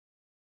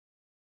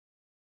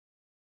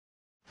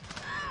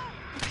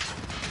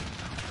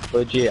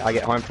Legit, I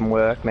get home from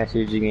work,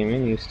 messaging him,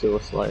 and he's still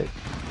asleep.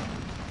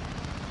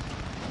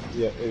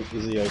 Yeah, is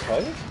he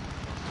okay?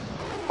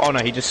 Oh no,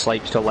 he just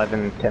sleeps till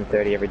 11,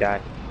 10:30 every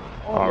day.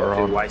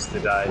 Oh, waste the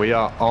day. We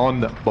are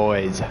on,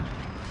 boys.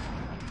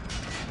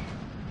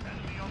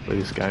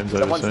 This game's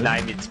over Someone's soon.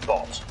 name is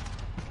Bot.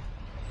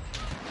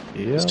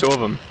 Yeah. There's two of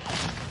them.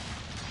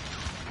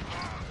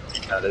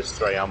 No, there's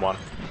three, I'm one.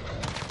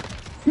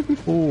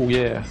 Oh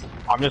yeah.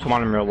 I'm just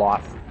one in real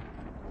life.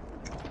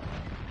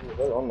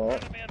 They're on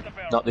that.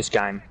 Not this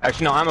game.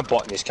 Actually, no, I'm a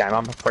bot in this game.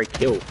 I'm a free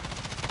kill.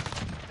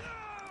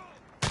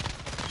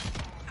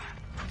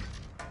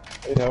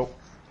 Need help.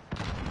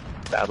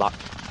 Bad luck.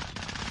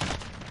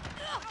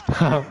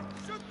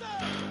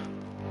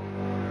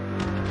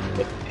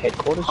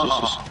 Headquarters is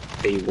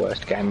just the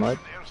worst game mode.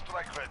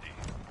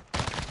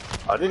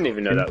 I didn't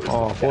even know that was.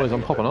 Oh boys,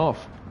 I'm popping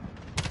off.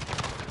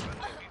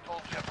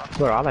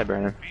 Where are they,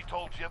 Brandon?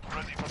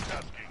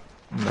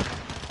 In the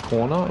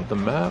corner of the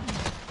map.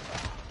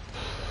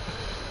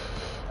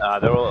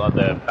 They're all at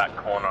the back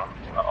corner,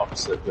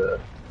 opposite the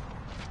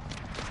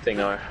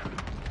thingo.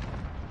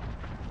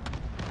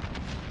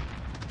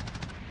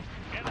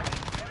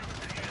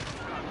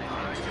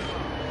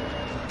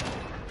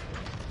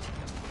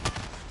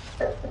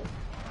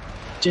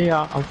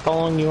 Gia, I'm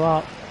following you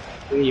up.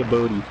 Where your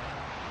booty?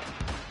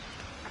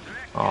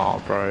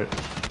 Oh bro.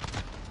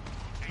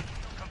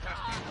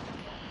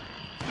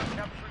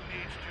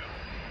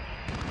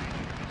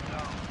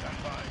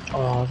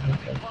 Oh,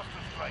 okay.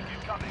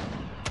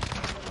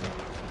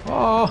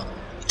 Oh.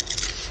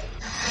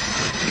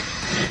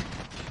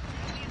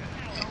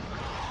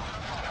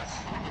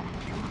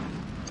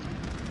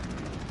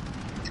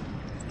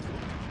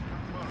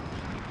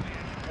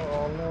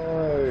 Oh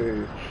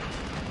no.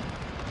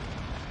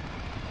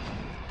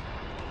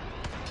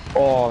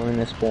 Oh, I'm in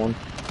this spawn.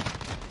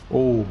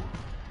 Oh.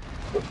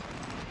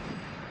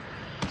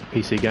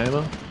 PC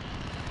gamer.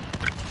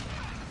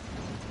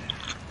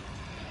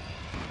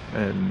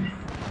 And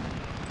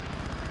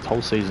it's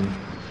whole season.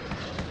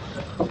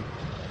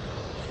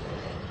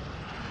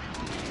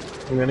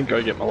 I'm gonna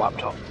go get my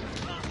laptop.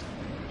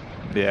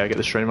 Yeah, get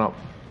the stream up.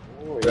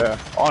 Oh, Yeah.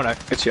 Oh no,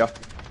 it's here.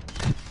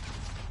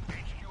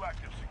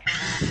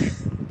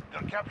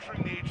 They're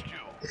capturing the HQ.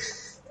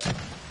 It's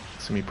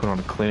gonna be put on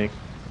a clinic.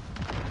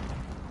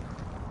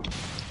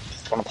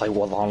 Wanna play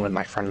Warzone with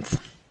my friends.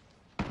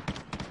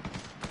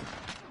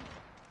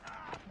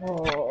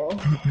 Oh.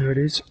 There it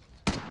is.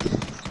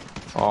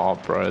 Oh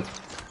bro.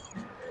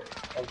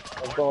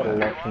 I've got a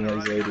lot from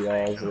these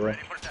ADRs there.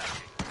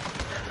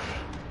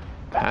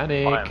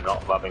 Panic. I am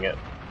not loving it.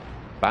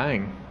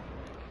 Bang.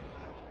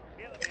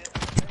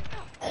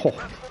 Oh.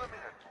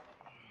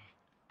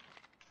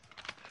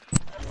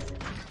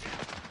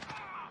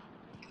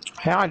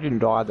 How I didn't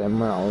die then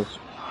when I was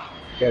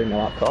getting the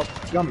laptop?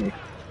 Yummy.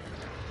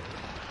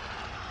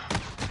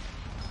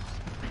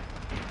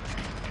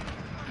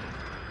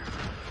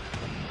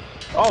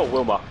 Oh,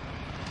 Wilma.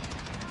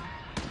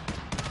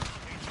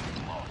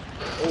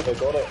 Oh, they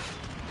got it.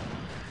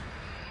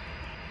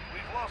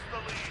 We've lost the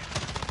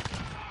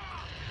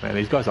lead. Man,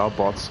 these guys are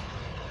bots.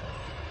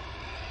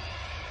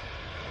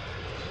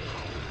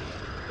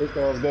 This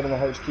guy's got in the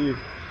HQ.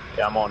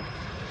 Yeah, I'm on.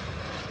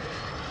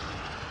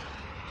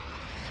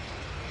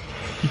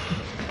 I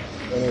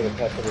need to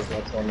pack it as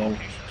that's on them.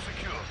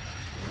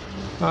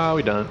 Ah,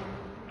 we don't.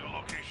 New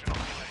location on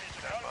the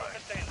standby.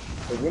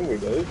 So when we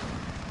do,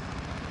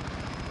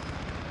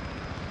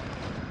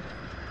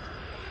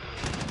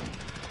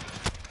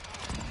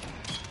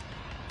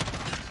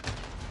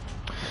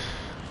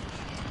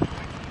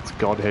 It's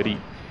godheady.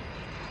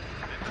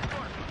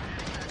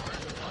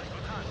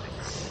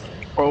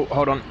 Oh,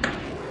 hold on.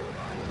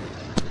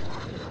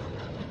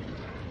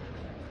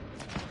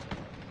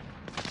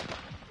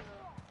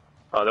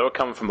 Oh, they're all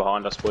coming from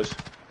behind us, boys.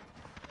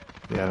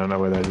 Yeah, I don't know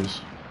where that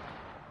is.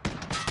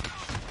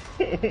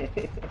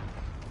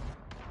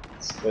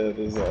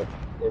 there's like,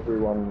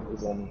 everyone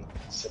is on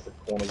separate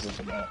corners of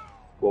the map.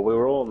 Well, we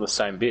were all in the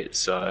same bit,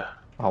 so.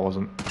 I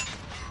wasn't.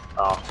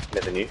 Oh,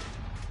 never knew. HQ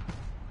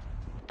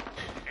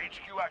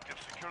active.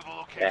 Secure the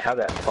location. Yeah, how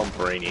about Tom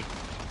Perini?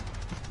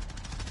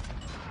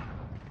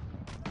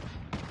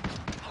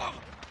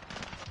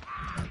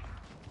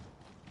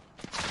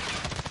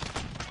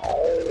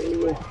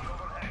 Oh.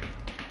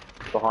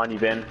 Behind you,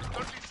 Ben.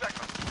 30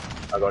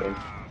 seconds. I got him.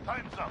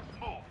 Time's up.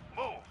 Move.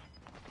 Move.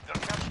 They're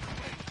capturing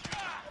the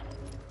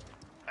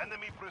HQ.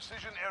 Enemy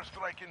precision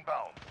airstrike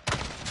inbound.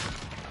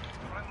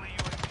 Friendly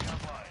UAV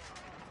online.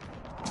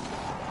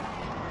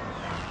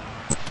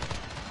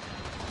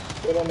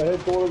 Get on the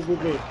headquarters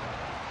with me.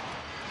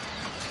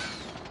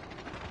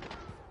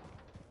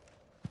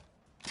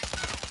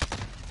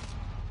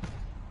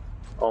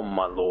 Oh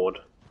my lord.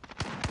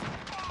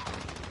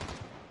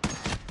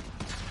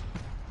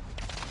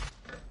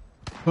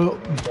 Oh,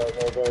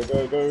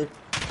 Go.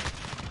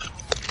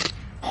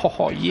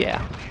 oh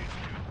yeah.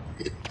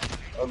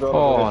 I've got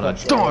Oh, a and I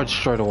died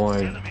straight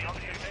away. Enemy on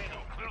the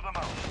HQ. Clear them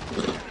out.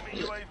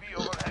 Enemy UAV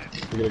overhead.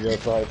 We're gonna go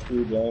for HQ,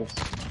 James.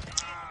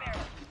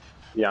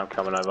 Yeah, I'm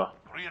coming over.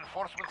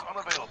 Reinforcements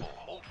unavailable.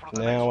 Hold for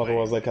the Now, next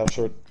otherwise they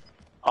capture it.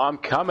 I'm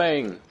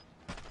coming.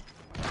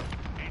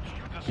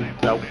 HQ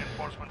disabled. Nope.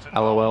 Reinforcements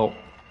inbound. LOL.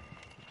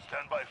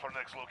 Stand by for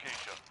next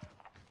location.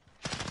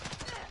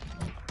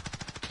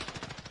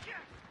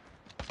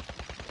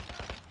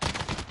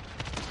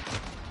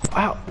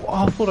 Ow,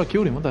 I thought I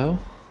killed him, what the hell?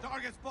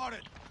 Target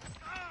spotted.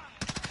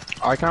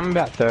 I reckon I'm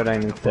about 13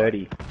 and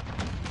 30.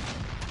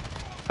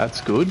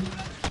 That's good.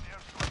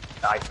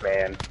 Nice,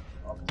 man.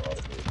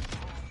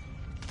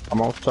 I'm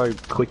also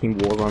clicking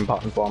warzone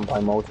buttons while I'm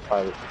playing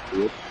multiplayer, which is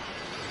weird.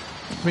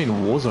 I mean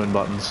Warzone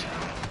buttons.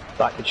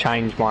 Like to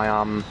change my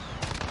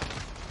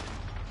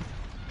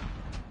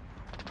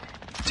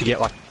to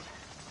get like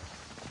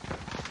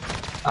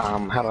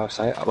how do I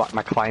say it? Like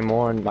my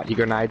claymore and like your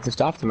grenades and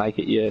stuff to make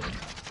it your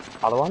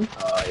other one.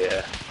 Oh,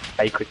 yeah.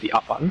 Hey, click the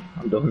up button.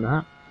 I'm doing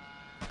that.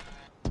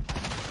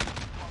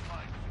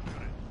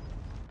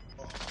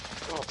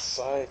 God's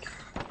sake.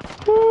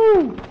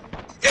 Woo!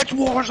 It's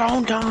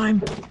Warzone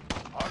time!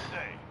 Hard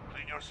day.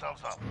 Clean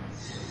yourselves up.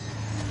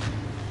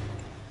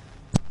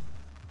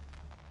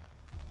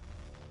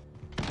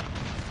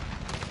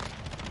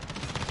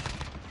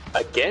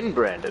 Again,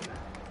 Brandon.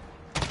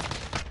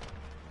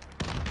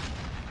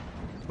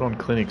 We're on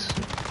clinics.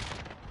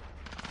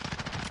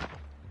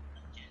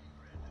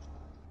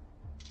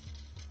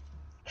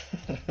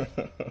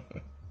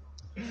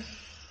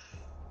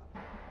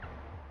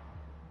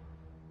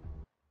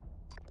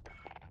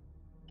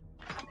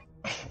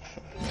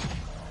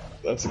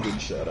 That's a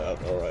good shout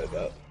out, alright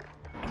that.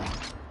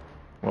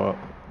 What?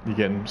 You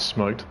getting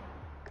smoked?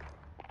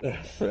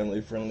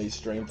 Friendly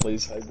stream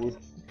please, Haywood.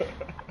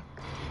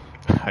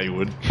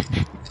 Haywood.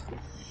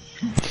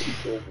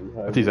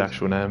 That's his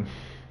actual name.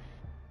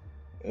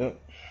 Yep.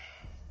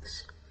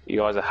 You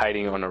guys are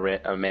hating on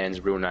a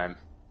man's real name.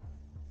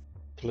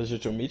 Pleasure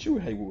to meet you,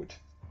 Haywood.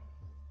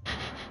 Why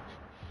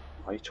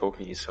are you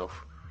talking to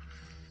yourself?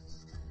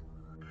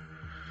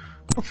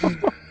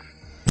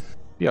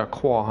 Yeah,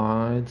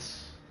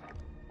 quads.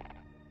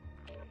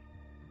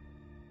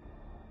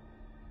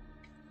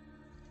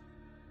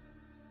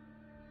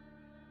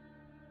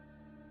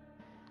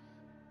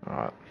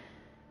 Alright.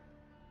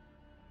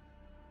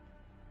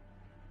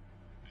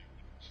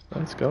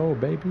 Let's go,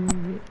 baby.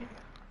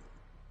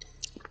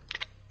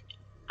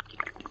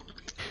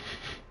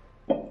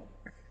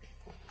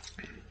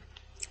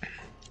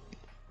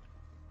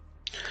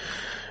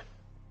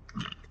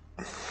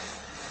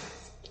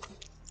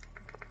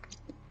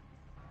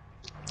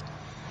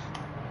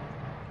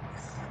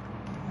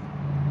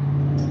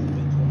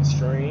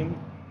 Stream.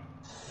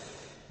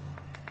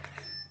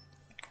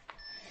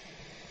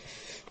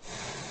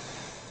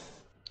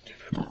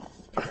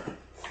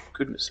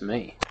 Goodness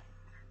me.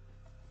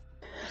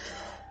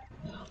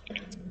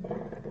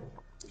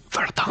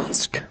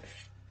 Verdansk.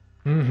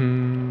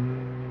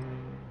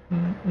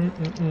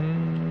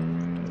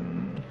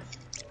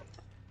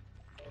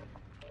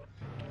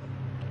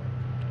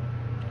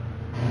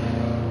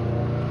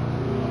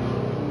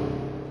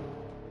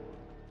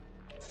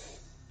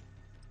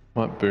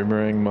 Might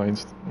boomerang my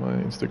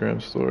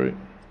Instagram story.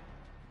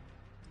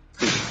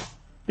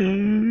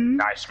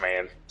 Nice,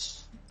 man.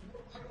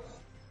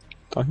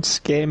 Don't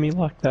scare me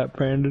like that,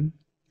 Brandon.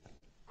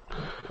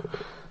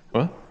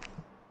 What?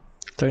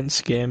 Don't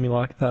scare me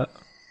like that.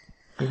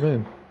 What do you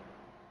mean?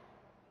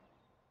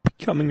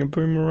 Becoming a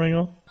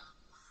boomeranger.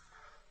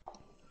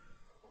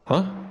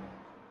 Huh?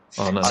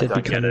 Oh no, Said don't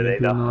get becoming it a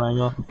either.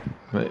 boomeranger.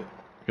 mate, you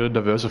gotta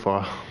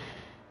diversify.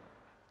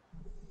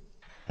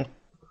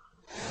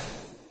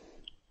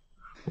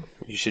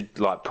 You should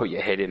like put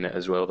your head in it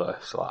as well, though.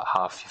 So like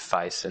half your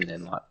face and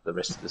then like the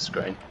rest of the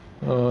screen.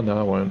 Oh no,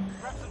 I won't.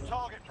 Grab some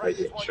target But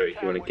practice yeah, while sure, you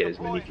you want to can get when as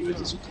many deploying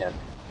viewers as you can.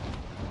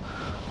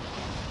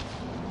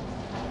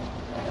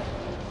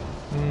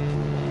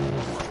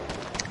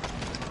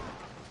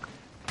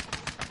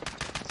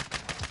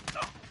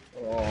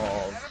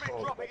 Oh,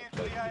 Enemy dropping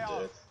into the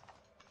AR.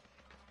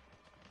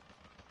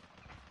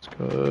 Let's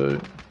go.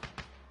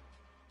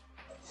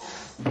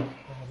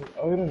 The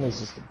Odin is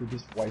just the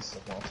biggest waste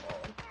of my time.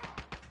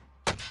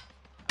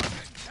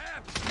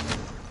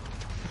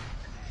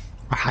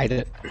 I hate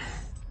it.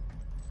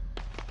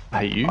 I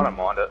hate you. I don't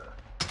mind it.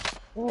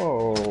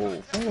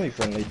 Whoa, friendly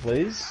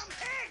please.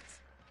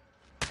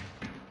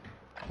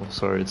 Oh,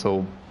 sorry, it's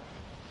all.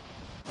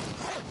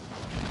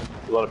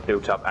 A lot of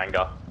built-up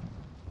anger.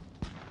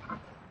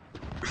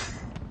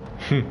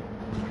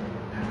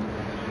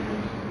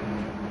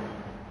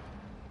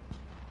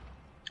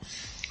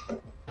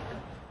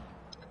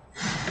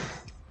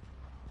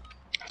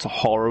 It's a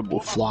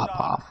horrible flight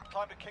path.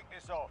 Time to kick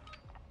this off.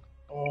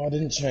 Oh, I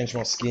didn't change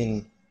my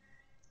skin.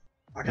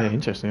 Yeah,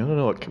 interesting. I don't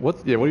know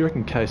what. Yeah, what do you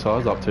reckon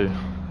KSI's up to?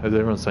 Has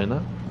everyone seen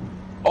that?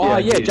 Oh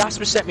yeah, dude.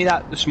 Jasper sent me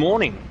that this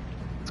morning.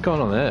 What's going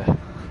on there?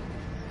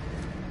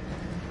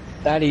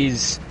 That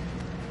is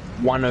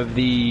one of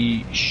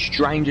the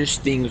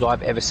strangest things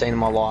I've ever seen in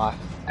my life,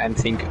 and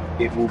think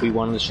it will be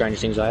one of the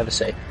strangest things I ever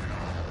see.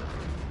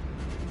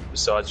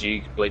 Besides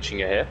you bleaching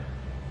your hair.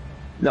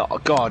 No,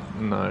 God,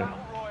 No. Battle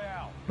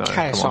Royale. No. Come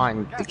KSI on.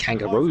 and the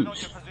kangaroos.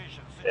 Position.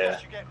 Yeah.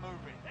 Suggest you get moving.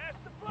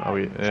 Are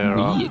we? Yeah,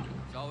 right. Weird.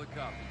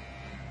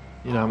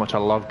 You know how much I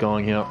love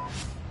going here.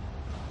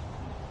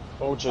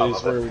 Oh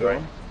jeez, where are we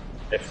going?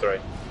 F3.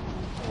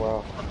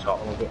 Wow. On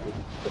top. I'm a bit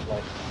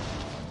late.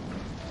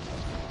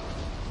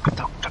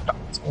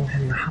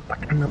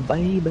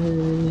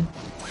 Baby.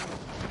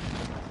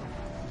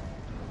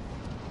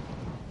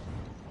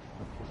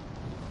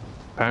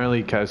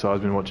 Apparently,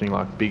 KSI's been watching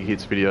like big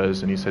hits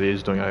videos, and he said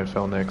he's doing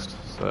AFL next.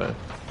 So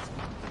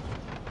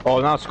Oh,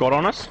 no, Scott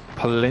on us?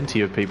 plenty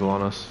of people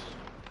on us.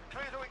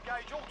 Clear to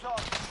engage all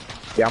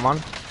targets. Yeah, man.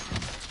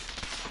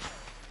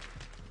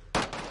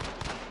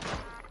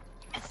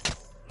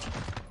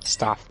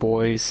 Stuff,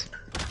 boys.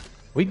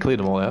 We cleared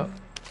them all out.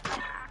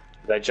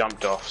 They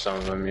jumped off, some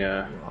of them,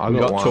 yeah. I We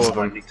got got one. two of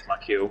Someone them. nicked my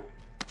kill.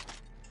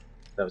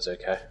 That was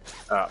okay.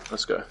 Alright,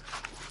 let's go.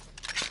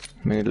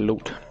 We need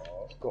loot.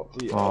 I've got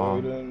the Oh.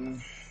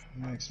 Odin.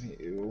 Makes me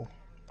ill.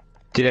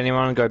 Did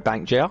anyone go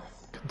bank jail?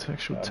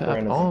 Contextual tab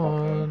Brandon's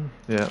on.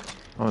 Yeah,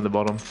 I'm on the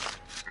bottom.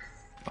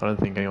 I don't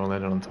think anyone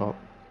landed on top.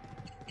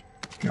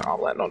 No,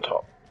 I'll land on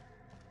top.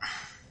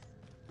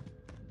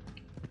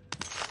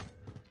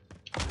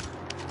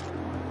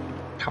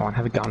 Come on,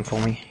 have a gun for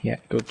me. Yeah,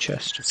 good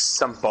chest.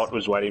 Some bot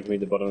was waiting for me at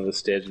the bottom of the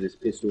stairs with his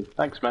pistol.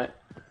 Thanks, mate.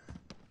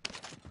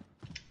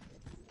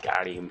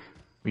 Got him.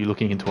 Were you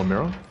looking into a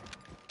mirror?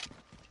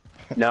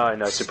 No,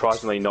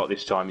 surprisingly not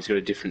this time. He's got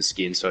a different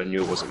skin, so I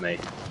knew it wasn't me.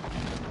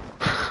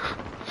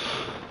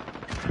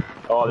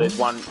 Oh, there's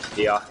one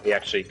here. He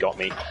actually got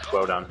me.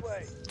 Well done.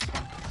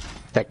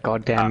 That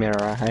goddamn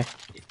mirror, hey?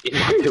 In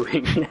my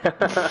doing.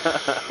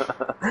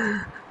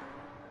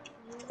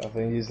 I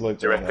think he's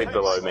looped Directly around.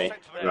 below me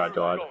when I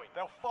died.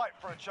 They'll fight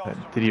for a chance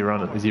to Did he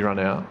run? Is he run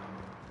out?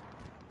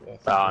 Yeah, I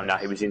think Oh, no,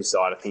 he was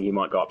inside. I think he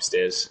might go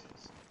upstairs.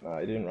 No,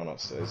 he didn't run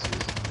upstairs.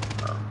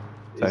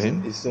 that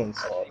him? He's still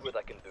inside. See what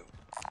I can do.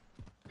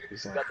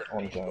 He's Got like the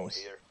on face over Jones.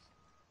 here.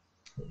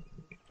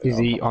 Is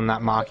he on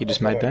that mark you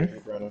just made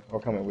then? Brandon, I'll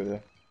come in with you.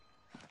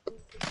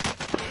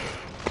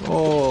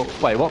 Oh,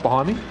 wait, what?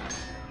 Behind me?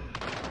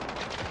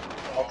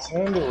 I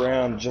turned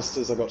around just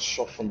as I got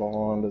shot from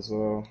behind as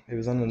well. He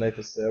was underneath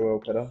the stairwell,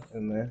 Peter,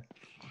 in there.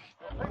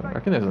 I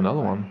reckon there's another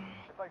one.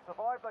 If they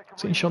survive, they can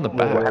Seen shot on the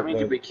Yeah, back. How many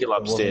did we kill there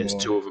wasn't upstairs?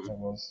 one. Two of them. There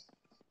was.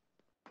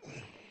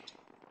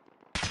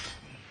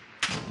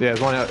 Yeah,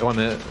 there's one out, one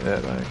there. Yeah,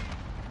 no.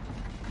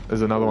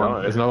 There's another one.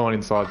 No. There's another one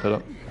inside,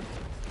 Peter.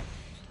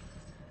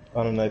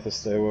 Underneath the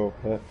stairwell,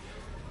 Pet.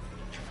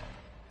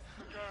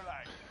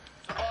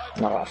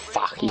 Oh,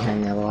 fuck, he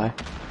hung the other way.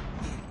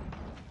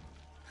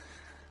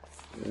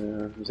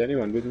 Is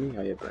anyone with me?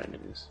 Oh, yeah, Brandon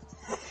is.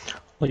 At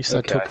least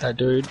Okay. I took that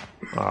dude.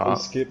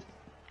 Please skip.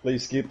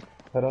 Please skip.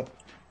 Peter.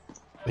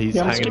 He's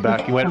Yeah, I'm hanging skipping.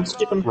 back. He went I'm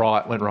skipping.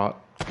 right. Went right.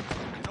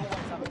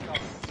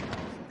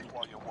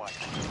 while you're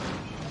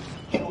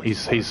waiting.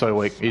 He's so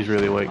weak. He's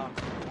really weak.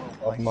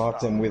 I've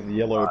marked him with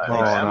yellow Oh paint.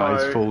 no,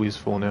 ammo. he's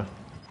full now.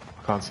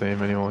 I can't see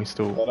him anymore. He's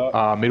still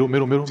Shut middle.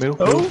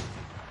 Oh!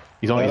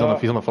 He's on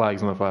the flag.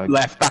 He's on the flag.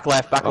 Left, back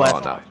left, back Oh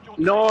left. no.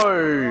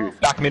 No!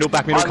 Back middle,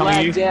 coming I to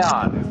you. lagged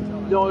out.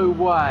 No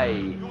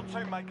way. Your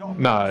teammate got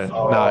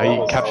No,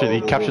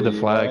 he captured the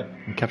flag.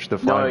 He captured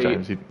the No, flag,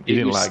 James. He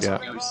didn't was, lag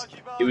out.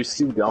 It was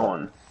still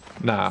going.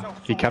 Nah,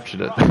 he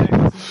captured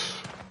it.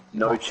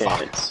 No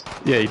chance.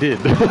 Yeah, he did.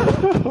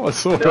 I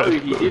saw No,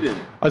 it. he didn't.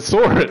 I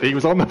saw it. He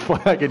was on the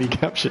flag and he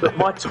captured it.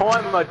 My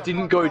timer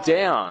didn't go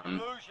down.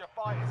 lose your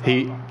fight.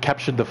 He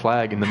captured the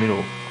flag in the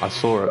middle. I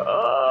saw it.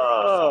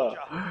 Oh.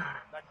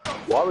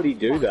 Why would he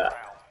do that?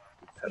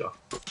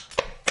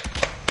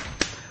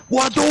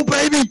 What do,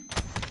 baby?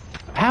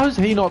 How is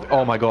he not?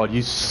 Oh my god,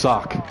 you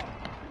suck.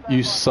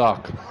 You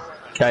suck.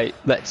 Okay,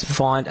 let's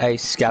find a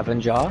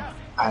scavenger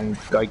and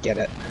go get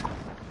it.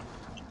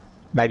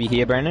 Maybe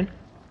here, Brandon?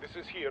 This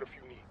is here if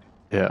you need.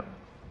 Yeah.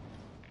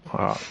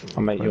 Alright.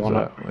 I'll meet you on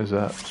it. Where's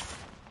that?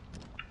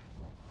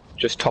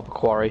 Just top of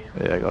quarry.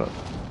 Yeah, I got it.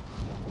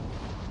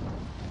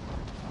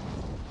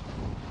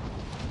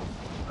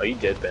 Are you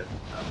dead, Ben?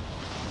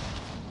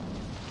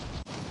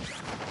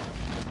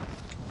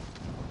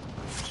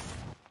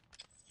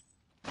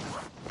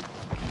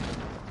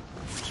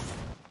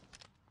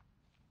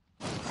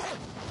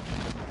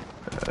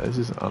 This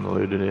is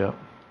unlooted out.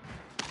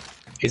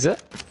 Is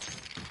it?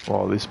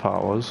 Well, this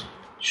part was.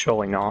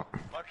 Surely not.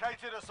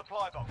 Located a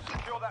supply box.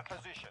 Secure that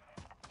position.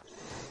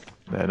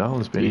 Yeah, no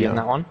one's been You here. getting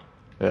that one?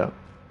 Yeah.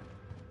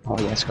 Oh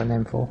yes, got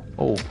an M4.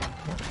 Oh.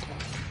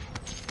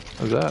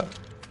 What's that?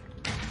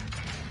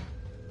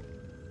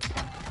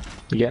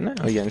 You getting it?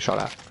 Or you getting shot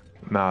at?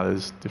 Nah,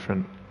 there's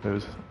different.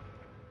 There's.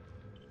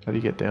 How do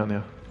you get down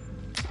there?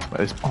 Wait,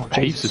 there's Oh, heaps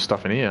Jesus. of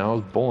stuff in here. I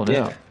was balling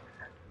Yeah. out.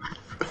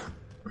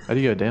 How do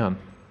you go down?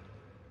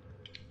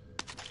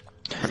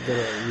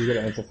 You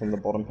gotta enter from the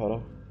bottom, Peter.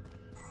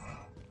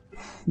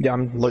 Yeah,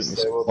 I'm looting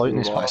this,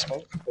 place.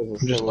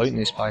 I'm just looting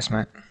this place,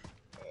 mate.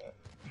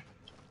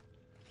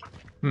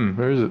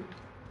 Where is it?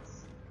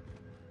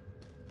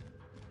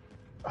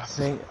 I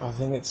think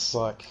it's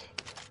like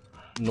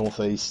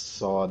northeast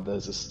side.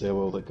 There's a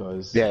stairwell that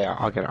goes. Yeah,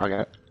 I get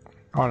it.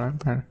 Oh no.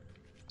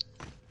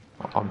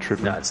 I'm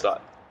tripping. No, it's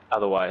like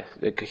other way.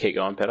 Keep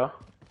going, Peter.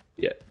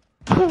 Yeah.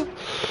 Oh, wait,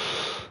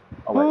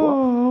 what?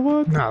 Oh,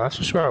 what? No, that's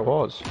just where it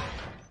was.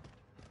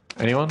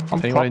 Anyone? I'm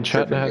Anyone in confident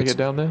chat know how to it's get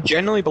down there?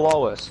 Generally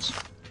below us.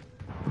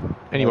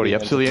 Anybody? Maybe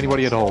Absolutely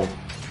anybody at all.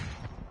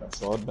 That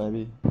side,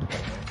 maybe.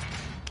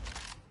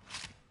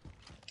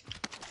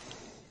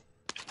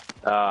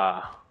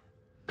 Got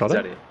Is it?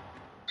 that it?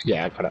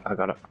 Yeah, I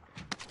got it.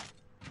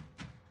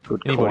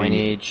 Good Anybody?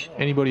 coinage.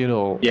 Anybody at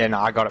all? Yeah, no,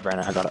 I got it,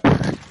 Brandon, I got it.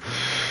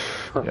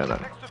 Yeah, no.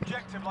 Next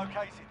objective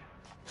located.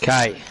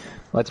 Okay,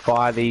 let's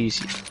buy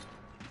these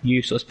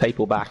useless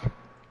people back.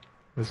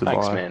 There's a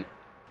Thanks, buy. man.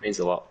 Means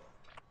a lot.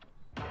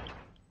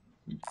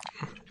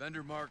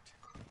 Vendor marked.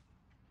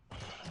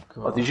 God,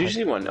 Oh, there's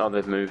usually one. Oh,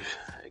 they've moved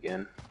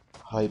again.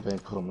 I hate being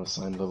put on the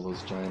same level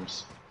as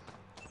James.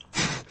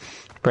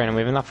 Brandon,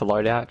 we have enough for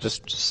loadout,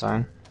 just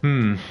saying.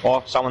 Hmm.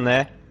 Oh, someone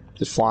there.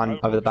 Just flying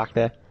over the back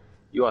there.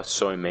 You are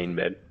so mean,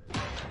 man.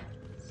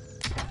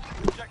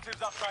 Objectives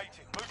updated.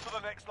 Move to the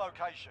next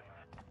location.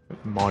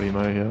 Mighty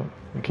Mo here.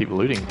 And keep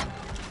looting.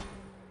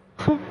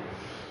 Oh,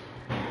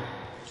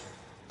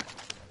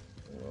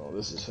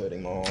 this is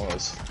hurting my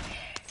eyes.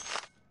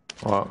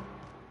 What?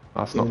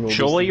 That's not.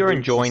 Surely you're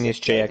enjoying this,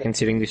 Gia,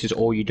 considering this is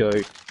all you do.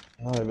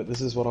 No, but this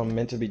is what I'm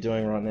meant to be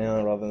doing right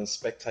now rather than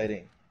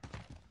spectating.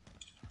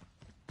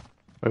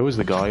 Where was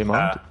the guy you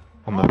marked?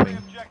 On the Primary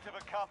thing. objective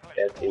accomplished.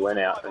 Yeah, he went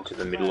out into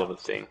the middle of a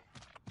thing,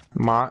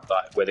 Mark,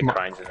 like where the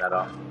cranes and that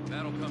are.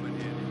 That'll come in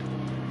handy.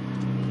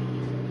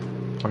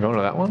 Am I going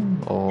to that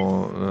one?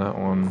 Or that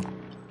one?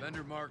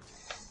 Vendor marked.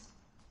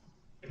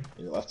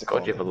 You'll have to God,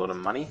 call you have a me. lot of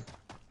money.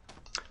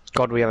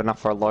 God, do we have enough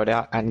for a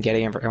loadout and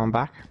getting everyone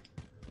back?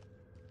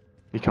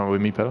 You coming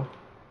with me, Peter?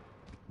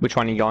 Which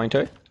one are you going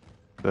to?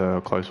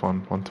 The close one,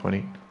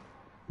 120.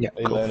 Yeah,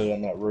 He cool. landed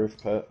on that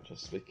roof, Pat.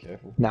 Just be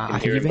careful. Nah, Can I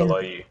hear think him you've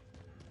below been. you.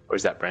 Or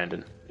is that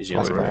Brandon? Is he on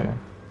That's the roof? Brandon.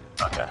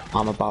 Okay.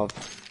 I'm above.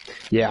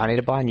 Yeah, I need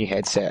to buy a new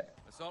headset.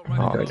 Assault Oh,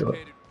 rifle go to it.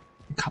 located.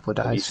 A couple of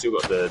You days. still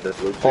got the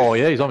Bluetooth Oh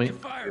yeah, he's on me.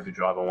 Fire. the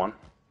driver one.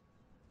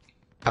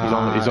 He's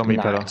on me,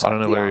 nah, Peter. it's I don't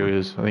know up where the he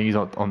is. I think he's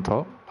on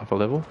top, upper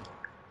level.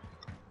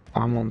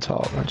 I'm on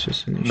top. That's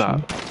just an issue. Nah.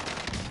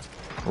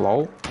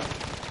 Lol.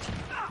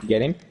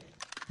 Get him?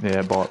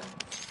 Yeah, bot.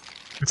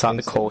 It's like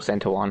the call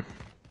center one.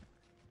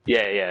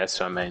 Yeah, that's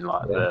what I mean,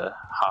 like the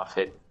half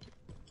head.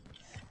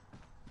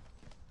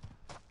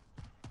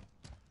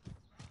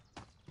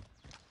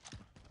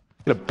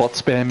 Get a bot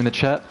spam in the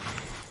chat.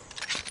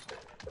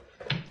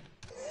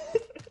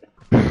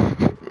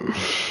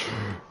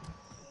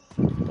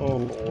 Oh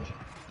lord.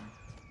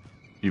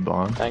 You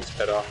buying? Thanks,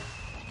 Peter.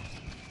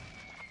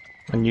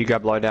 And you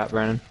grab loadout,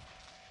 Brandon.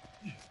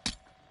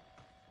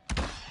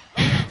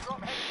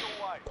 Drop headed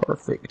your way.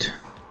 Perfect.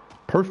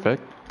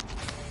 Perfect.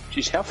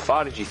 Jeez, how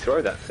far did you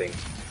throw that thing?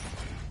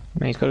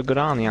 Man, he's got a good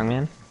arm, the young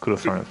man. Could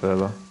have thrown it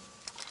further.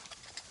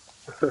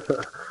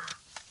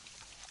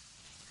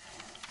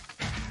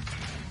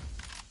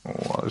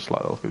 Oh, I just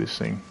like the look of this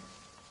thing.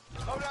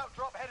 Loadout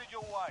drop headed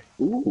your way.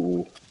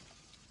 Ooh.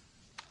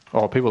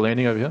 Oh, people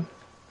landing over here.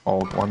 Oh,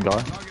 one guy.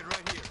 Target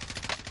right here.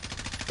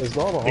 There's a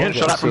guy behind You you.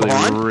 shut up from Really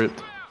behind?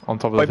 ripped on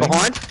top of Wait, the thing.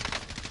 behind?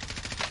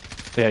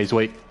 Yeah, he's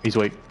weak. He's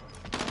weak.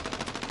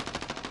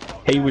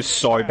 He was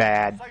so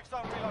bad. Safe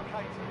zone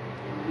relocated.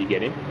 You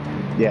get him?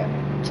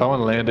 Yeah.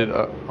 Someone landed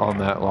on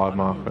that live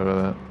mark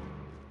over there.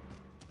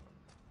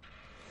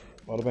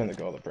 Might have been the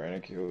guy that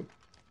Brandon killed.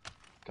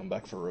 Come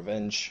back for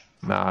revenge.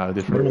 Nah,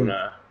 different.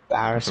 No.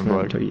 Embarrassment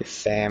Bloke. to your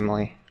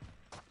family.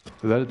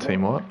 Is that a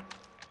team wipe?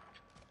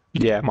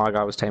 Yeah, my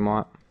guy was team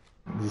white.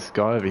 This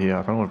guy over here,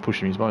 I don't want to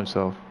push him, he's by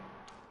himself.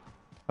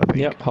 I think.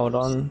 Yep, hold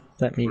on.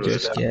 Let me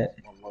just get...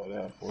 One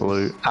loadout, boys.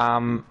 Blue.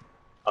 I'm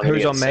gonna Who's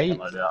get on a me? second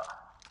loadout.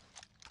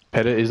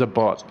 Petter is a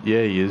bot.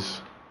 Yeah, he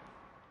is.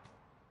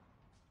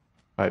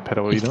 Wait,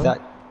 Petter, what are you doing?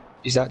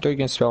 Is that dude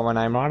gonna spell my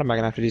name right? Am I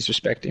gonna have to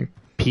disrespect him?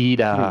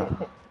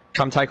 Peter.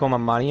 Come take all my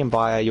money and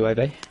buy a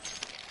UAV.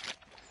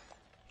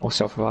 Or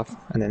self-revive,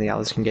 and then the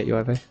others can get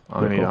UAV.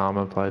 I need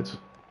armor plates.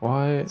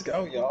 Why? Let's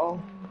go,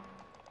 y'all.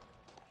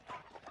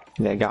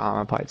 Yeah, get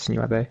armor plates and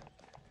UAV.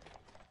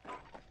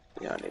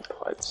 Yeah, I need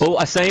plates. Oh,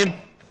 I see him!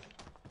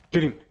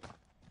 Shoot him.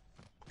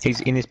 He's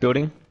in this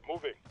building.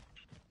 Moving.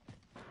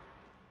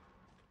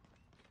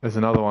 There's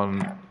another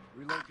one.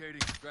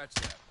 Relocating. Scratch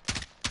that.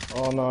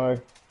 Oh no.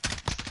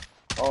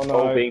 Oh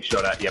no. Oh, being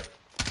shot at, yep.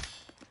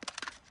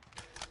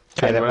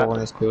 Okay, they're we're all in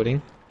this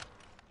building.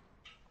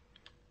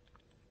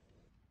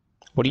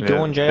 What are you Yeah,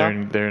 doing,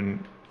 JR? they're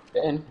in.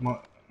 Ben.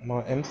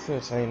 My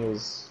M13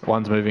 was...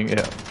 One's moving,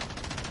 yeah.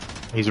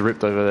 He's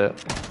ripped over there.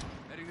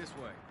 Heading this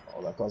way.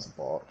 Oh, that guy's a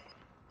bot.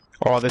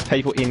 Oh, there's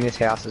people in this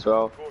house as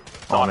well.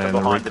 Oh Sniper man, the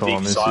behind the recon,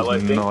 big this silo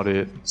is thing. not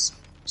it.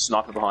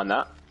 Sniper behind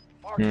that.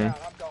 Mark down.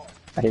 I'm going.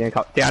 I hit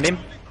him. Downed him.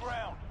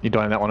 Ground. You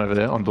dying that one over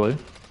there on blue?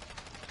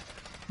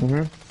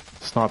 Mm-hmm.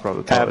 Sniper up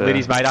the top there.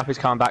 Liddy's mate up is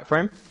coming back for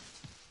him.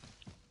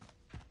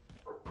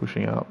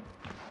 Pushing up.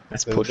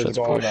 Let's There's, push, there's let's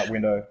a guy in push. that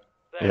window.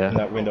 In Yeah.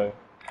 that window.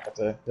 Up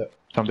there. Yep.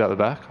 Jumped out the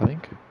back, I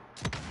think.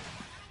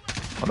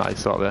 Oh no, he's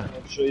still up there.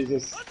 Oh,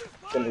 Jesus.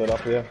 Getting lit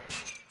up here.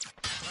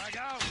 Frag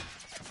out.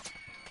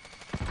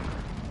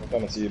 I'm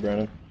coming to you,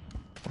 Brandon.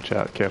 Watch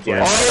out, careful.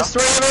 Yeah. Oh, there's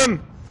 3 of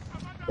them!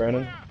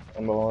 Brandon,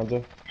 I'm behind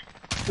you.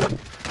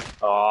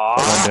 Oh,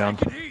 One down.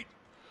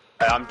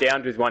 I'm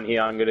down with one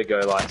here. I'm gonna go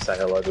like say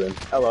hello to him.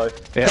 Hello.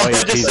 Yeah, oh,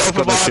 Just he's got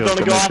no self-revived shield. on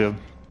the Got no guy. shield.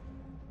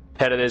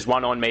 Peter, there's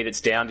one on me that's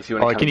down. If you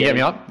want to Oh, come can you get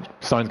me him.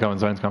 up? Zone's coming.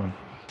 Zone's coming.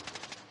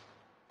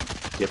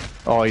 Yep.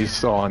 Oh,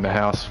 he's in the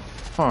house.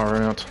 Far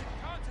out.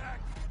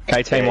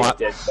 Okay, team Yeah, wipe.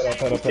 he's dead.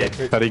 Head up, Dead.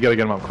 quick. But you gotta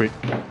get him up quick.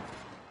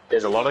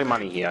 There's a lot of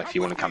money here if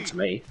you want to come to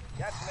me.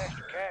 Got some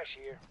extra cash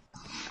here.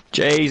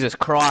 Jesus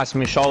Christ,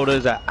 my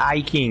shoulders are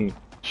aching.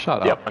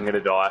 Shut Yep, up. I'm gonna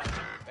die.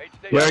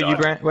 Where Yeah, are you,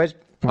 Brent? Where's...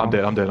 I'm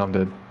dead. I'm dead. I'm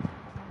dead.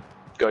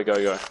 Go, go,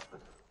 go.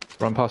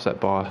 Run past that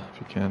bar if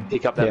you can.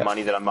 Pick up that Yeah.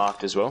 money that I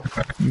marked as well.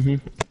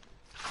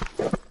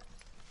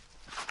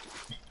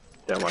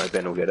 Don't worry,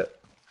 Ben will get it.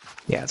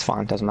 Yeah, it's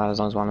fine. Doesn't matter as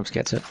long as one of us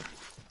gets it.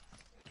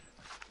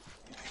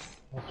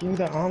 Give me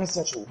that armor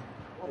satchel.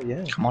 Oh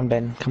yeah. Come on,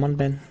 Ben. Come on,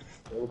 Ben.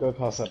 Yeah, we'll go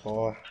past that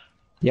bar.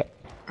 Yep.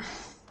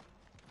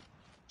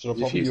 Should I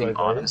Just pop a using UAV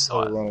iron or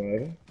sight. run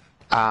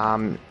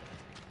over?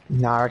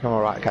 No, I reckon we're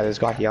alright. Okay, there's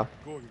a guy here.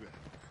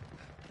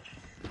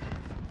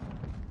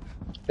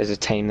 There's a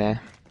team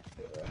there.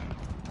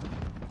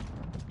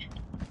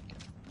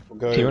 We'll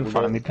go, Are you in we'll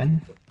front go, of me,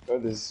 Ben? Go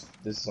this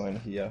zone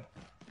here,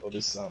 or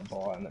this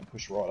bar, and then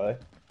push right, eh?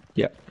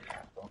 Yep.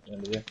 Right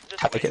down to there.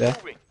 Take it there.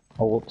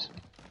 Oh, whoops.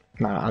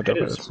 No, I'll drop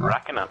Peter's it.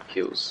 racking up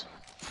kills.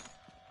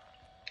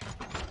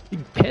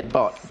 Pet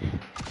bot.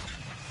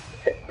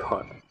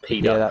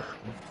 Peter. Yeah, that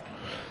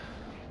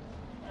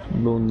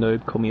little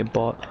noob called me a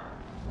bot.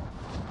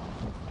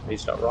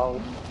 He's not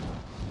wrong.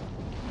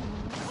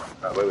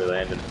 Right, where we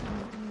landing?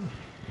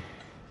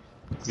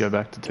 Go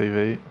back to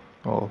TV.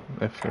 Or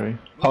F3.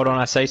 Hold on,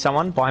 I see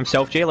someone by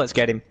himself, G. Let's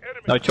get him.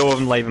 No, 2 of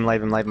them. Leave him,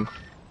 leave him, leave him.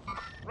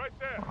 Right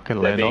there. I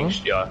can They're land being on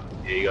him.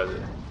 yeah, you guys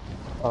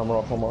are... Armor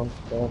off, I'm on.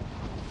 Go.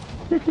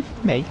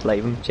 Me,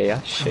 leave him. Gee,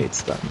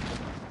 shoots them.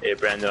 Yeah,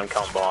 Brandon, I'm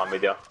coming behind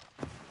with you.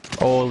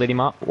 Oh, lit him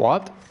up.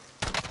 What?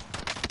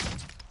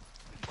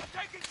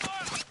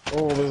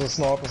 Oh, there's a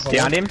sniper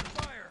somewhere. Downed him.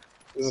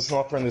 There's a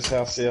sniper in this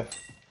house here.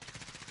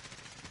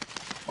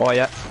 Oh,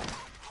 yeah.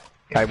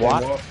 Okay,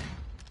 what? What?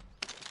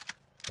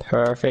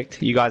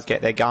 Perfect. You guys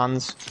get their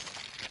guns.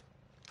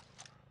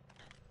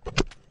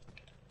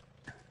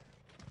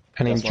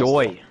 And That's my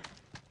enjoy.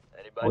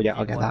 Oh, yeah,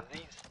 I'll get that.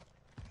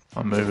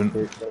 I'm moving.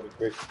 Quick, gotta be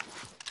quick.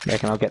 You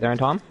reckon I'll get there in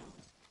time?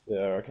 Yeah,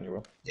 I reckon you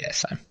will. Yeah,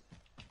 same.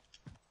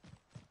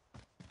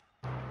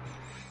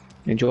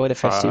 Enjoy the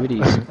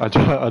festivities. I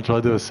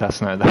tried to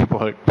assassinate that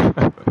bloke.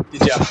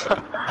 Did ya?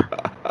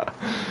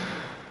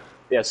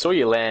 Yeah, I saw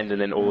you land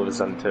and then all of a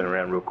sudden turn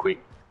around real quick.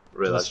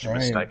 Realised your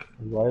mistake.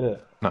 Right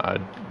it. No,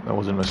 that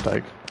wasn't a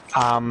mistake.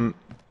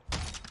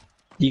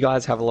 You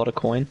guys have a lot of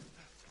coin.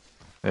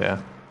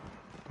 Yeah.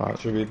 But,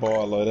 Should we buy a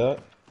loadout?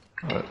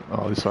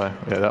 oh, this way.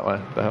 Yeah, that way.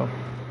 The hell?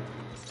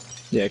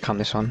 Yeah, come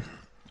this one.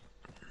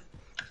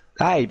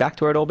 Hey, back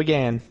to where it all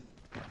began.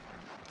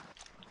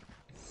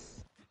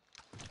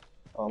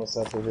 Armor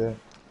satchel here.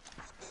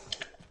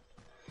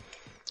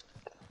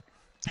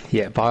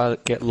 Yeah, buy,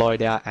 get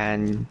loadout,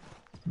 and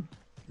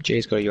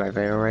G's got a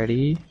UAV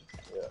already.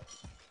 Yeah.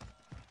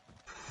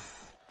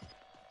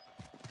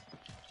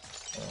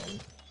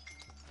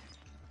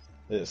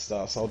 Yeah,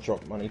 Stars, I'll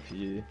drop money for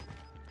you.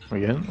 We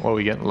getting? What are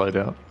we getting?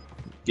 Loadout.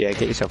 Yeah,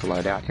 get yourself a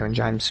loadout. You and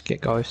James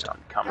get Ghost.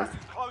 Coming. Gas is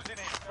closing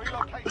in.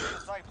 Relocating to the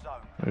safe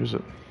zone. Who's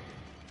it?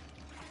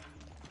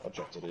 I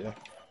dropped it here.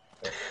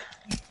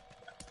 You've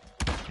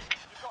got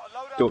a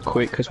loadout Do it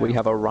quick, because we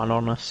have a run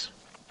on us.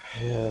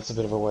 Yeah, that's a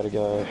bit of a way to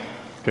go.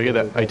 Go get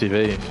that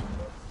ATV.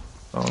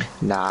 Oh.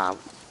 Nah,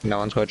 no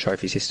one's got a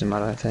trophy system, I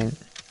don't think.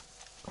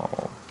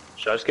 Oh.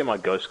 Should I just get my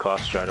ghost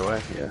class straight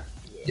away? Yeah.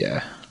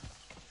 Yeah.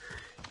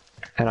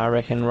 And I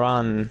reckon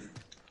run...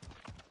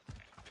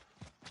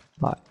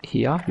 like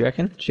here, you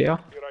reckon? Here?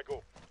 Here I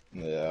go.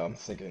 Yeah, I'm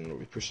thinking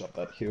we push up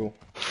that hill.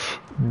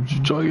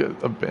 Should try to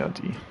get a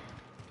bounty.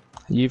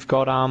 You've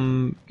got,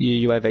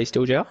 your UAV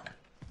still, Gio?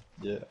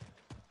 Yeah.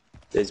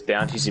 There's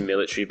bounties in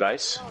military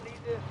base.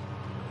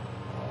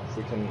 If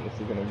we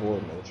can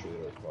avoid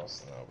military across,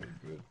 then that'll be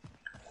good.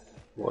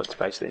 Well, it's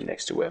basically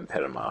next to where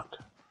Peter marked.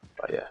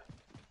 But yeah.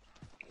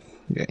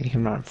 Yeah, you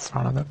can run in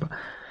front of it, but...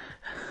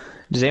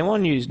 Does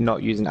anyone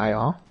not use an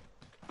AR?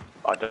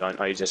 I don't.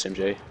 I use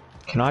SMG.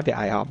 Can I be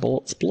AR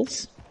bullets,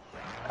 please?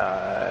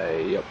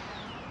 Yep.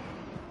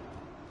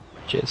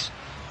 Cheers.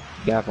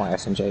 You can have my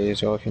SMG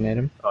as well if you need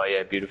them. Oh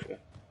yeah, beautiful.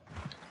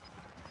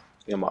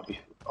 I think I might be.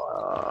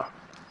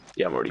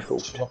 Yeah, I'm already full.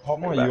 Should I pop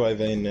my Back.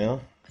 UAV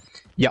now?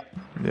 Yep.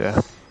 Yeah,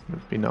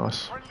 it'd be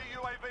nice. Friendly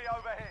UAV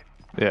overhead.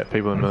 Yeah,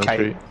 people in Okay,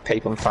 military.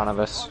 people in front of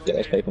us. Yeah,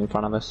 there's people in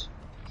front of us.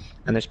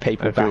 And there's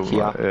people Yeah, back people, here.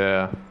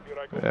 yeah,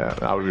 yeah,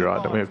 that would be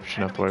right. We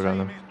shouldn't have to worry about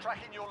them.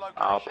 Tracking your location.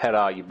 Oh,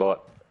 Peter, you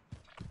bot.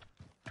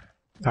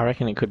 I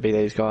reckon it could be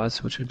these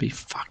guys, which would be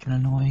fucking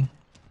annoying.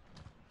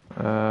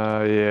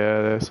 Yeah,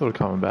 they're sort of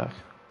coming back.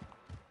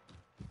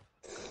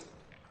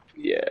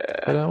 Yeah.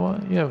 You know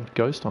what? You have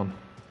Ghost on.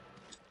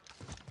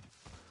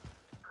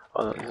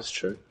 Oh, that's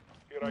true.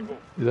 Here I go.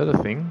 Is that a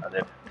thing? And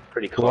they're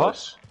pretty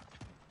close.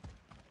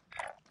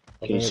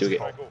 Can you still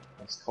get?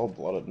 It's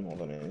cold-blooded more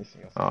than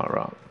anything. I think. Oh,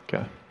 right.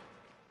 Okay.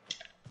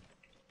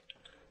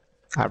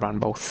 I run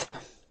both.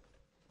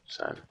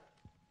 Same.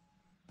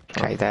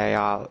 Okay, they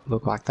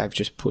look like they've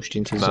just pushed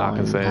into Nah, I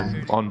can see zone.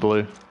 him on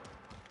blue.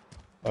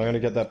 I'm gonna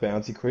get that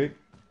bounty quick.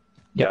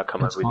 Yeah, I'll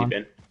come that's over with you,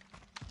 fine.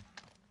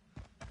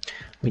 Ben.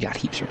 We got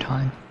heaps of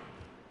time.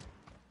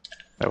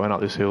 They went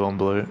up this hill on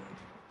blue.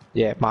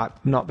 Yeah, it might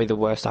not be the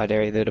worst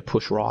idea either to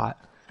push right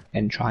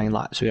and try and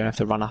so we don't have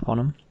to run up on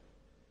them.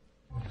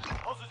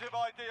 Positive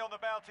ID on the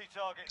bounty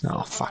target.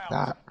 Oh, Sort them fuck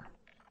out.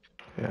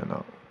 that. Yeah,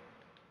 no.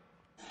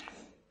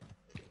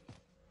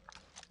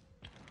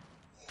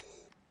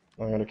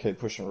 I'm gonna keep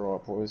pushing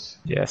right, boys.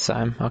 Yeah,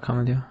 same. I'll come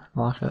with you. I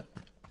like it.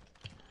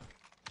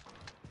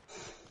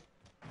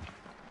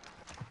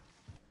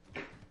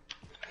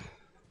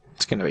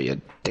 It's gonna be a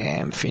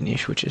damn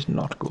finish, which is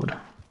not good.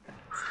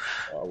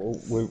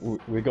 Well,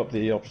 we got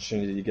the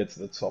opportunity to get to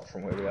the top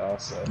from where we are,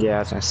 so... Yeah, I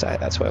was gonna say,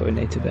 that's where we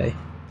need to be.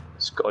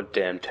 It's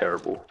goddamn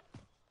terrible.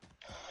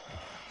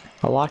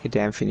 I like a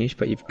damn finish,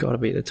 but you've got to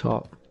be at the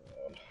top.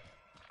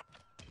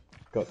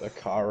 Got the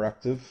car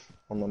active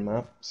on the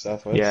map,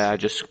 southwest. Yeah,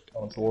 just...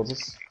 Coming towards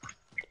us.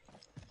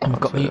 I've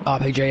got my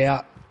RPG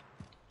out.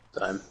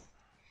 Same.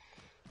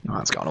 No,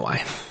 it's gone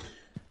away.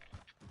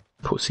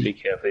 Be Pussy.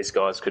 careful, these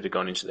guys could have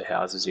gone into the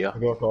houses here.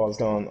 We got guys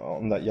going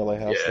on that yellow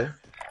house Yeah. there.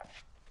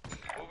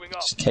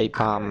 Just keep,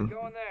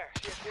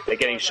 They're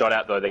getting shot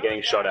at though, they're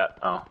getting shot at.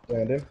 Oh,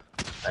 Found him.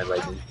 they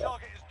laid Bounty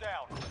target is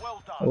down.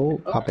 Well done.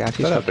 Oh, our bounty's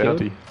That got killed.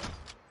 bounty.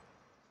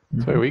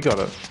 So we got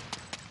it.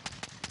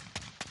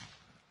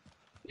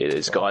 Yeah,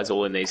 there's guys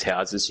all in these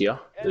houses here.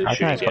 They're I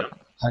shooting down.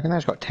 reckon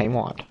they've got team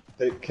wiped.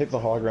 Keep the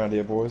high ground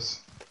here, boys.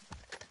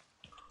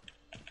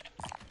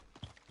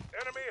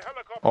 Enemy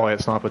helicopter. Oh, yeah,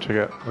 sniper, check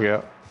out. We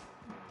out.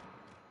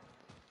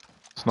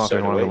 So Sniping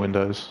do one of the we.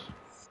 windows.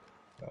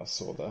 I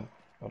saw that.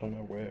 I don't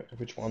know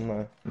which one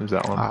though. There's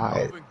that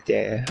one.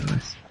 Yeah.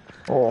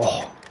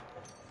 Oh.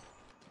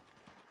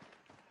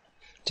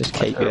 Just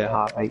keep your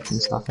heartbeats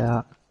and stuff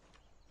out.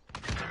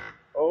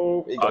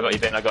 Oh, he I got you,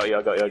 Ben, I got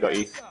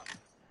you.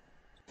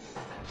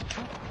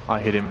 I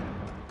hit him.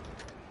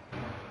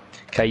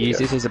 Okay, use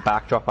this as a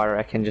backdrop, I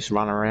reckon. Just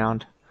run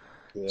around.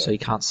 Yeah. So you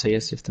can't see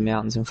us if the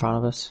mountain's in front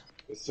of us.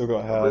 We've still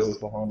got houses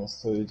behind us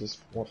too, just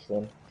watch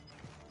them.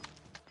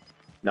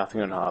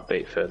 Nothing on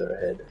heartbeat further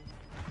ahead.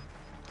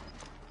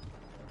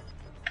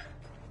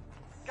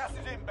 Gas is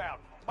inbound.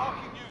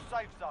 Marking new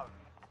safe zone.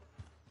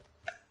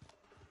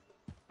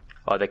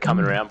 Oh, they're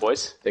coming around,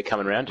 boys. They're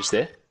coming around, just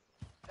there.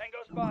 Tango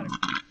spotted.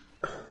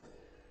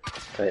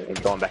 They're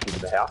going back into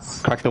the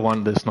house. Crack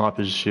the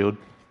sniper's shield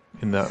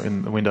in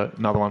the window.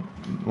 Another one.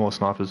 More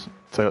snipers.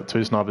 So got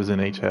 2 snipers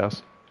in each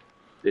house.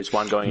 There's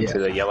one going into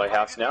the yellow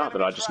house now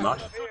that I just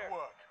marked. Good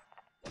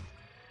work.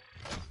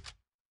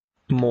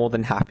 More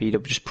than happy to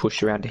just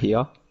push around to here.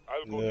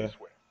 I'll go Yeah. this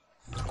way.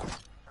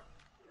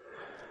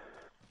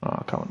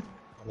 Oh, come on.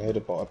 I need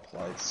to buy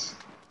plates.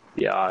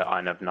 Yeah,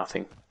 I have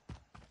nothing.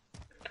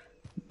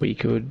 We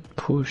could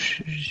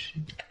push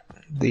the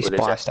Well, there's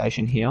spy that-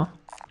 station here.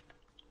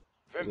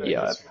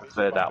 Yeah, I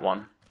prefer that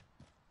one.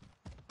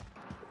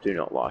 Do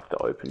not like the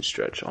open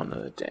stretch on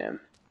the dam.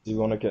 Do you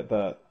want to get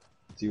that?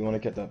 Do you want to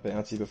get that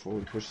bounty before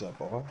we push that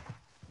by?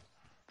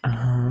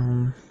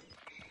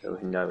 So we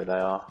can know where they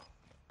are.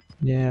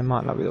 Yeah, it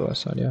might not be the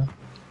worst idea.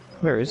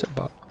 Where is it,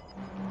 but?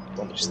 It's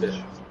on the Just bridge.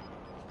 there.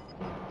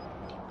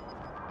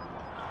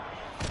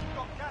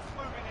 Got gas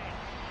moving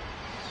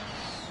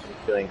in.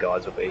 I'm feeling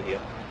guys will be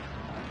here.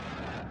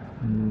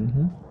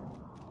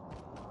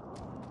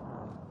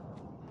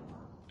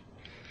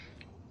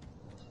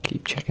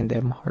 Keep checking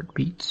them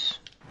heartbeats.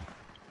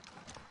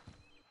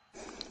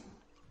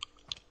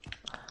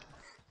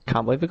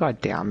 Can't believe the guy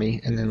downed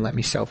me and then let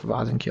me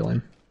self-revive and kill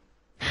him.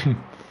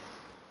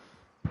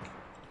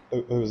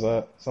 Who was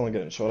that? Someone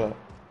getting shot at.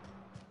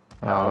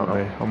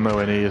 I'm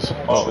nowhere near you.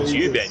 Oh, it's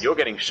you, Ben. You're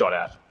getting shot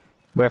at.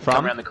 Where Come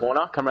from? around the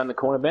corner. Come around the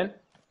corner, Ben.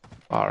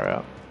 Far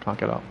out. Can't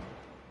get up.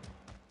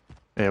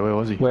 Yeah, where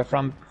was he? Where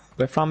from?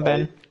 Where from,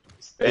 Ben?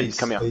 Ben, East,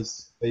 come here.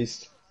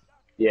 East.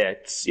 Yeah,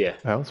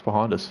 Hell, it's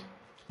behind us.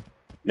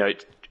 No,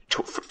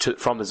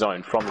 from the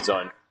zone. From the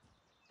zone.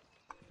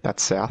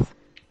 That's south.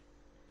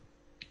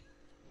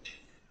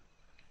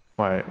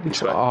 Wait.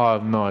 Which way? Oh, I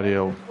have no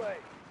idea.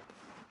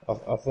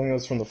 I think it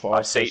was from the fire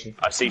I see. station.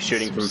 I see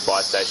shooting from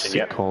fire station. Sick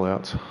Yep. call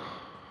outs.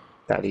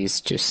 That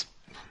is just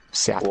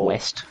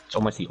southwest. It's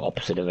almost the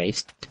opposite of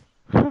east.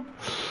 Yeah,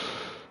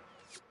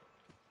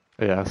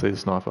 I see the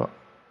sniper.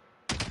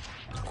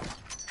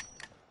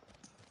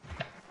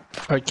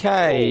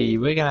 Okay,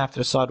 we're gonna have to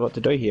decide what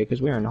to do here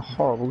because we're in a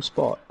horrible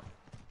spot.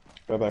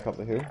 Go back up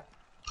the hill.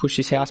 Push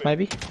this house,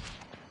 maybe?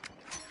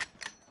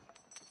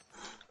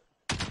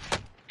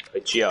 Hey,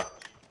 Gia.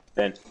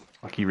 Ben.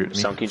 Like he ripped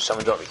me. Can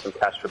someone drop me some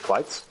cash for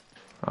plates?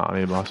 Oh, I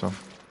need to buy some.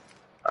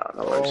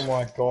 No worries. Oh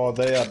my god,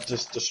 they are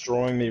just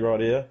destroying me right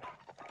here.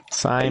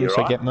 Same, you so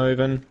right? get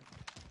moving.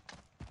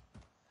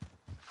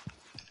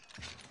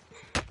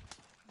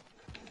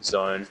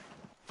 Zone.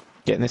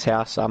 Get in this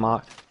house,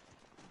 Mark.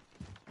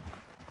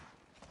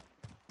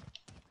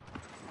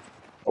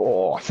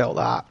 Oh, I felt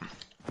that.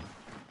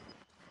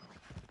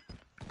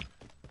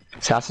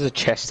 This house has a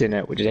chest in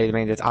it, which either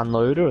means it's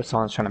unloaded or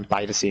someone's trying to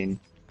bait us in.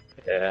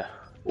 Yeah.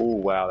 Oh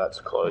wow, that's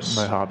close.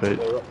 No heartbeat.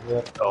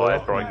 Oh,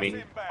 it broke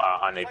me.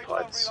 I need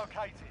plates.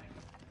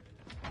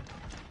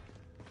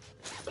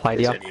 Plate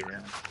There's up. any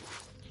around.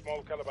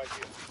 Small caliber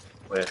here.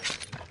 Where?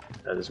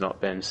 No, there's not.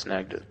 Ben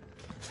snagged it.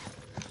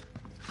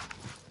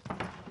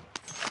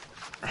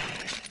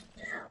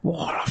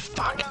 What a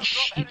fucking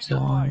shit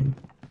zone.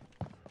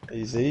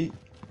 Easy.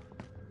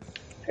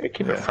 Hey,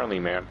 keep it friendly,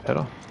 man.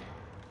 Better.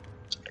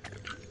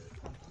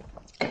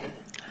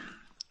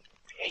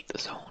 Hate the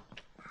zone.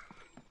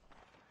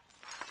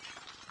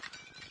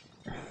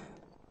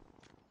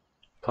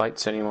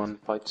 Plates, anyone?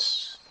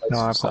 Plates? No,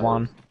 I've got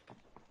one.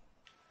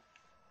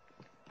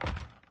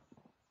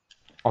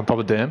 On top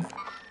of dam.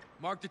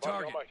 Mark the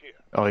target. Here.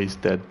 Oh, he's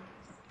dead.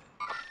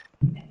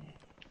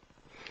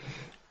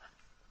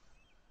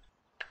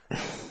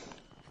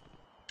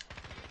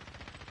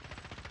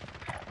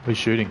 Who's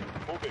shooting?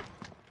 Move it.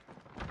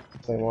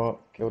 Same what?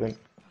 Killed him.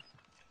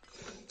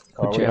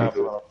 Good Alright,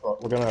 we're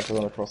job. gonna have to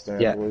run across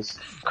down, Yeah. boys.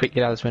 Quick,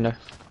 get out of this window.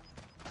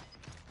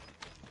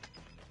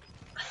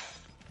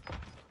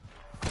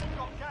 We've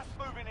got gas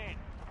moving in.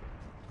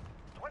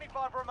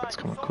 25 remain. That's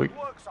coming Solid quick.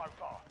 work so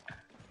far.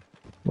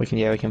 We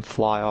can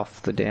fly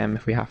off the dam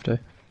if we have to.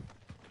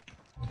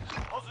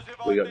 Positive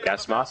We got ID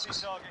gas on the bounty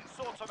masks? target.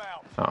 Sort them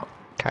out. Oh,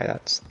 Okay,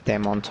 that's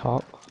them on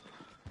top.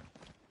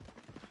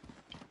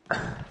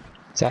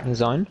 Is that in the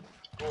zone?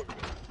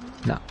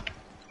 No.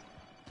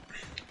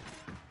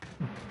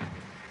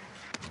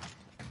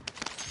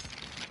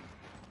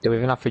 Do we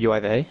have enough for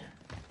UAV?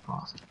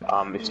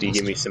 If you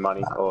give me some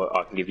money, or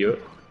I can give you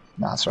it.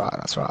 No, that's right,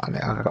 that's right.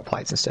 I got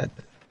plates instead.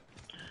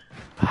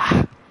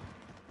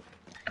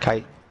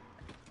 Okay.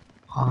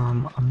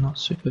 I'm not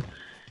super... Do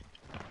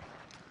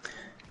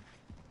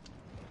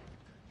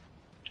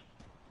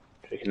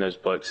you reckon those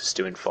blokes are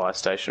still in fire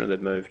station or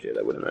they've moved? Yeah,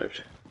 they would have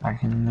moved. I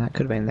reckon that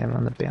could have been them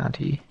on the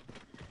bounty.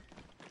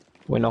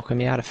 We're not going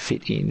to be able to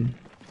fit in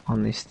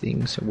on this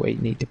thing, so we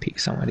need to pick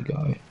somewhere to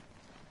go.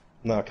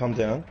 No, come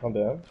down, come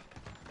down.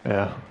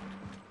 yeah.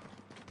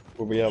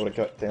 We'll be able to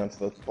go down to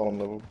the bottom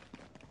level.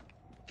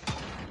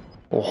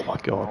 Oh my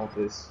god. Of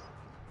this.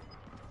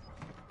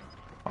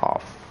 Oh,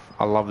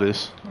 I love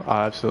this.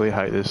 I absolutely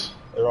hate this.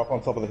 They're up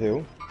on top of the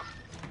hill.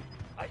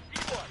 Gas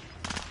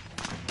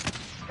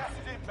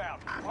is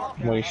inbound. Mark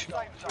We out sh-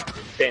 our safe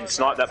zone. Ben,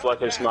 snipe that bloke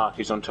who's marked.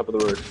 He's on top of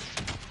the roof.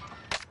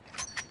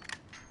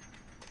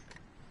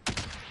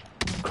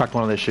 Cracked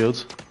one of their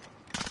shields.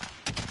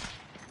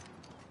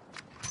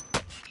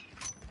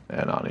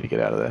 Yeah, no, I need to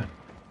get out of there.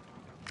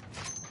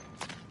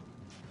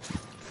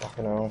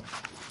 Fucking hell.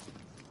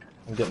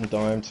 I'm getting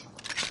domed.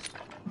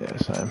 Yeah,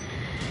 same.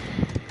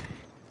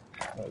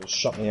 That just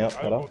shut me out,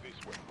 I'll better. go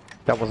this way.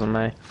 That wasn't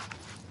me.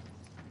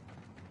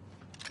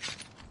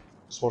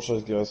 Just watch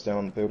those guys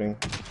down the building.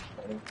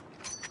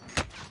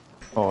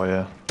 Oh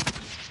yeah.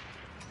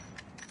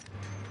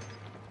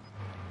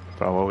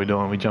 Bro, what are we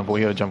doing? We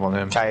gotta jump on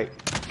them. Okay,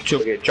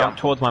 Okay, jump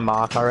towards my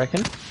mark, I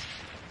reckon.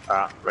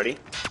 Alright, ready?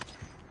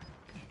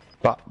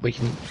 But we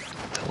can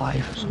delay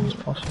for as long as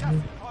possible.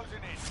 Closing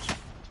in.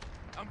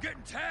 I'm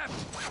getting tapped.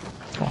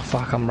 Oh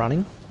fuck, I'm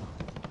running.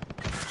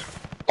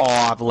 Oh,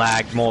 I've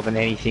lagged more than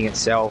anything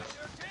itself.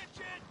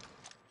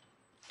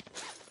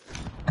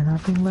 And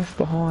I've been left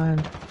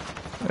behind.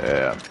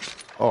 Yeah.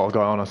 Oh,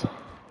 guy on us.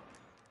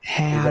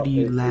 How do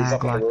you He's lag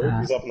up on like the roof. that?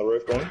 He's up on the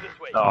roof, going.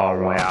 Oh,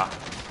 wow.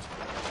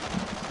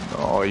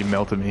 Oh, he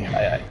melted me.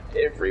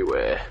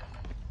 Everywhere.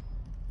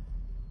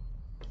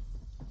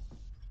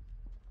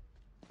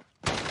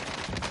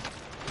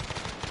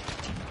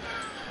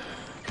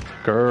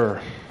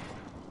 Grr.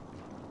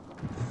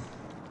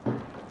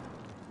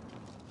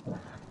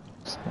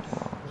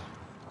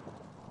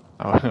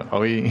 Oh, are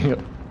we?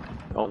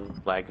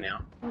 On lag now.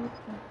 Less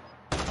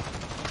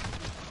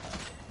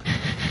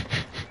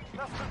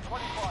than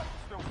 25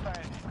 still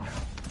standing.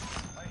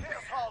 They hit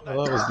us hard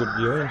Oh, that was good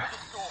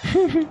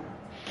viewing.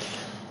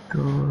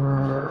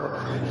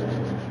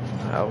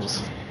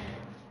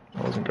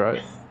 That wasn't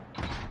great.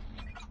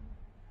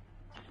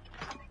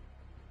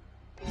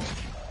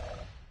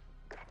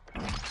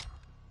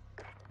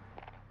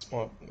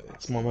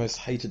 It's my most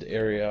hated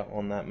area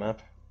on that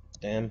map.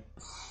 Damn.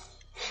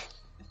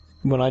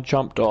 When I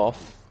jumped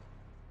off,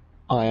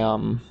 I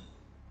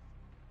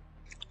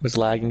was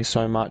lagging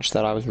so much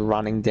that I was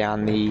running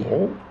down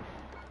the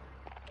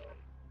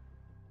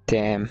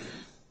dam.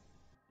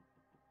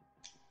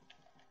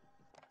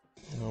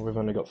 Oh, we've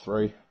only got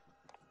 3.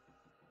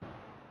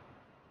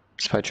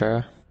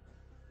 Spytro.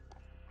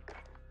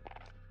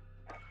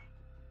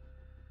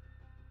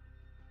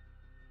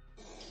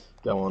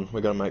 Go on,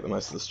 we gotta make the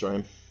most of the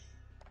stream.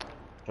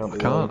 Can't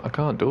be I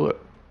can't do it.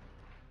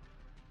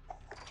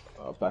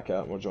 I'll back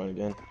out and we'll join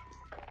again.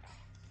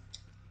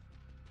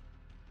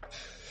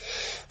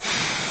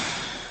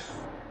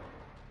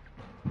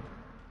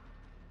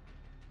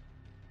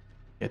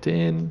 Get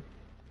in.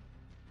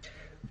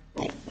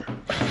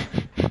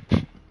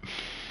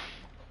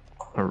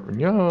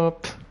 Hurry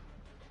up.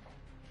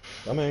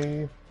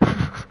 Coming.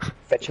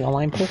 Fetching a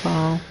lane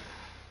profile.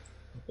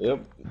 Yep.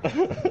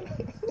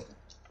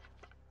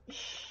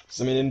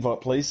 Send me an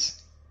invite,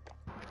 please.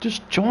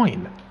 Just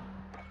join.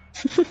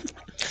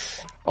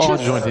 Oh, I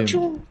joined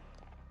him.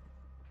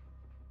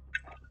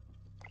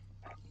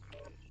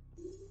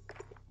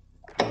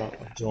 Right,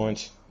 I've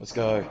joined. Let's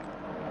go.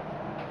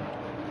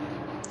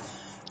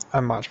 I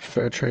much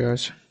prefer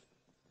trios.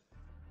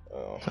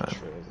 Oh,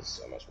 trios is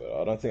so much better.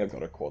 I don't think I've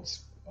got a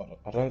quads.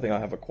 I don't think I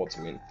have a quads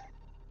win.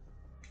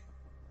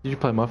 Did you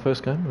play my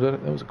first game?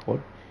 That was a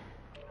quad.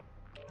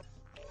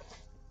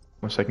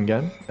 My second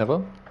game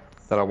ever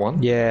that I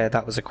won. Yeah,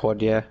 that was a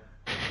quad, yeah.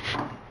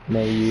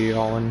 Me, you,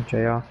 Owen, JR.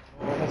 Oh,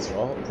 that's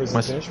right.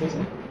 Prison finish, was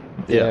it?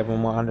 Yeah,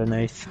 everyone were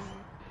underneath.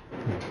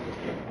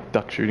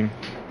 Duck shooting.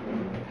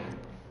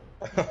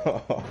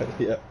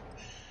 Yeah.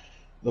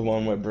 The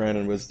one where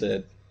Brandon was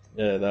dead.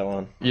 Yeah, that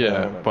one.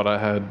 Yeah, but I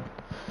had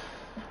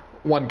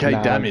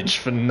 1k damage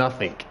for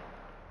nothing.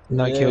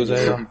 No kills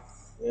either.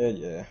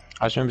 Yeah.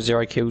 I just remember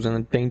 0 kills and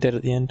then being dead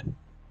at the end.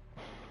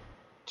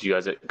 Did you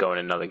guys go in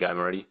another game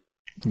already?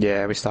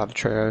 Yeah, we started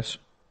trios.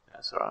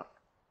 That's alright.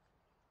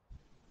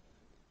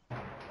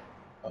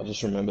 I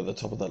just remember the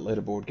top of that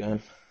leaderboard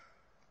game.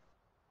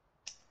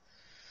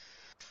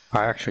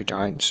 I actually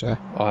don't, so.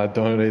 I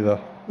don't either.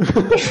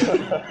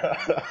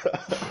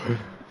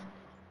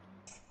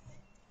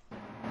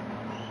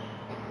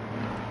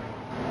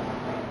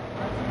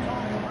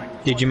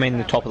 Did you mean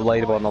the top of the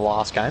leaderboard in the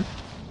last game?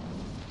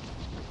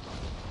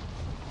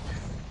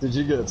 Did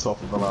you get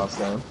top of the last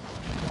game?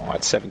 Oh, I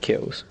had 7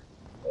 kills.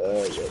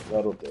 Yeah,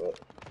 that'll do it.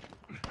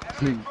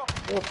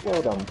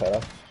 Well done,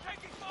 Peter.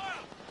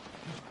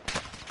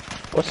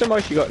 What's the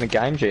most you got in a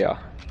game, GR?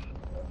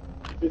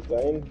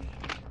 15.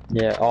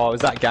 Yeah, oh, it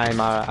was that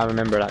game, I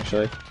remember it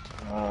actually.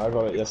 I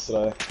got it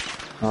yesterday.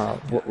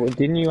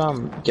 Didn't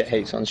you get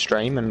heaps on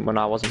stream and when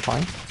I wasn't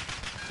playing?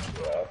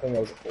 Yeah, I think I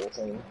was at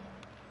 14.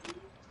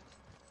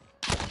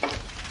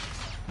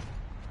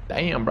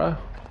 Damn, bro.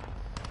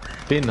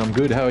 Ben, I'm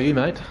good. How are you,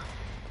 mate?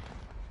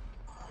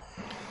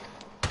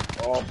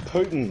 Oh,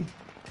 Putin.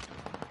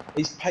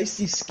 His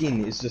pasty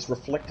skin is just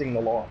reflecting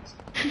the light.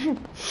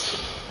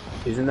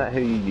 Isn't that who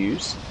you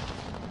use?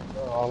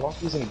 Oh, I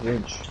like using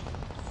Grinch.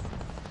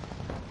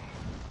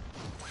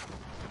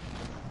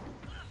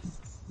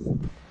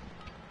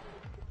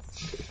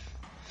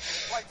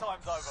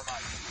 Playtime's over,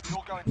 mate.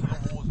 You're going to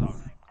the war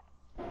zone.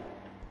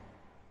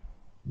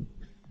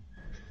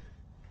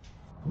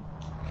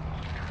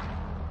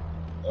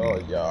 Oh,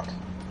 yuck.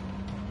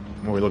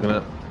 What are we looking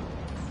at?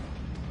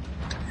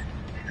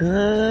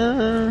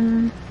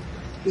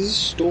 There's a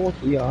store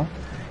here.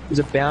 There's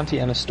a bounty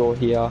and a store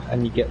here,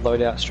 and you get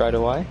loadout straight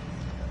away.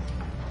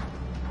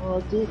 Oh,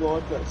 I do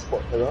like that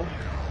spot, Peter.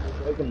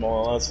 I've opened my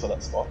eyes for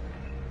that spot.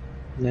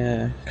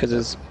 Yeah, because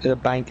there's a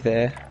bank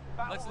there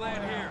Let's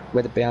land here.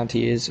 where the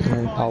bounty is, and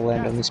then I'll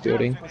land on this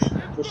building.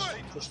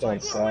 Push down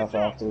south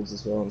afterwards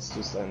as well and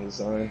still stay in the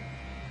zone.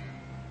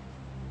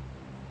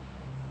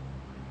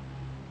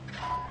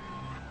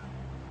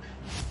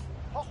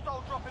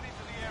 Hostile dropping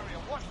into the area.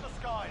 Watch the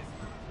skies.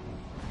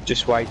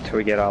 Just wait till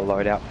we get our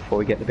loadout before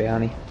we get the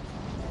bounty.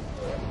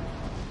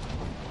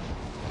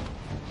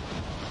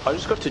 I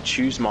just got to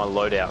choose my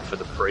loadout for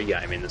the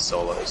pre-game in the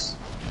solos.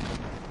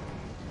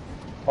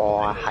 Oh,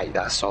 I hate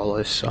that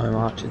solo so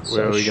much. It's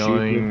Where so are we stupid.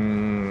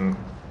 going?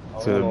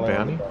 To the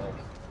bounty?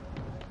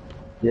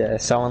 Yeah,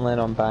 someone land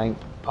on bank.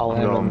 I'll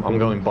land on I'm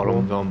going bottom.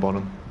 floor. I'm going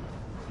bottom.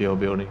 Your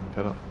building,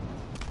 better.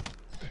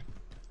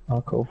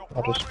 Oh, cool.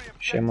 I'll just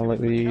share my loot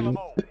with you.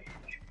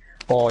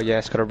 Oh, yeah,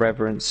 it's got a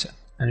reverence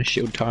and a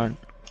shield turret.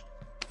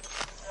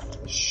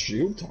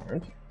 Shield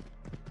turret?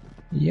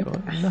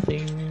 Yep.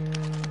 Nothing.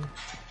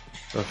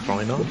 A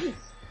throwing knife?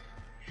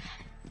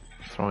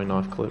 Throwing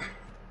knife clip.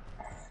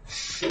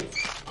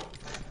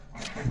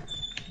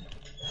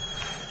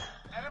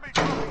 Enemy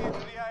dropping into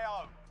the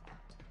AO.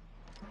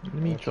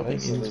 Enemy dropping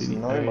So into there's the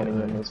no money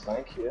in area. this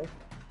bank here.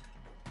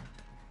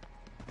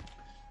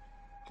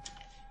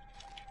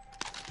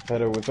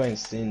 Peter, we've been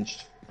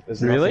stinged.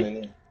 There's Really? nothing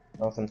in here.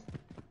 Nothing.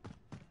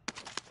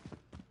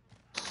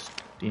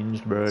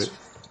 Stinged, bro.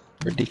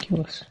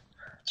 Ridiculous.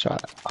 That's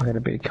right, I got a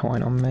bit of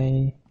coin on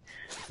me.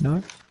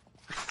 No?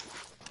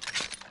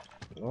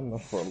 Not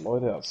enough for a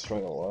loadout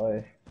straight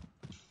away.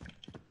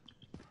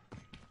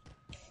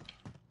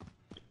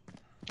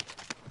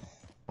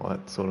 Well,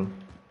 that sort of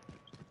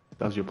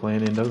does your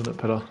plan in, doesn't it,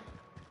 Peter?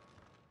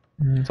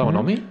 Mhm. Someone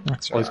on me?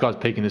 That's Oh, this guy's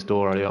peeking this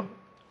door already up.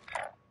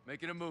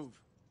 Making a move.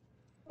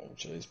 Oh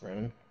jeez,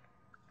 Brandon.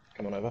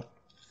 Come on over.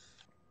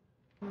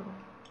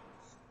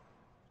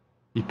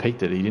 He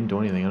peeked it, he didn't do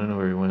anything, I don't know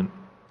where he went.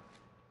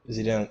 Is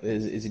he down?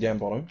 Is he down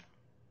bottom?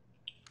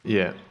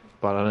 Yeah,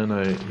 but I don't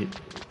know, he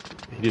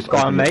just...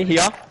 Guy on opened me it.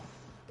 here.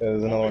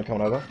 There's another one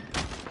coming over.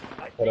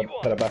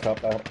 Peter, back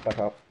up, back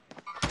up.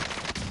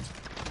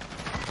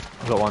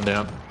 Got one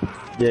down.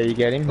 Yeah, you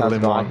get him. That was a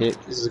Limb guy one. hit.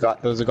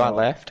 There was a guy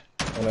left.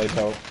 I need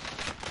help.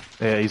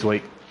 Yeah, he's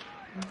weak.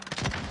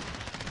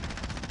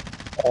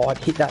 Oh, I'd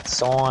hit that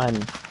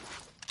sign.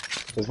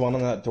 There's one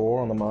on that door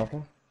on the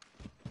marker.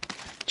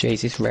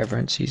 Jeez, this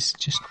reverence is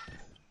just...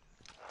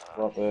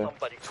 Right there.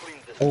 Somebody clean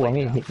this Oh, I'm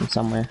place gonna up. hit them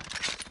somewhere.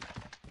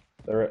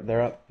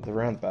 They're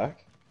around the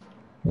back.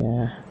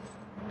 Yeah.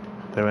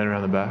 They went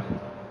around the back.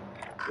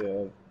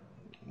 Yeah,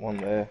 one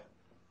there.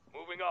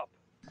 Moving up.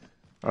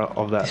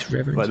 Of that. This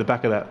reverence. Like the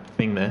back of that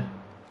thing there.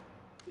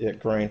 Yeah,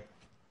 green.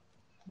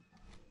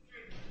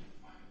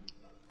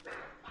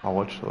 I'll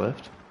watch the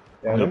left.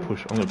 Yeah, I'm gonna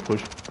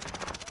push.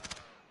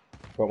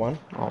 Got one.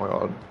 Oh my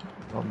god.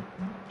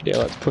 Yeah,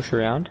 let's push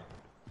around.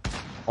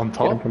 On Get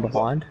them top? from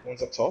behind.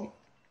 One's up top.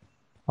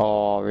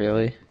 Oh,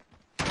 really?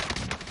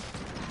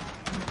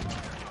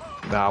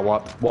 Nah,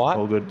 what? What?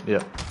 All good,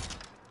 yeah.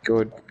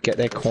 Good. Get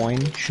their coin.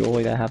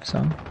 Surely they have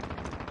some.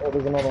 Oh,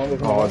 there's another one.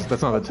 There's another Oh, one.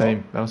 that's another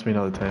team. That must be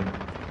another team.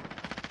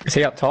 Is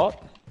he up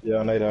top? Yeah,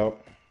 I need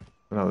help.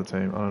 Another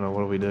team. I don't know,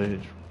 what do we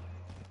do?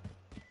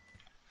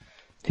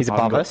 He's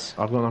above us.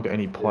 I've not got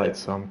any plates,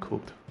 so I'm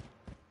cooked.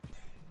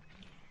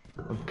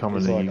 I'm coming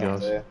He's to like you up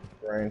guys. there.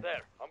 Green.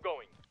 There, I'm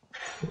going.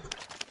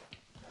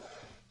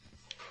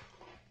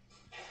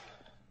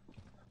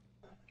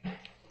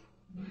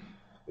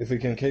 If we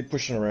can keep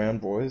pushing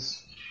around,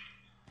 boys.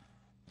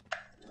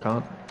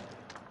 Can't.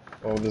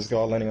 Oh, there's a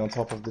guy landing on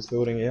top of this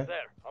building here. There,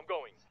 I'm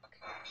going.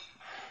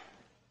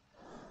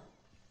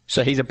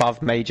 So he's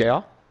above me, JR.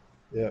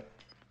 Yeah.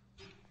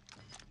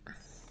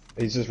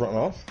 He's just run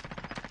off.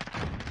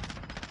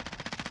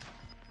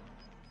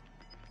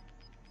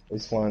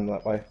 He's flying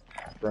that way.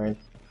 Green.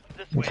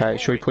 This way. Okay,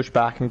 should we push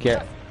back and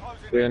get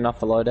good enough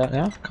for loadout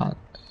now? Can't.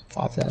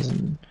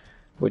 5,000.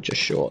 We're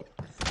just short.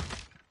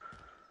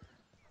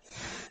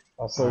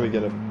 I saw we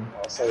get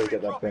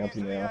that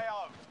bounty now.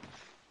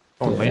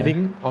 Oh, Yeah.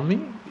 landing on me?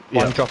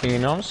 One dropping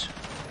in on us.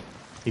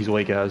 He's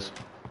weak as.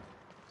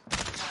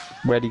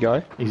 Where'd he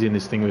go? He's in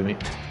this thing with me.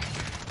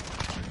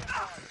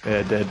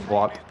 Yeah, dead.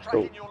 Wiped.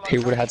 Cool. He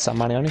would have had some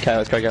money on him. Okay,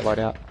 let's go get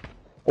loadout.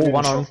 Oh,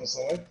 one on.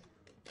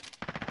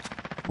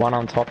 One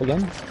on top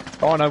again.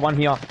 Oh no, one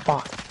here.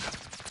 Fuck.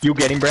 You'll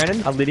get him,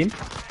 Brandon. I lit him.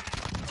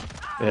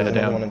 Yeah, There's down.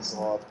 another one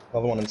inside.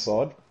 Another one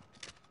inside.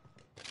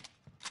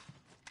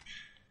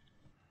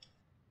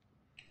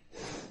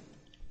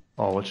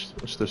 Oh, watch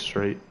the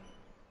street.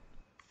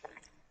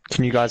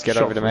 Can you guys get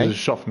Shot over to from- There's a me?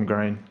 shot from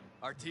green.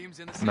 Our team's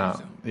in the safe Nah,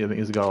 zone. yeah, I think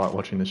there's a guy like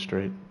watching the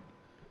street.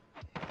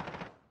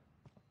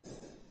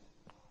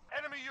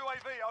 Enemy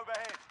UAV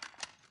overhead.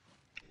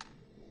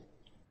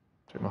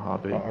 Check my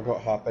heartbeat. I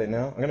got heartbeat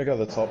now. I'm gonna go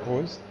to the top,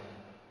 boys.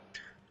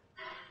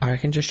 I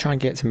reckon just try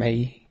and get to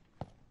me.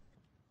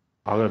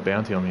 I've got a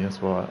bounty on me,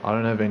 that's why. I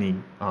don't have any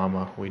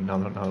armor.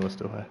 None of us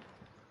do have.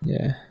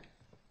 Yeah.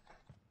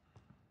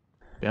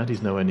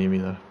 Bounty's nowhere near me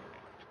though.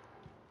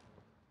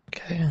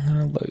 Okay, I'm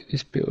gonna loot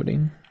this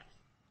building.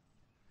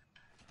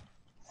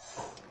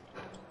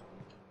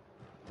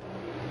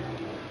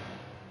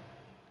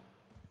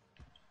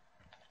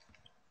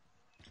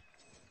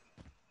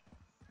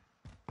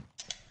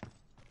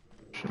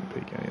 Shouldn't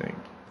peek anything.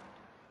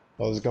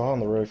 Oh, there's a guy on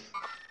the roof.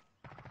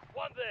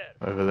 One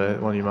there. Over there,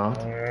 one you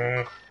marked.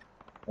 I'm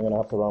gonna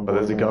have to run. But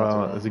boys.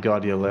 there's a guy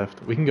to your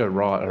left. We can go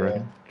right, I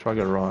reckon. Try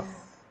go right.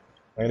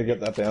 I'm gonna get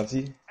that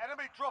bounty.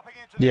 Enemy dropping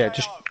into the Yeah, AO.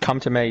 just come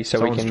to me so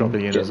Someone's we can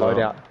dropping in get as well.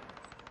 loadout.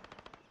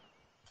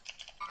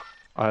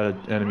 I had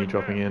an enemy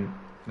dropping in.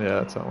 Yeah,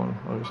 that's that one,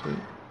 obviously.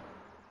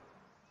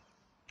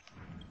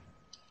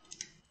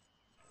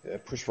 Yeah,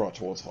 push right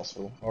towards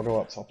hospital. I'll go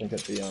up top and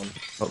get the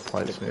Got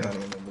plates, get the yeah.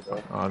 bounty and then we'll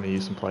go. I need to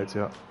use some plates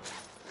out.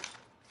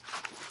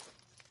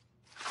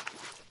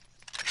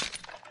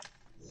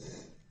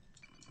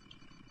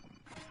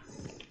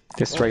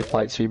 There's 3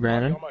 plates for you,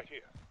 Brandon. Come out here.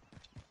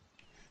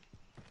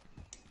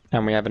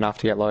 And we have enough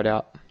to get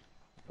loadout.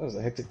 That was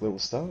a hectic little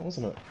start,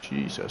 wasn't it?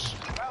 Jesus.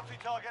 Bounty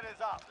target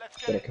is up. Let's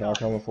Got get a it car done.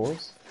 coming for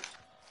us.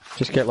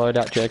 Just get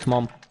loadout, Jay. Come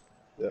on.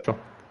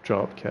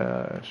 Drop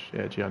cash.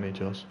 Yeah, gee, I need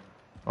yours.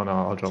 Oh no,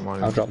 I'll drop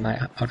mine. I'll drop my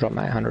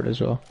 800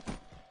 as well.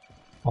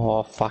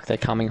 Oh fuck, they're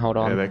coming. Hold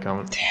on. Yeah, they're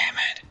coming. Damn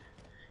it.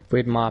 If we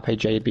had my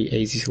RPG, it'd be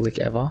easiest lick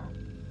ever.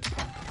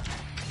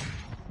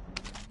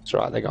 It's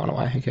alright, they're going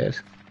away. Who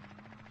cares?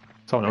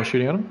 Someone else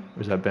shooting at him?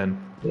 Or is that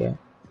Ben? Yeah.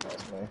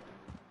 That's me.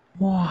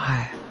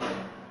 Why?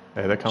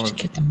 Yeah, they're coming. Just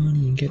get the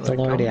money and get the They're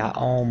coming. loadout.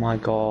 Oh my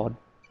god.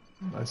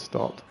 They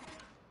stopped.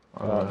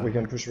 We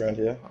can push around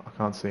here. I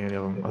can't see any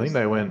of them. I think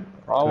they went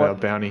Oh, to our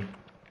what? bounty.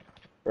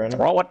 Brandon.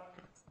 Right, what?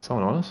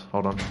 Someone on us?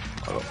 Hold on. Mate,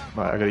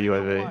 I got a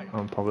UAV.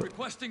 I'm pop it.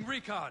 Requesting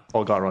recon.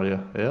 Oh, guy right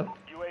here. Yeah.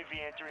 UAV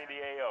entering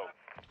the AO.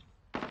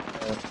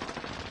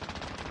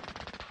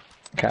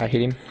 Okay, I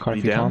hit him quite a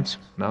You few down? times.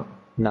 No.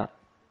 Nah.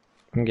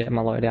 I can get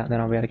my loadout, then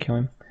I'll be able to kill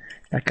him.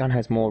 That gun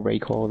has more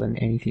recoil than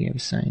anything I've ever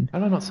seen. How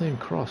did I not see him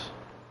cross?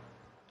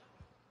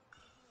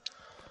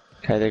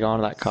 Okay, they're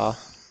going to that car.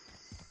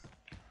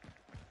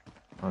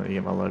 I need to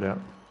get my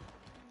loadout.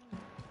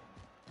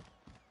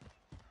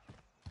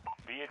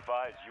 Be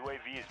advised,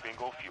 UAV is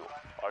bingo fuel.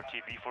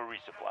 RTB for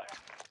resupply.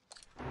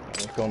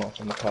 We've gone off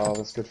in the car.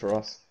 That's good for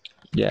us.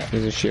 Yeah,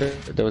 there's a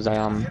shit. There was a The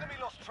enemy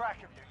lost track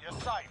of you. You're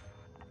safe.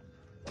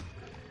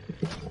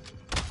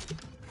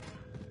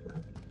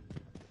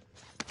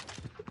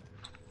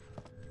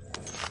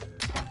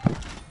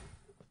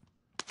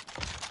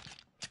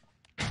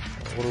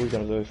 What are we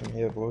gonna do from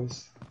here,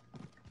 boys?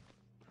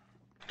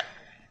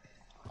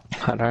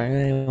 I don't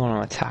really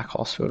want to attack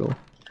hospital.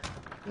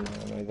 No,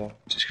 neither.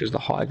 Just because the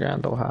high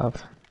ground they'll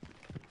have.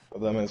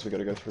 But that means we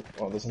gotta go through.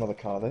 Oh, there's another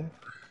car there.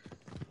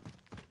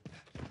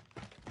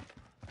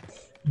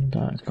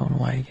 No, it's gone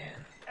away again.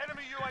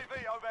 Enemy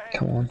UAV overhead.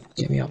 Come on,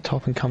 get me up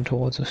top and come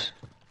towards us.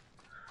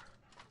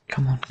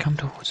 Come on, come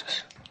towards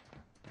us.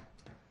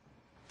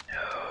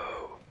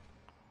 No.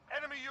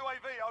 Enemy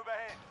UAV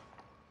overhead.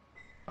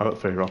 I got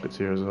 3 rockets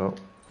here as well.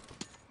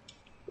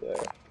 Yeah.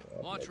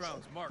 Launch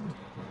rounds marked.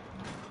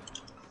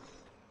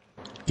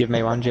 Give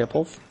me one,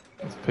 Jepov.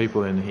 There's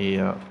people in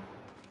here.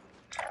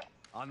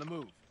 On the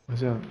move.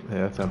 Where's our...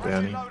 Yeah, that's our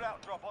bounty. Loadout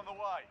drop on the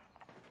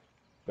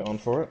way. Going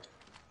for it.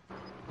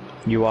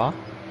 You are?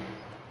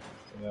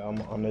 Yeah, I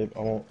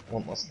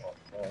want my sniper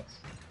class.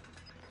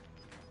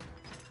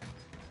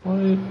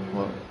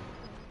 What?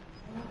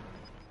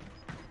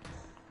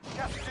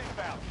 Gas is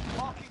inbound.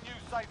 Marking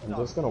new safe I'm zone.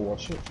 just gonna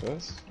watch it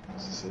first,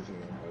 just to see if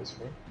anyone goes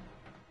for it.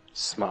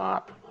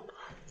 Smart.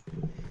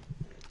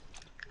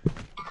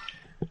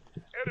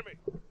 Enemy.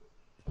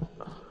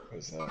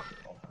 Where's that?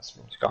 Oh,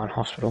 hospital. He's got in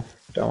hospital.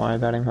 Don't worry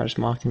about him, I just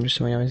marked him just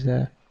so we know he's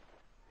there.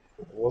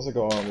 There was a guy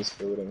on this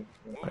building.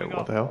 Wait,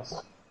 what the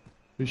hell?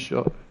 Who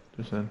shot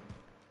just then?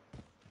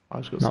 I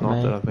just got Not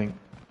sniped me. at, I think.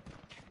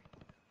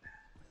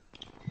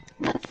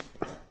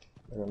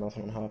 I got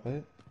nothing on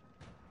heartbeat.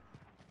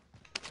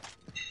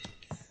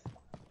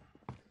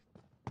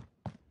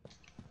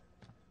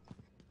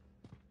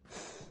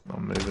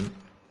 I'm moving.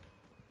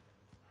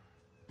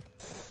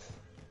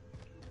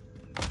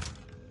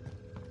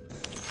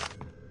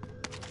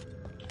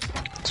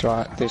 That's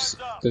right,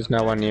 there's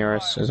no one near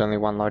us, there's only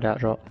one loadout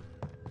drop.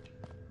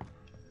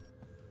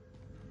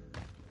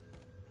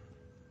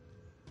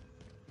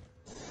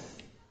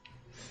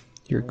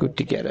 You're good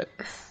to get it.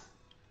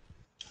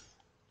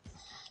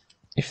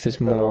 If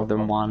there's more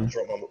than one,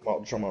 Drop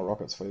my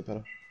rockets for you,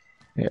 better.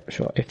 yeah,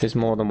 sure. If there's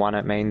more than one,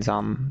 it means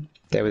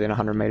they're within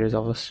 100 meters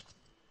of us.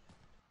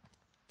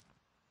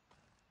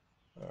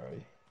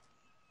 Alrighty.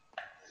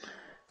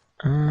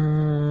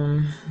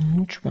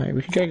 Which way?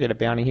 We could go get a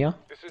bounty here.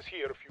 This is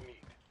here if you need.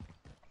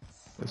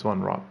 There's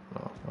one right.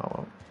 Oh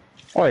well.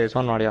 Oh, there's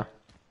one right here.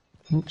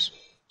 Oops.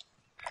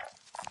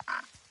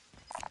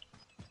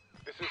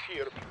 This is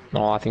here if you need.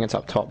 Oh, I think it's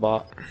up top,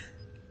 but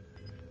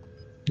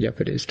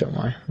yep, it is. Don't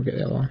worry, we'll get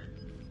the other one.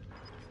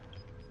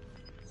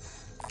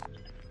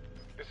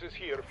 This is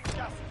here if you need.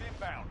 Gas is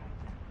inbound.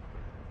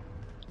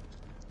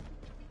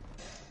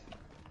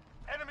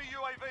 Enemy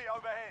UAV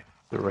overhead.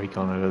 The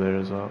recon over there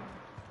as well.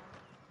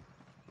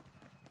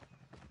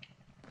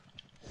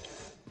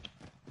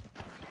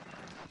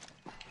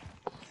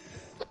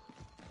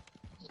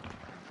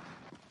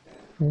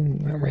 Ooh,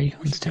 that We recon's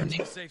should get to turning.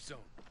 the safe zone.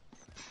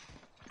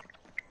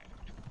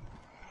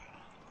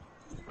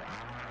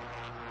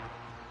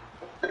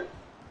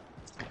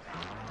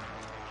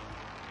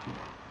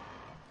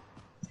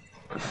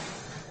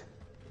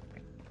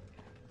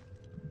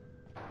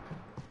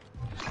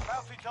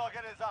 Bounty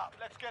target is up.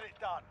 Let's get it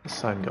done.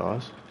 Same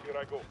guys. Here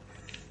I go.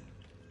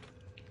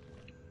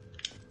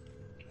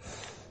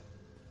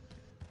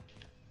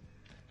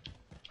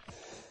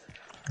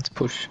 Let's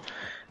push.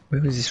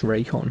 Where was this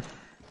recon?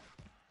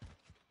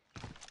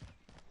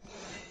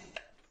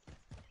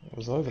 It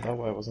was over that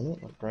way, wasn't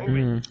it? Like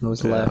green. It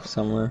was Yeah. left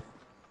somewhere.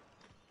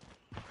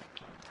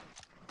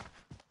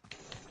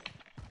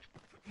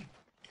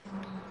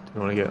 Do you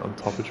want to get on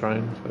top of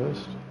train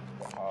first?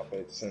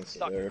 Heartbeat sensor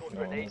there if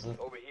no one has it.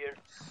 over here.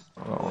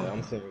 Oh, Yeah,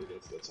 I'm thinking we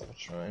get to the top of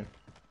train.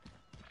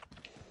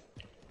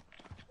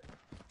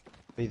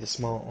 Be the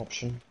smart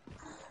option.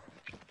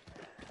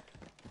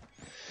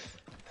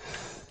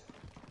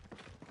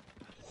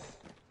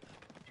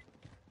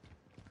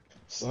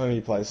 So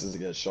many places to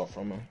get shot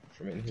from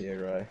in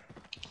here, right?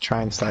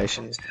 Train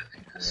stations. Yeah,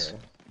 it's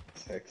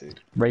hectic.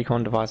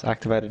 Recon device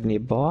activated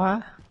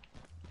nearby.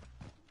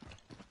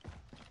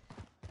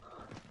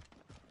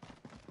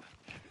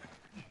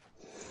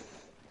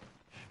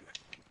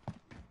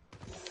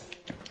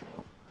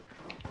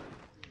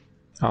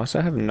 I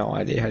also have no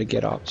idea how to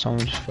get up, so I'm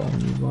just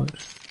following you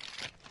guys.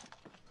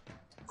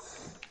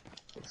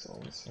 That's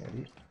all it's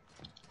handy.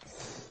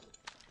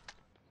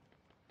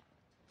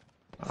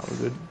 oh, we're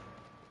good.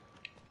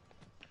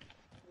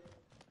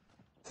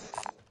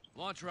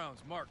 Launch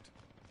rounds marked.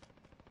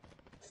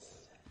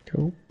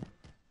 Cool.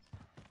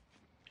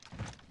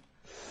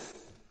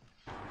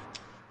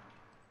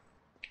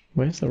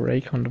 Where's the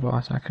recon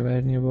device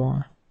activated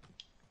nearby?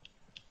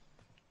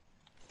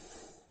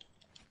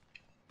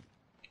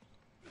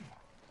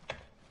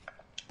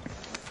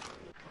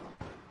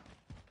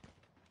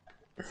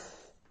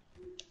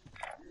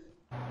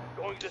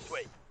 Going this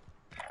way.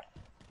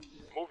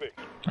 Moving.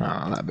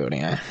 Ah, that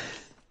building, eh?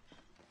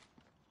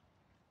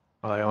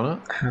 Are they on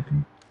it? Happy.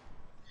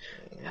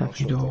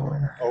 Happy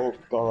door. Oh,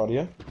 guy right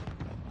here.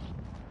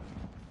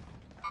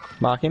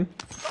 Mark him.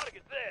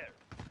 Target there.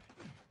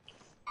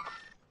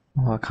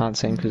 Oh, I can't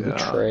see him because of the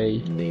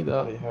tree. Neither.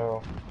 Bloody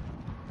hell.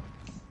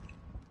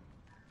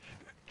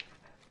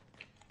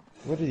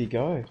 Where did he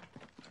go?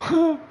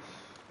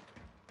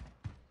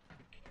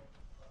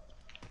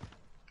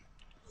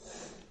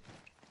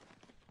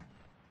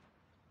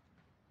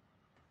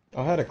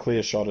 I had a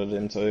clear shot at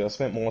him too. I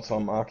spent more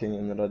time marking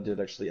him than I did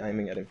actually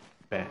aiming at him.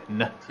 Ben.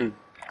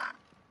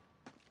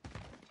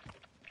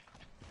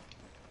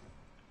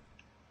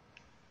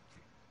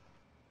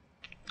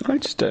 I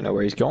just don't know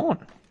where he's gone.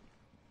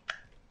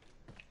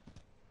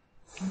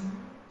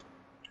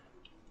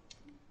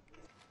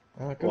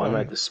 Oh, Well, I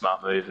made the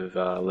smart move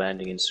of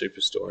landing in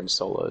Superstore in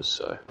solos,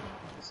 so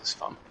this is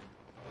fun.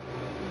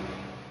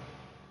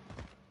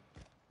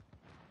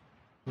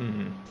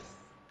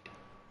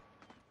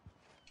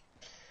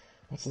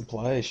 What's the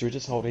play? Should we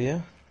just hold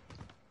here?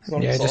 It's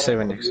not Yeah, just see exciting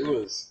where for the next.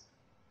 viewers.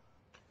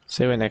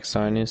 See where next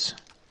zone is.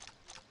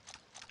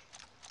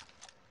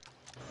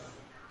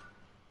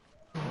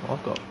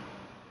 I've got...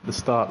 The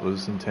start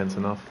was intense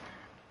enough.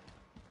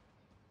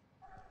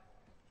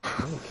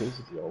 How many kills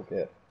did you all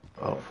get?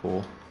 Oh,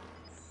 4.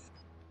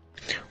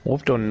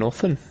 I've done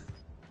nothing.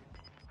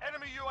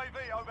 Enemy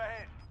UAV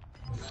overhead.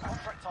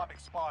 Contract time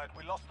expired.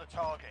 We lost the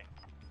target.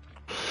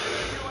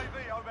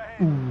 UAV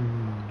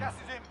overhead. Gas is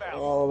inbound.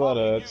 Oh, that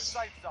Marking new hurts.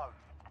 safe zone.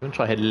 You wanna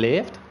try head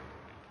left?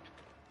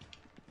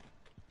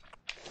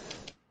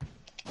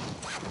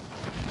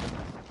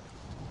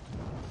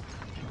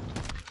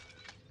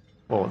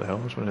 Oh, what the hell?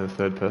 I just went to the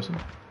third person.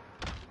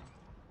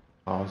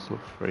 Oh, I just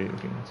look free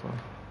looking outside.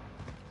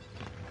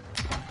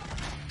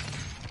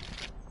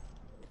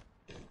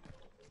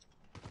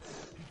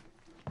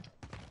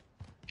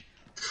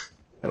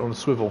 Head on a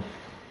swivel.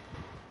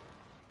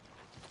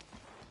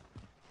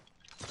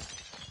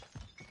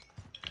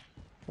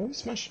 Oh,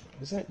 smash!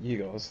 Is that you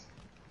guys?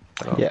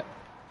 Oh. Yeah.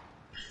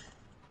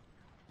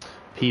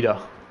 Peter.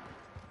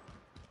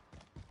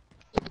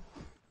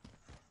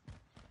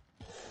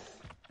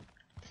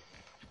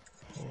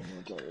 Oh,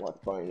 I don't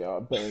like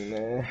boneyard being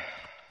there.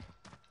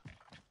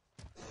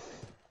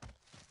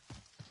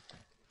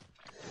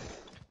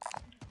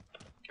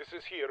 This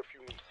is here if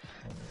you need.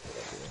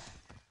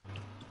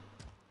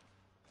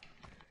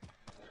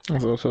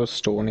 There's also a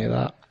store near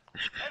that.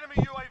 Enemy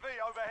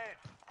UAV overhead.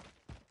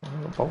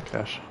 Oh, bulk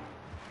cash.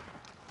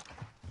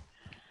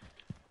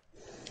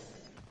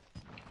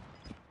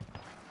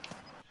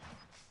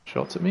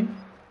 Shots at me?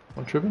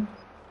 I'm tripping?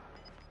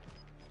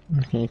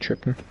 You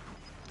tripping?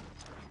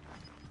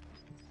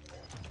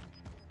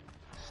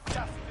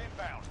 Gas is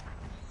inbound.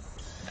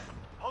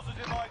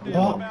 Positive ID. Oh,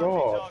 on bounty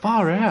God. target.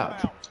 Far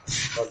out.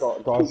 I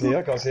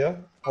got guys here,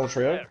 whole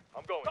trio.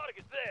 I'm going.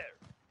 Target's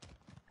there.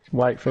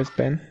 Wait for us,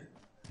 Ben.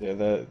 Yeah,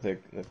 they're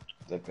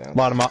bounced.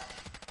 Light him up.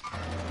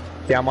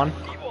 Down one.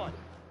 E1.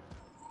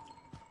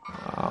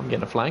 I'm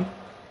getting a flank.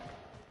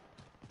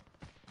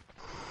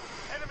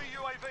 Enemy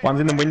UAV. One's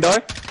in the window.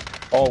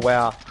 Oh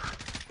wow.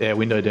 Yeah,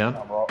 window down.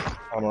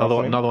 I'm Another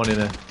one in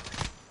there.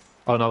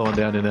 Oh, another one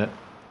down in there.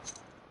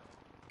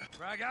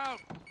 Frag out.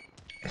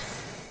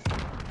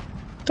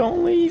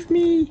 Don't leave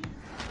me.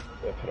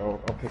 Yeah, Peter, I'll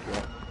pick you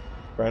up.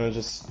 Brandon,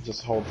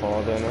 just hold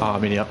fire there now. Ah,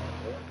 I'm in here.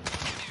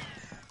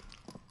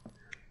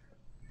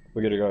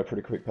 We gotta go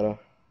pretty quick, Peter.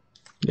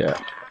 Yeah.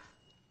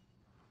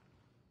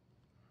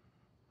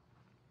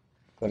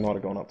 They might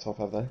have gone up top,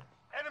 have they?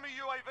 Enemy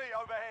UAV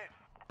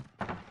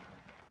overhead.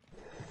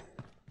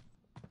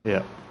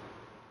 Yeah.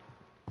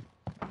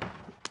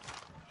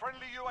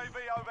 Friendly UAV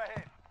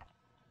overhead.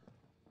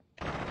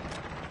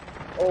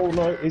 Oh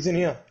no, he's in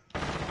here.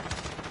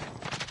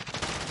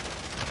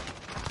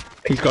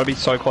 He's got to be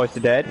so close to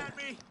dead.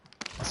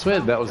 I swear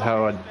that was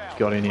how I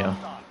got in here.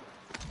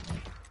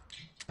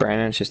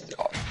 Brandon's just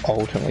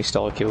ultimately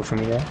stole a kill from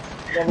me there.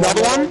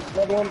 Another one?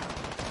 Another one.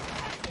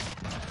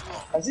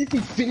 As if he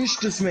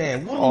finished this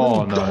man. What a Oh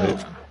little no.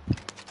 dog.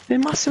 There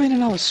must have been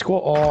another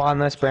squad. Oh,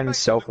 unless Brandon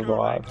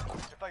self-revived.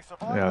 If they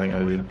survive, Yeah, I think I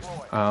did.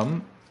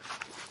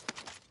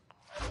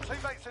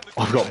 teammates in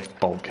the I've got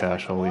bulk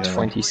cash, holy hell.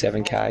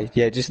 27k.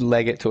 Yeah, just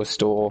leg it to a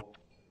store.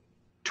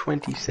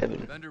 27.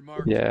 Vendor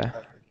marked. Yeah.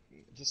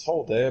 Just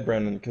hold there,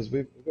 Brandon, because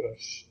we've got a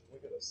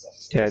stuff.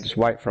 Yeah, just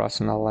wait for us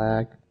and I'll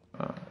lag.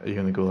 Are you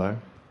in the gulag?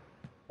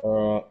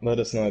 Alright, let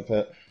us know,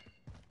 Pet.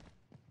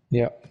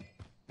 Yep.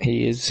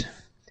 He is.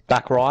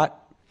 Back right.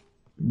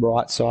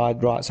 Right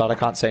side. I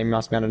can't see him. He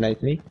must be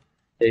underneath me.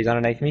 Yeah, he's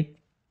underneath me.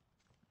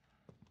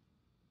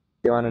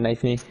 You're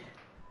underneath me.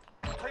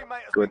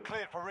 teammate has Good. been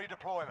cleared for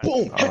redeployment.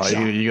 Boom! Oh,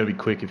 Headshot! you gotta be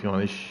quick if you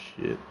want this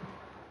shit.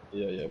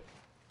 Yeah.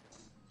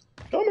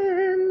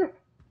 Coming!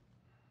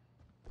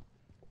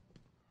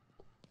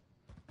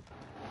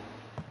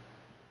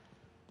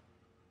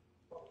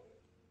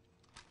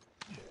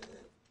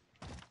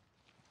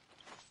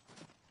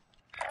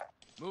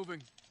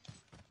 Moving.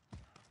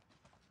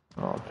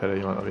 Oh, Peter,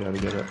 you might not be able to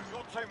get it.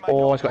 Your teammate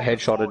Oh, he's got got headshotted.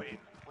 spotted.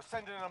 We're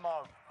sending him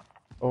home.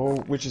 Oh,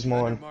 which is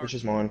mine? Which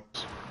is mine?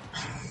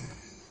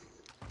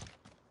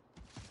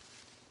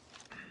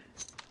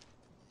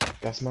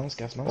 Gas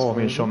mask. Oh, I'm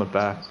getting shot in the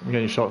back. I'm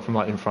getting shot from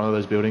like in front of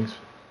those buildings.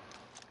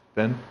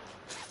 Ben?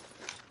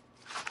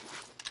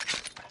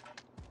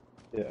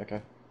 Yeah,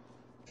 okay.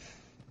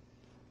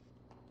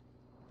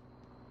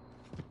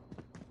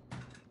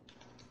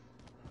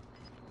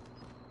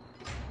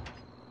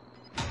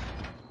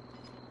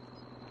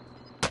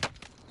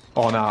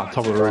 Oh nah,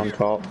 top of the On roof.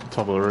 top.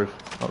 Top of the roof.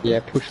 Oh, Yeah,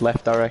 push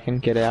left, I reckon.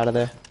 Get out of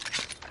there.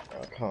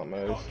 I can't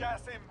move. Got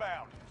gas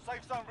inbound.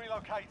 Safe zone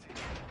relocated.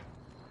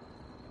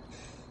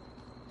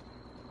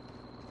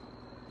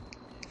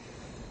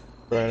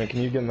 Brandon,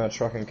 can you get in that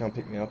truck and come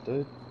pick me up,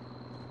 dude?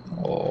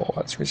 Oh,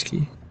 that's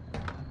risky.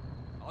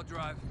 I'll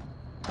drive.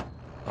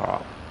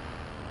 Alright.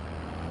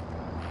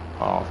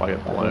 Oh, if I get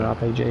An blown.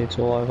 RPG, it's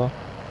all over.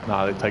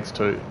 Nah, it takes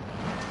 2.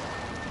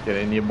 Get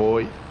in here,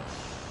 boy.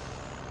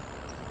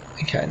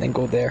 Okay, and then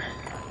go there.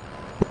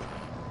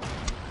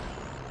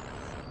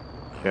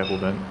 Careful,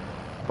 Ben.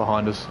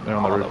 Behind us. They're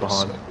on the roof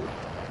behind.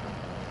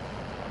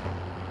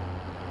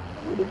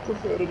 I would have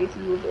preferred it if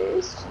you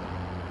reversed.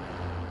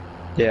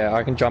 Yeah,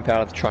 I can jump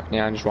out of the truck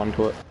now and just run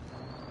to it.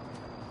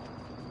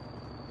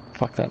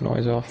 Fuck that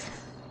noise off.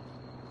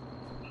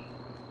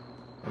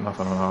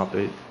 Nothing on a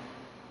heartbeat.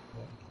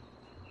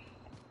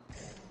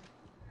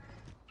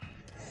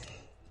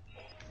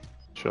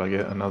 Should I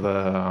get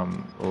another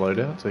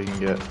loadout so you can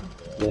get...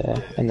 Yeah,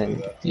 and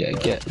then, yeah,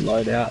 get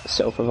load out,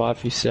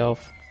 self-revive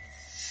yourself.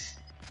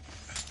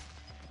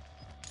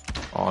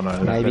 Oh no,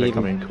 they Maybe better even-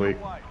 come in quick.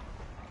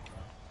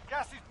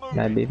 Gas is moving.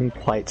 Maybe even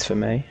plates for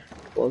me.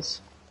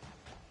 Was.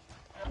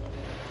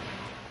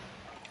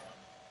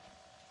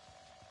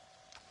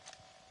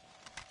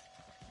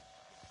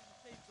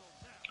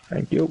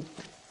 Thank you.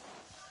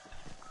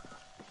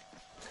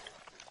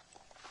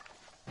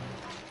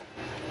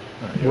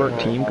 Work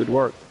team, good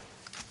work.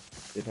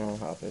 If I'm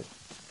happy.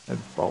 And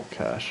bulk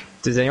cash.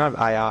 Does anyone have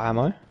AR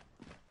ammo?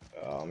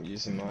 I'm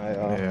using my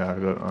Yeah,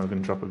 I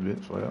can drop a bit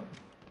for you.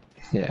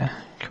 Yeah,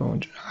 cool.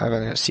 I've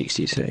only got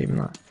 60 so even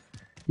that.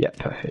 Yeah,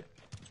 perfect.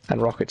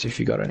 And rockets if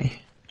you got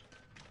any.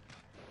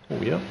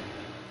 Oh yeah.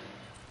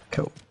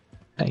 Cool.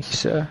 Thank you,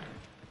 sir.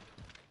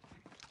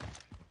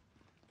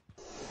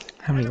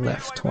 How many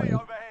left? 20.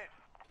 Overhead.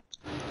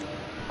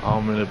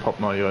 I'm gonna pop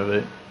my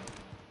UAV.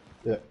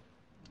 Yeah.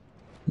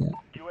 Yeah.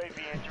 UAV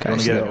entering. Okay,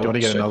 Do you want to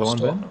get another one,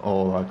 store. Ben?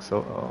 Or like so?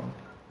 Oh.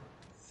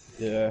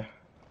 Yeah.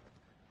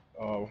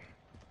 Oh.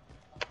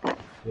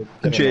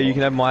 Yeah, Gee, you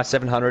can have my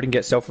 700 and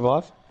get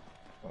self-revive.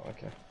 Oh,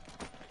 okay.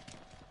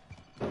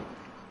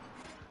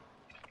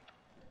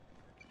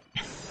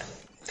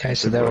 Okay,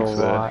 so they're all works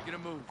there. right. Get a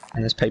move.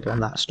 And there's people in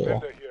that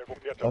store.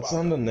 That's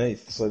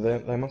underneath, so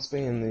they must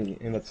be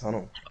in the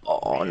tunnel.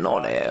 Oh,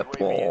 not UAV is airport.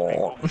 bingo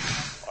fuel.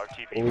 Or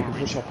RTB we for can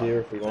push up here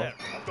if we want.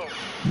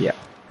 Yeah.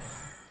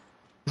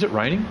 Is it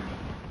raining?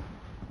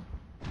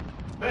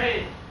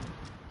 Hey.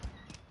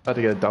 About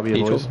to get a W, Are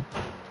you boys.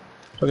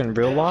 talking in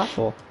real life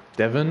or?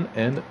 Devon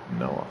and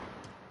Noah.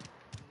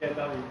 Yeah,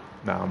 W.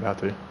 Nah, I'm about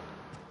to.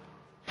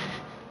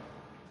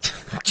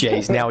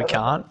 Jeez, now we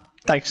can't.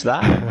 Thanks for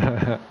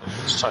that.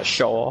 Just trying to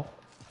show off.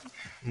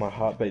 My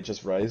heartbeat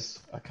just raised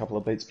a couple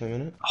of beats per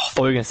minute. Oh, I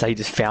thought you were going to say you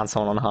just found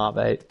someone on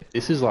Heartbeat.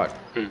 This is like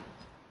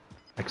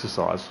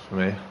exercise for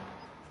me.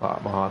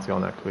 Like, my heart's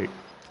going that quick.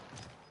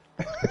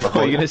 I thought you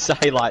were going to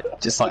say, like,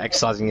 just like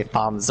exercising your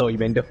thumbs. That's all you've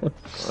been doing.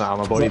 Nah,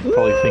 my body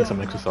probably thinks I'm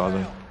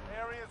exercising.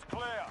 Area's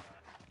clear.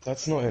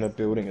 That's not in a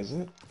building, is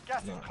it?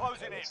 Gas is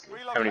closing in.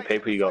 How many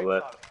people you got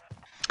left?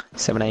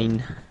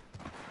 17.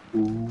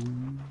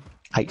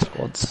 8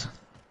 squads.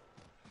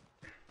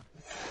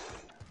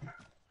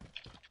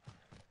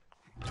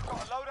 Got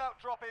a loadout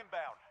drop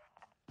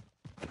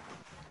inbound.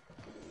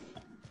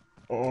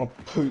 Oh,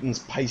 Putin's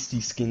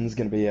pasty skin's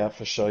gonna be out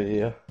for show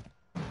here.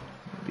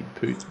 Big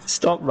poot.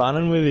 Stop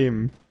running with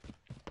him.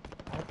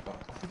 I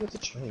think it's a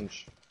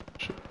change.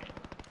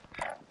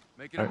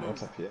 Make it a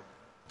What's move. up here?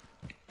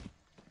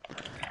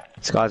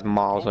 This guy's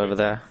miles over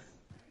there.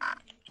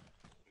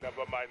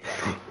 Never mind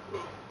that.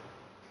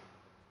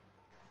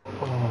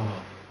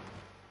 Oh,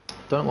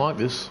 don't like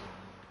this.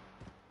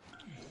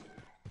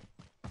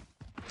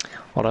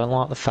 I don't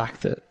like the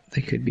fact that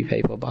there could be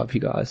people above you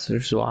guys, so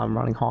this is why I'm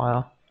running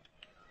higher.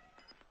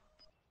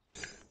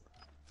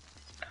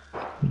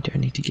 We don't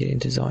need to get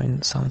into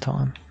zone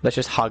sometime. Let's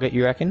just hug it,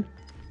 you reckon?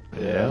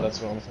 Yeah,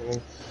 that's what I'm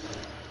thinking.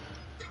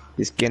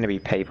 There's gonna be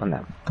people in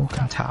that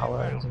fucking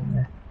tower, isn't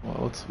there?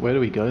 Well, where do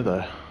we go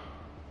though?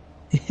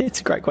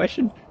 It's a great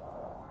question.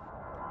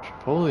 Should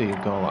probably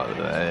go like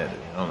there, to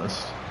be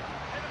honest.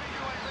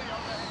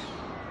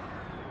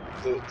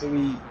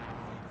 Do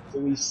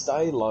we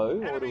stay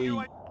low or do we?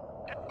 What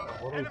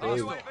do we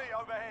do? UAV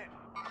overhead.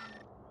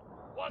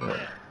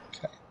 Yeah.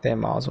 Okay, they're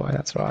miles away,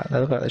 that's right. They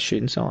look like they're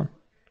shooting someone.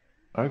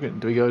 I reckon,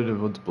 do we go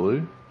towards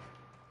blue?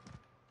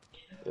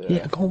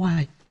 Yeah, go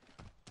away.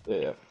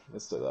 Yeah,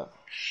 let's do that.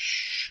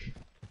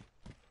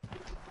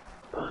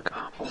 Fuck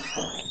up.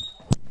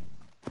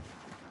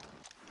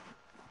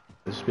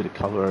 There's a bit of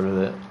cover over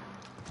there.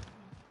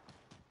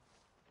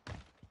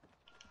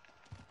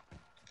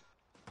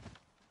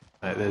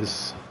 Mate,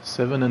 there's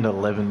 7 and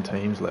 11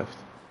 teams left.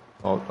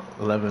 Oh,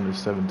 11 is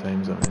 7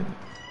 teams, I mean.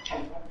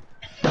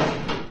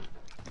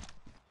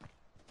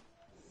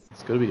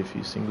 There's got to be a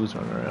few singles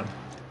running around.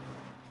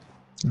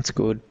 That's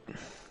good.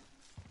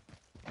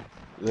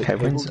 The Okay,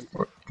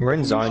 we're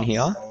in zone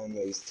here. On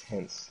these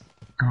tents.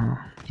 Oh,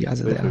 you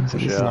guys are We there. can So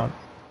push this is out.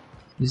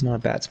 not a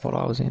bad spot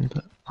I was in,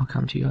 but I'll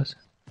come to you guys.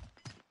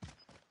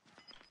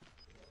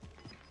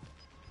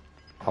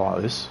 I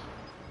like this.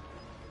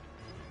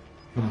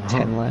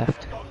 10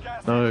 left.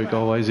 No,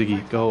 go away,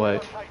 Ziggy. Go away.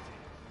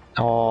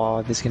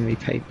 Oh, there's going to be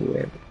people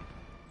there.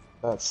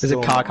 That's There's a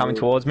still car not coming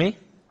good. towards me.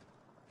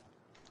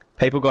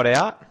 People got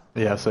out.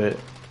 Yeah, I see it.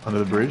 Under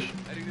the bridge.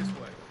 Heading this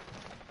way.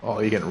 Oh,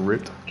 you're getting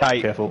ripped.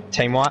 Okay, Careful.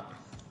 team wipe.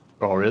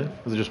 Oh, really?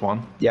 Was it just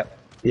one? Yep.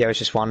 Yeah, it was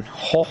just one.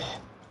 Oh.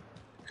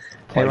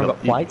 Anyone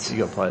got plates?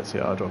 You got plates,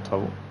 yeah. I dropped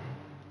double.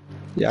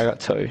 Yeah, I got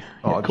 2. Oh, Yeah,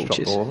 I cool, just dropped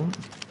cheers. all of them.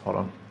 Hold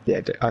on.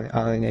 Yeah, I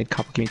only need a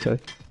couple. Give me 2.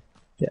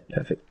 Yeah,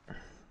 perfect.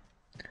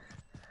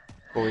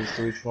 Boys,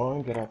 do we try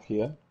and get up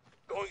here?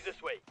 Going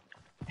this way.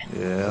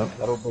 Yeah.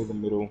 That'll be the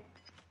middle.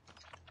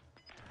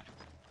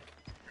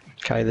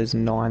 Okay, there's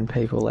 9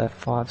 people left,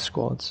 5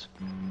 squads.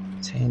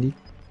 It's handy.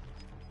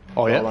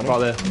 Oh, yeah, running. right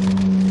there.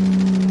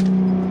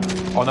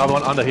 Oh, another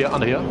one under here,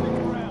 under here.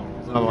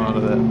 There's another one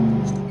under there.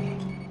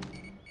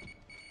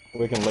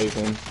 We can leave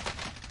him.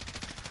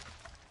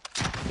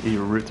 He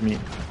ripped me.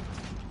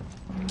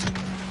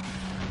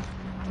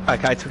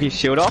 Okay, took his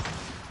shield off.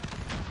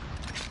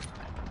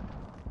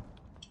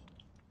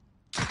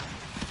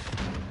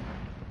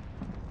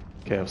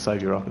 Okay, I'll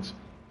save your rockets.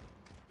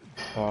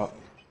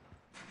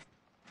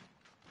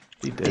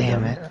 He dead,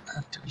 Damn now. it,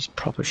 I took his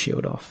proper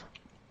shield off.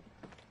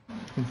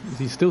 Is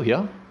he still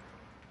here?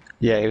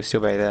 Yeah, he'll still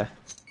be there.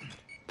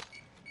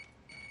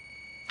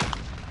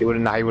 He would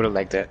have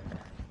legged it.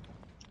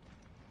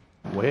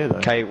 Where though?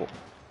 Okay,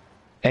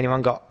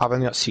 anyone got? I've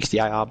only got 60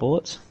 AR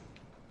bullets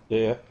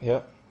Yeah,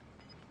 yeah.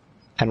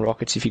 and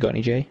rockets. If you got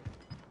any, G.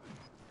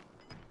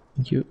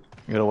 Thank you.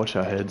 You gotta watch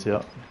our heads,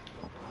 yeah.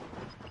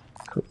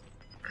 Cool.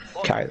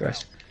 Okay, the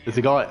rest. There's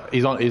a guy,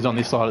 he's on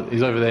this side,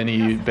 he's over there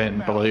near you, Ben,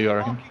 below you, I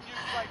reckon.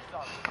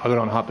 I got it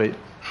on heartbeat.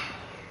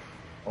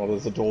 Oh,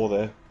 there's a door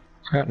there.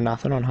 I got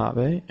nothing on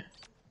heartbeat.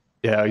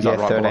 Yeah, he's Yeah, like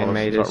right 13 below us.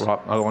 meters. He's like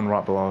right, I got one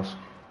right below us.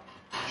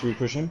 Should we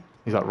push him?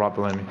 He's like right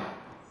below me.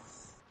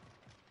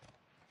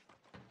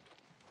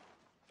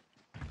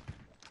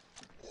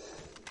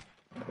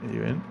 Are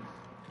you in?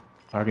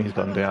 I reckon he's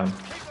gone down.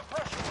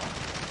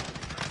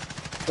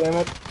 Damn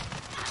it.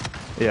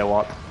 Yeah,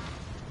 what?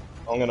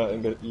 I'm gonna,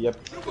 yep.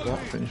 Yeah.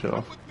 Finish it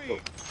off.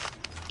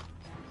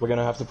 We're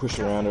gonna have to push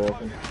around, I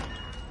reckon.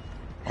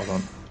 Hold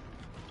on.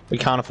 We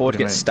can't afford to What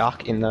do you get mean?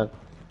 stuck in the.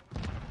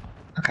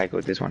 Okay,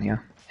 good. There's one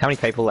here. How many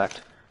people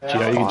left?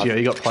 Gio,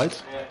 you got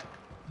plates?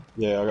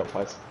 Yeah, I got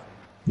plates.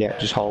 Yeah,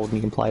 just hold and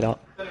you can plate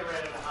up. I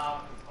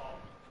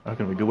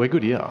reckon we're good. We're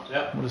good, yeah.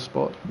 What a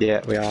spot.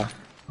 Yeah, we are.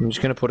 I'm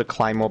just going to put a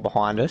claymore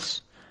behind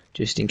us,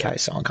 just in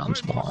case someone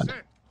comes behind.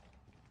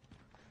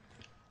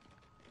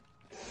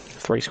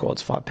 3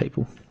 squads, 5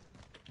 people.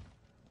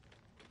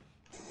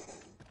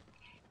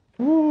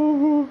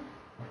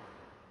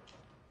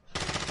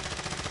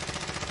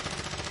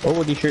 Oh,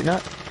 what are you shooting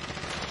at?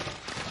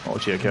 Oh,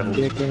 Gio, careful.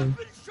 Chicken.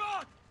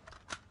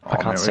 Oh,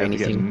 can't see we have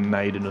to anything. get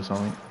naded or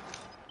something.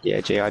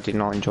 Yeah, gee, I did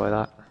not enjoy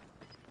that.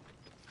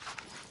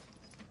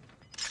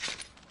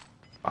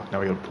 Fuck, now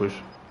we gotta push.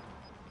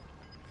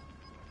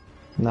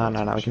 No,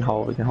 we can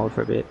hold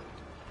for a bit.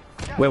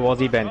 Where was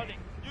he, Ben?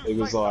 It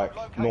was like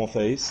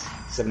northeast,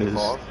 75.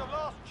 Your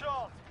last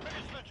chance.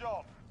 Finish the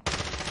job.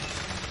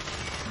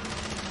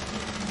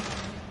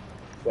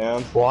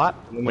 Down. What?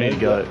 We need to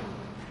go.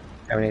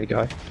 Yeah, we need to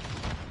go.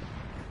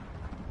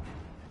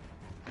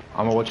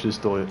 I'm gonna watch this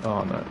door.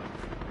 Oh no.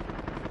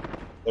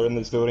 They're in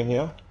this building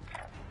here.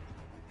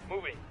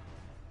 Moving.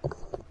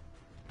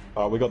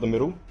 We got the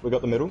middle. We got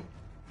the middle.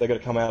 They're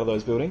gonna come out of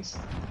those buildings.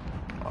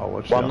 I'll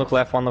watch One that. look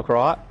left, one look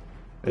right.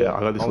 Yeah,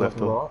 I got this I'll left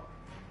look door. right.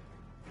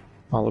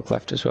 I'll look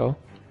left as well.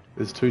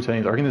 There's 2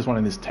 teams. I reckon there's one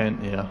in this tent,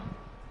 yeah.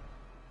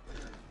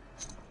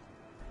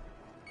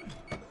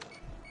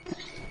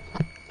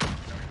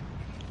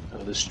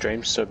 Oh, the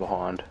stream's so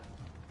behind.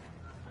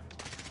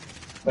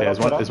 They Yeah,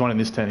 got there's one in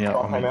this tent, yeah. Oh,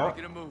 on came me. out.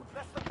 Get a move.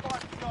 Let the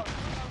fight go.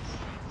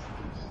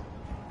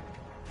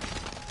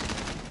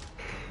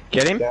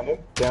 Get him? Downed him.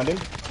 Downed him.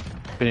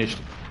 Finished.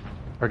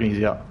 I reckon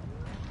he's out.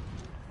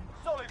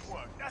 Solid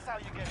work. That's how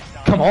you get it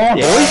done. Come on,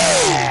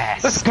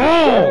 Yes! Let's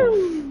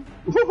go!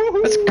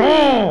 Let's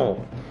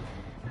go!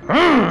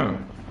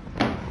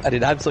 I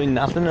did absolutely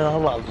nothing and I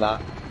love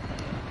that.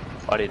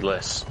 I did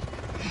less.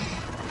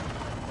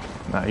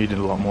 Nah, you did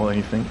a lot more than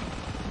you think.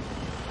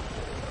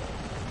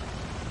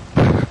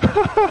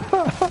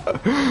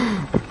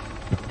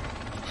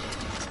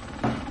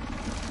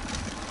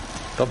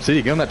 Top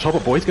City, get on that chopper,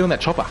 boys. Get on that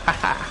chopper.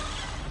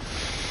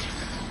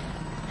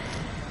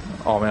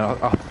 Oh man,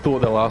 I thought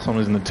the last one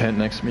was in the tent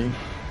next to me.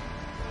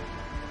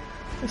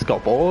 Let's go,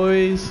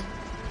 boys.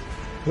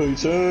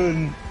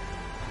 Putin.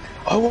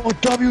 I want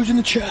W's in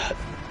the chat.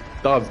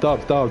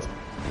 Dubs.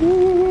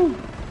 Woo.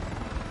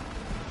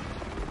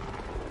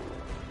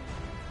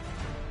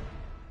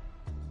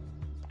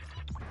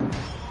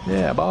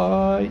 Yeah,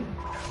 bye.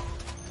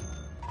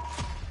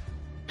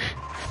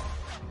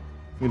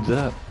 Who's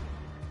that?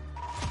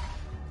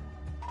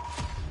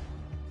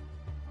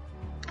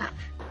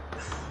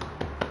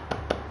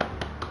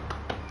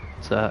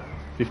 What's that?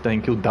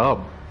 15 kill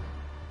dub.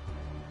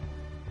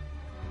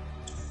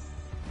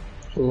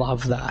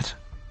 Love that.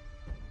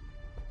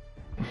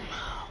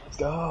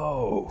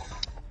 go.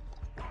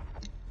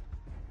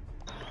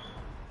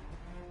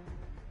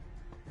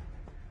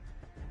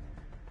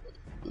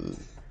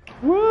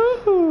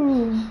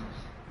 Woohoo!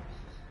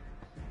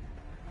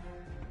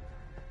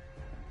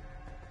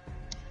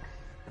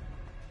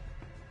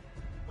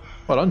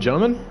 Well done,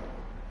 gentlemen.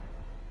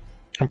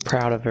 I'm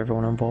proud of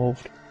everyone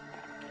involved.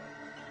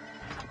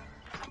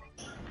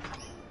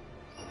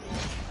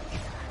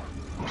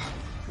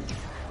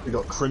 We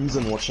got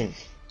Crimson watching.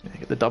 Yeah,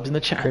 get the dubs in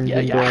the chat.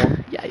 Crimson Yeah.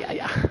 Dawn.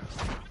 Yeah.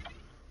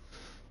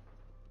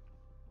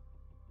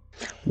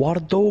 What a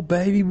do,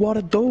 baby? What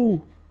a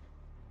do?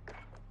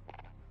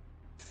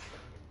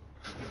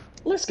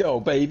 Let's go,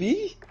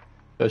 baby.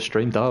 First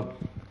stream dub.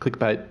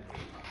 Clickbait.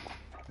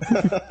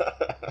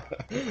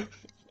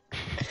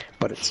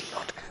 But it's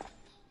not.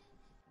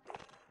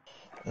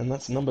 And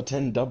that's number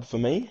 10 dub for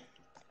me.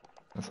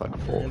 That's like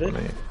 4 for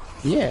me.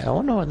 Yeah, I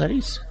wonder what that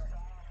is.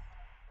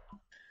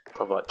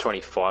 Probably like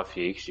 25 for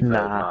you because you played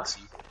Nah.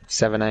 Marcy.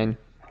 17.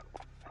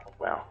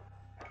 Wow.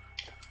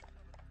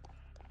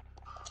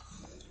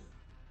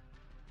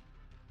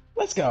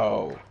 Let's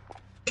go.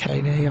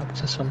 KD up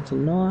to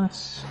something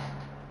nice.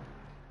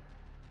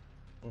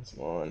 That's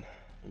mine.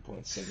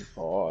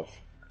 1.75.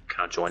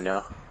 Can I join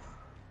now?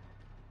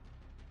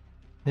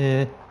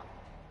 Yeah.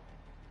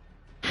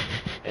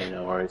 Yeah,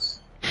 no worries.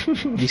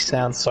 You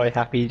sound so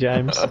happy,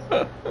 James.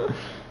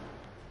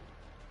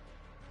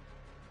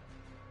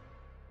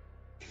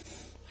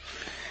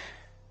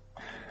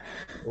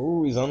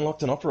 Ooh, he's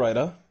unlocked an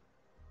operator.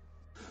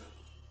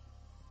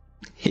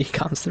 Here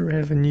comes the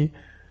revenue.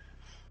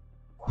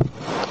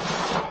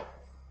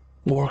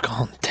 Work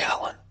on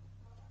talent.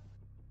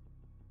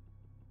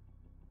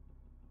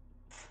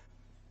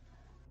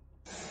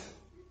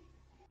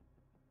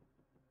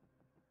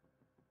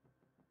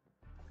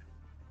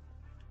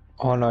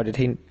 Oh no, did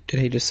he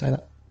just say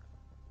that?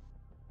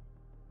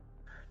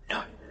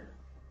 No.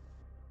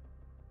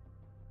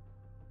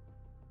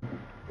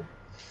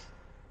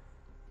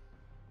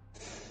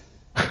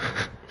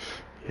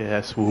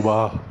 Yes,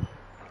 Wooba.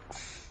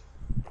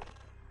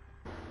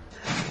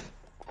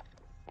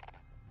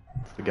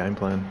 That's the game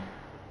plan.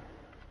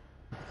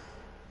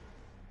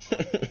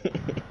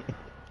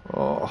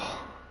 Oh.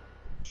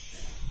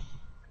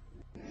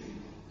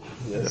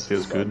 Yes, That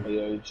feels good.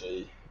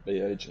 BOG.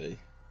 BOG.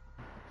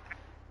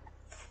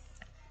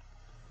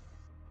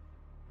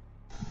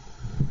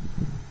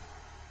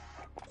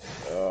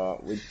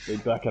 We're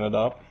backing it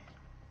up.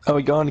 Are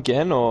we going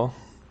again or?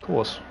 Of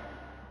course.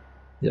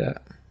 Yeah.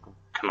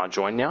 Can I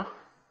join now?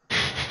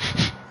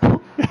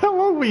 How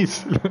are we?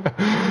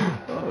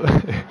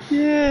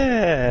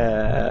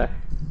 Yeah.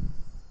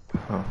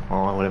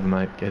 Oh, whatever,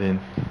 mate. Get in.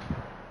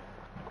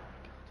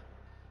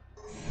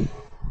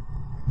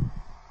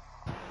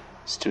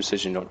 Still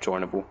says you're not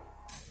joinable.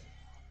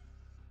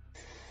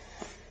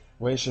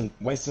 Waste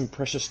some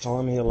precious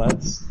time here,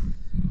 lads.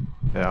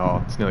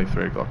 Yeah, it's nearly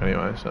 3 o'clock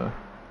anyway, so.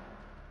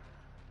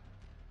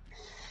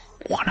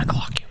 1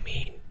 o'clock, you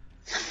mean?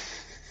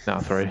 Nah,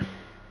 3.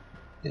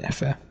 Yeah,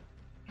 fair.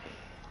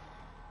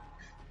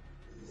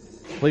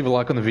 Leave a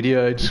like on the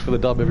video just for the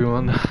dub,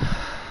 everyone. Don't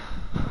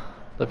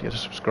forget to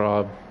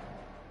subscribe.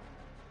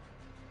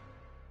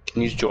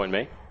 Can you just join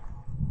me?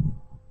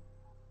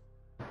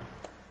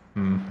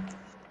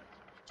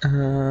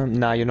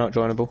 No, you're not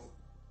joinable.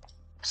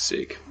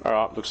 Sick.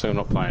 Alright, looks like I'm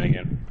not playing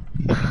again.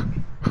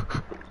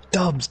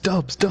 Dubs.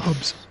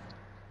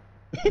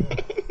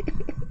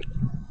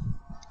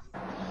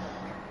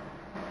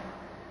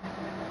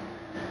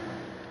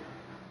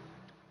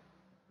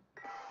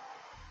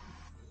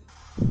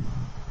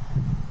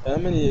 How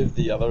many of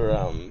the other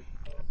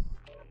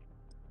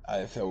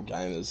AFL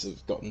gamers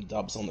have gotten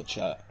dubs on the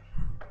chat?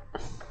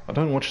 I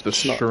don't watch the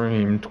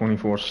stream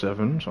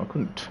 24/7, so I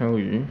couldn't tell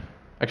you.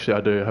 Actually,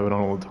 I do have it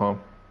on all the time.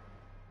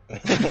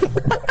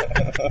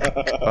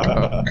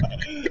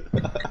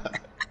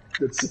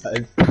 Good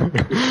save.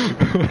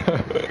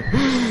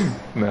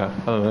 Nah,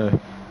 I don't know.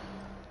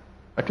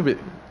 I could be.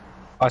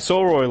 I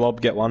saw Roy Lobb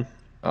get one.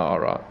 Oh,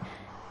 alright.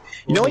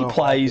 You know he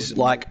plays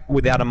like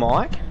without a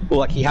mic, or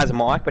like he has a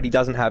mic, but he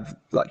doesn't have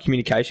like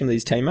communication with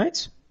his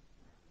teammates.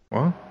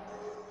 What?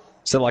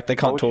 So like they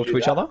can't talk to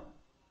each other.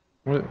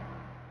 What?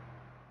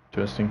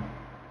 Interesting.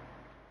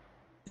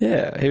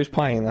 Yeah, he was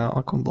playing that.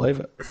 I couldn't believe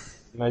it.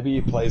 Maybe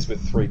he plays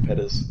with 3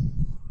 petters.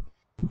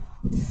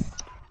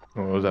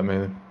 What does that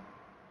mean?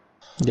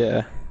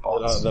 Yeah.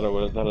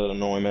 That'd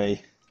annoy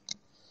me.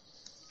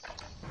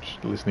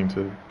 Just listening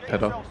to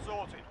Petter.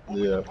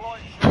 Yeah.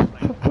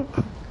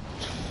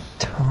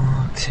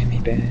 Talk to me,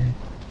 Ben.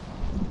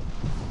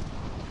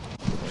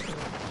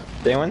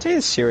 They went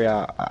to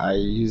Syria.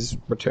 Is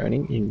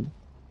returning in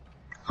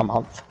a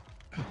month.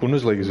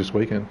 Bundesliga is this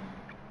weekend.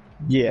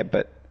 Yeah,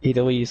 but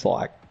Italy's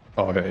like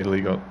Oh, yeah,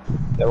 Italy got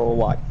they're all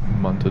like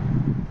munted.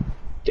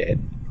 dead.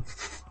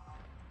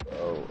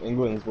 Oh,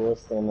 England's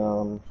worse than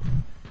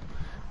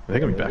They're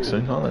gonna be back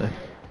soon, aren't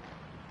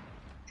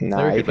they? No,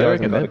 They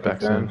reckon they're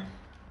back soon.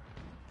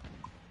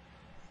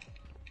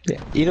 Yeah,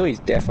 Italy's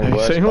definitely Have you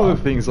worse. seen all but-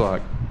 the things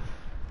like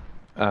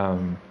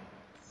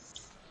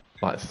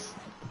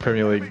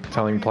Premier League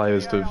telling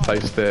players to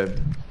face their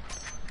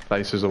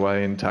faces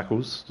away in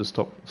tackles to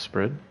stop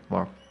spread,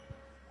 like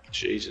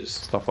Jesus.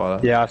 stuff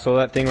like that. Yeah, I saw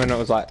that thing when it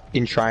was like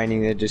in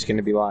training. They're just going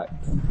to be like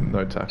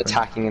No tackling.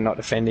 attacking and not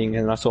defending.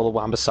 And I saw the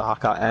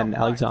Wan-Bissaka and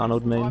Alexander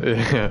meme.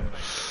 Yeah.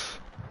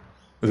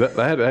 Is that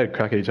they had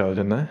crack each other,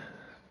 didn't they?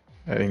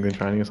 At England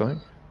training or something.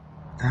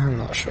 I'm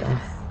not sure.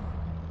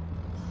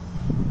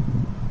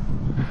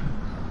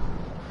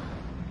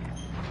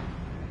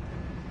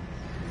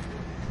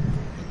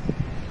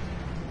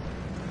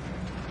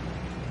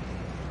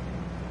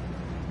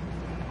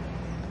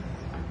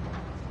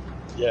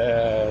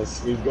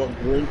 Yes, we've got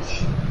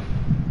Grinch.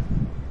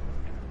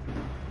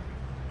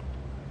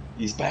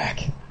 He's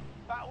back.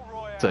 Battle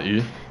Royale. Is that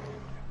you?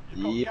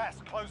 You've got Yep. gas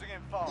closing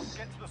in fast.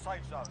 Get to the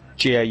safe zone.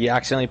 Gia, you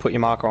accidentally put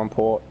your marker on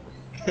port.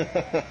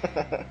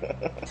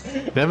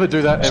 Never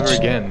do that ever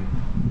again.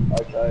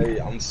 Okay,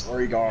 I'm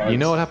sorry, guys. You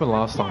know what happened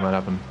last time that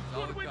happened?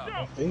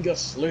 My finger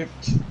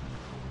slipped.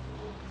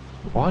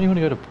 Why do you want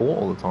to go to port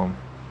all the time?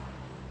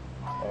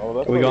 Oh,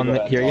 that's Are we where going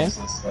got our here again?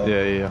 license, so-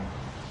 Yeah.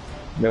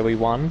 Where we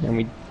won and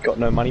we got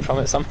no money from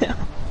it somehow.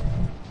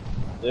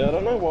 Yeah, I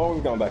don't know why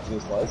we're going back to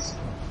this place.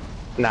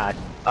 Nah,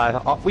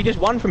 we just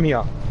won from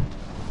here.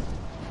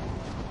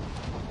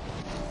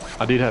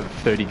 I did have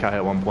 30k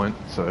at one point,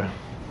 so.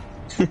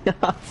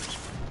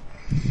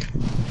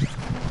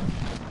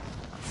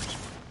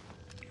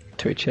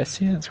 Two chests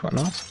here, that's quite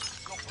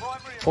nice. Got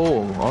primary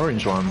and Oh,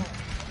 orange one.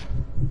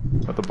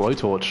 Got the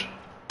blowtorch.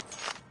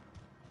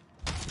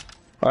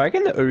 I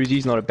reckon the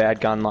Uzi's not a bad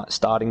gun, like,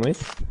 starting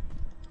with.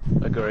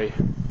 Agree.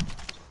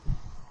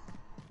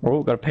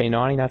 Oh, got a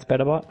P90, that's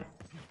better, but.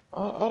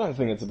 I don't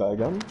think it's a bad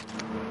gun.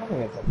 I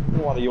think it's a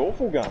bloody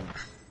awful gun.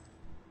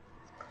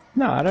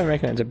 No, I don't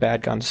reckon it's a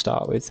bad gun to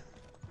start with.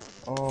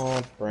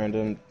 Oh,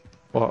 Brandon.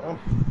 What? Oh,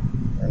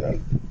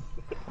 Brandon.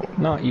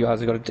 No, you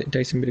guys have got a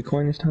decent bit of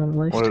coin this time at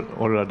least.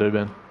 What did I do,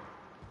 Ben?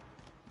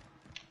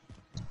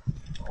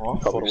 Oh, I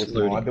thought it was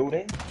my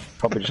building.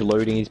 Probably just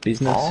looting his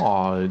business. Oh,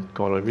 I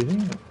got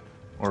everything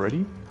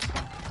already.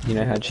 You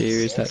know how Gia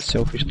is, that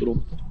selfish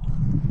little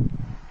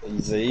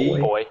Easy.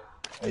 Boy.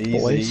 Easy.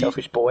 boy,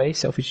 selfish boy,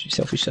 selfish.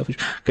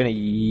 Gonna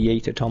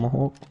yeet a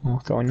tomahawk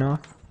or throwing knife.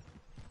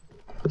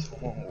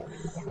 Oh,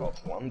 I got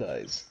 1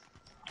 days.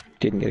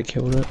 Didn't get a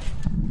kill with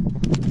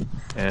it.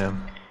 Yeah.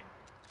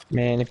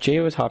 Man, if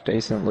Gia was half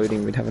decent at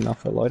looting, we'd have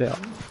enough for a loadout.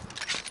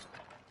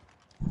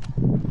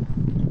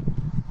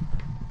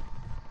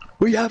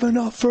 We have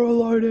enough for a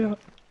loadout.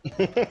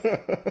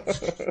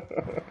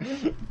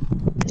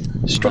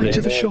 Straight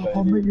to the shop,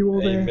 I'll meet you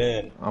all there.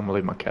 Amen. I'm gonna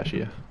leave my cash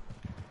here.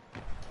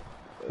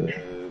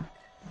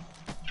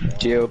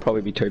 Gia will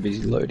probably be too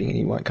busy looting and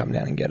he won't come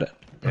down and get it.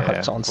 Yeah,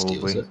 Hope someone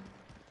steals probably. it.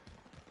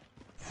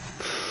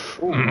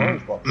 Ooh,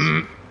 orange box.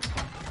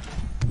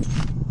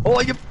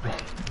 Oh, you...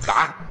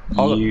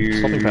 Oh, You-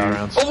 stopping power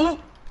rounds.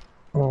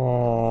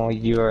 Oh,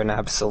 you're an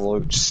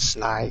absolute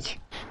snake.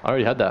 I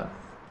already had that.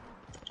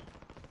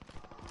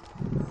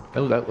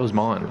 That was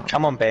mine.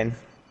 Come on, Ben.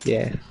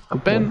 Yeah.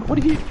 Ben,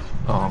 what are you?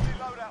 Oh,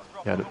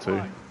 you had it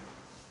too.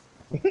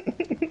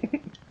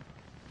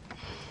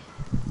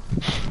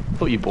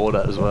 Thought you bought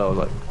it as well. I was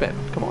like, Ben,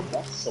 come on.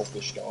 That's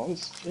selfish,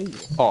 guys.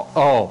 Jeez.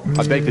 Oh,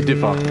 I beg to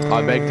differ.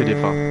 I beg to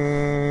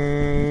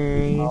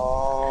differ.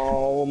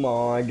 Oh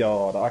my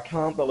god, I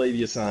can't believe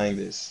you're saying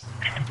this.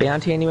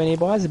 Bounty anywhere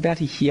nearby? Is the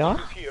bounty here?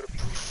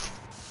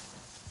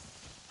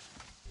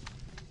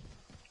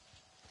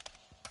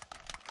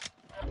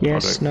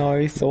 Yes, Okay.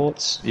 no,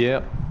 thoughts?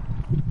 Yeah.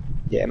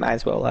 Yeah, may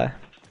as well,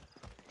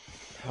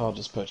 I'll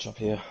just perch up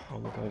here. I'll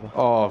look over.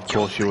 Oh, of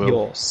course you will.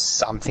 You're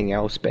something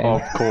else, Ben.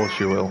 Of course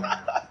you will.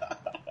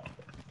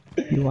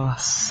 You are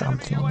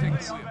something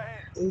else.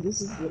 See,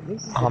 this is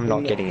the I'm not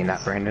thing getting in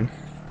that, Brandon.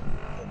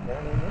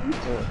 Brandon, what are you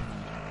doing?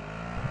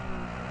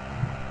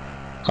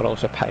 I'd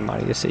also pay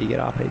money to see you get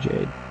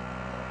RPG'd.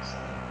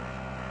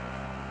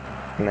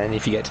 And then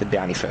if you get to the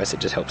bounty first, it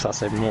just helps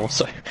us even more,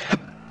 so...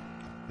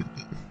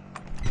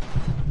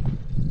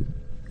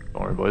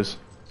 Don't worry, boys.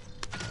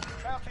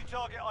 bounty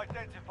target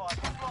identified.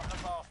 Slot the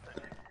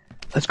bastard.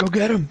 Let's go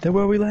get him! They're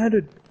where we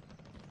landed!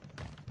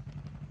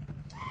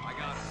 I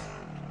got it.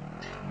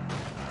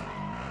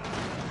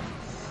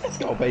 Let's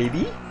go,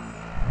 baby.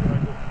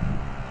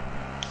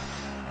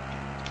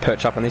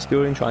 Perch up on this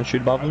building, try and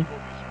shoot above them.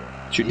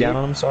 Shoot down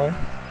on them, sorry.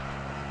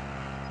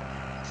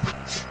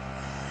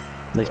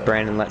 At least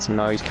Brandon lets him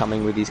know he's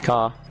coming with his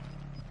car.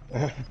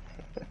 I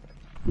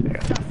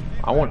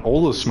want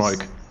all the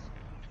smoke.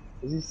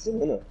 Is he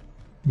still in it?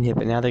 Yeah,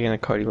 but now they're gonna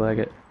Cody leg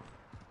it.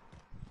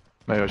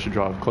 Maybe I should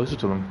drive closer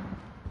to them.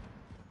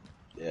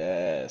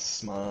 Yeah,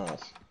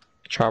 smart.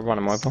 Try run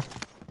him over.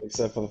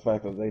 Except for the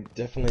fact that they're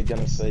definitely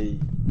gonna see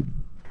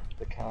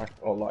the car,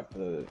 or like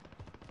the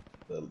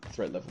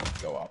threat level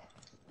go up.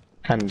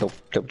 And they'll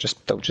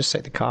just see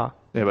the car.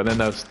 Yeah, but then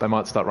they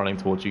might start running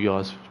towards you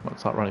guys. Might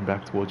start running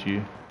back towards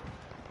you.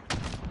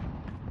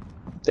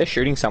 They're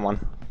shooting someone.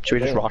 Should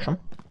we just rush them?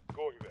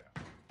 Going there.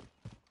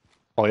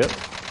 Oh, yep.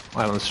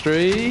 Out on the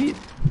street.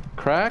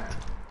 Cracked.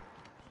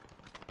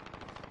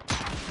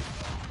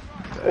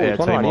 Yeah,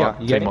 one right here.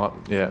 You get team him? up.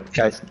 Yeah.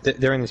 Okay,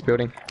 they're in this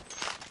building.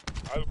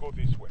 I'll go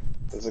this way.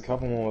 There's a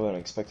couple more than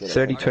expected.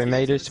 32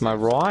 meters to my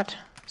right.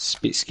 It's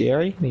a bit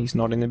scary. He's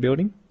not in the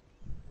building.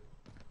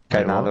 Okay,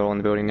 Wait, no, what? they're all in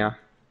the building now.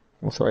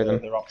 All three of them.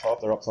 They're up top.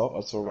 They're up top.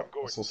 I saw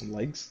some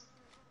legs.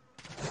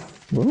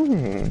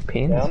 Ooh,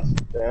 pin. Down.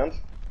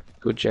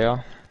 Good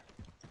jail.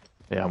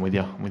 Yeah, I'm with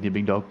you. I'm with you,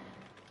 big dog.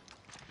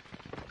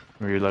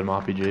 Reload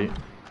my RPG.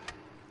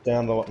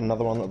 Down.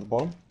 Another one at the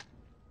bottom.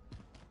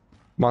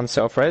 One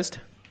self-resed.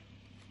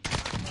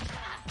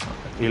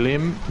 Heal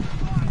him.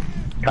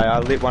 Okay, I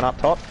lit one up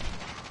top.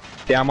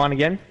 Down one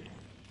again.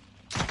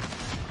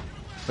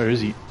 Where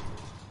is he?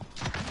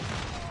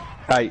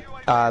 Hey,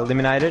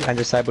 eliminated and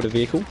disabled a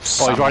vehicle.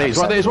 Oh, he's right here. He's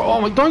right there. He's right.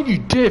 Oh my! Don't you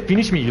dare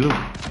finish me, you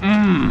little.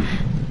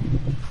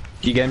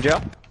 Do you get him,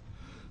 Joe?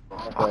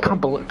 I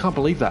can't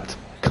believe that.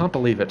 Can't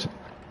believe it.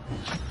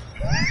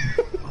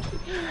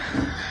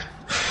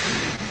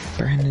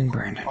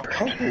 Brandon. I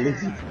can't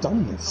believe you've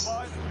done this.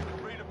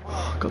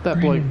 Got that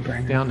bloke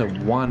down to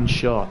one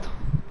shot.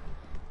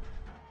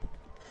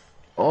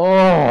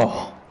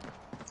 Oh.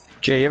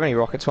 Gee, you have any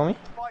rockets for me?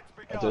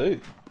 I do.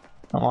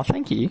 Oh,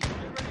 thank you.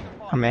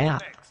 I'm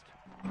out.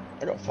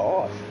 I got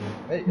 5.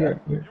 There you go.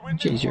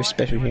 Jeez, you're a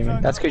special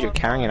human. That's because you're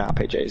carrying an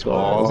RPG as well,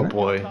 Oh isn't it?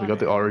 boy, we got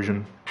the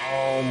origin.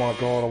 Oh my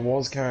god, I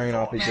was carrying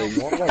an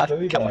RPG. Why did I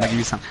do Come on, that? I'll give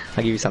you some.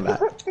 I'll give you some of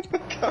that. I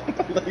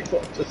can't believe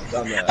I've just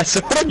done I that.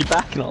 saw it on your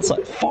back and I was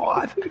like,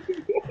 5.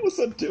 What was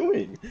I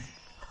doing?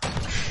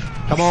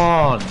 Come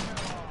on.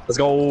 Let's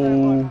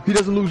go. He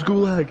doesn't lose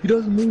gulag. He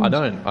doesn't lose. I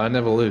don't. I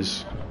never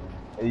lose.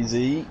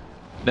 Easy.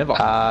 Never.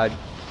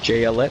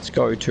 Gia, let's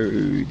go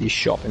to this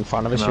shop in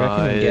front of us, you Can reckon?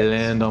 I And get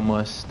land on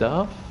my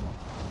stuff?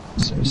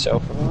 some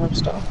self-revive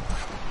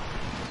stuff.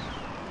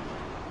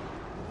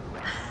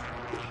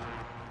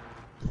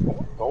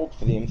 Gold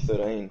for the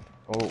M13.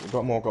 Oh, we've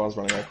got more guys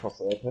running across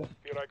the airport.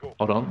 Here I go.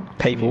 Hold on.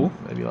 People.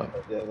 Maybe like.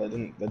 Yeah, they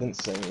didn't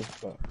see me,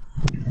 but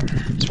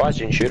Surprised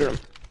you didn't shoot him.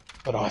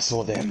 I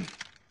saw them.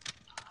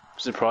 I'm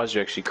surprised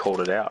you actually called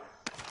it out.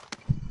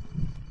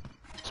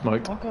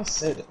 Smoked. Like I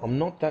said, I'm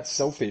not that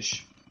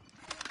selfish.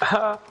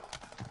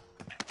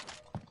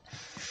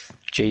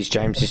 Jeez,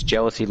 James, this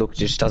jealousy look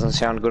just doesn't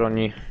sound good on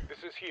you. This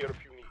is here if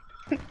you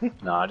need.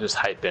 No, I just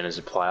hate Ben as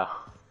a player.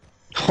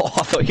 Oh,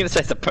 I thought you were going to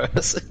say it's a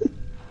person.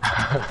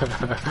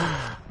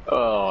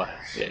 Oh,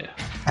 yeah.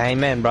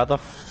 Amen, brother.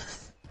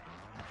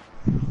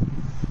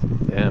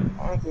 Damn.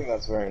 I don't think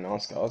that's very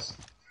nice, guys.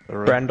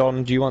 Alright.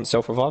 Brandon, do you want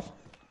self-revive?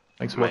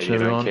 Thanks for Maybe watching, you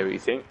don't everyone. care what you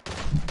think.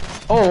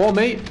 Oh,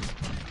 me.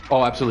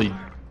 Oh, absolutely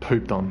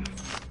pooped on.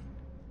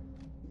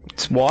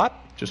 It's what?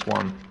 Just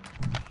one.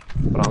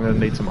 But I'm gonna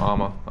need some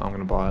armor. I'm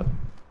gonna buy it.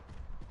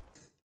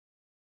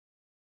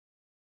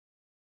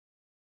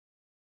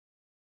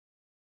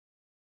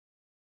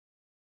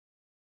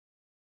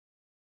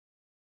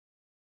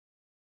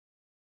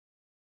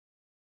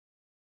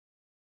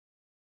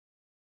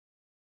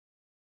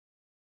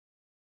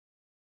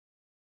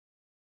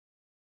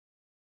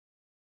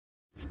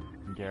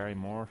 Gary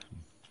Moore.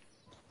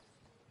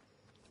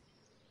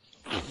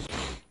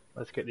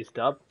 Let's get this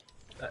dub.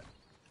 That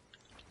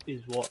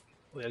is what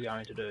we are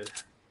going to do.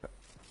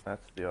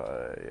 That's the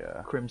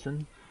yeah.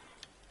 Crimson.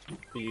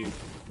 For you,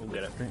 we'll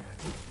get it.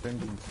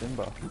 Crimson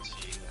Simba.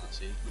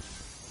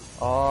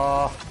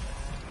 Oh,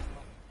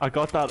 I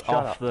got that Shut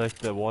off up.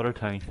 the water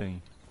tank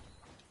thing.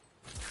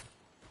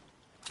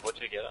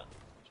 What'd you get?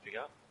 Speak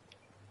up.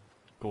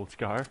 Gold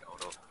Scar.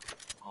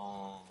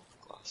 Oh,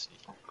 classy.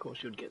 of course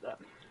you'd get that.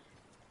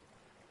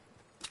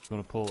 I'm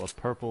gonna pull a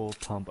purple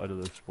pump out of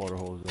this water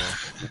hole as well.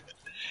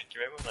 Do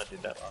you remember when I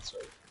did that last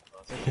week?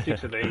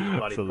 6 of these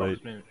bloody So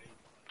late. props, man.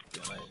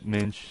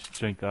 Minch,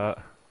 drink that.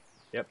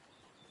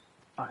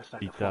 I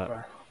stack Eat a that.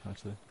 flopper.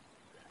 Actually,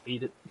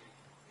 Eat it.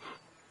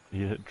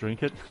 eat it,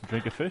 drink it,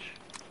 drink a fish.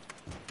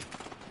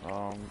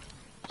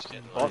 Just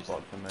getting Bot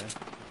loads. for me.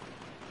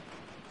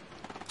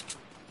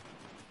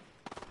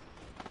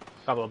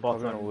 Couple of I'm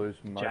bots gonna on lose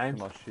most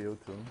James. of my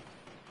shield to him.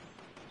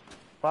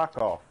 Fuck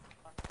off.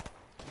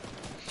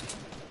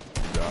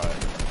 Die.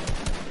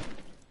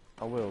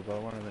 I will, but I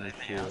want him in his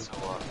shield. So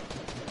what?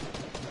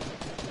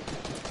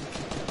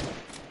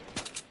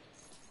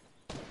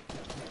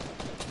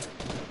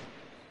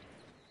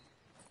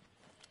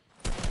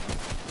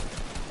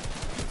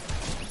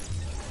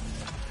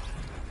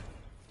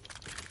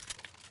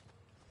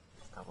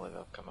 I can't believe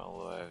I've come all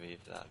the way over here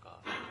for that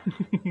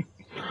guy.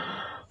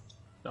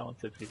 No one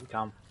said for you to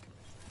come.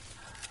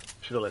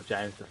 Should have left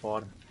James to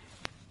fight him.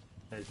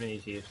 It's been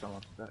easier if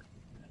someone's back.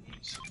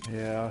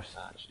 Yeah,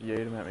 yeet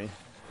him at me.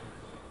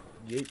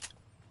 Yeet.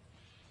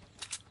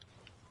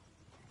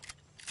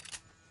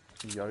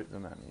 Yote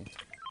them at me.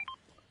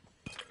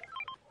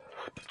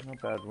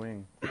 Not bad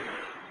wing.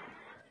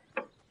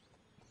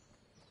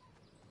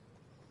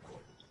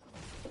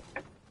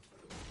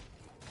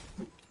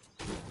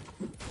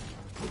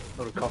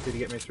 Little coffee to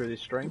get me through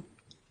this stream.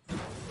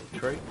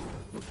 Treat.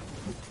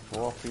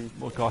 Coffee.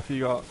 What coffee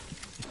you got?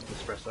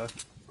 Espresso.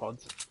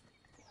 Pods.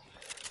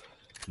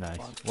 Nice.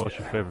 What's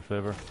your favorite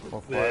flavor?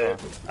 What The,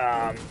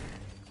 flavor?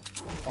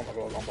 Oh my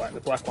god, I'm blank. The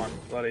black one.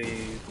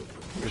 Bloody...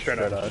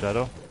 Shadow.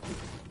 Shadow.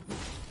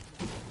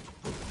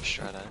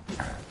 Shadow.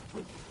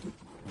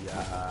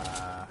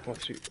 Yeah.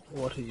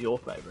 What is your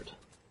favourite?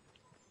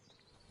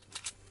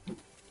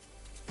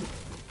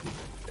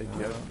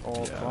 India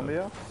or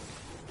Colombia?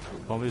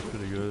 Colombia's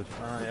pretty good.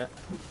 Oh yeah.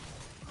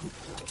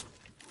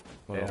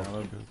 What Yeah, else?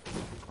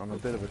 I'm a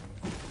bit of a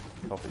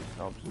coffee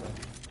snob, so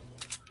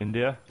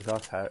India?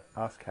 just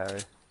ask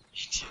Harry.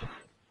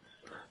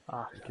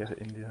 Ah, Get it,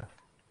 India.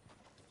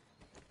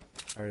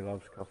 Harry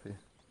loves coffee.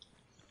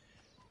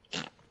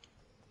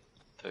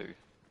 2.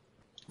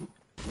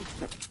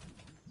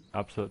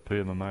 Absolute poo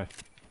in my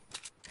mouth.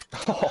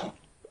 Oh.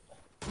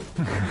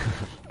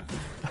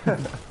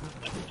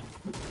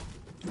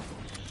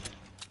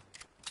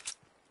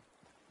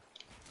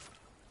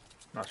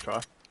 nice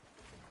try.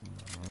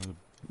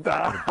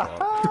 Got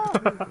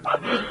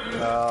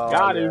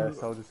him.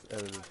 Yes, I'll just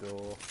edit the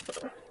door.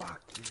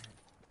 Fuck you.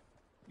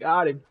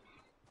 Got him.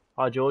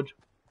 Hi, George.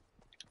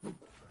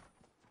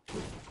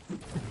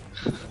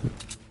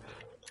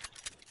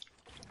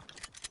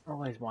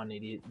 Always one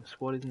idiot in the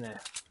squad, isn't there?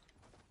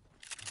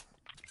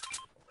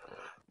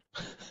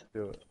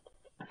 Do it.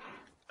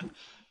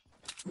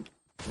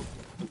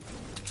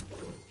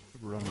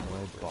 Run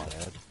away,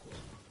 butthead.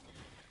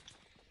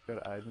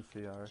 Got an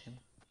agency, I reckon.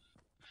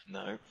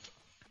 No.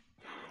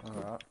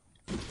 Alright.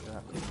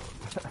 Yeah.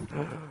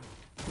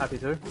 Happy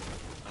to.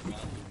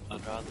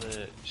 I'd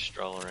rather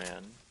stroll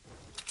around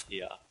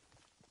here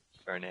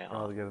for an hour.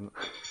 I'll get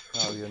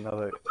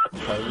another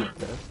COVID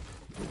test.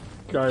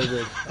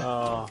 COVID.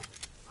 Oh.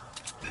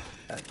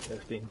 That's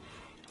testing.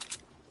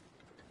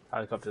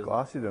 Helicopters.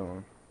 Glass you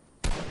doing?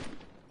 I'm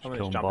gonna Killing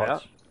just jump bots.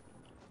 out.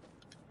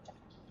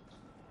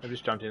 I've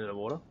just jumped into the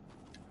water.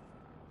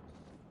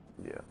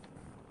 Yeah.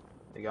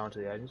 They're going to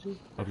the agency.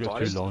 I've They're got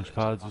fighting. 2 launch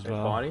pads as They're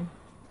well. fighting.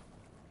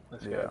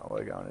 Let's Yeah, go.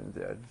 we're going into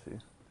the agency.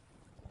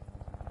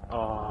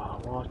 Oh,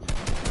 what?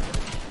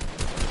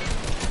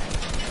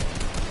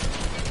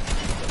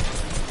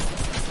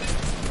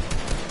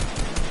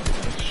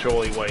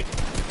 Surely wait.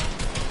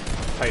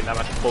 Taking that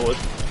much forward.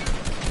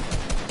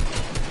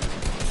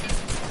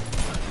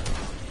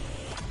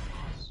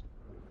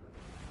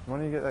 When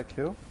do you get that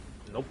kill?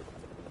 Nope.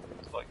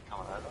 It's like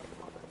coming over.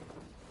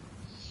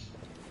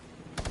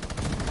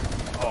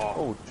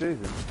 Oh,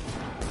 Jesus.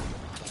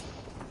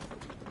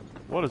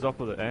 What is up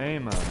with the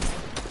aim, man?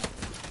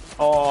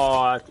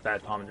 Oh, that's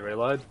bad time to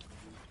reload.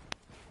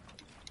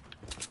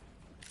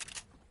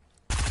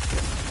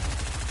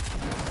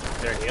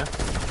 They're in here.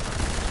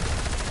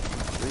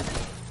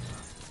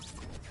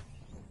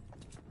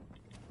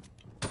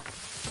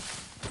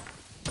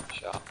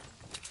 Sharp.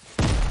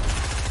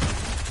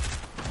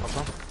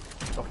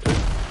 Knock 2.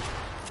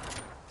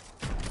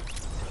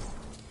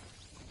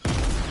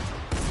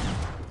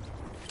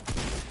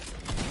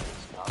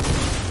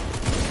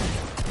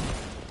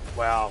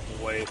 Wow,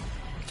 wait.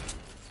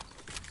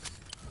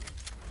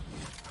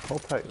 I'll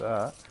take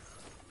that.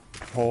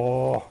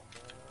 Oh.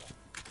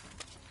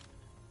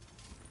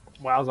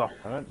 Wowza.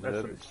 I don't That's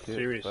deserve some this kit,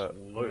 serious but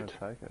I'm gonna loot.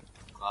 take it.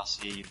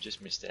 Last year, you've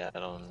just missed out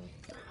on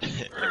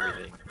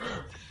everything.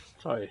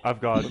 Sorry. I've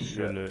got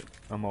good loot.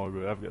 I'm all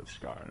good. I've got the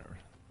scar and everything.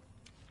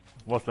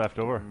 What's left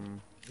over?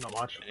 Not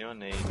much. Anyone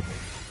need?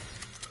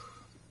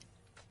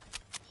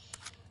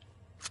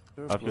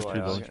 Do a I've just blue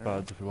 2 eye launch again.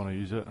 pads if you want to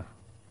use it.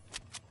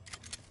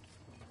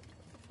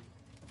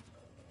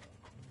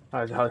 Oh,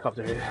 there's a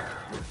helicopter here.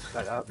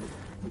 Straight up.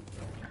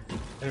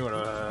 Anyone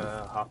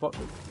a half bot?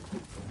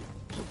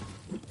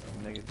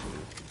 Negative.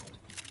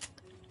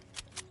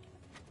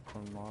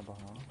 On my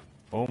behalf.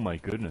 Oh my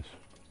goodness.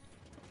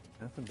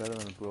 Nothing better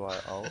than a blue eye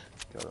ult.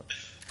 Got it.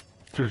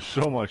 There's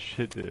so much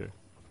shit there.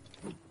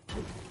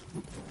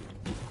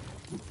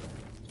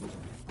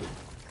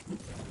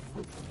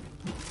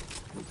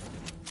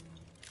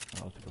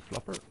 I'll take a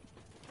flopper.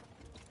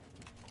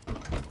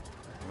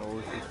 No,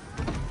 this is...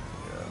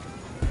 Yeah.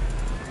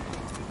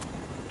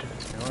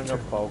 Anyone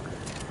got bulk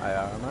AR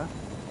ammo?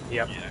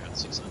 Yep. Yeah, I got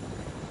 600.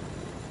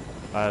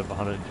 I have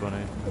 120.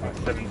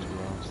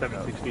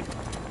 760.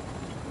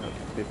 No,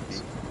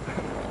 50.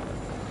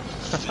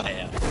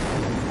 Yeah.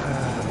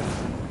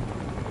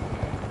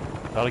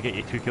 That'll get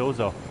you 2 kills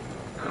though.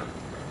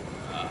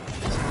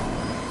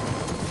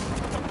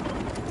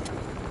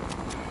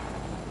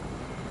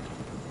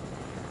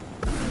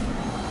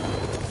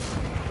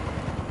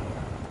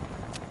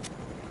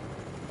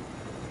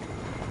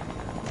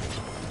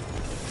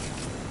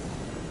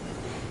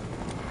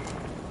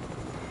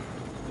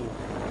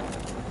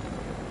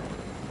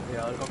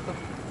 Yeah, helicopter.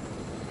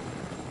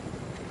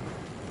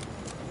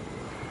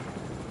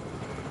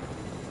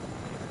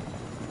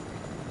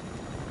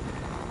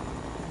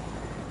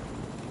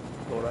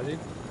 Thought I did.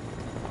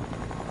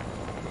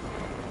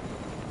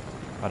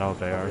 I know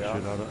they are Yeah.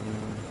 shit at it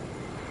anyway.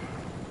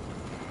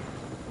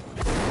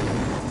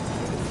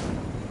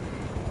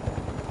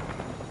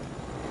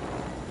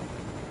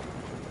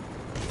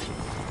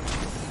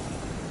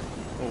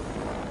 Oh,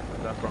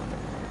 where's that from?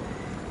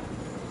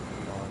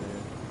 No idea.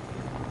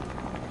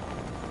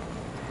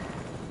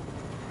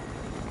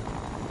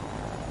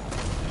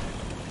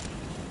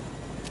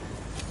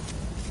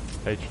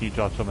 HQ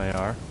drops some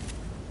AR.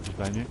 Just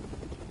behind you.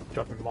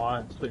 Dropping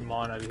mine, splitting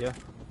mine over here.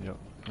 Yep.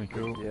 Thank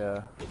you.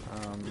 Yeah.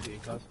 Here you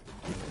guys.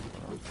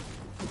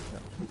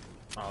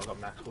 Oh, I've got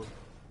max wood.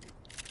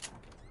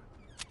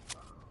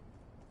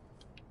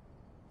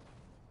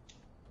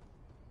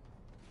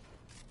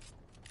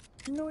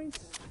 Nice.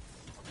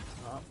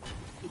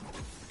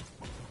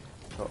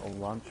 Got a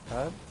launch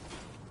pad.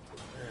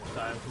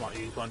 Yeah, so might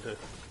use one too.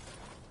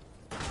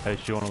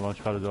 HQ on a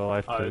launch pad as well. I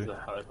have Oh, two. there's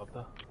a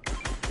helicopter.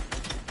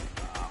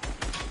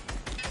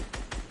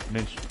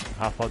 Minch,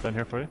 half pot down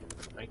here for you.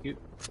 Thank you.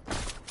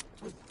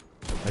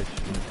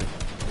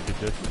 Get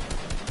this.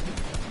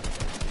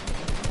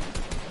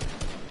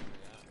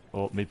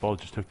 Oh, Meatball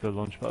just took the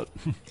launch pad.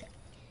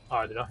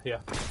 Oh, did I? Yeah.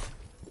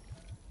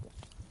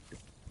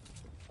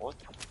 What?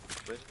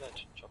 Where did that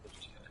chopper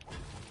just go?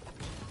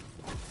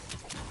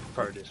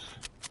 Probably just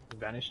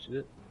vanished, is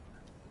it?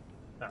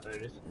 No, there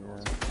it is.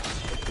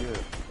 Yeah. Yeah.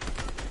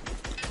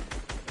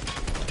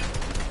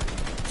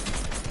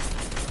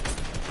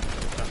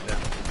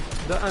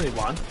 Is that only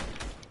one?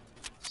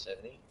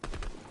 70?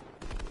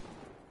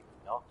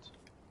 Knocked.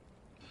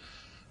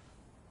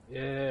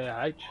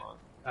 Yeah, H.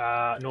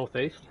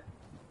 Northeast.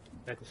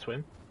 Had to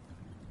swim.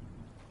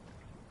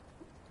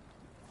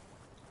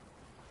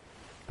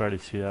 Barely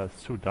see that.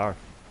 It's so dark.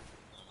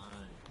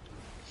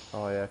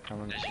 Oh yeah,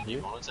 coming. There's your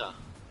new monitor.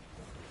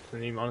 It's the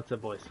new monitor,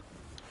 boys.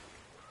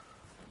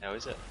 How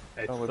is it?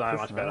 It's Oh, we're so much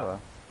pushing better. over.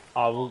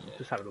 Oh, we'll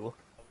just have a look.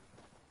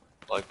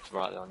 Like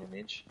right there on your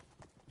Minch.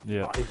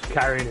 Yeah. Oh, he's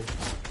carrying him.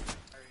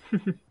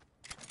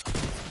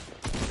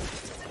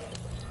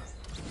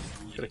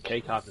 Got a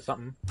key card or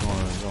something. I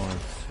wanna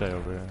stay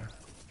over here.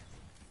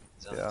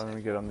 Yeah, I'm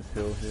gonna get on this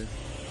hill here.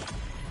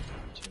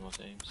 2 more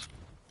teams.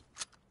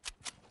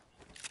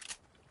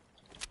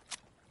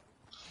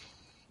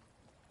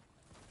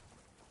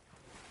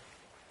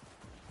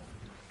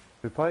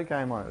 We play a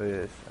game like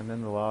this, and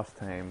then the last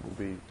team will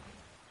be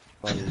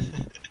bloody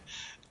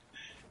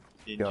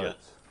Ninja.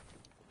 goats.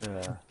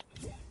 Yeah.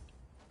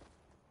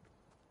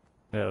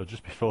 Yeah, it'll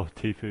just be full of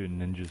Tifu and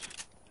ninjas.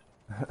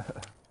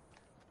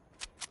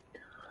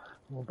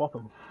 We'll bop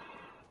him.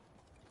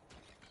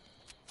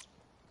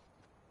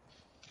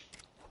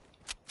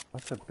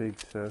 That's a big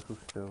circle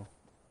still.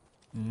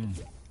 Mm.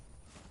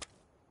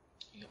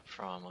 You got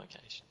prime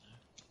location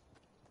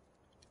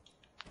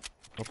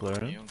Up there,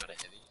 though. eh? Anyone got a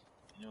heavy?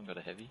 Anyone got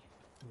a heavy?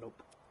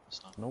 Nope.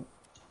 Sniper. Nope.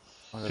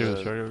 I Two,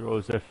 got sorry, what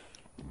was that?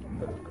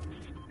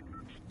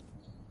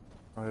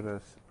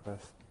 a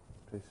suppressed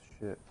piece of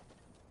shit.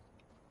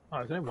 Oh,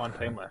 there's only one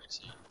team left.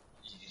 So,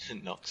 you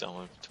didn't knock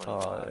someone for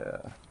 25.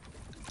 Oh yeah.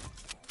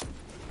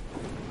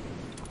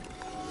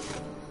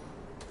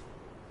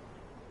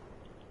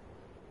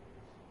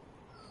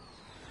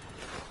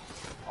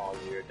 Oh,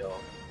 you're a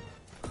dog.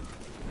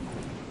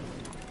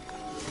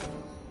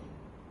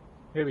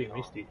 He'll be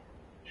Misty,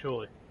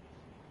 surely.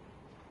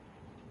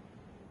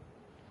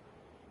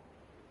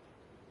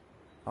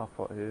 Half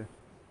pot here.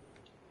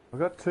 I've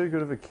got too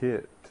good of a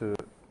kit to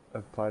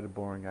have played a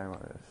boring game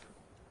like this.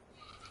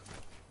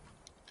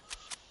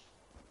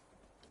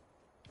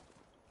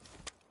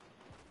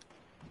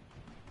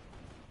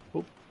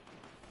 Oop.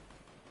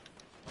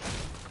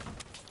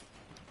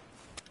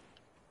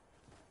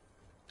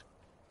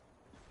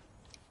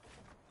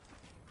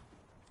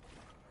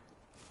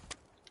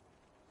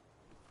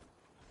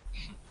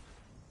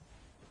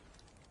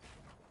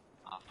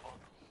 Half pot.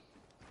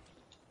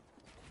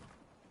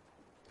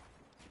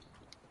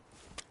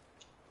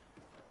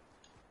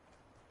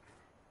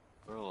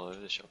 We're all over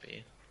the shop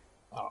here.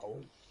 Oh,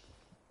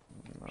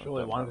 No,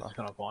 surely don't one of bother. us is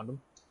gonna find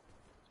him.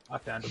 I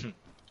found him.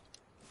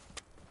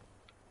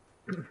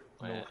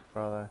 Where?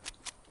 Where are they?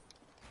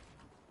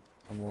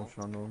 I'm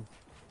launching onto them.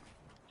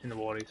 In the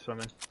water, he's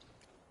swimming.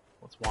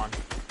 What's one?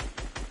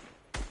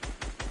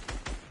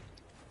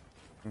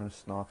 I'm gonna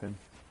snipe him.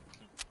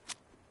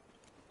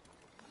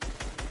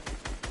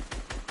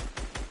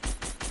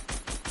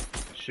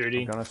 I'm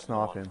Shooting. gonna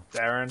snipe him.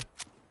 Darren.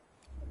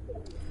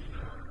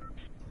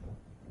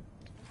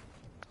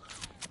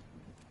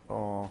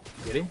 Oh,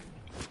 Get him?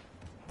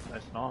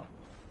 That's not.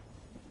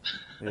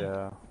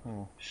 yeah.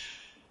 Oh.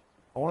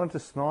 I wanted to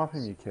snipe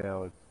him, you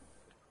coward.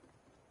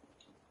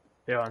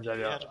 Yeah, one's over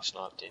Yeah, there. I've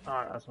sniped him.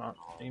 Alright, that's not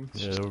him.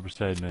 Yeah, they're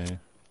beside me.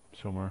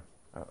 Somewhere.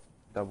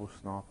 Double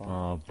sniper.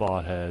 Oh,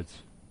 bot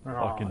heads.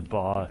 Fucking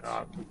bots.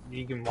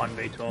 You can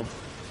 1v to him.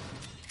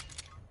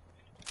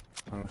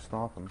 I'm gonna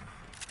snipe him.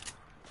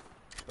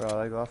 Where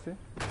are they, Glassy?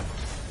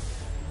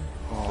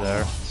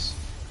 There.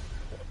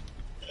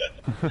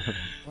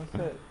 What's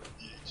that?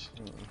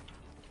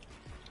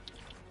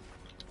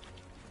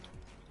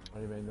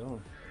 What have you been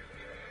doing?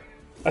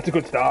 That's a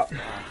good start.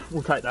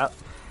 We'll take that.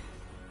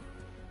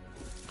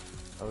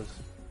 I was.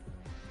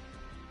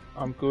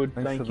 I'm good,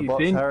 Thanks thank for the you,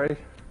 bots, Finn. Harry.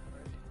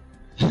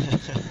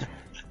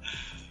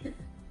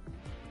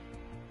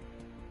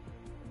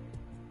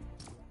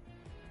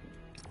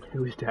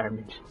 Who is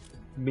Darren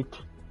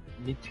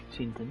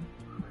Minchington?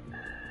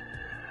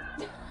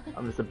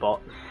 I'm just a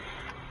bot.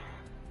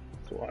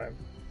 That's who I am.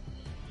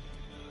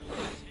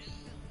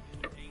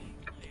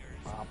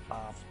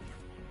 Pop.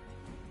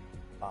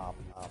 Pop,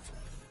 pop.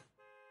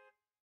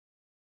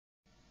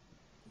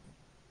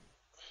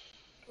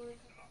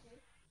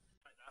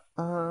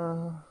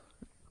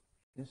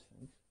 Yes,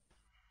 thanks.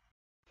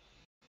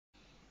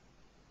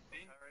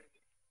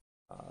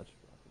 Just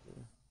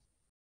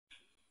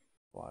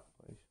white,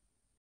 please.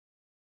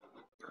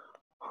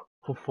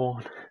 For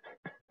fun.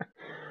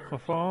 For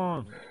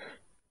fun.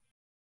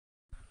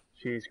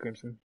 Cheers,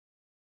 Crimson.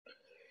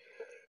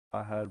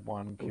 I had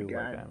 1 kill Good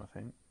that game. game, I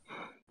think.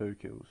 2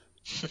 kills.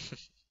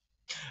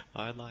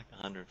 I had like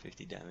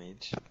 150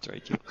 damage, 3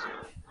 kills.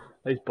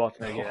 These bots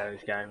need to get out of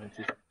this game. It's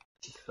just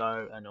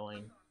so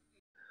annoying.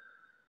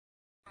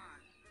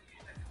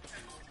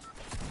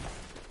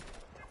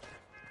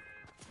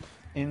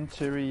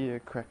 Interior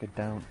cracker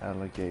down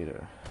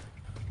alligator.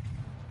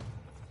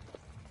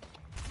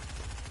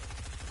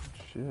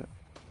 Shit.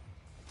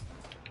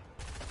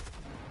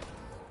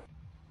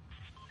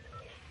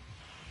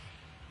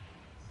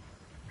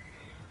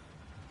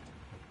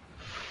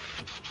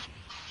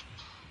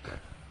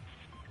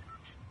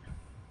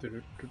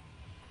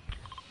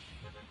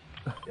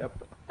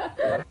 Yep.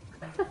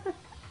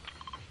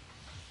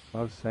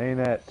 I've seen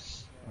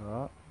it.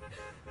 Alright.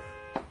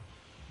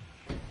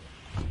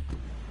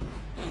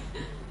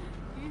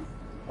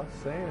 I've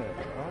seen it,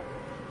 right?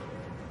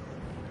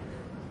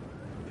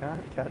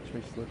 Can't catch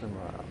me slipping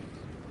right up.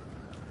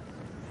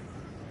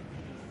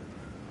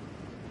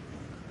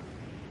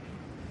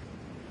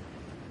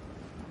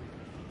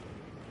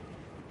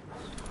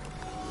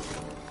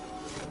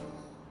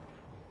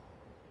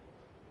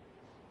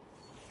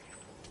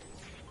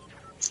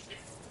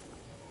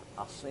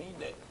 I've seen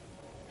it.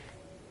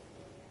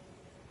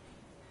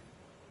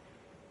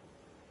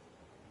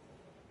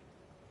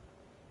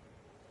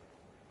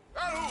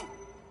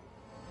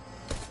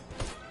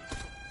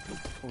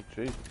 Oh,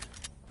 jeez.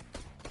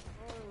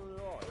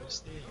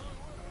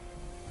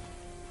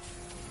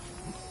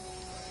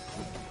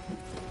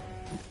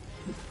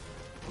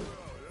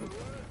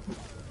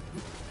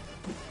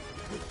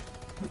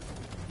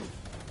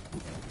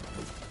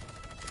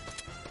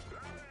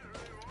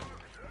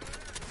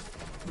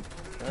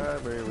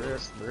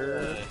 Where's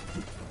the...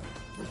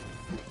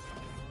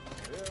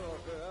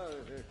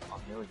 I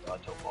nearly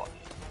died to a bot.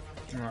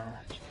 No.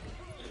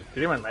 Did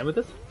anyone land with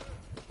us?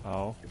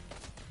 Oh.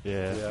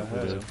 Yeah, Yeah, I we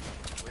heard do. it.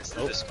 Where's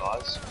the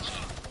disguise?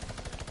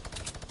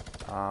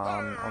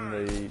 On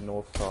the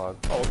north side.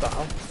 Oh, what the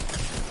hell?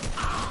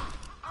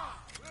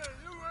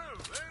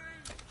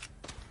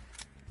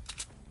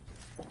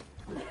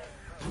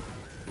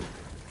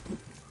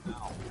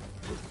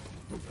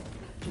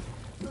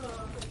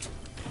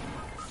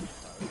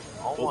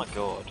 Oh my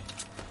god.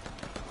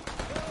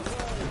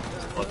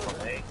 Look on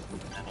me.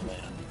 And a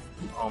man.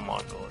 Oh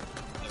my god.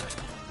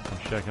 I'm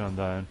checking on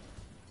Darren.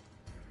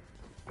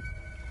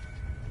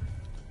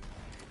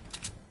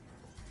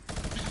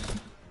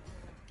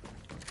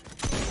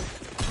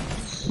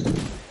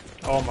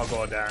 Oh my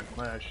god, Darren.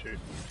 Oh, shoot.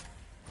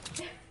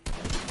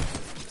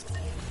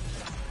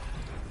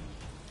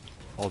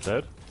 All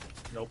dead?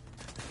 Nope.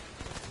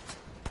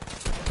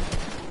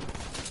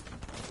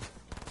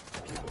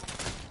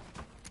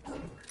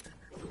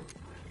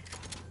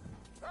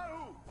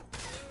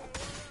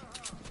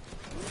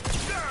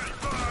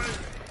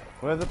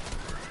 Where the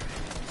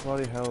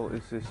bloody hell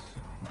is this?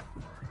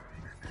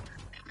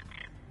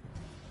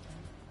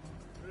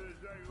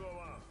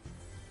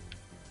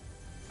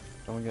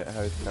 Someone get a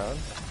host card?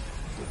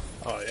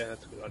 Oh yeah,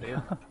 that's a good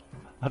idea.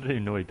 I didn't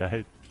even know he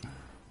died.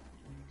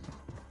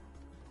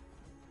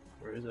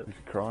 Where is it? He's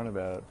crying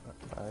about it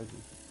for ages.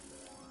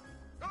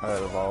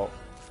 Oh, the vault.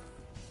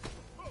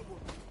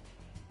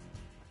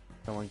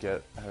 Someone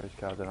get a host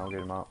card, then I'll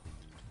get him up.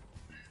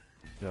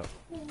 Yeah.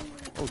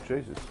 Oh,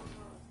 Jesus.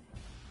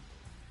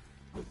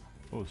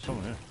 Oh, there's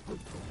someone here.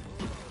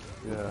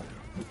 Yeah.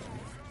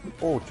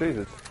 Oh,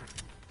 Jesus.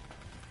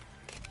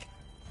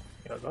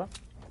 You got that?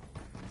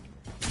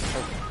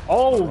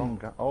 Oh! Wrong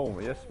gun. Oh,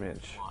 yes,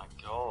 Mitch. Oh my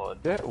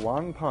god. Get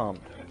one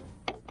pumped.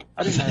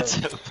 I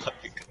didn't know.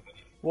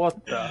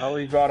 What the hell?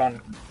 He's right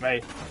on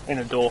me. In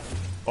the door.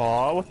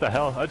 Oh, what the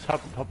hell? I just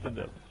hopped in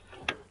there.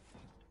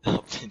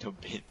 Hopped into a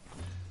bin.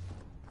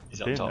 He's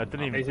up top. I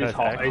didn't even He's just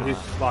press hot. X. He's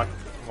just like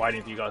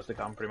waiting for you guys to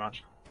come, pretty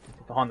much.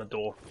 Behind the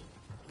door.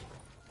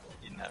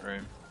 In that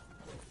room.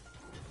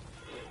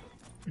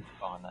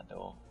 Behind that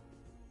door.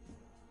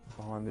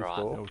 Behind this Right.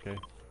 door. Okay.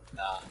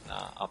 Nah,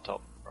 up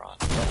top. Right.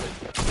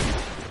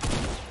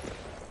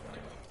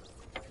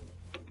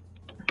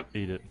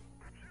 Eat it.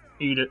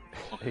 Eat it.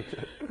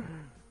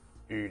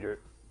 Eat it.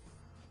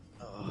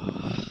 Got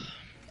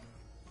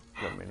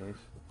minis.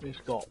 He's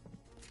got.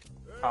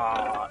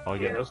 I'll Yeah,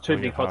 get- there was 2 I'll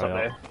big get pots up high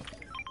there.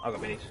 I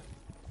got minis.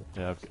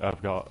 Yeah,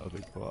 I've got a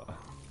big pot.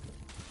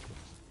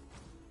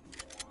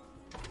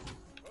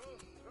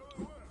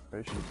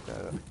 Appreciate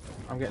that.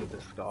 I'm getting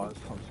disguised.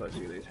 I'm so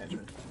sick of these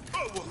henchmen.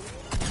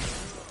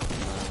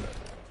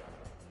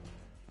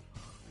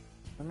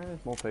 I mean,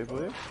 there's more people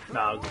here.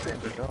 No, it was the same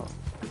thing. Oh.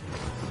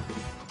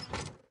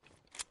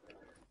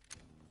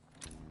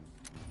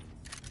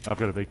 I've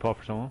got a big pot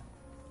for someone.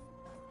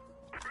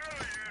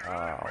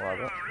 I'll have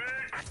it.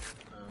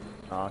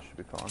 Nah, I should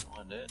be fine.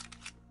 Find it.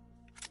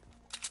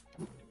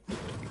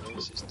 Where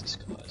is this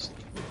disguised?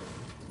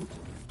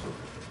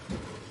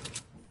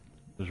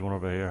 There's one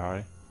over here,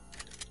 Harry.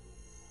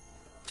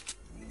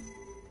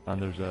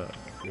 And there's a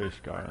grey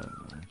sky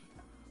and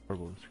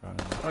purple sky.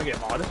 I get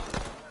modded.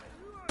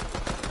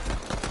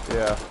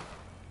 Yeah.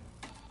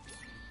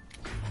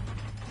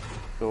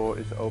 Door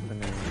is opening.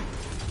 Me.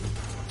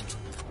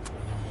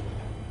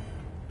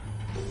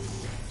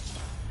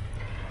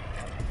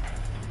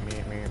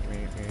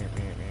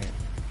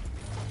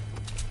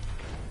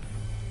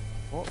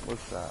 What was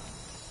that?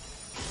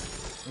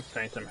 I'm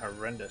saying something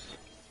horrendous.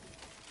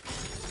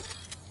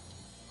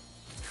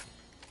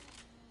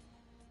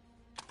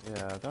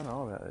 Yeah, I don't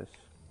know about this.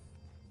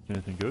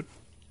 Anything good?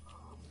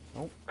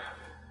 Nope.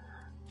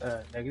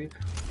 Negative.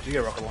 Did you get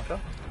a rocket launcher?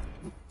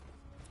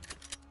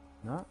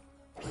 No.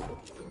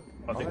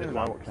 I I think don't there's even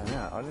know one. what came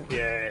out. I didn't.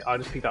 Yeah, I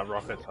just picked up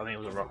rockets. I think it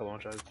was a rocket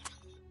launcher.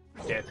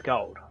 Yeah, it's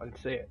gold. I can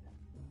see it.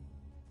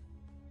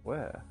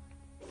 Where?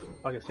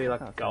 I can see like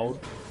Can't see gold.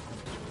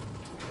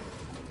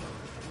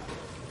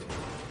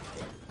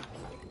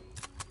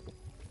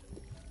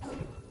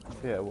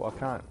 Yeah, well, I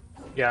can't.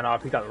 Yeah, no, I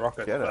picked up the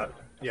rockets. Get it. But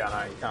yeah,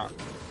 no, you can't.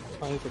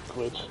 I think it's a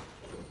glitch.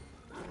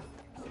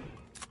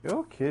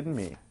 You're kidding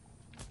me.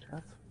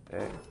 That's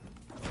big.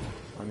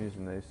 I'm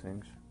using these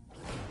things.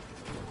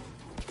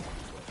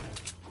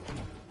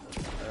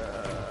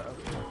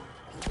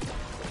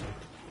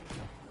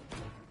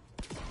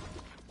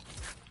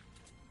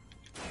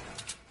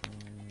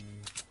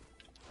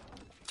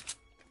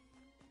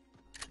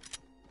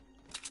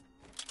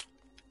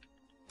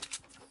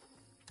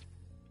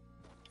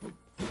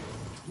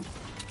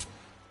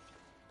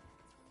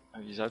 Oh,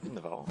 he's opened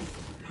the vault.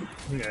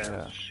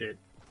 Yeah, shit.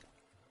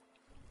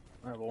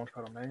 I have a launch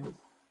pad on me.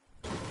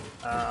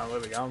 Where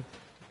we going?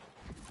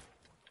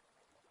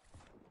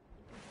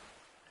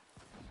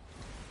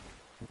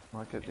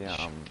 Might get the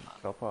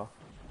chopper.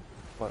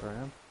 Float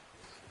around.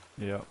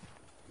 Yeah.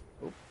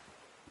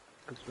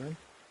 Good swim.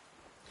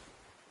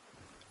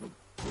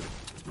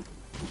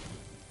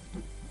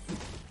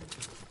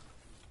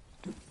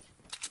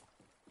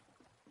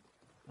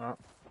 Alright,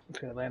 it's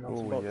gonna land on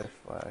some Oh box. yes,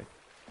 flag.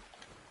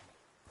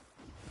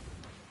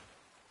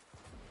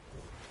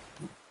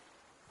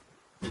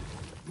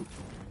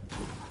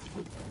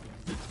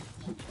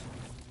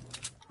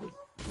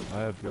 I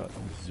have got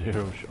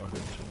 0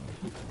 shotgun shells.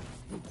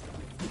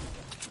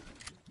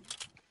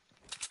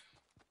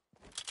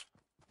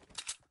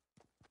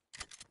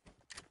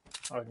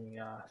 I can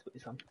split you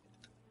some.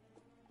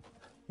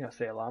 You gonna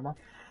see a llama?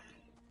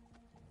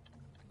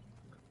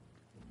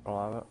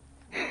 I'll have it.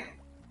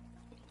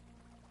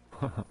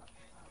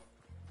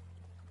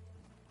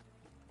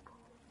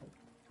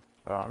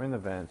 Alright, I'm in the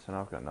vents and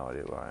I've got no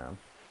idea where I am.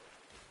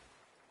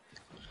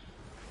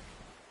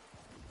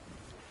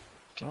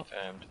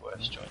 Confirmed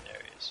worst joint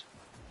areas.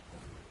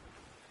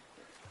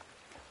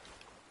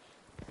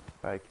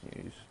 Fake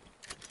news.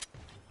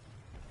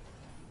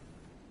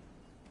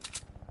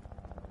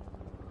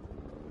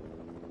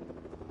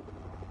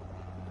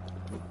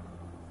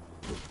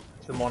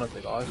 It's a monitor,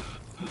 guys.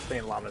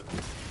 Seeing llamas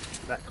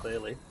that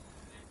clearly. Do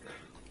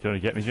you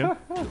want to get me, Jim?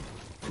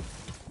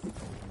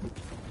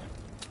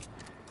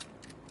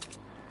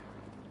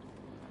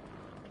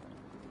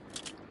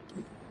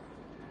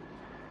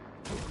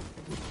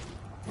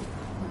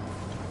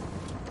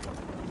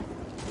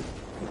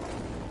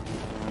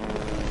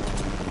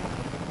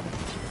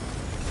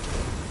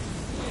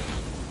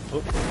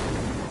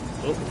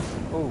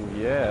 Oh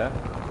yeah.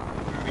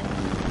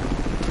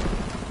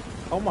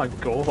 Oh my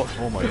god.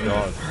 Oh my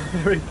god.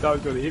 He's so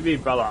good. Hit me,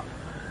 brother.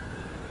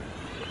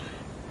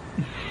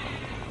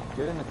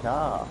 Get in the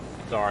car.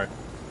 Sorry.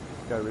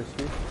 Go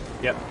risky.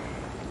 Yep.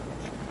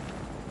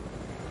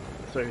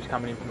 So he's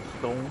coming in from the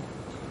storm.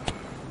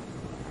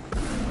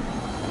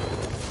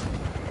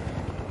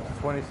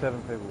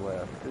 27 people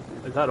left.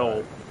 Is that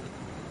all?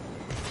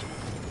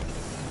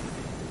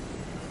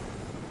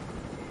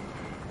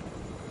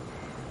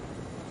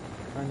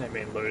 I ain't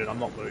been looted. I'm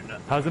not looting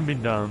it. Hasn't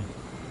been done.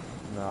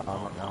 No, I'm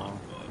not going.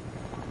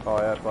 Oh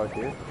yeah, both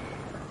here.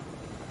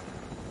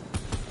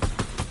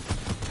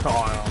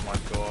 Oh my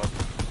god.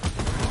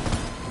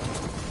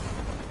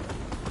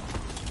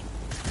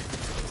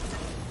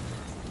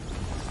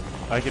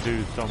 I could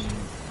do some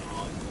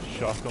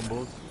shotgun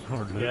bullets.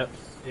 Or Yep.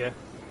 Yeah.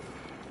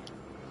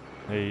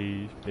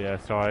 Hey, yeah,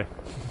 sorry.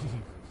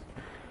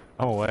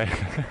 I'm away.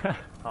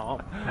 Oh,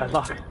 bad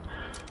luck.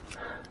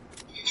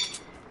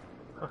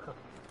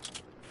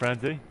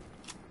 Frenzy?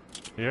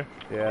 Here?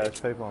 Yeah, there's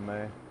people on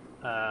me.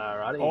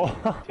 Righty.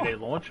 Oh. Did he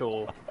launch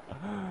or?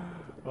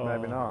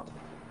 Maybe not.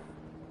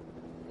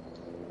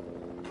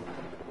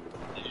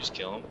 Did you just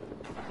kill him?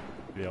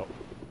 Yep.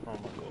 Oh my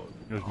god.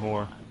 There's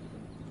more.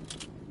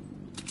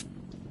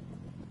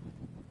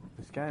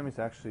 This game is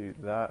actually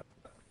that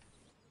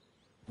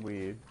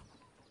weird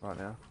right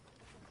now.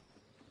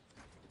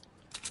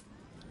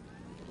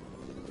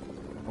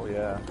 Oh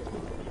yeah,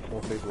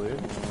 more people here.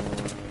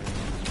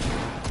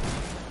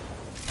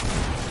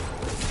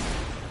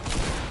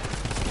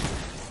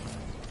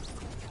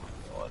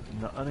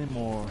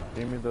 anymore.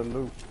 Give me the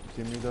loot.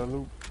 Give me the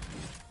loot.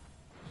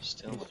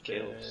 Still the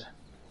kills.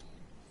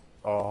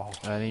 Oh.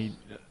 I need.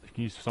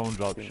 Can you someone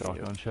drop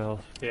shotgun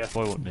shells? Yeah.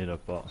 Boy won't need it,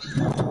 but.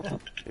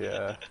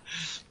 Yeah.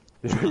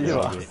 You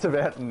asked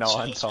about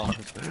 9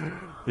 times.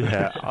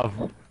 Yeah, I've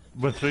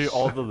went through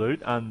all the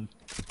loot and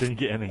didn't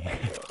get any.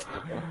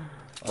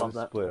 I just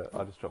split.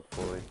 I just dropped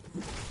 40.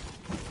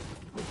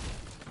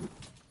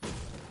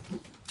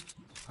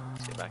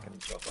 Let's get back in the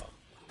chopper.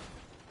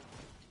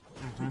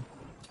 Mm-hmm.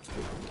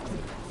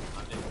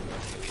 I didn't even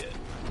kill yet.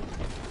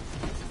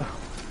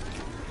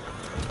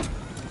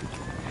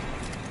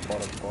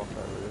 Bottom box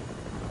over here.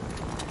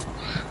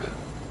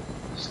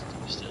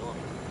 Still on.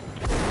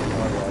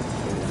 Oh yeah, I can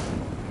see it.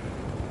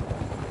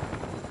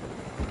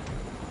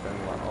 Then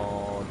like, oh,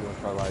 do you want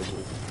to try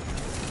lasers?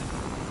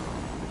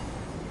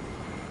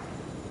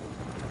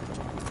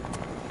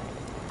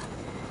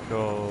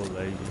 Go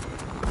lazy.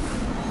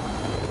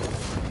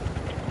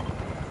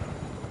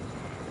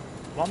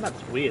 One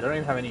map's weird. I don't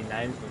even have any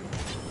names.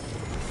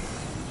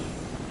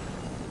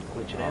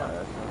 Glitch it Oh, out.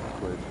 yeah, it's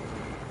not glitch.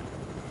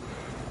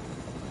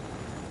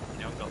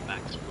 You haven't got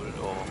max wood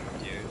or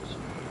materials.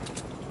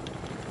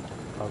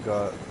 I've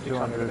got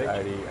 600 each.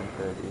 280 and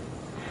 30.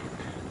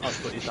 I'll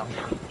split you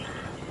something.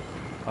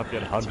 I've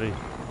got 100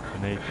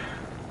 in each.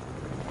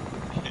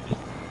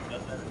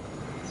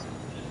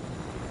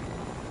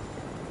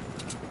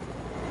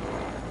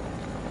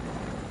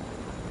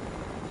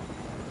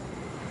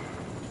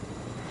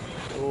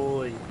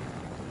 Oi.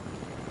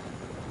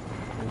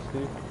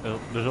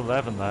 There's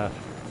 11 left.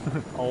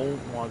 Oh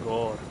my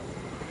god.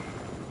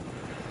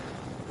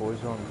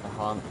 Boys on the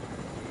hunt.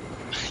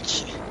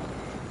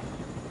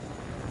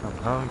 I'm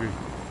hungry.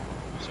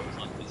 So it's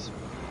like this.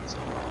 So,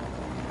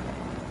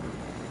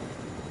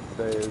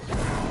 There's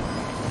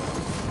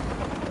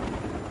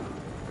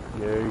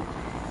you.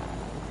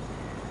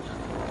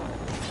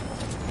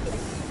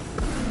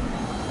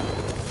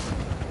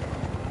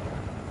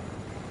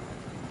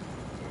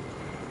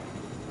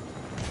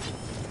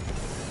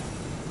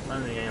 I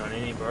don't think anyone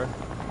in here, bro.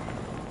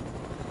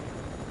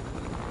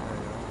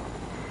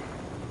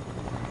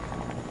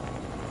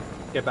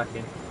 Get back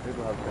in.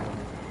 People have been.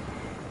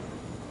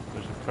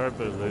 There's a fair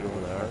bit of loot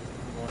over there.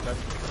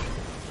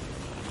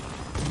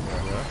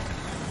 Yeah.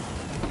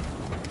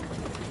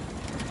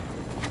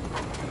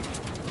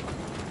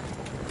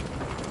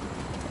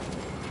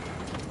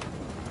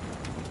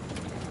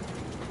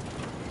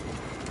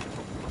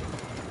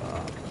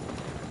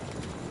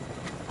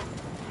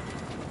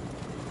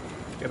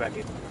 Get back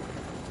in.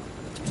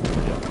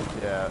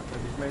 Yeah, it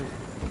just means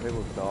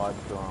people have died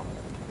to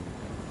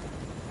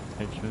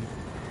Henchman.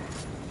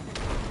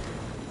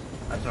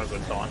 That's not a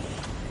good sign.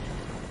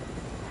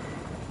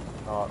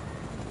 oh,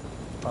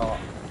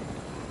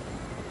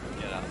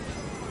 get up.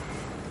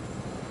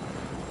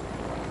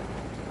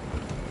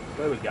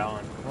 Where are we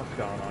going? What's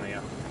going on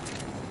here?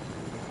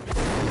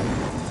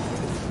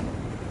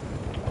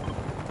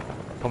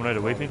 Coming out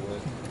of weeping.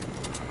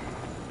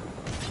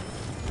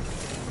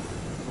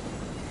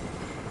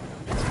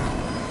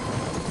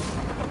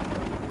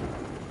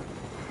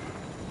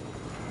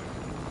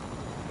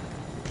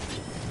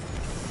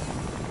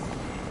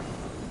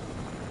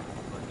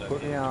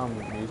 put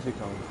the music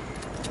on.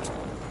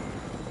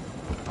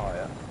 Oh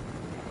yeah.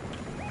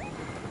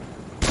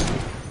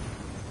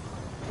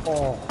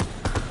 Oh.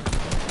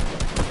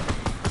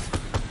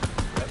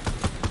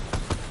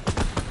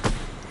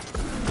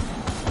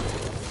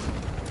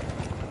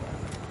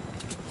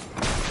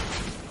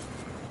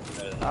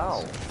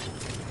 Ow.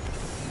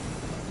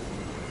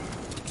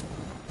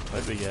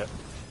 Where'd we get?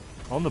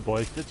 On the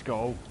boys, let's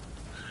go.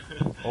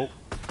 Oh.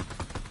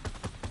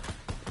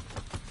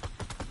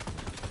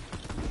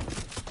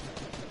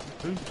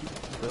 Who's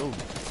build?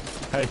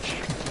 Hey.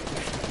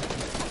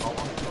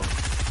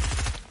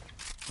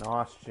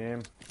 Nice,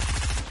 Jim.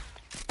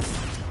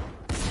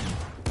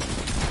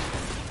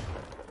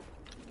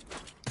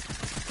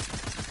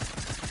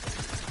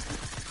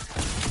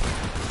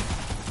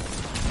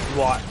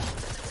 What?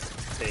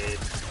 Dead.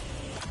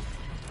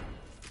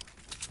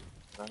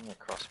 Run the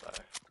crossbow.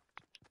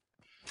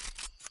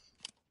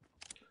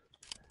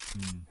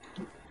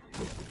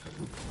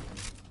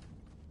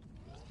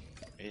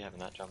 Are you having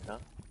that jump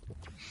done?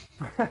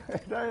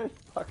 Don't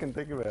fucking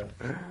think about it.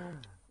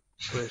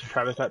 Where's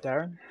Travis at,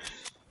 Darren?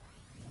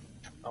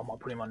 I might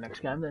put him on next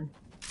game then.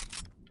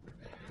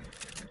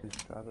 Who's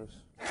Travis?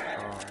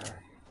 Oh,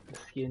 The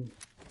skin.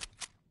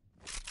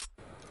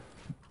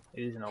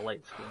 It is an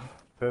elite skin.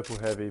 purple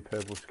heavy,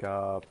 purple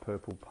scar,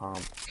 purple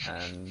pump,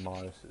 and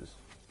Midas's.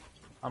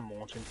 I'm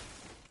launching.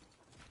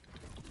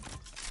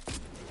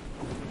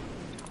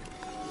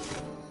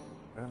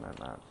 I don't know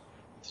maps.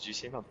 Did you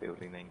see my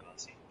building then,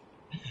 Glassy?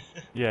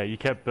 Yeah, you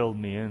kept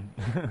building me in.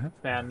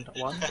 Found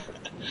one.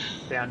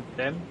 Found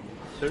them.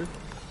 Two.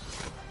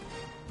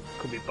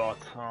 Could be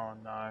bots. Oh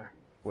no.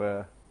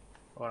 Where?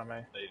 What I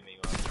mean? Leave me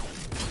one.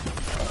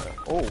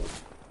 Oh!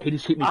 He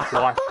just hit me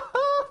twice.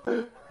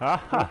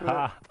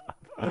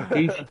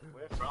 He's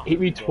hit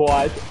me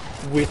twice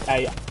with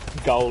a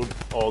gold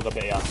auger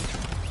bear.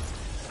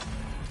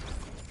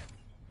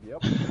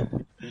 Yep.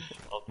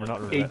 We're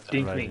not He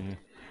raising dinked me. you.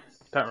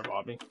 Don't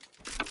revive me.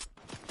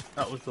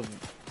 That was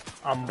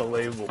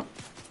unbelievable.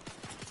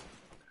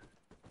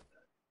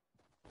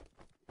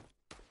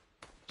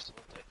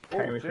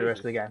 Carry me through the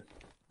rest of the game.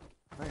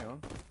 Hang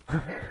on.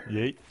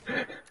 Yeet.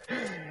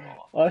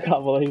 I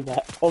can't believe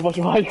that. Oh, much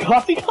my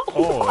classic.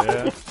 Oh,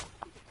 yeah.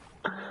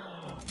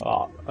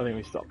 Oh, I think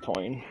we stopped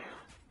toying.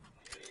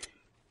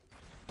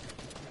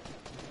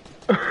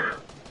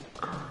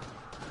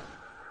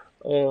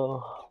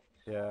 Oh.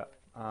 Yeah.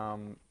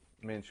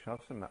 Minch, can I have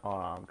some? Oh, no,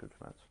 I'm good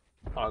for mats.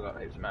 I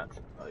got heaps of mats.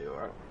 Oh, you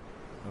alright?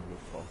 I'm good,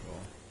 fuck all.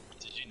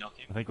 Did you knock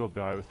him? I think we'll be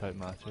alright without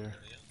mats here.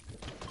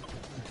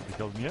 You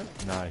killed him yet?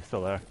 Nah, he's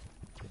still there.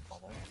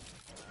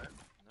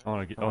 I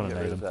wanna Get nade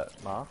rid of him.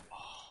 that mark.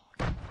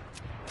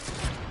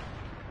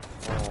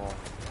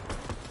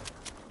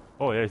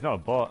 Oh yeah, he's not a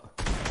bot.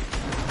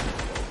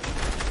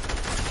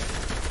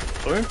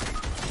 Blue?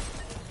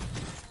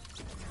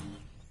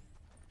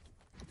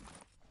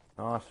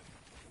 Nice.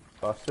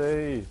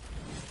 Bussy.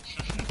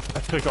 I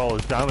took all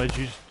his damage,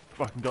 you just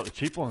fucking got the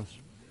cheap ones.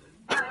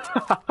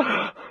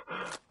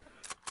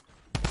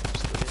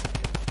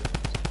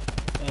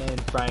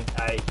 And Frank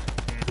A.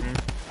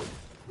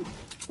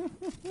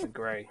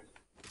 Agree.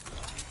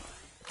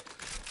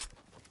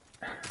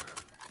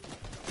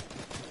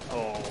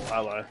 Oh,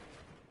 hello.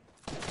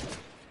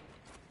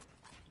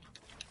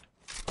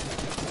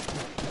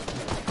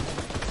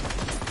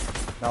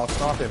 No, I'll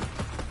snipe him.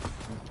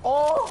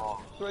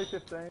 Oh!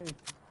 315.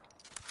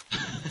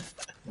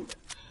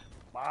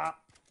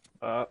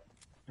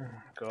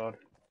 God.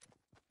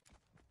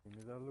 Give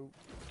me that loot.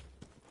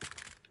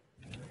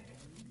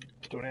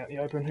 Doing out in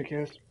the open, who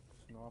cares?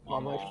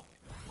 One left. more.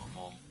 One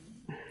more.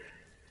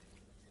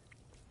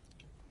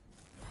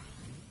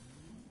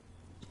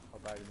 I'll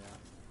bait him out.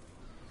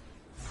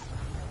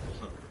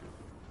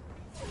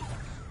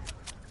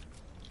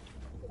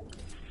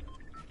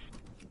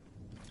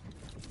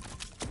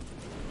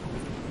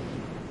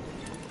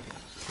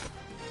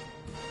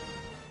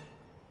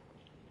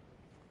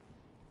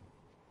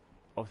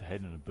 I was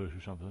hiding in a bush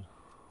or something.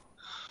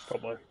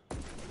 Probably.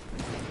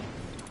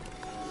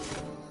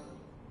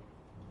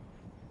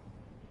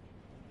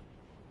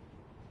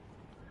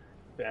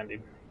 Found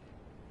him.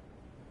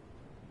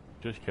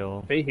 Just kill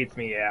him. If he hits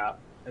me out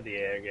of the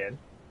air again,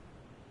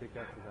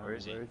 Where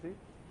is he?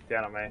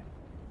 down on me.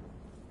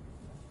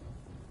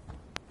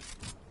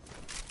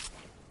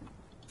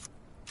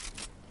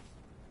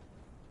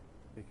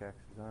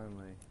 Pickaxes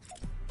only.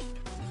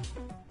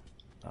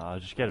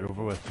 Just get it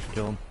over with, just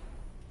kill him.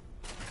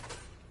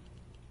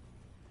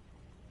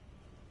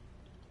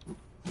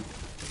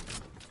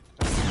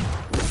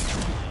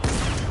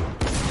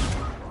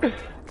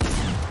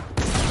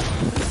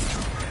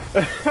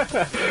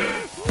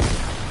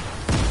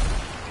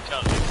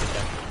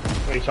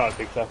 He tried to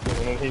fix that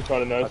and then he tried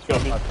to nose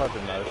scope me. I tried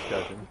to nose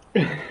scope him.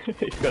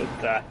 He's got a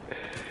stack.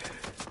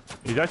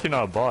 He's actually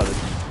not a bot,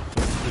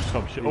 it's just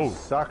some shit. He Oh!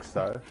 sucks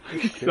though.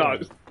 He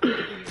sucks.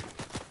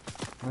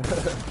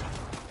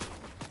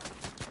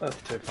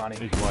 That's too funny.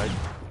 He's white.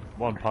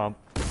 One pump.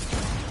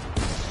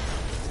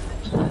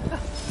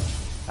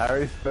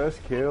 Harry's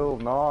first kill,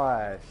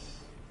 nice.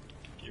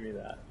 Give me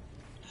that.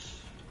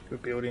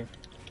 Good building.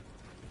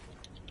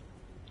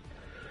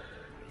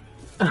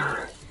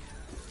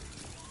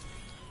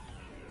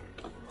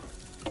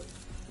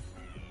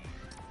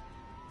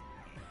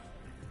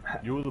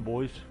 You were the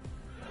boys.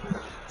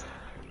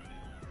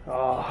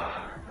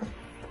 Oh.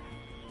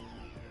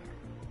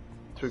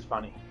 Too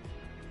funny.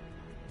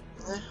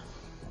 It's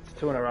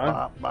 2 in a row.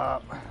 Bop,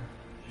 bop.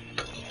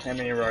 How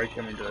many in a row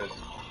can we do?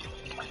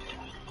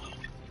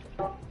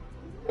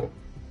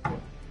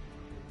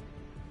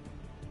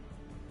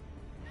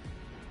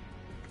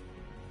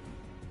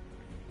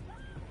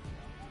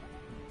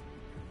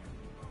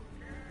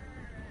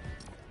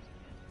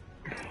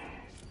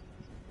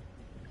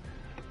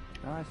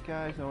 Nice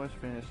guys, always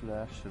finish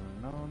last, should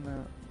have known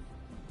that.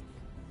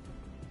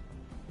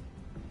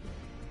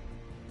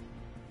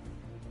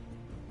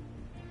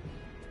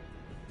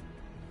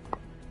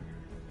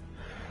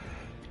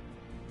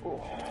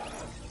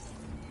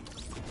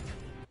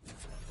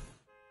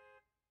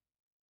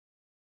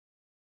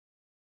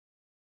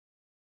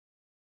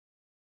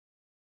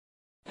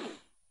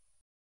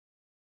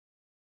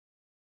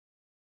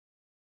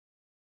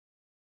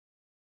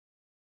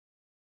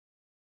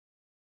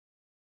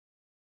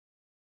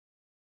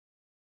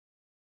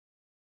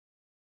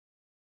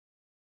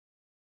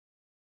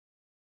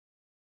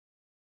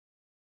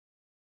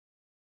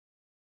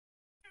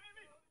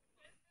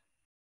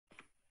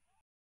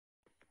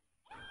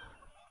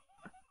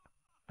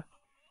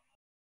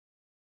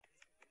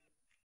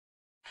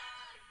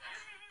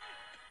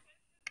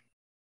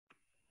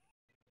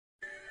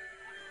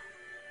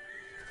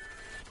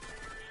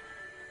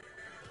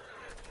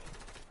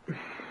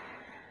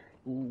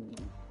 Ooh.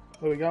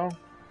 Where we going?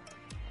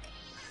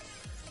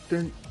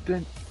 Dun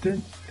dun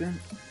dun dun.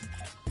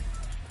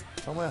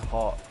 Somewhere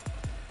hot.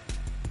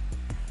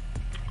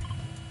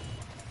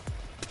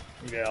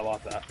 Yeah, I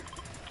like that.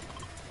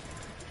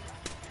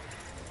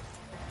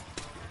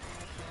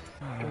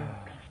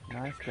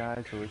 Nice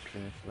guys always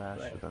finish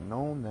last. Should have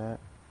known that.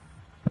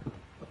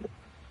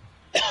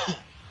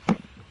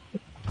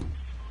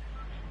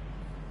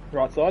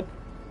 Right side.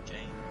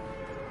 Okay.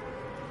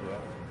 Yeah.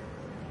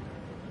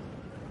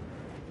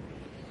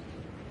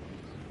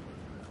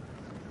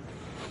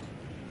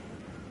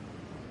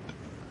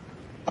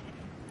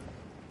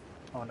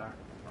 Oh no,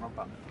 wrong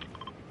button.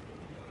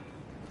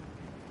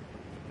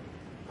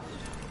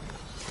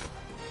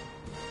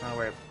 Oh,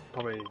 we're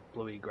probably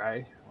bluey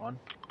grey on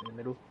in the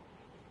middle.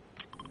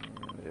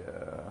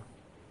 Yeah.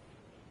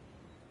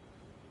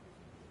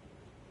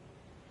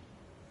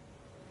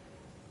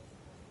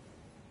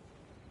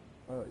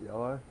 Oh,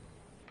 yellow.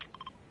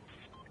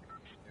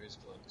 Who's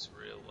looks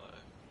real low?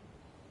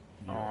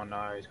 Oh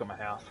no, he's got my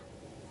house.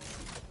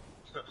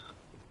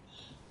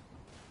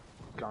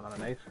 Going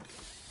underneath.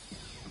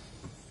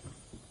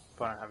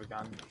 If I don't have a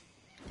gun.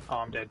 Oh,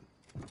 I'm dead.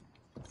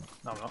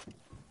 No, I'm not.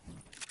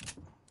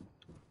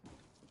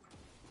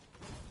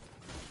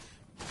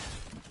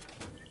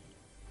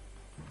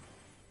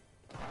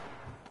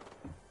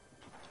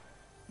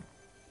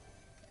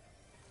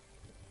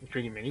 You're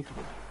drinking minis?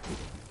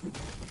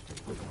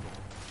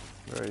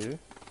 Where are you?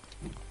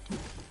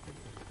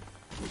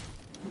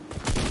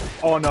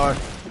 Oh no.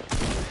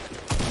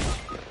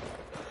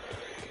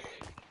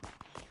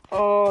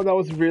 Oh, that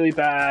was really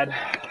bad.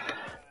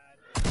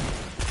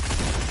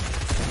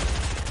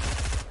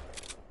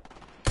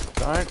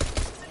 Don't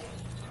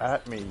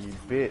at me, you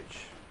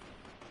bitch.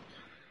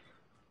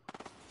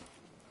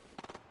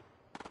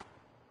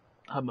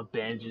 I had my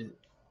bandages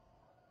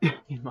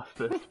in my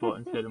first spot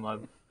instead of my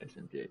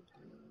SMG.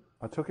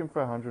 I took him for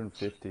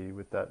 150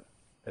 with that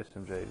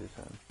SMG this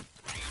time.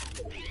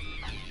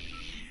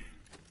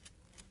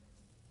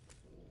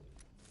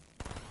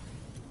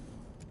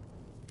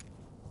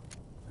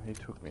 He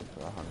took me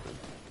for 100.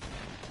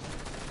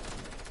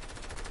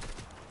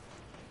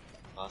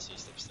 Marcy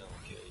steps down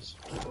kills.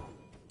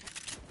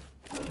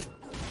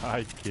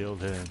 I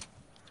killed him.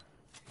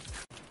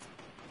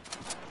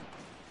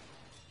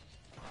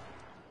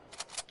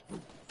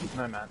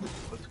 No man,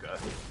 let's go.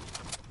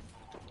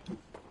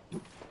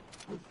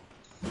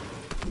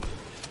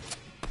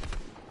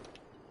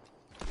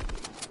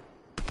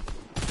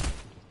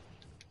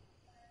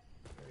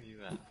 Where are you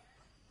at?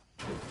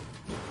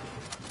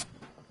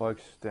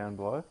 Bloke's down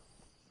below.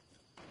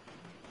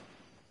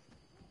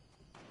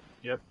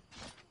 Yep.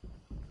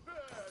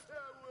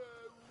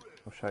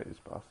 I'll shake this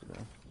bastard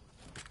down.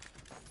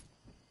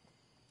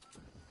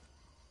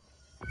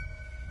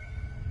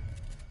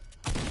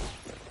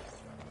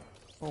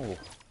 Oh.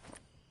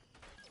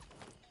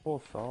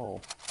 Poor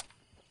soul.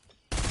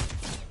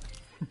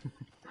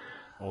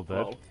 All dead.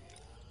 Well,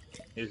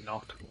 he's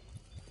knocked.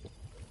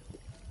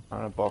 I'm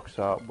gonna box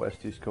up.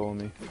 Westy's calling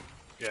me.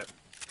 Yep.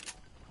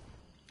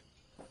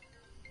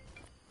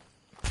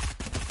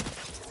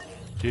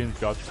 James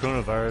got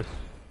coronavirus.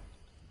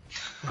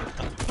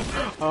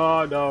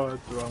 Oh no,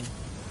 that's wrong.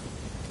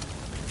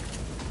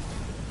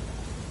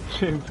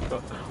 Jim's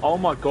got... Oh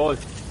my god.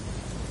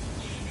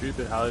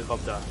 Stupid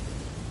helicopter.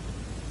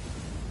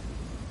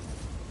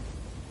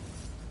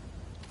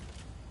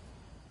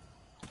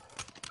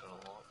 Gonna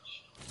launch.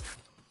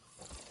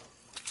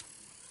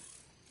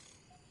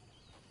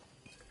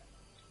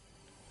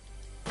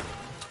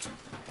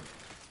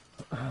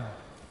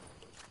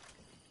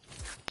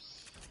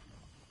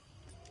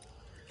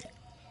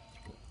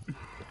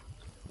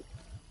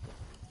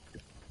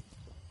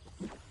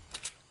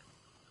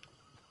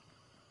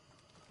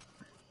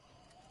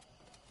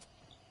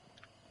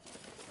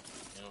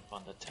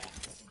 On the attack.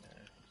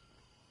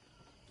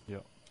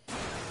 Yep.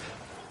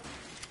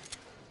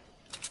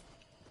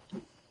 Is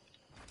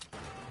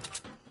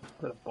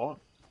that a bot?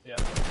 Yeah.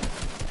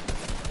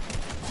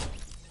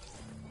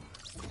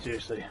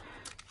 Seriously.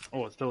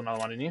 Oh, it's still another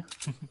one in here.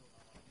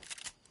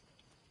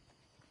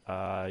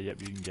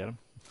 Yep, you can get him.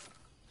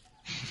 I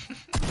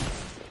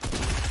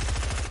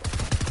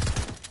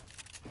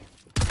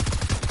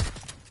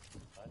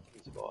think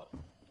he's a bot.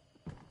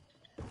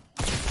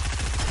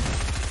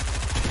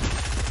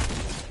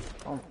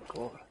 Oh my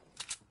god.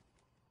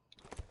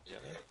 Yeah.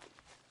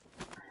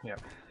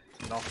 Yep.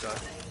 It's a knockdown.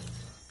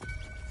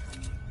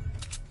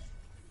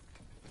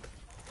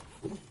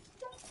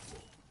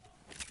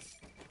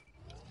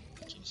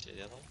 Can you see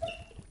the other one?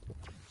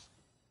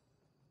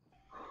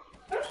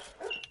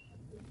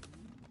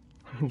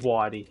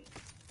 Whitey.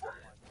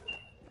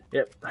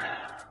 Yep.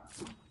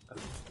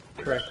 That's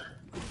correct.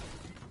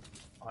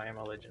 I am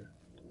a legend.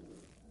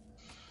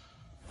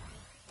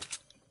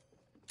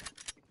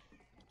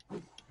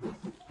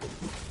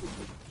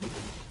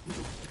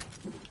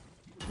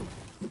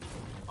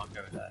 I'll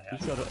go with that. I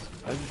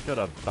just got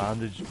a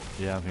bandage.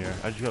 Yeah, I'm here.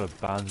 I just got a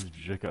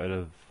bandage out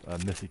of a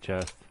mythic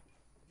chest.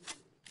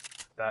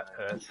 That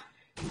hurts.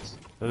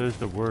 That is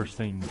the worst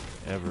thing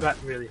ever.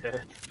 That really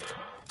hurts.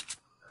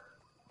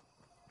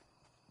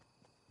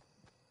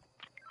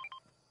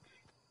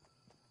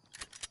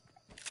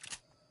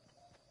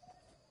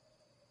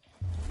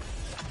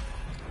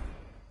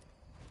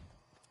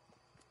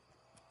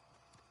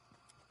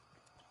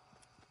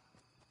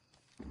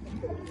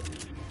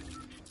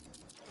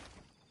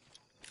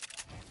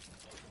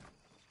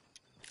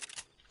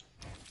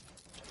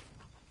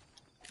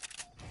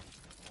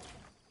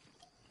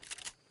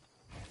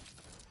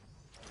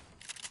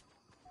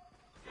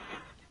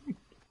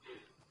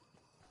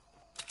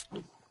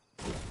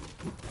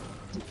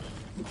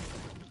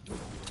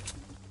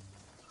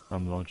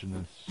 I'm launching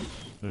this.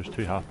 There's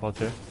 2 half pods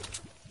here.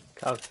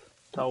 Cuz,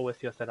 tell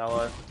with you said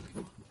hello.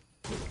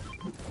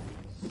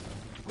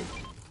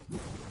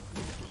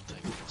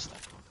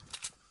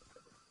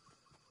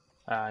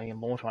 You can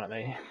launch one at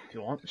me if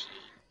you want.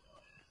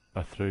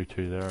 I threw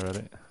 2 there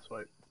already.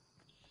 Sweet.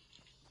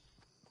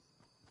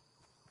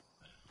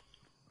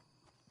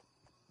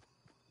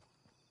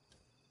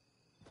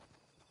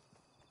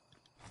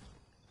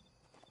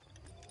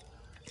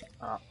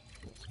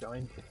 Let's go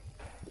in.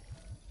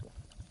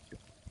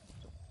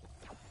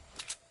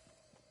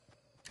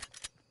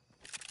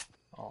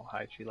 Oh,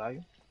 hi, she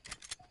lagging.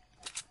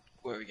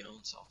 Where are we going,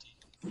 Salty?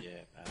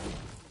 Yeah,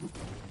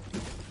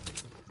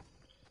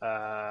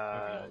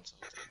 I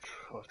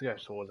have to go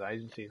towards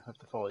agency. I have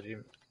to follow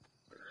Jim.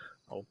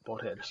 Oh,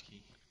 bothead.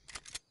 risky.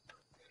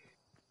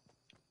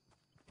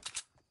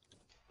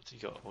 What's he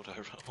got? Auto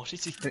run? What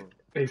is he doing?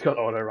 He's got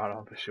auto run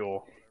on for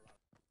sure.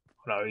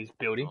 No, he's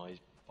building. Oh,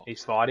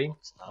 he's fighting.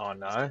 No, Oh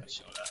no.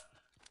 He's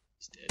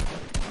dead.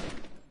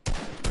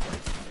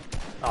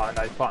 Oh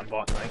no, he's fighting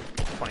bots, I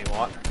think. 20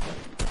 white.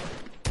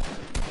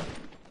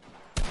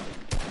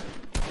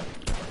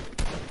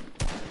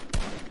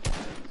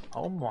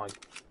 Oh my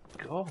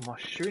god, my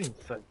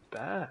shooting's so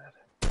bad.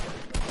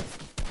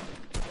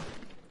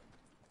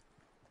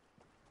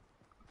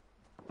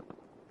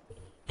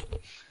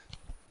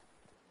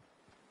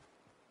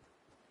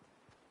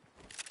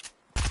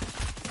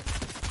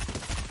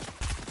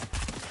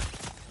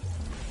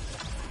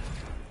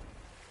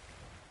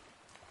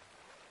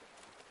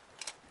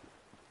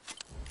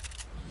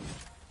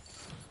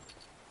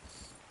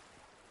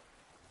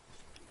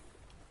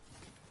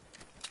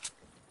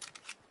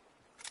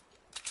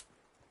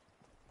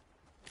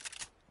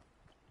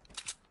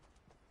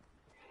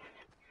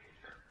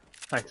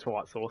 Thanks for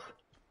white sauce.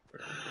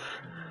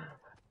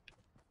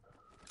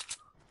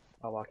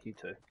 I like you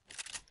too.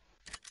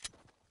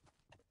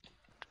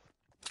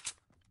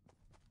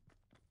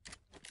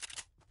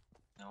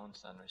 No one's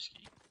done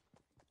risky.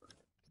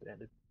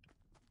 Standard.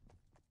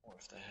 Or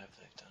if they have,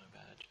 they've done a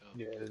bad job.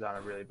 Yeah, they've done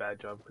a really bad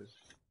job because.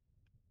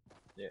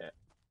 Yeah.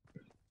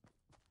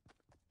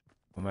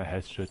 Well, my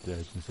head's straight to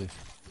agency.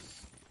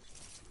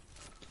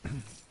 Go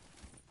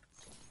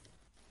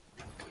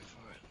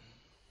for it.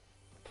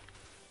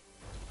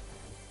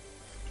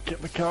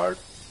 Get my card!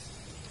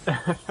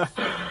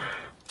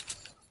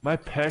 My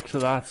pecs are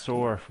that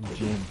sore from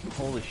gym.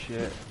 Holy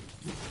shit.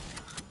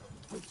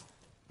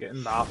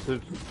 Getting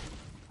massive.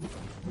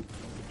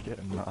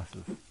 Getting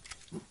massive.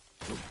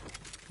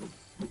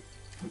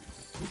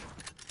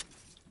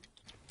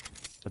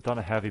 I've done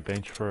a heavy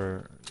bench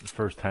for the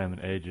first time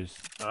in ages.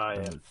 Oh yeah.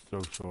 And it's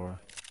so sore.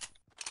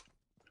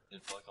 Did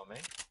it block on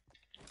me?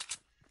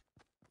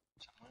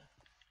 Somewhere?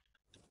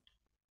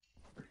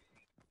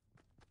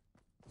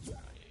 Where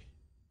are you?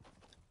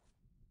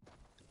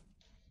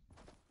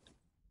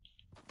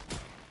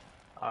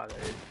 Ah,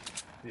 there is.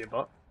 Your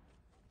bot?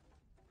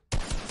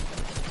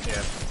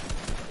 Yeah.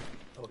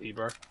 Oh,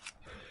 Ebro.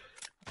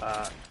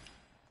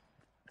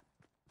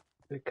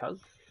 Because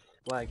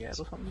lag out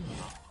or something?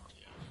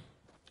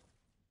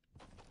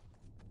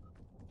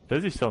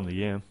 Says he's still in the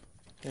game.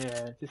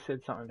 Yeah, it just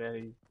said something about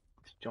he's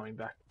joined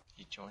back.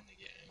 He joined the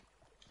game.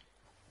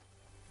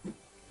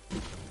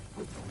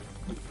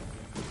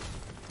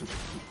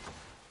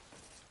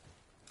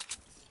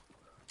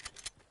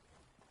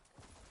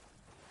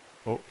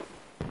 Oh.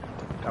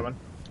 Coming.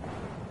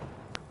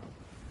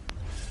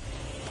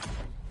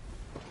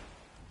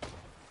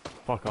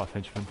 Fuck off,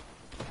 henchman.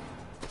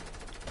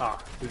 Ah,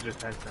 he's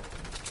just henchman.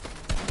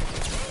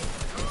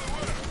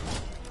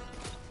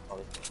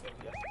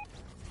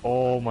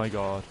 Oh my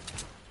god.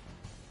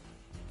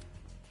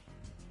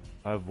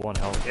 I have 1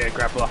 health. Yeah,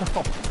 grappler.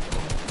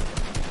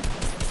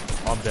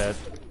 I'm dead.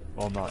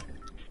 Well, I'm not. I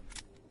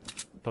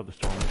thought the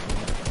storm was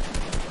coming.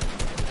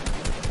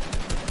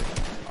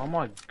 Oh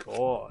my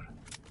god.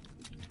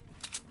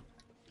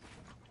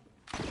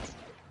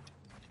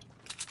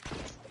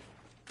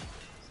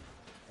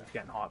 That's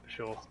getting hot for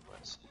sure.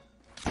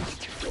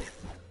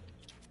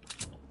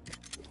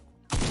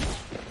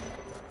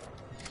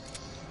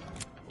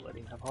 Let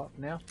him have hot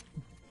now.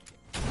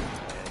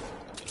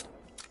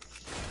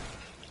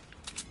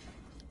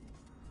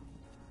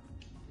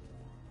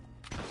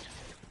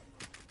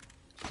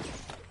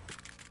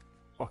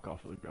 Fuck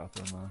off with the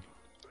grappler, man.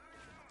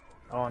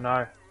 Oh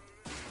no.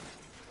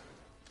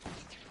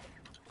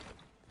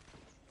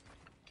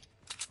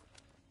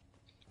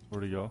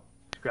 Where'd he go?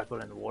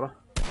 Grappler in the water.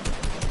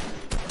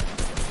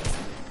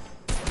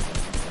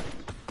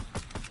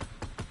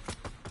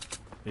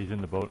 He's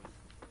in the boat.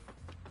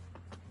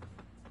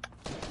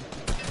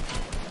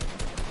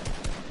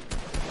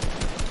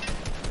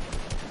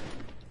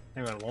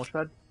 Anyone got a launch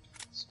pad?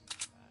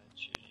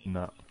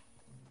 Nah.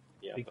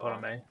 Yeah, Big pot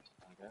on me. Okay.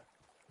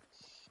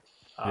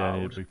 Yeah, I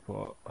need a big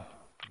pot.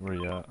 Where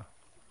you at?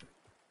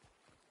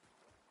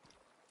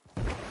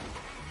 I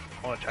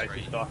want to chase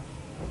this guy.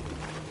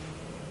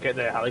 Get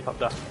the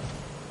helicopter.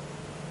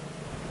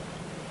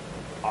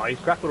 Oh, he's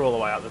grappled all the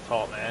way up the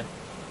top, man.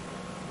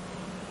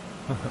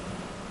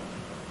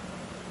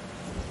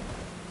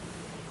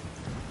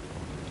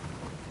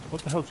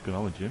 What the hell's going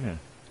on with Jim here?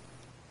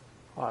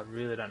 I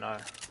really don't know.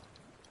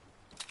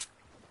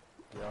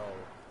 Yo.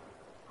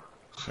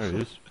 There he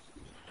is.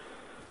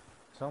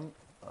 So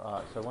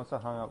once I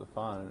hung up the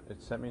phone,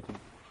 it sent me to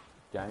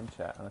game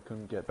chat and I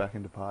couldn't get back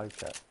into party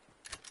chat.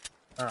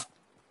 Alright.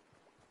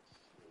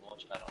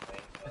 Launch pad on me.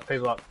 There's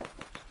people up.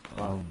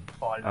 I'm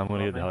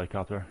gonna get the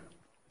helicopter.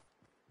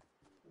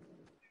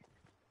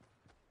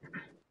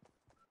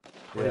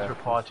 Please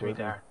reply to me,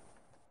 Darren.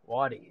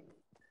 Whitey.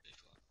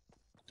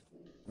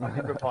 I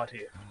did reply to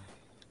you.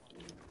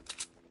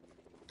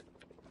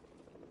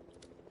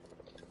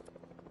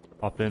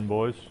 Hop in,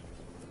 boys.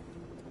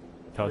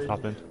 Tell us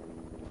hop in.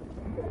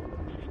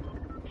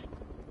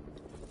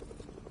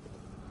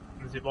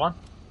 Zip line.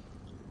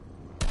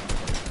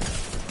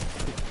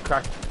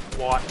 Cracked.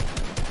 White.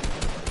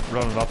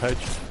 Running up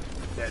edge.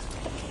 Dead.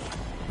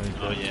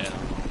 Oh yeah.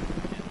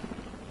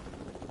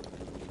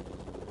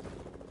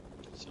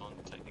 Someone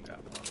take the grab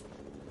one.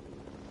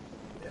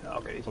 Yeah,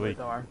 I'll get his please,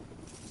 don't worry.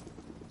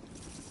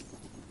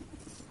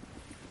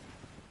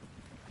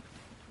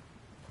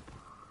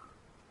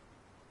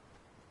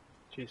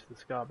 Cheers for the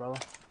scar, brother.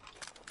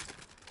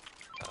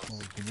 Oh,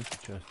 we can miss the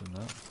chest in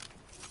that.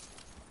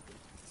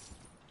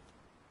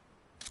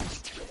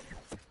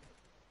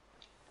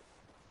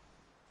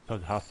 So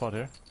it's half pot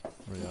here.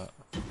 Where you at?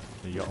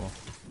 Yeah, you got one.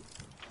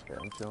 Okay,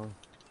 I'm chilling.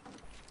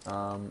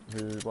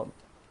 What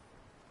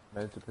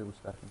meds are people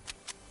stacking?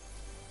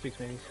 6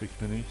 minis. 6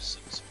 minis.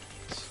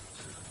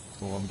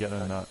 Well, I'm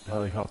getting in that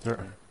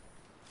helicopter.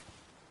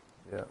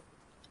 Yeah.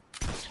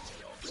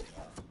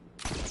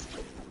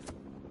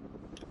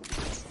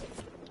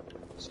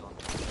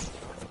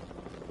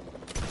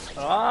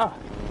 Ah!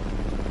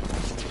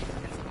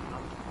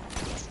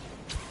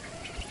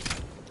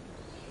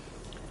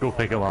 Go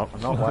pick him up.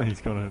 I'm not waiting.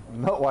 He's gonna.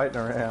 I'm not waiting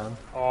around.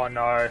 Oh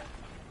no.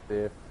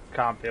 Yeah.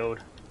 Can't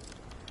build.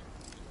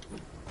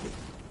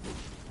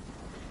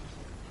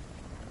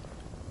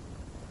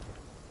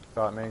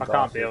 Right, me and I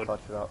can't build.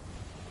 Clutch it up.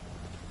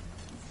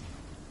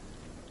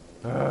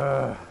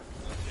 Get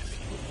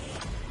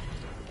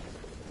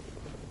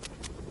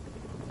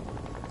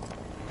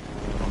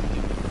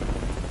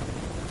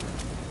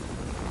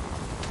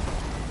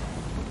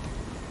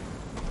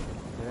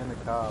in the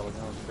car, we're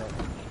going straight.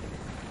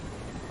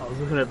 I was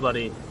looking at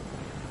bloody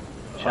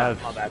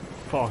chat, my bad.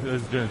 Fuck,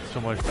 this is doing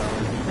so much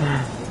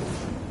damage.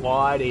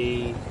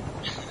 Whitey.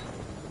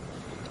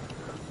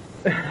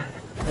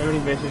 How many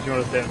messages do you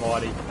want to send,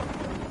 Whitey?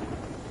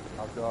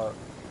 I've got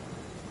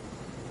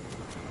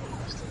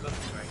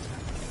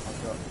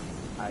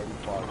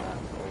 85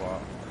 maps or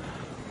what?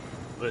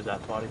 What is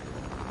that, Whitey?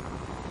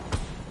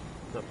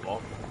 Is that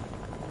bot?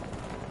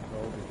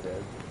 They'll all be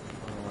dead.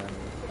 I'm gonna land in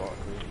the spot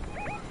here.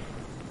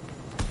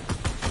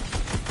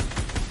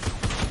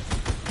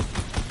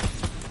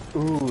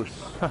 Ooh.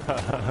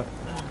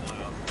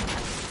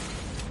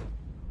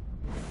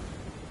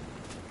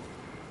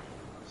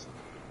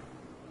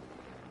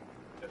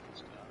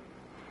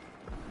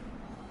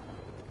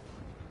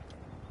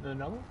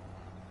 Another?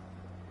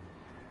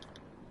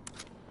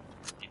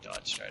 He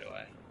died straight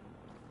away.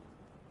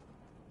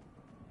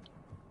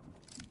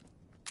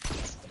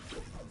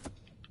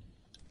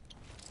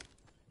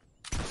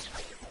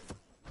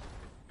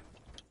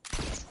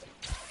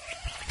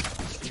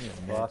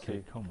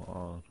 Okay, come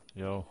on.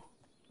 Yo.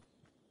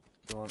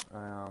 Do you want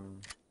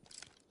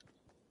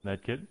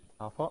Medkit?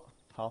 half pot?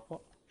 Half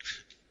pot?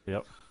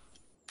 Yep.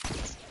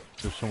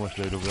 There's so much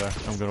loot over there.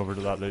 I'm going over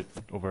to that loot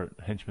over at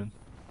Henchman.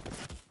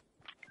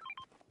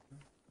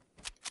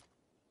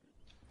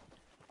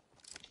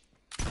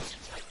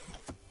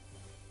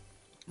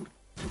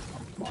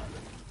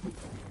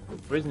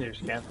 Where's the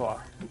nearest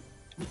campfire?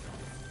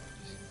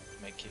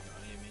 Make it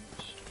on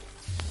image.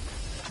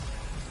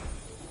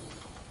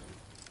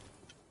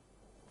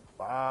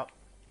 Wow.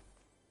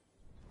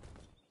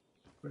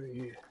 Where are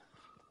you?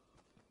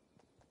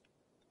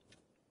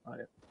 Oh,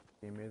 yeah.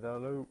 Give me the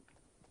loot.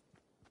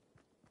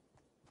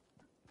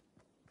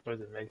 Where's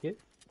the medkit?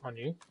 On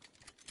you?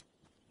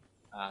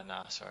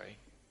 Nah, sorry.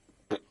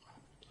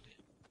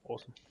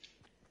 Awesome.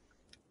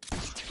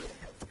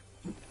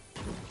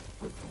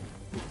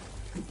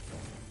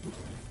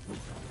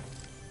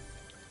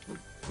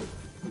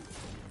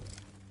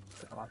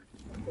 Come on.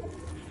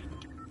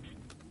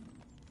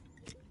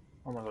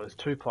 Oh my god, there's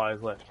 2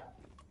 players left.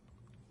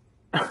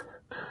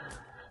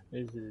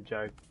 This is a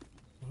joke.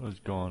 What is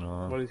going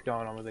on? What is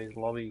going on with these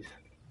lobbies?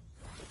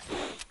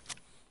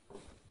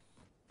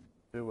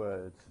 2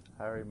 words.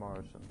 Harry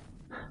Morrison.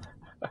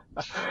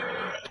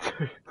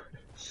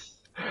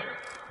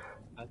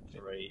 At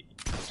 3.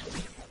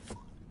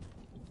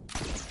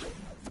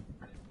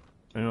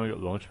 Anyone got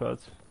launch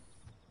pads?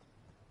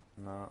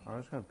 No, I'm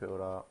just gonna build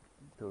a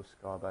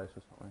sky base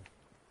or something.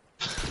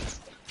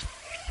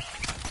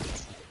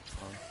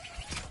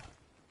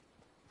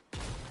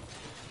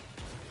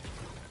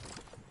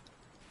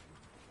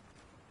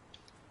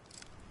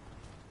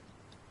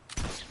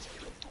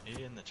 Are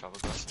you in the trouble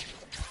crossing?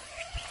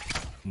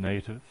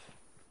 Native.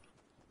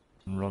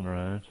 And run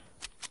around.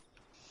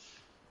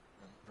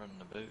 Running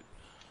the boot.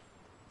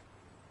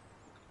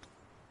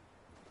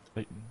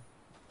 Like,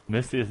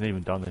 Misty isn't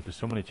even done. Like, there's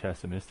so many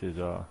chests in Misty as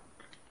well.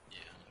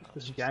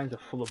 These games are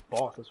full of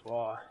bots as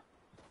well.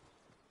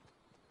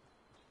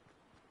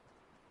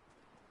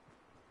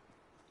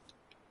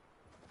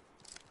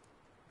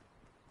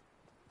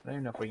 I don't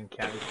even know if we can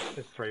count.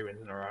 There's 3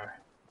 wins in a row.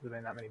 There's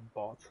been that many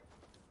bots.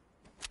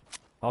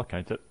 I'll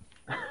count it.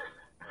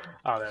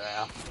 Oh, there they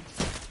are.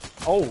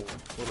 Oh,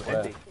 little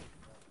empty.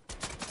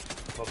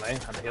 Well, me,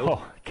 on the hill.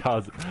 Oh,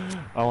 Cuz.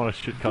 I want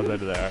to shoot Cuz out of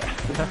there.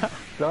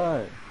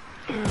 Don't.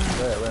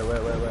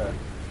 Where?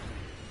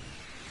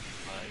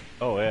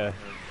 Oh, yeah.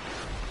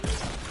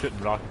 Shooting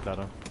rockets at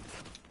him.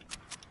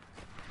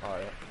 Oh,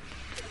 yeah.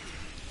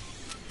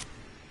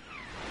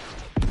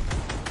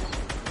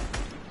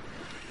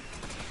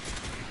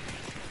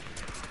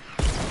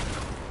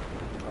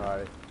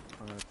 Alright,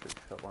 I'm gonna fix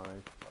up one of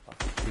these.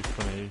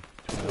 220,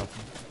 20,000.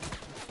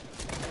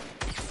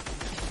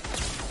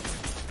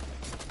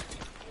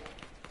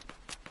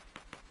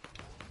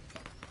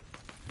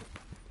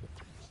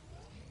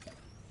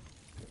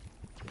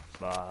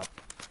 Bop.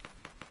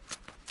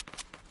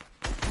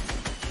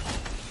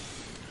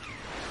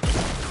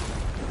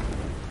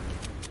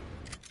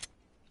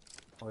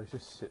 Oh, he's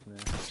just sitting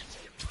there.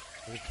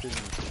 He's just sitting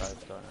in the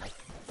space right now.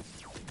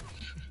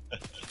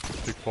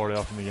 Took 40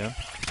 off him again.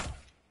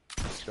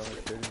 Do you want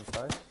me to shoot in the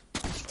face?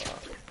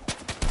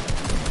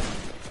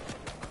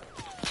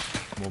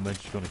 Well,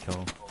 Mitch is gonna kill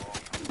him.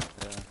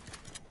 Yeah.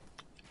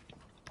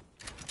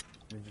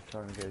 He's just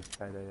trying to get his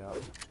payday up.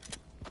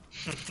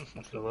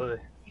 Absolutely.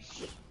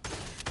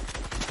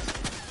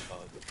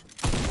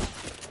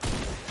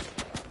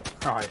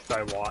 Oh, he's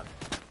so white.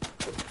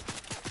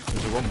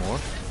 Is there one more?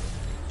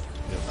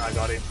 Yep. I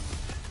got him.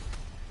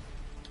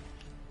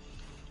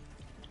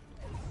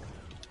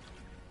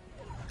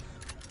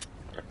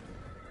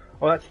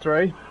 Well, that's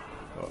 3.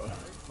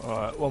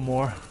 Alright, one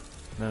more.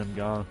 Then I'm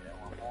gone.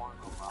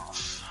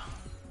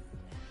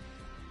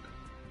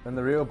 Then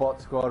the real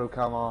bot squad will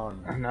come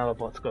on. Another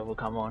bot squad will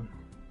come on.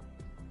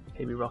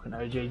 He'll be rocking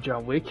OG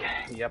John Wick.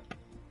 Yep.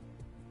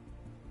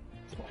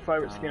 It's my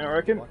favourite skin, I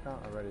reckon. Why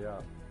can't I ready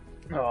up?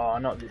 Oh,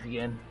 not this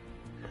again.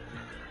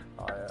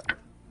 Oh, yeah.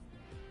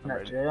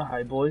 Nat Geo,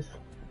 hey boys.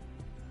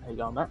 How you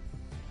going, Matt?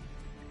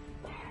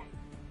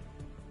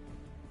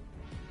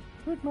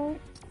 Good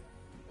night.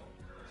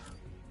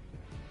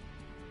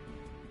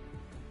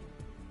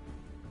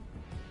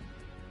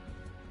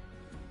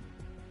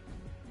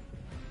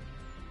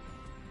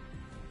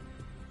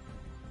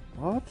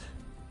 What?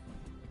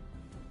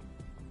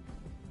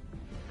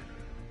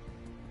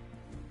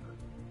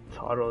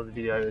 Title of the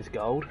video is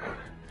gold.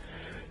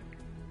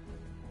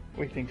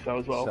 We think so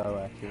as well.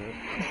 So accurate.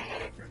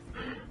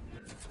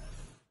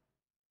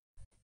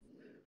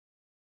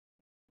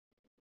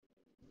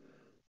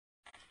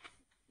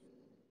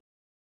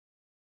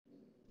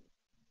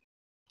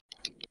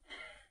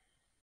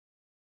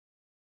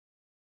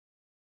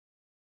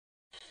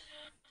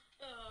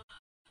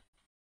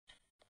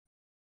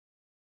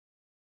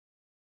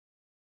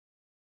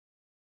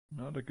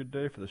 Not a good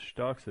day for the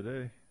stocks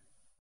today.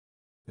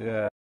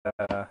 Yeah.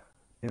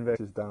 Invex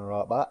has done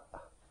right, but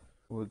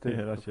we'll do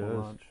Yeah, that's before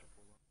yours. lunch.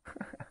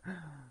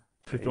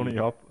 It's only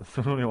up. It's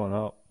only one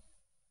up.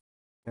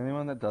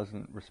 Anyone that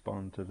doesn't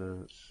respond to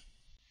the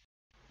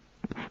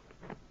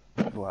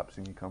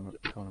collapsing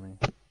economy.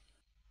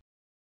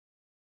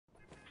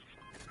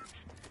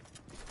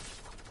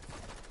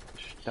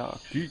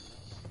 Stocks.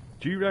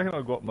 Do you reckon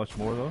I'll go up much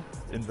more though?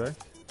 Invex?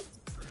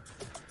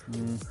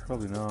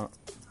 Probably not.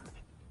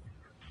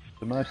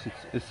 The most,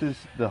 this is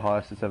the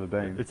highest it's ever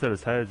been. It's at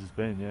as high as it's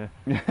been, yeah.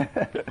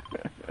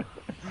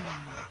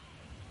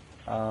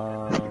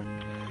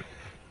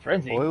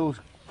 Frenzy. Oil's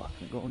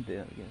fucking going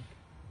down again.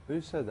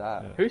 Who said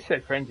that? Yeah. Who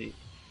said frenzy?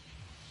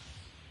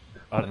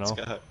 I don't Let's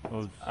know.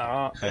 go.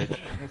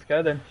 Let's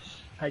go then.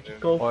 H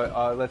is cool.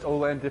 Let's all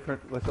land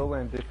different. Let's all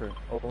land different.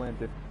 All land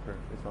different.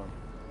 This one.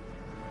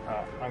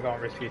 I'm going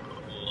risky.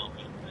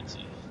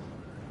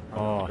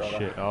 Oh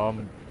shit. I'll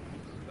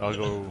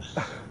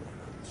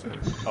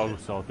go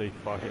salty.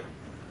 Fuck it.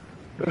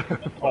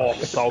 Oh,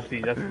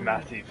 salty. That's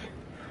massive.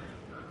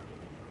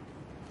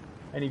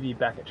 Any of you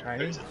back at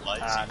training?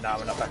 No,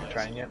 we're not back at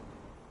training yet.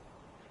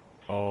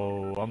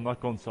 Oh, I'm not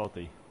going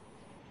salty.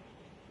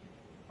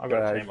 I've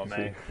got a team on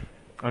me.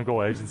 I'm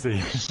going agency.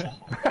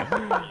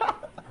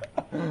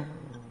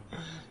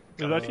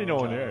 There's actually no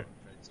one here.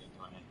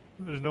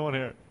 There's no one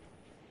here.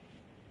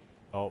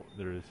 Oh,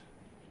 there is.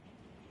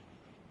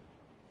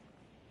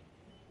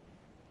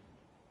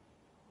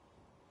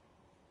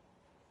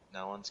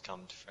 No one's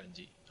come to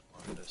frenzy.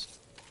 I've noticed.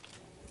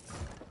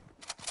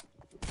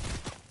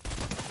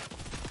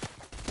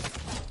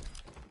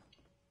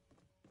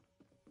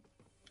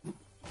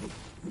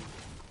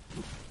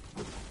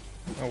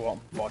 Oh, what?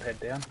 Bot head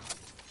down.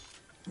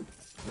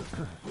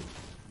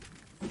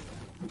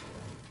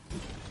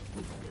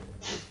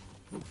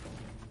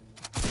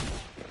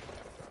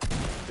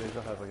 Jeez,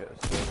 I hope I get a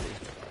story.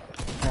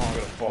 Oh, I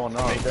got a bot. Oh no,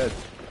 I'm dead.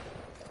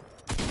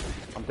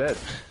 I'm dead.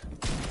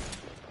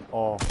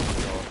 Oh my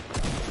god.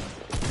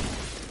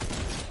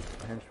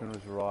 Hench marksman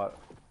was right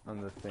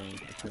on the thing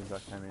as soon as I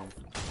came in.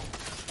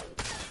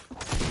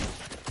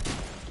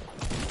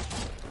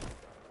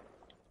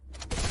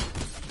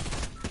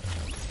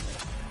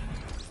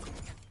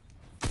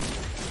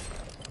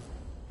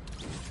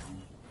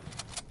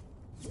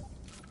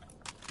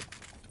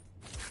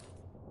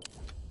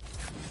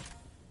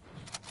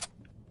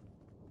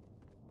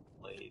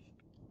 Leave.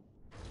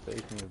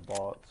 Speaking of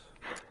bots.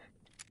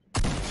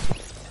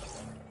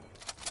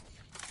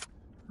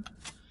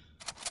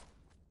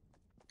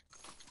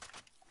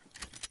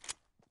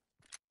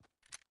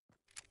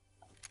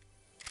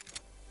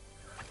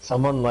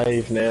 Someone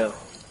leave now.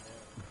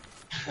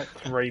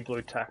 3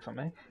 blue tacks on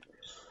me.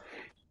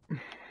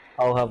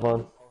 I'll have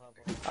one.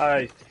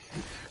 Hey,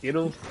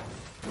 Skittles.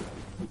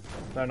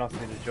 So nice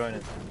of you to join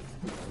us.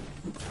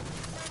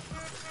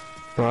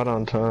 Right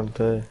on time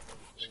too.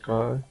 Just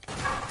go.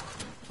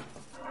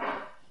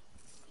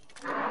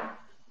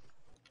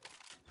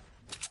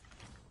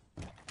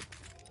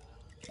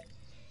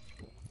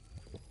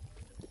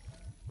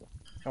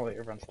 Oh, wait,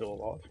 everyone's still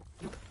alive.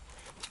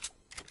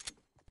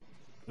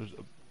 There's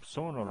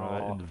someone on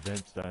right in the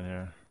vents down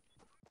here.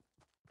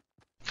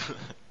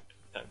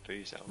 Don't poo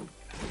yourself.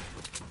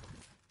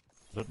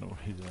 I don't know where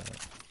he's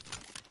at.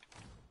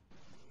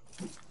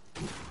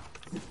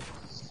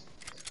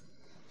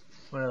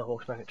 When are the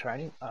Hawks back at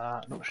training?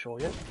 Not sure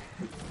yet.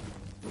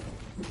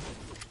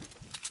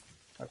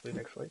 Hopefully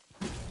next week.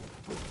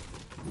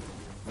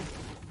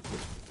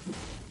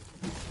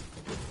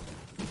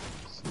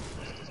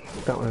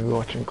 Don't want to be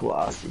watching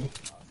Glassy.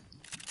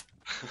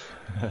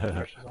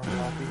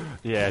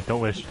 Yeah, don't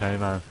waste your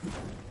time, man.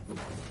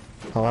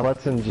 I like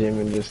watching Jim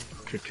and just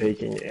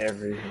critiquing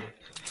everything.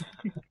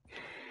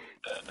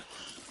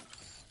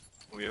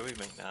 We always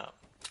make that.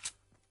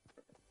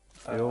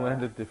 They all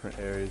landed different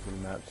areas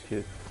in the maps,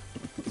 kid.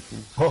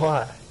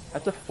 Why?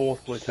 That's a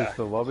 4th blue tack. Just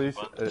the lobbies.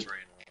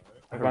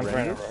 Everyone's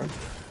ran a row.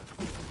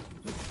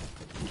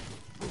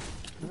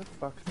 Who the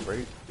fuck's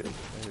Breach? There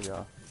we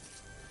are.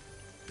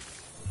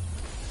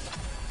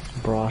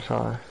 Bright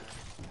Eye.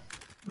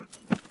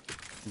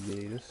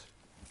 Yes.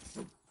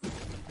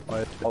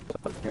 You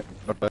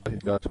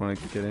guys want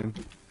to get in?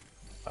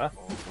 Huh?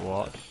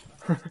 What?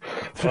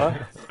 What?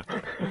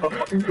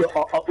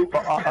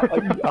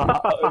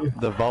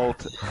 The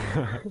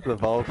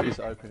vault is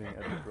opening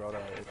at the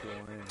grotto if you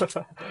want in.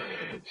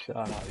 Shut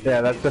up.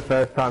 Yeah, that's the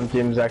first time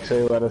Jim's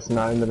actually let us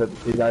know that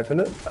he's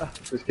opened it.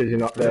 Just because you're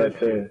not there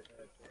too.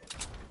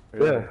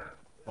 Really? Yeah.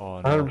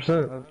 Oh, no.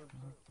 100%.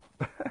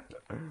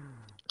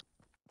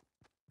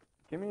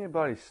 Give me a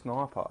bloody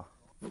sniper.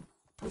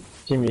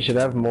 Jim, you should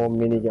have more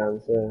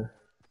miniguns there.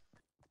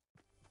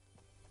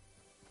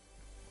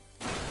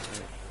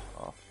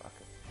 Oh, fuck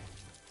it.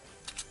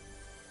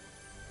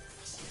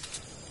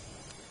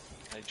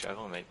 Hey,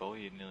 travel meatball,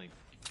 you nearly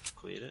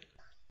cleared it.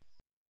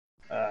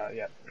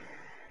 Yeah.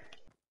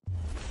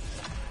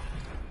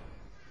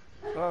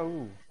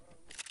 Oh.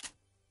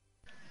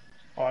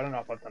 Oh, I don't know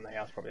if I've done the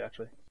house probably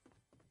actually.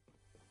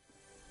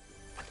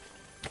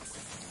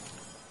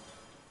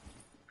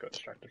 Got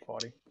distracted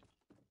fighting.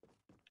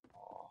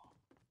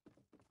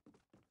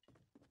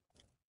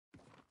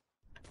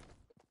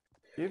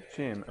 Give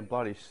Jim a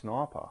bloody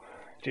sniper.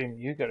 Jim,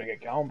 you gotta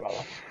get going,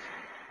 brother.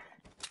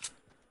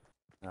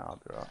 No, I'll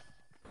be right.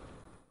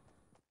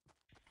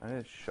 I need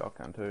a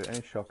shotgun too.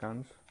 Any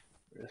shotguns?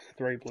 There's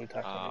 3 blue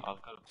tacks on me.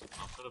 I've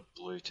got a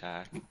blue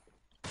tack.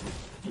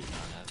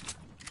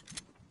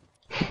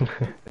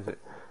 Is it?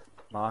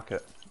 Mark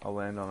it. I'll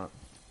land on it.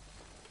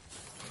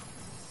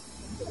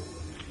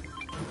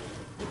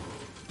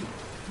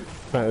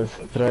 No,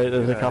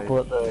 there's a couple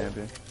at the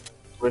champion.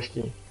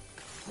 risky.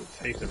 It's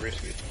heaps of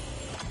risky.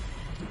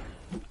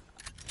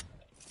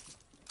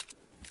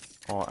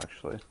 Oh,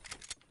 actually.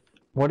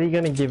 What are you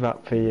going to give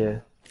up for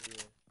your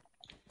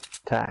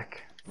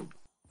tack?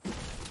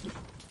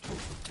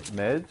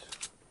 Meds?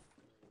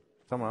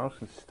 Someone else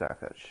can stack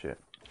that shit.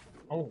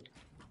 Oh.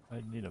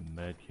 I need a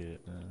med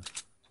kit, man.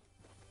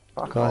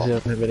 Fuck Guys, off. you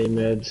don't have any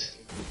meds.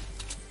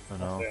 I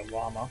know. The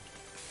llama.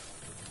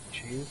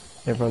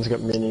 Cheers. Everyone's got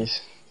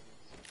minis.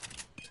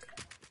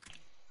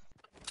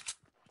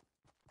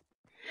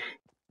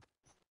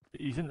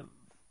 He's in the...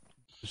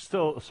 There's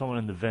still someone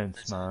in the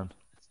vents, man.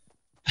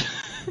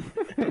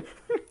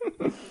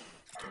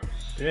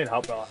 You need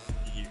help, brother.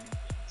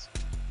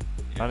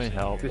 I need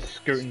help. Just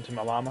scooting to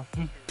my llama.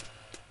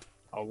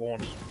 I'll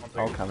launch.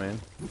 I'll come in.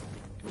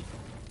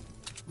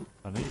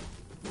 I need...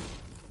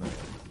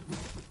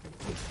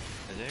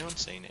 Has anyone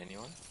seen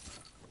anyone?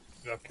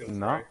 I've killed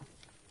No.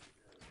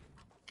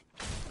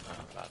 3.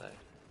 Oh, righto.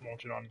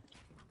 Launching on.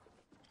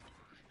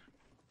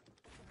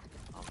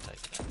 I'll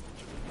take that.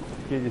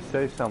 If you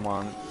see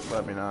someone,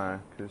 let me know,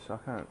 because I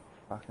can't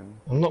fucking...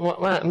 I'm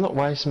not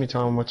wasting my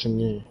time watching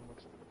you.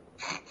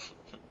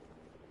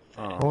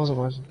 Oh. I wasn't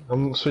watching.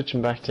 I'm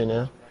switching back to you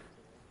now.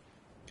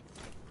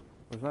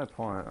 There's no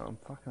point. I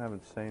fucking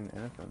haven't seen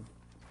anything.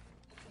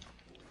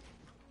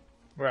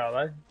 Where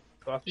are they?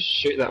 Coffee?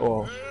 Shoot that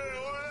wall.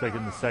 It's like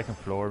in the 2nd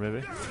floor,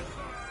 maybe.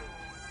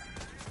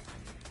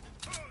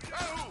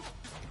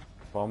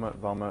 Vomit,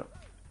 vomit.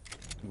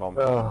 Bomb.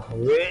 Oh,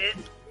 weird.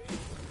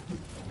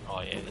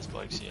 Oh yeah, there's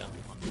blokes here.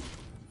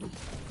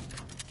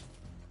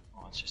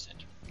 Oh, it's just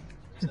entering.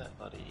 What's that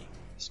bloody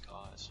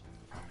skies?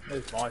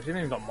 There's Midas. You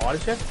haven't even got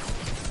Midas yet?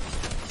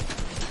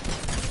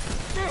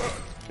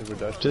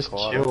 Just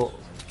chill.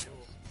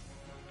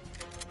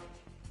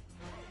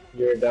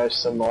 You're a dose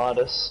some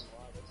Midas.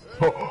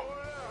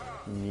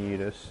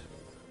 Nudus.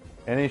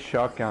 Any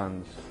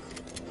shotguns?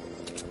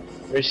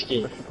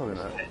 Risky. Probably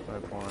not. No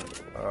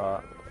point.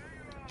 Alright.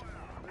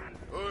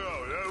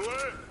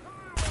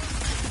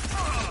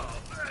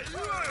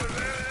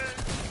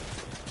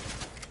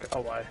 Go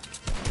away.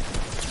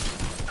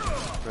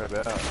 Grab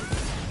out.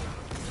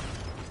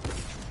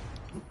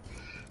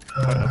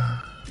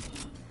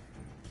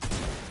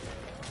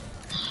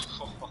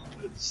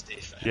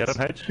 Stiff. You got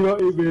him, H? Not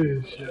your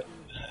bitch.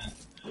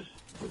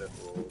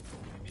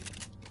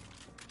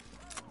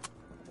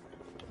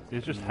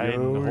 He's just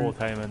hating the whole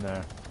time in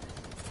there.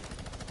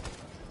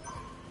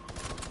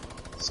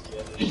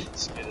 Scared of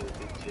the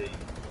big G.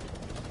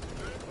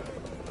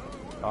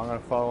 I'm gonna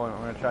follow him.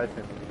 I'm gonna chase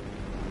him.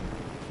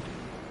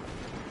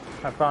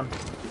 Have fun.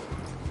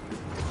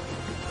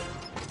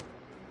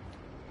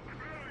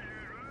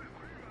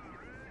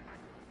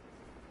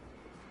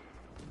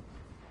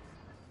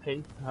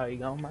 Hey, how you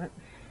going, mate?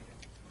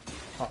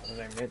 Oh, I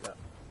didn't even read that.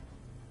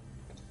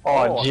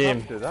 Oh,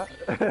 Jim. Do that.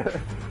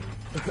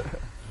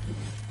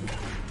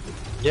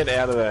 Get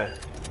out of there.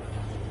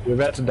 You're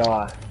about to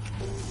die.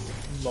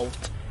 Lol.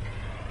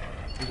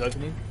 He's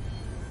opening.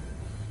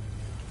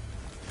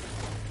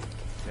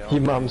 Yeah,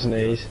 Your mum's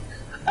knees.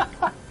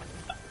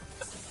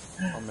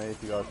 on me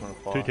if you guys want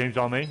to fight. 2 teams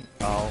on me.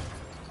 Oh.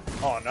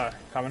 Oh no,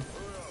 coming.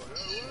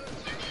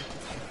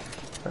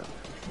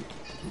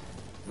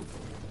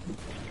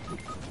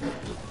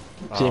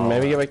 Jim,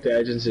 maybe get back to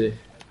agency.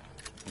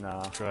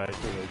 Nah. Great.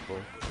 Too weak, boy.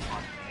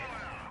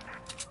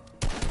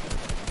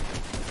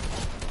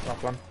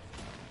 Rock one.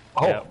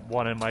 Oh. Yeah,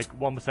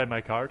 one beside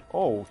my card.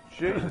 Oh,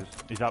 Jesus.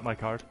 He's at my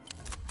card.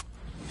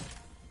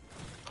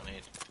 I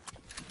need.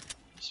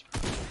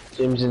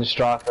 Jim's in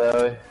strife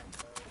early.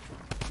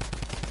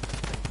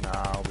 Nah,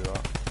 I'll be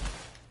right.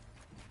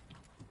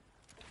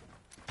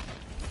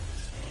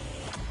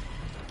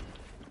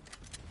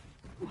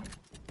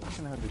 I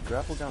can have the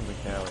grapple gun, the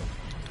coward.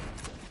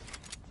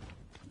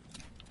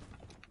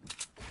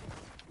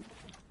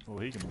 Oh,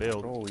 he can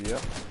build. Oh,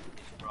 yep.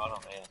 Right on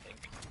me, I think.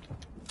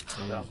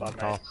 He's on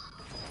top.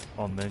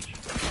 On Minch.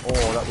 Oh,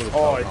 that would have.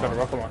 Oh, he's got a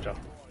rocket launcher.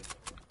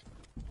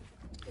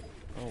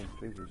 Oh,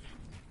 Jesus.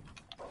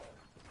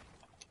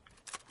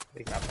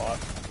 He can't fight.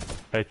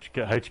 H,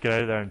 get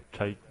out of there and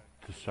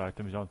distract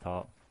him. He's on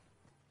top.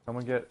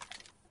 Someone get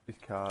his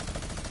card.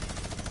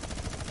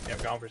 Yeah,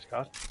 I'm going for his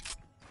card.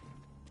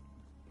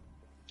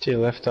 To your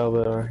left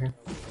elbow, I reckon.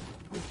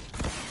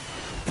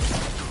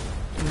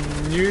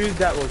 Knew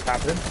that was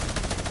happening.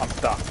 I'm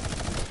stuck.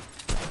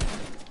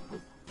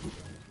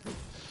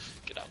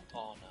 Get up.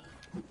 Oh no.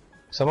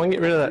 Someone get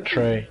rid of that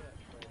tree.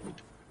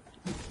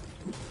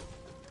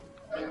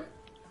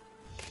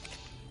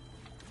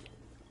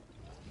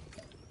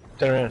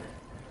 Turn around.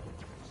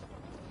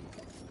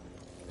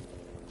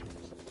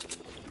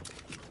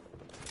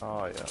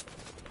 Oh, yeah.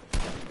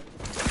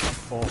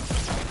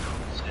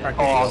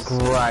 Oh,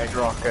 great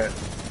rocket.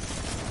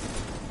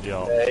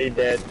 Yo. Yeah, he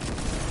dead.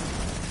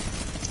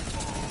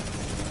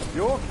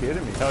 You're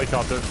kidding me.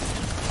 Helicopter.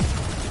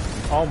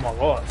 Oh my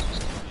god.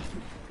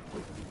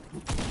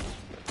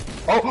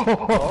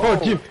 Oh,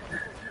 Jim.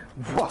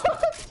 What?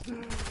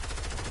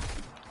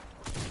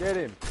 Get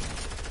him.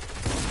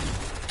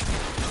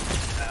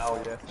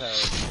 Ow, yes,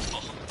 Harry.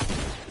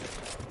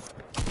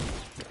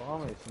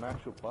 Finally, some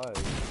actual plays.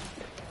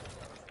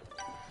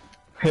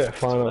 Yeah,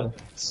 finally.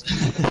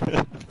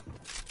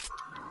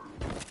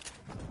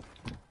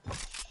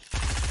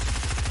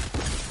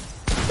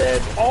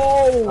 Dead.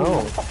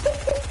 Oh!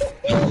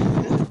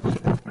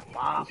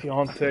 Wow. He's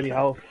on 30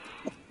 health.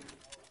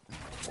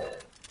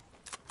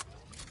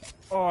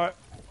 Alright.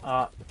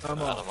 I'm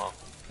on.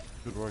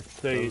 Good work.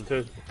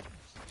 32.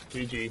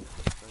 GG.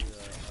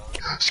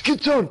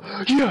 Skid's on!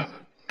 Yeah!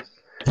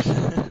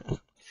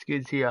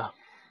 Skid's here.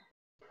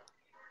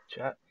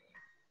 Chat.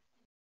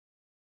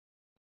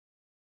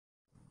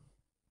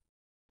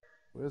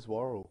 Where's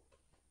Worrell?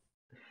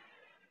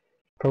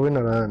 Probably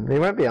not on. He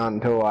won't be on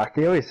until like,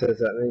 he always says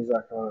that and he's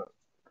like on at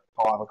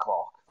 5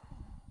 o'clock.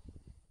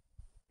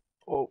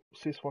 Well,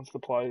 Sis wants to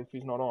play if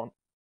he's not on.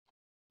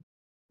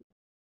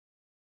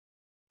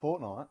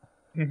 Fortnite?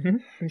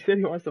 He said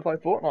he wants to play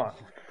Fortnite.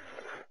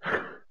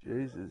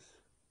 Jesus.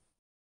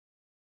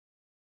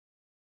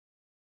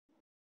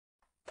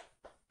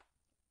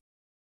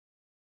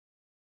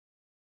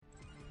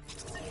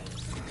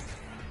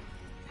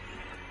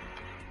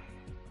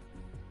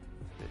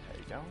 How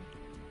you going?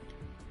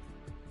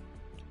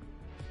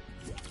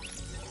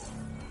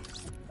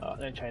 I'm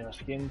going to change my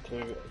skin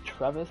to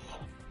Travis.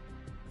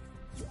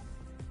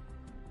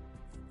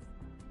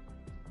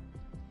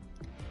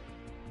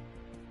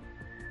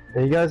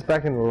 Are you guys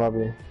back in the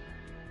lobby?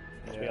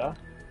 Yes, we are.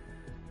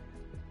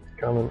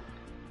 Coming.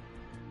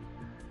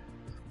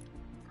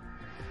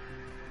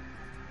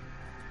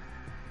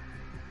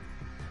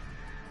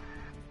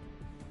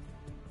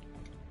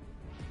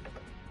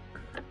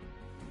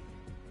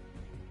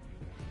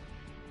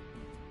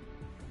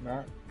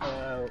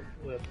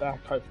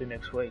 hopefully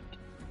next week,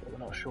 but we're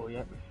not sure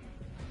yet.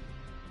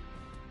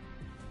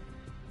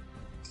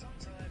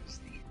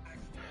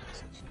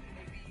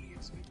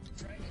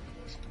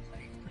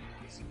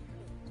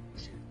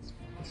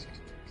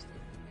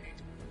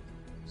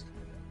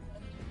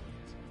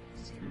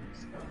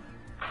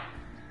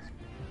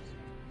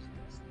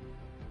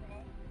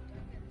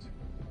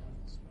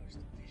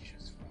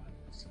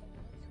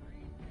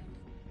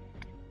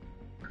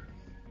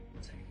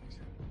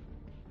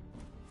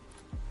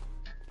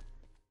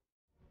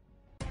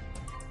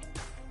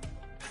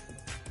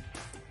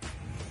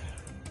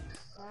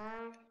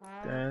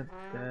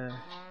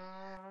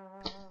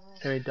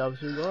 How many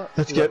dubs we got?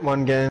 Let's get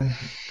one game.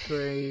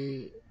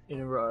 3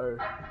 in a row.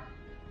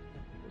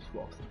 Just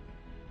lost.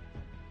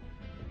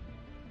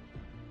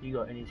 You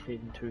got any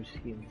season 2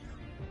 skins?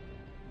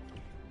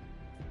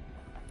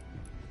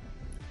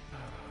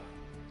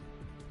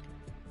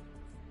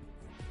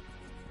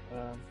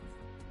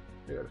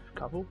 We got a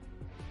couple.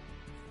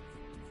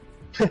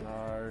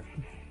 No.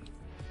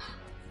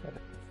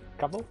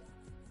 Couple?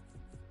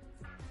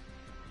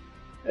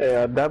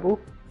 Yeah, double.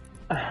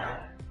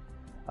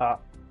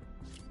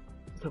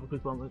 Let's have a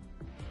quick one with.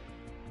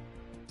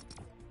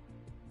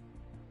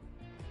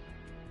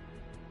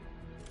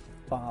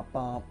 Bump,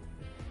 bump.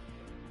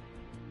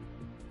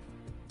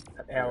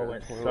 That hour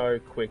went so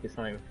quick, it's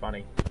not even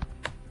funny.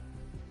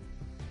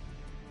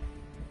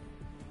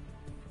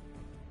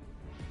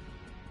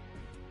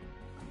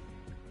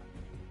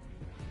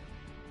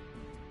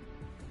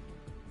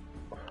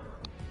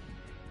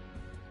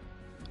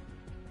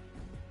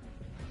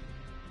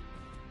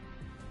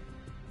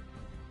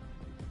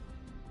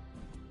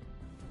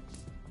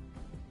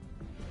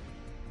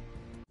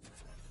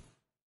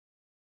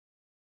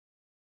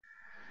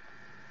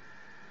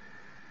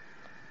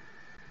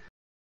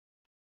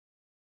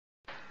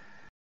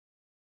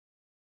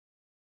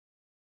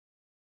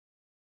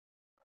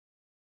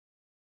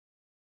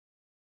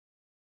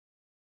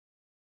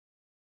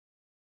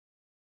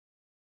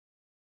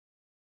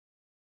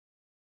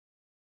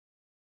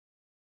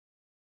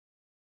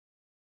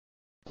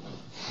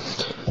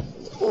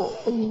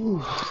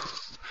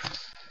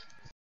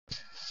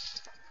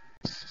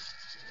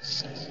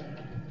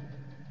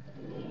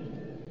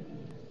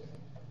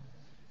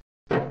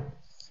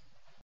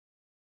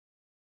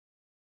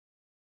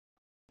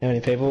 How many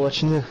people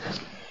watching this?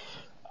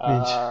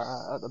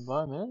 At the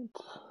moment,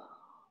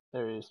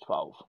 there is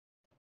 12.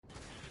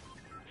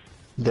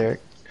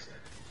 Derek.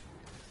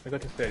 I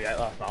got to 38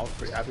 last night, I was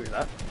pretty happy with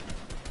that.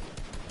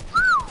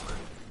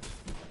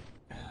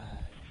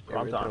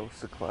 Prime time.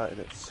 It's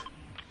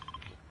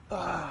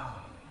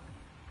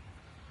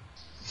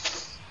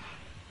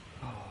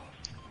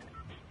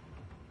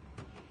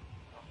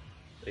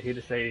They're here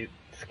to see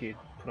Skid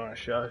put on a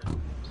show.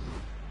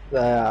 They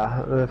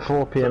are. The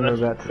 4 PM are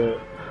about to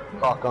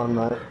clock on,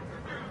 mate.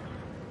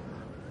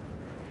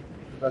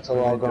 That's a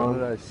log on.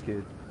 What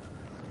Skid?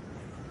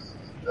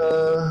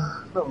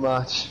 Not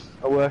much.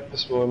 I worked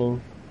this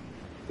morning.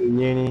 Did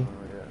uni. Oh,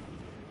 yeah.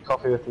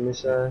 Coffee with the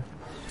misso.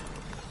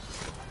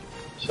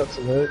 Shot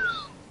some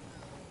hoops.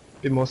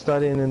 Bit more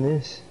studying than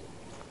this.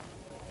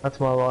 That's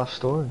my life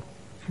story.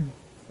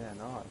 Yeah,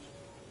 nice.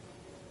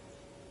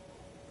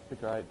 It's a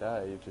great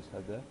day you've just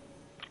had there.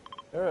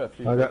 There are a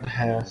few. I got the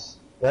house.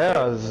 There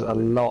was a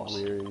lot.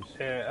 Wearies.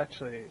 Yeah,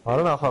 actually. I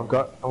don't know if I'm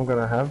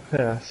gonna have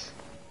house.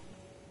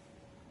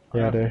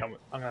 Yeah, I do. I'm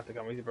gonna have to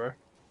come with you, bro.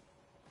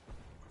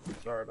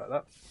 Sorry about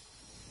that.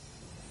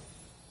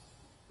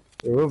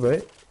 It will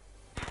be.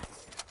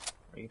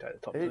 You can take the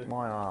top Eat two.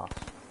 my ass.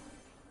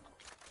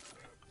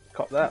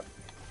 Cop that.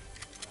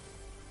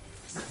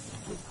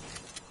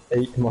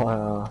 Eat my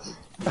ass.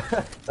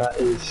 That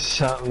is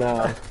something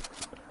else.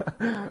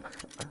 I've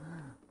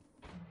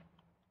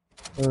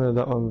heard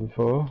that one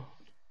before.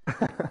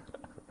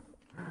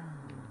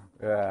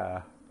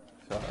 Yeah.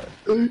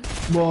 Sorry. Eat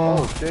my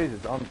Oh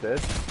Jesus, I'm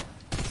dead.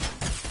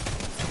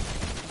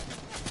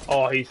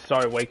 Oh, he's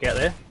so weak out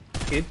there.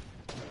 Kid.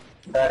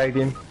 Bagged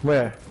him.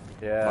 Where?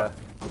 Yeah,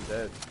 I'm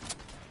dead.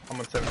 I'm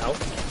on 7 health.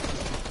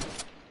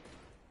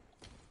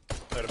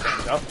 Got a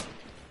bang up.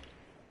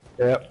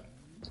 Yep.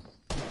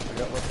 I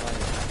got what's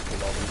playing actual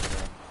lobbies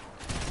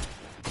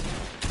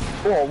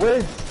now. Oh,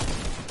 where's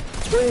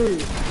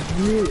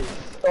yes.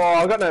 Oh,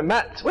 I got no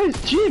mats. Where's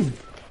Jim?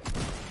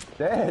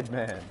 Dead,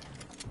 man.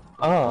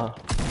 Ah.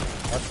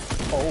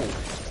 Oh.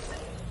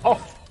 Oh!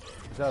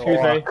 Is that Excuse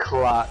all? me.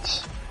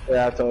 Clutch.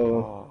 Yeah, that's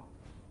all.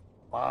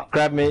 Oh.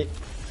 Grab me.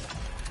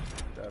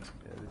 Yeah, this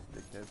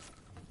dickhead.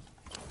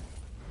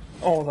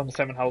 Oh, I'm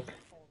 7 health.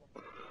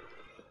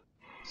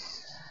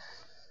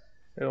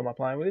 Who am I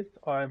playing with?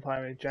 I am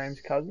playing with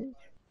James Cousins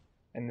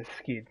and the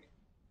Skid.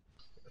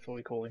 That's what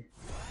we call him.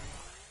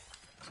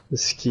 The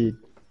Skid.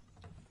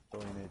 That's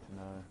all you need to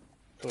know.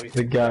 That's all you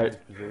The GOAT.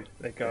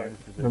 They go.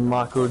 The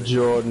Michael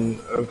Jordan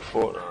of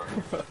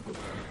Fortnite.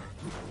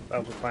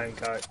 That was playing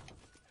coat.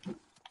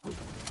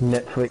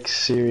 Netflix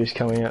series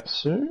coming out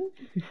soon.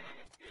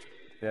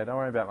 Yeah, don't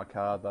worry about my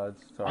card,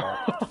 lads. It's alright.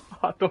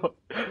 I didn't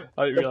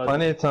realise.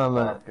 Plenty of time,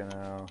 mate. Fucking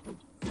hell.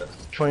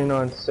 That's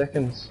 29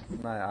 seconds.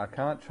 Mate, I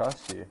can't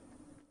trust you.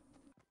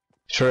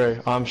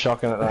 True, I'm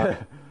shocking at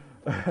that.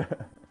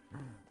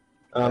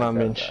 Aren't I,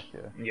 Minch? Back,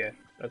 yeah. Yeah,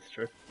 that's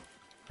true.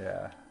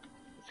 Yeah.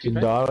 Did you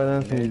die with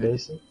anything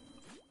decent?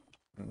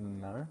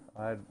 No,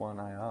 I had 1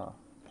 AR.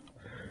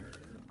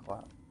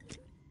 Clap.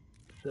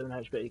 7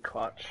 HP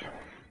clutch.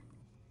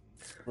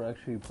 We're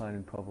actually playing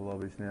in proper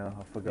lobbies now,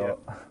 I forgot.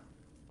 Yep.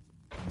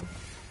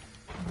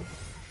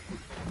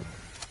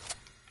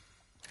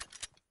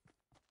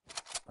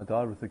 I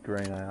died with a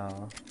green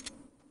AR.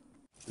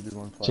 Do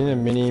you need a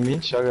mini,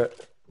 Minch? I got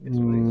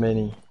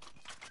many.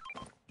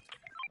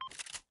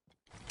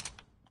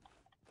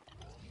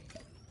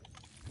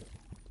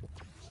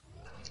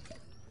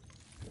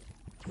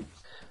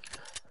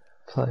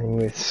 Playing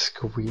with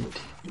Squid.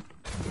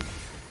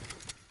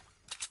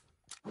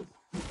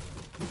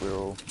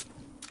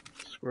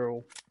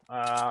 Squirrel. Do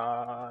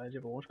you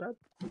have a launch pad?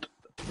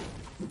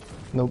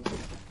 Nope.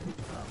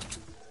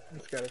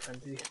 Let's go to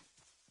Frenzy. You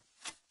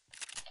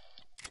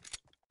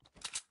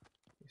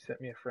sent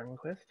me a friend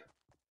request?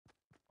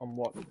 On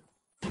what?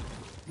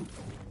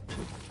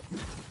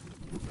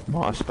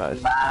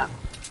 MySpace.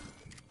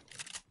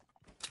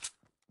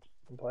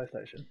 On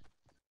PlayStation.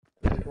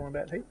 What are you talking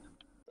about, Heath?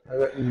 I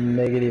got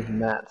negative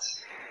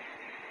mats.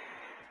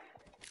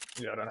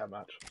 Yeah, I don't have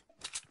much.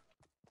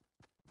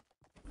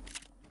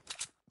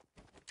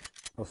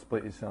 I'll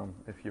split you some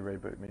if you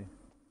reboot me.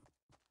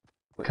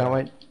 Split Can't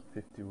wait.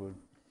 50 wood.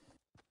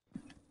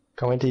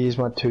 Can't wait to use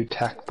my 2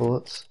 tack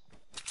bullets.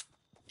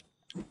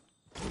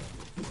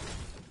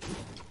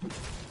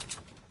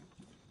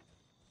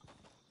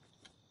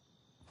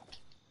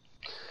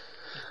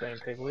 Same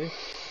people.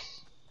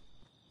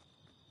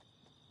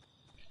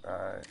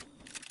 Right.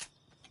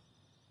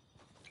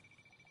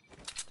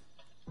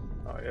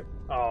 Oh, yep.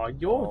 Oh,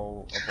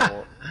 you're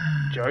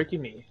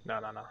joking me. No.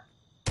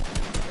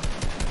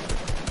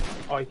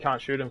 Oh, you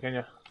can't shoot him, can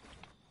you?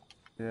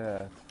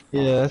 Yeah.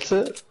 Yeah, that's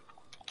it.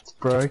 It's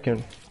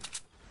broken.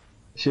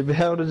 Should be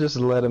able to just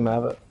let him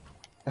have it.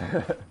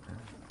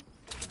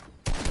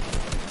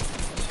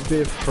 Should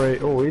be a free.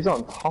 Oh, he's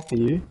on top of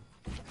you.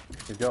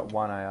 He's got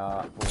 1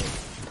 AR.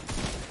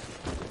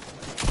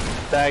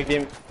 Tagged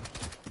him.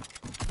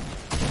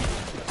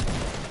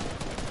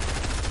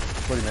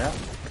 Put him out.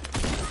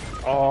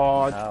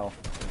 Oh, Ow.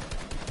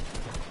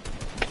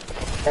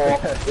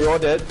 Oh, you're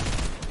dead.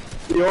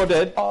 You're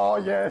dead. Oh,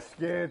 yes,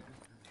 scared.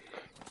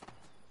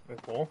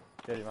 With ball.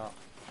 Get him up.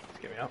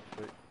 Just get me up.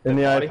 In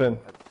the open.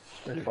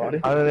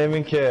 Fighting. I don't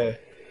even care.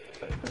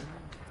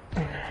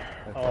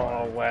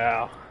 Oh,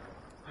 wow.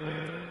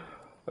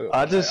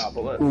 I just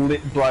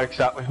lit blokes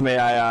up with me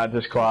AR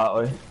just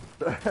quietly.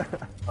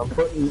 I'm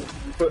putting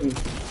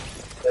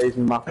these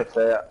muppets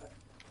out.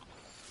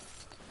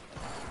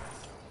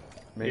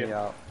 Me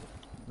up.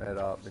 Med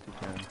up if you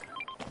can. I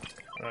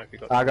don't know if you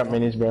got I got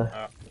minis, bro.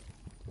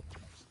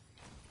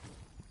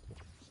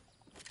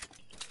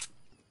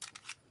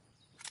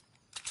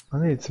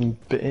 I need some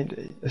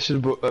band-aid. I should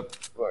have brought up.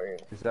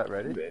 Is that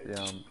ready?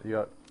 Yeah, you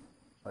got.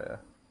 Oh, yeah.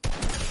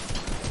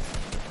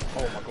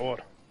 Oh my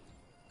god.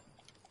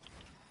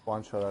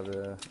 One shot over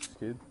there,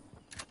 Skid.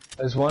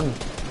 There's one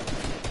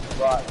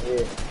right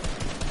here.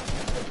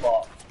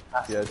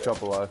 Yeah, drop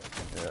below.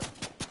 Yeah.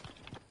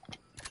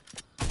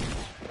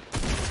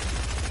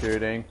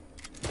 Shooting.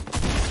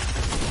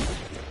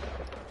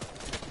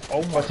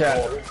 Oh my Watch god.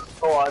 out.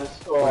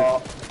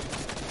 Oh,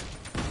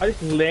 I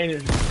just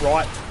landed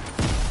right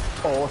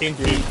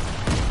into his...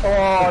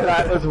 Oh,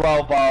 that was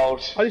well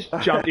bowled. I just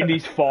jumped into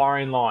his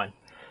firing line.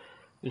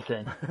 Just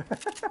then.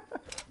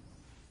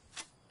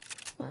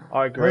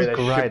 I agree, there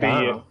should be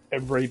a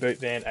reboot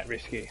ban at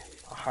Risky.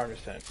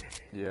 100%.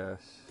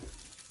 Yes.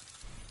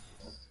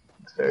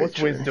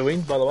 What's Wiz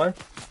doing, by the way?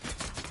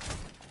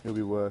 He'll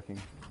be working.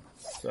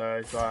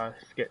 So,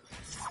 get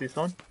this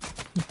on.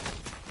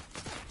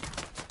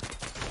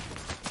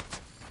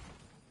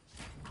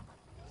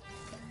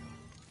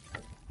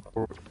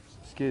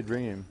 Skid,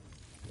 ring him.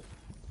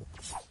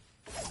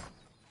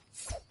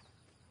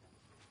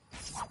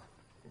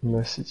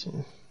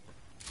 Messaging.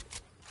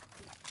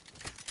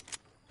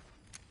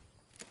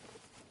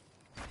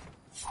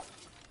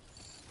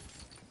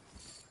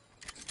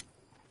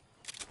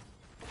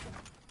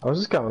 I was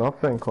just coming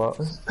off then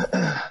quietly.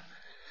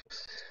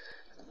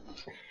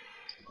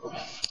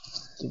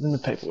 Giving the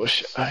people a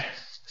show.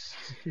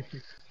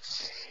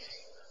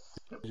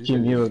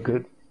 Jim, you were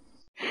good.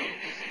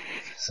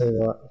 See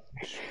that.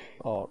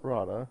 Oh,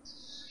 righto.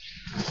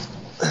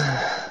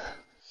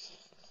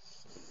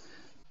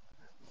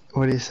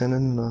 What are you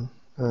sending on?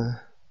 Yeah,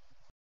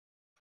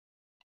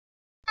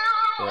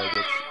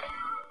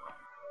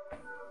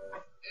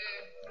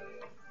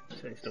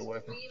 So he's still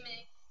working.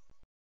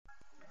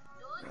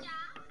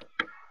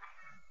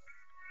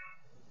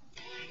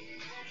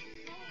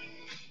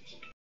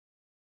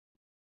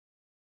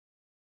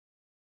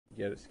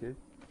 Get it, Skid?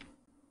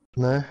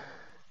 No.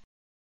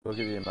 Look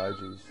at the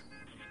emojis.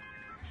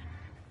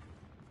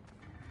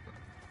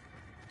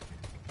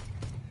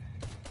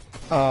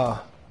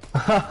 Oh.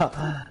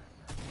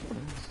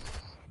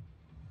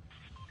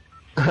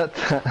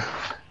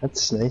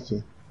 That's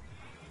sneaky.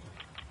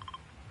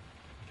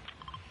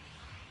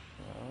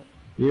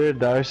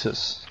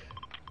 Uridosis.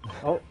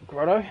 Oh,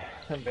 grotto.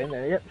 Haven't been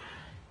there yet.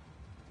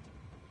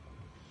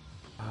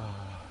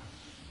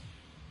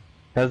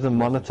 How's the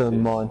monitor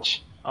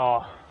munch?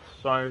 Oh,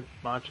 so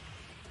much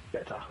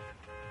better.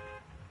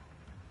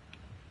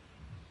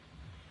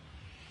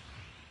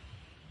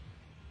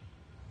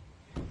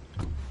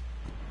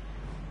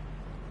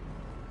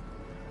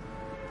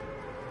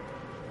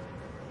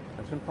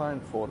 I've been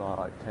playing Fortnite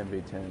like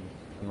 10v10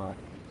 and like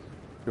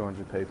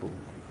 200 people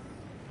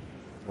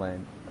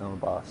land on a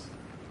bus.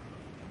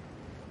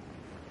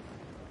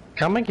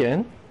 Come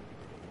again?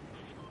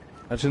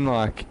 Imagine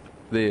like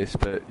this,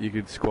 but you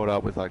could squad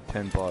up with like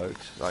 10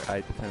 blokes, like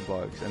 8 to 10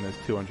 blokes, and there's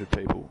 200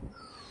 people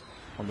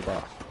on the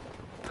bus.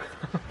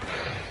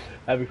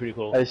 That'd be pretty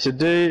cool. They should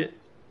do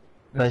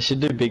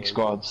big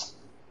squads.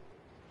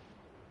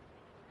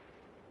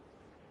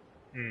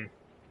 Hmm.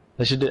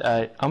 They should do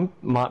 8.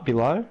 Might be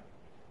low.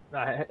 No,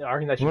 I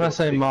reckon they should. When I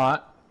say 6.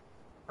 might,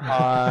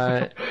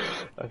 I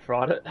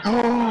fried it.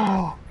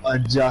 Oh, I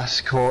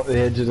just caught the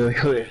edge of the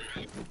cliff.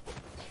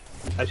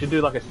 They should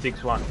do like a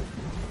 6-1.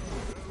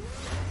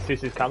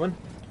 Sis is coming.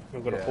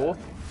 We've got a 4th.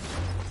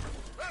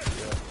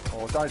 Yeah.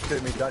 Oh, don't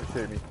shoot me! Don't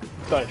shoot me!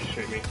 Don't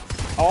shoot me.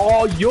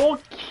 Oh, you're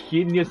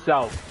kidding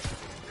yourself.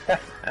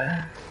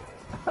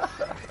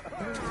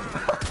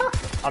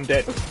 I'm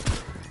dead.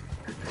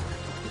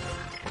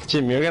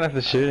 Jim, you're gonna have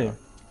to shoot him.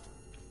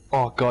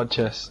 Oh god,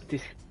 Chess.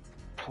 This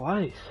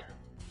place.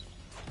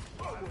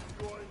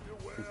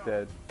 He's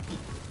dead.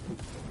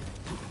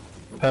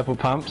 Purple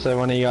pump, so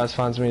one of you guys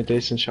finds me a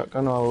decent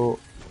shotgun,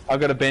 I've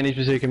got a bandage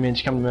bazooka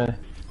Minch, come to me.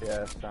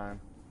 Yeah, same.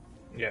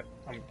 Yeah,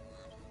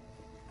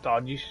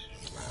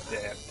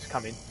 yeah, just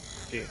come in.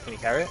 Can you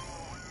carry it?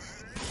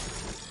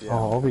 Yeah,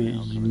 oh, I'll be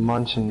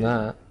munching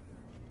that.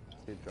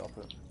 You drop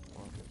it.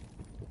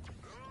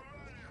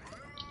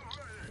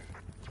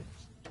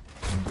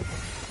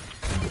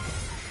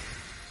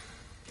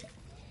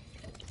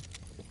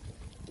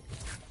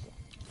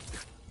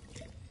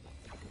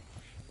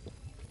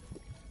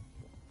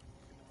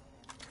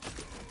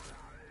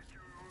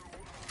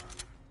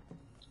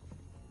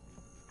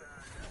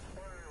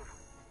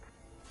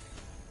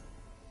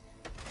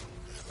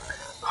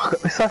 I've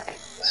got this like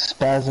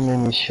spasm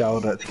in my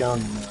shoulder, it's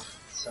going nuts.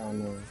 It's so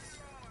annoying.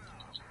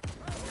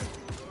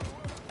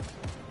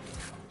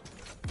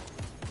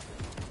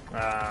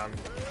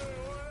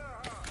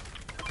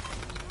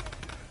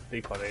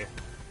 Deep there.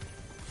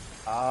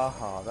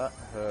 Aha, that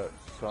hurts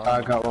so much.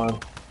 I got one.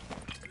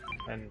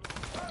 And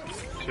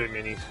 2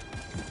 minis.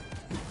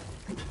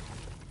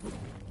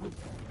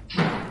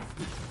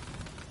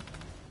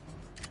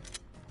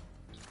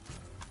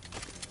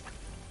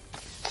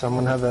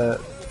 Someone have a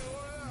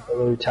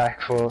blue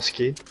tack for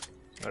skid?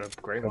 Got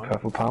a green A one.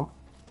 purple pump?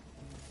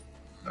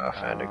 Oh, I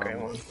found a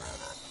green one.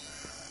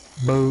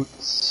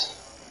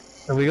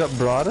 Boots. Have we got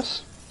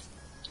brightest?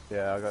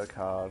 Yeah, I got a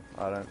card.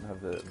 I don't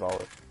have the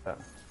wallet.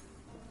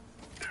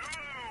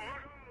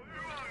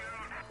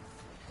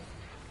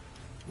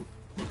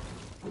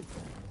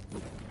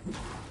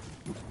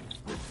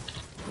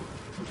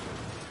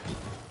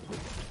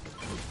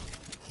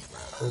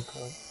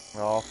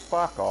 Oh,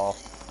 fuck off.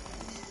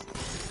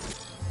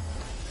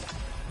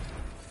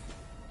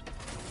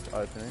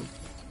 Opening.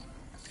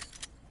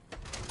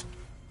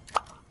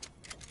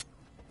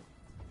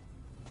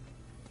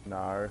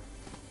 No.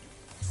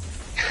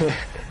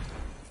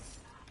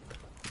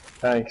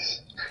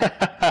 Thanks. Oh,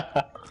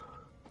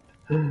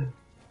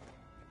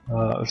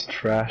 that was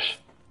trash.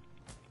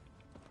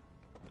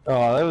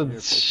 Oh, that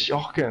was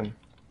shocking.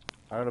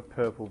 I got a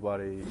purple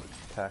bloody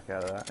tack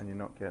out of that and you're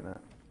not getting it.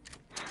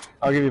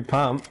 I'll give you a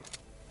pump.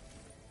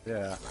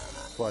 Yeah,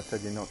 that's why I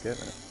said you're not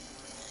getting it.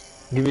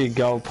 I'll give you a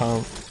gold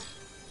pump.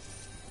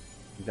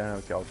 You don't have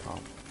a gold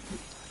pump.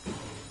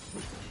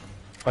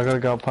 I got a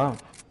gold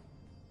pump.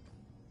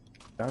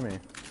 Show me.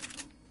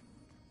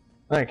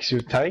 Thanks,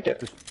 you'll take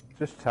it.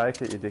 Just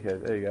take it, you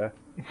dickhead. There you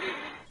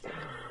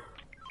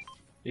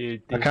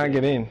go. I can't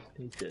get in.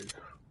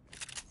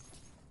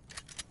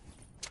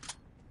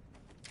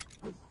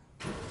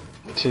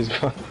 She's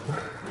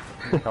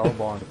Cold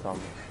buying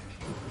something.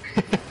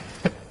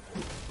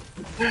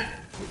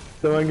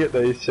 Someone get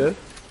these, Chef?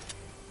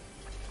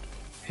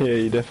 Yeah,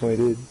 you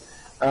definitely did.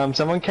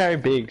 Someone carry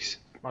bigs.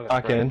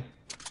 I can.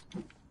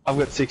 I've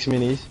got 6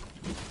 minis.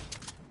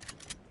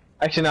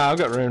 Actually, no, I've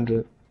got room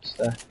to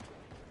stay.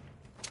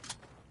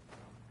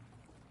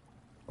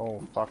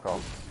 Oh, fuck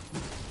off.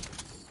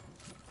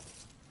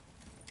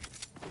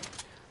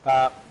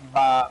 Bop,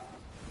 bop.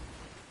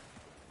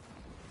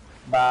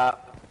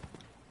 Bop.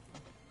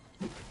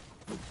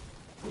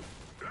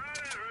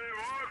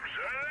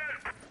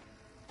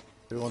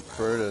 Who wants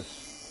Brutus?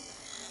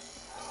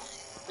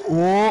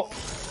 What?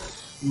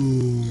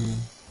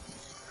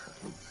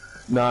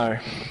 No.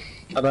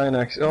 I don't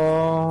actually.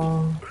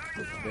 Oh.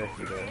 Yes,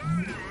 you do.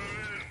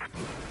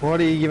 What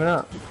are you giving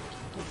up?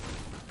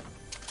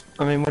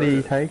 I mean, what are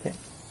you taking?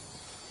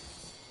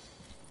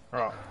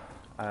 Right.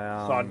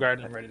 So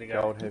upgraded and ready to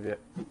go.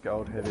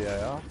 Gold heavy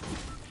AR.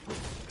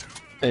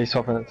 He's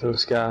hopping it to the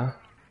scar.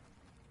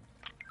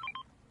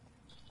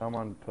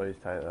 Someone please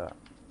take that.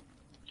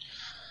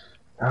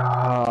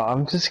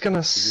 I'm just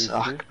gonna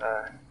suck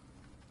though.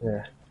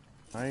 Yeah.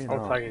 No, you're I'll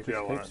not. take it if you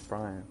Just don't keep want it.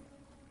 spraying.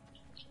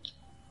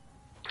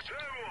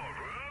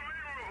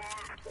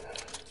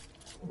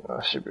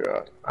 I should be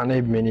right. I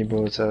need mini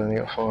bullets, I only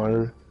got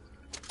 500.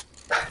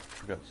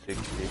 I've got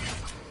 60.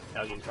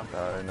 I'll give you some.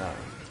 Oh no.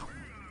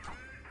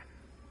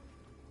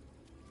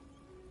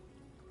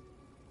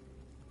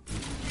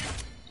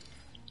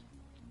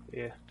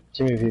 Yeah.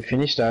 Jimmy, have you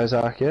finished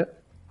Ozark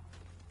yet?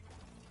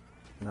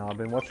 No, I've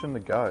been watching The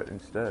Goat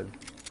instead.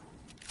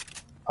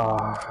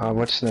 Oh, I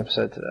watched an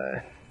episode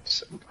today.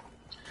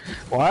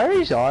 Why are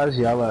his eyes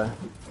yellow?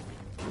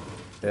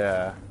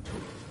 Yeah.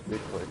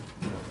 Literally.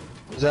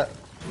 Is that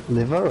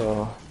liver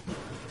or?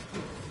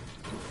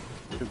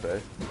 Could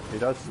be. He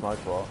does smoke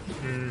a lot.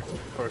 And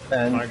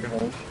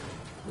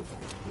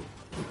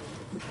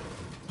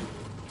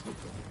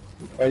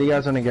where do you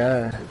guys want to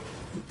go?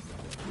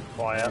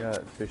 Fly out. Yeah,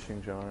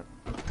 fishing giant.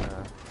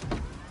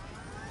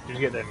 Did you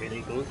get that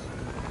mini goods?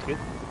 Good.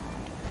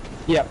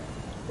 Yep.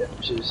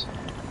 Yep, cheers.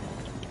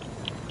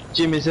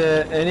 Jim, is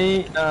there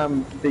any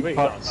big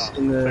pots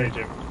in the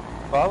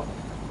vault?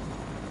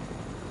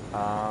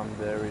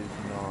 There is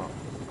not.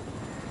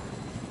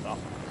 No,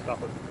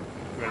 stop it.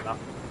 Good enough.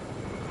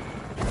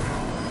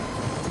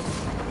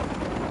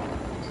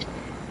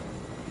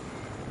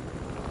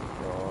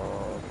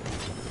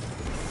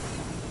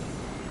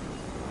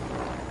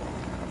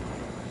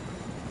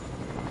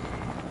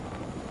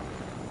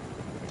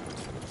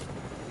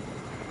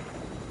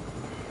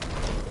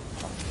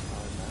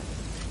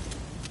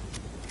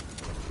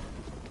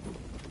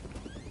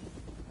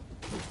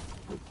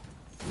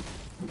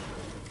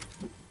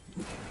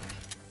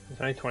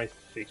 There's only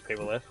 26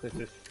 people left, let's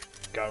just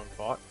go and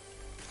fight.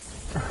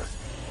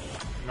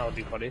 Another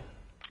big pot here.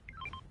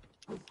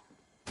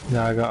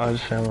 No, I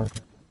just found one.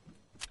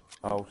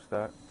 Whole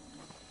stack.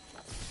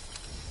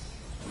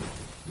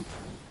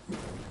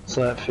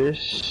 Slap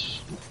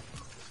fish.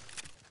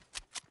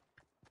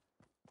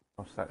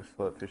 I'll stack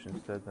split fish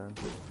instead then.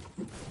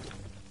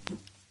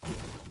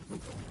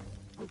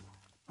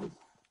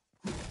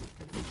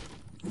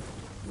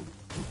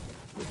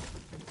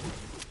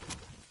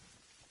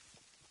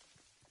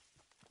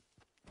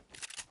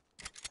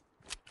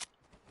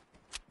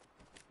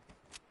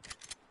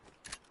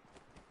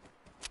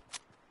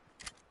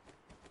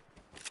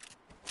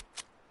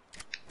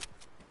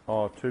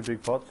 Oh, 2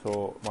 big pots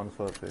or 1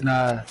 slurp fish?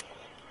 Nah,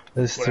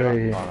 there's Whatever.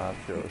 3 here. Oh no,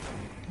 it's yours.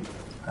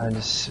 I'm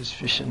just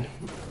fishing.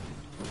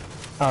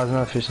 Oh, there's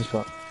another fishing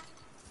spot.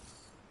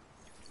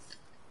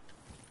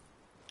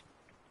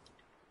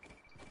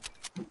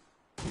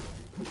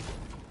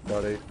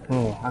 Buddy.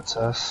 Oh, that's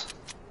us.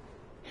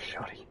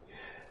 Shoddy.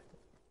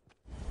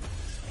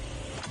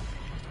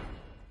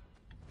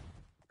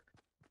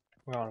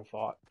 We're on a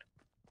fight.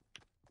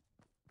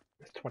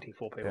 There's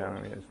 24 people Yeah,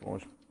 left. I guess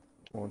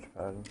launch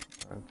pad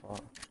and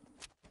fight.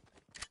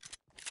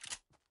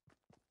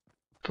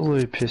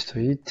 Blue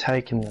pistol, you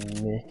taking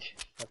the mic.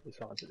 That's the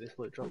signs of this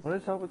loot drop. What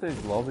is up with these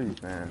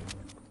lobbies, man?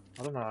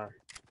 I don't know.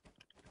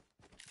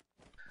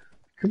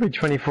 Could be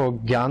 24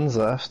 guns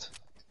left.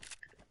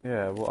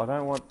 Yeah, well, I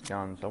don't want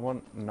guns. I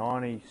want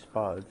 90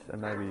 spuds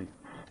and maybe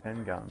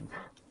 10 guns.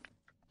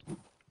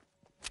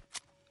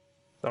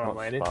 Someone Not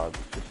landed. spuds,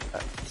 just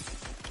that.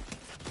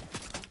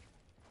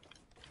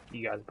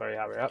 You guys better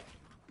hurry up.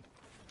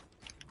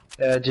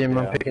 Yeah, Jim,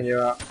 Yeah. I'm picking you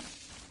up.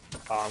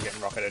 Oh, I'm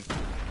getting rocketed.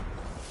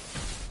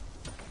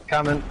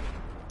 Coming.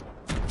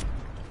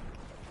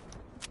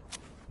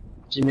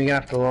 Jim, you're gonna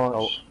have to launch.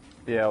 Oh,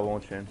 yeah,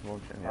 launch in,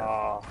 yeah.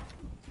 Oh.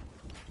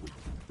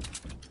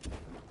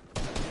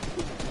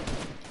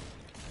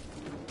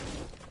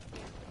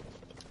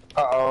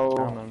 Uh-oh.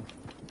 Coming.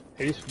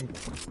 Who's...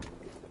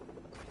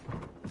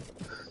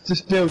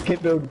 Just build,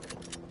 keep building.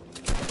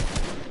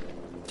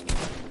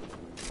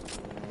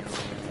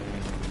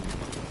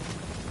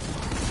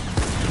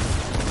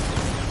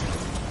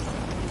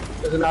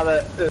 There's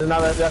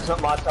another, that's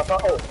not my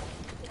topper.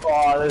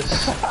 Oh, there's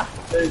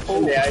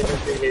the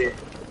agency here.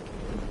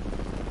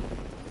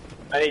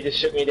 And he just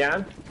shoot me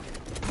down.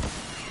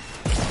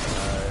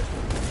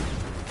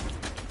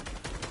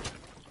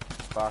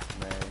 Fuck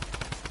me.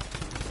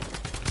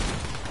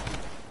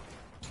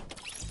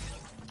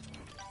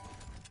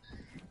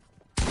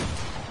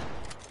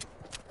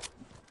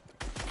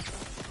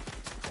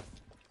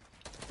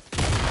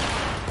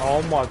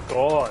 Oh my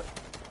god.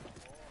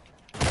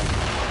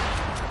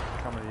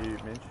 Coming to you,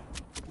 Mitch.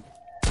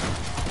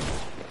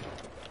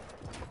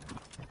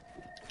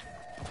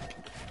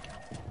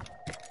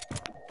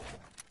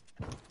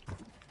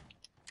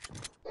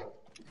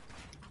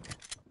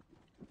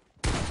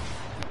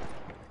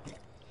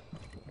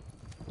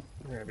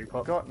 Yeah, big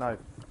pop. Got no. Do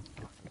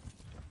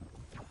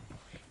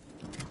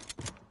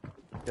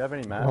you have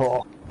any mats?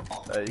 Oh.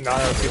 There you No,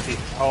 go. 50.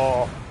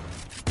 Oh.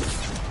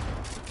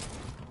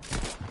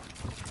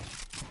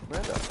 Where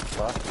the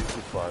fuck is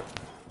this bloke?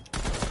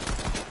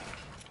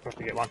 Have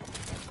to get one.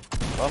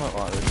 I don't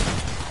like this.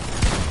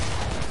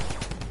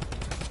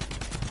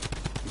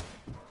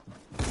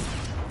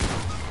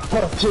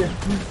 Oh, shit.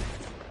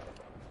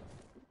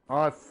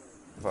 I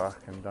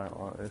fucking don't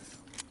like this.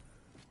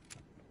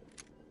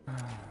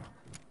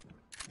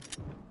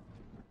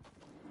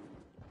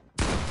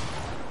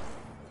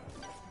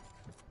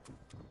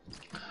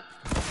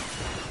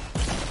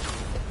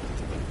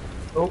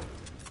 Oh.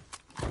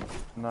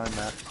 No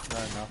mats, no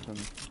nothing.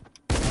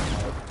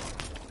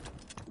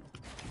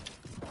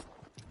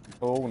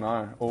 Oh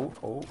no.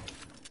 Oh.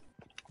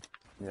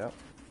 Yep.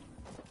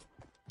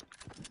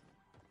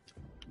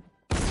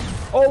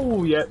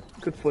 Oh, yeah,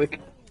 good flick.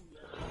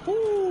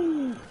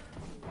 Woo.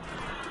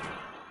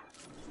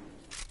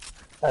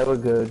 They were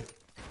good.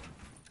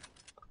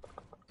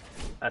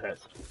 That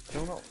hurts.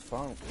 Still not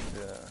fun.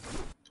 Yeah.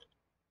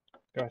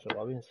 Go to the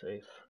lobby and see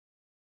if...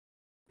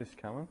 This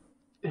coming?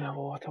 Yeah,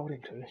 well, I told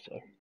him to, so...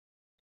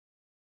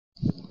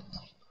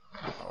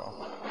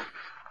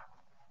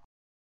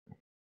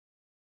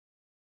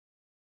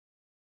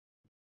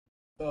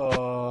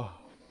 Oh.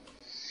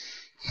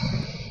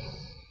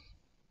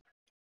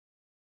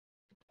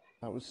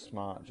 That was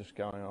smart, just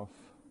going off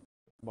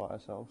by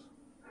ourselves.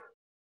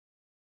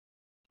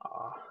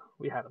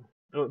 We had him.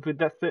 But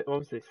that's it.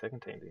 Obviously, the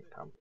second team didn't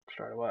come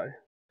straight away.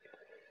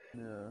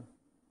 Yeah.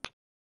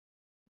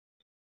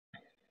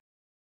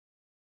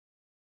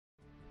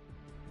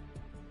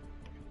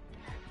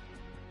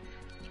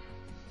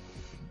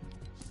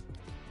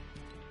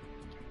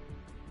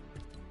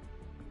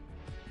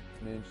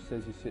 Minch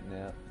says you're sitting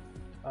out.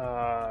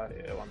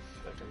 Yeah, 1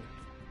 second.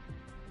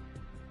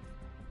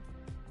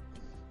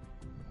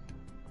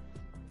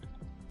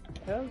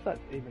 How does that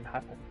even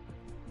happen?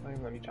 Don't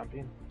even let me jump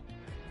in.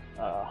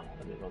 I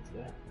didn't want to.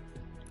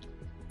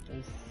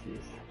 What's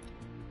this?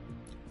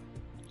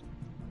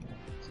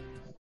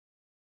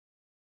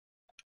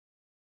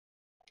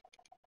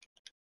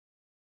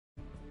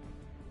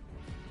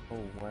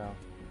 Oh wow.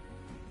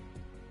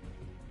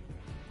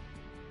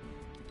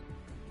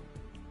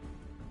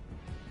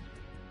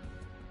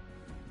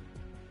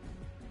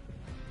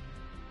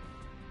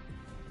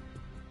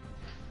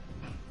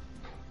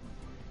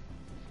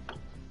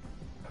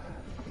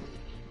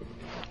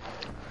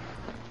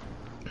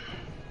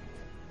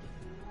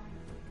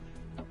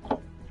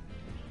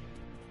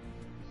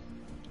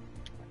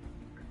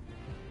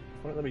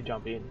 Won't let me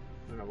jump in.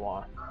 I don't know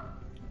why.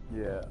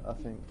 Yeah, I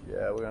think,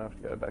 yeah, we're gonna have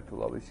to go back to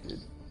lobby skid.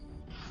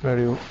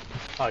 Ready?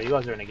 Oh, you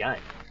guys are in a game?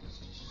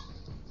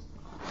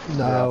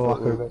 No, I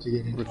could about to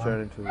get into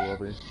returning to the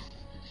lobby.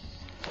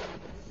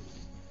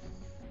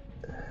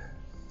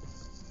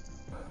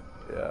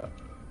 Yeah.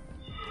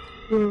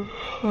 Oh,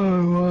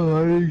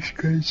 well, these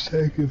screens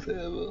taking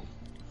forever.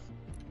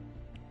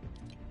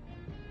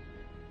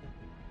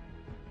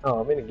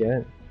 Oh, I'm in a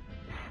game.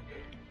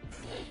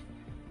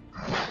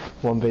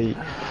 1v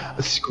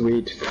a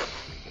squid.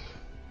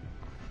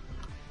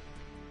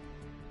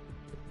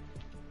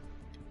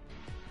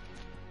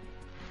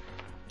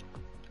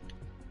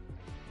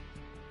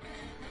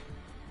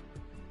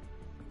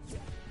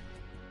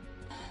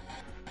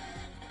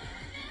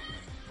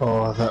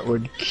 Oh, that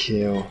would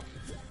kill.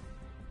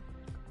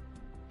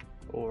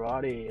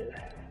 Alrighty.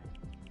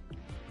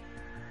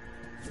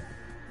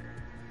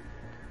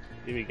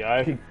 Here we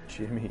go. Big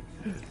Jimmy.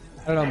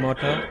 Hello,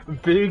 Moto.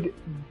 Big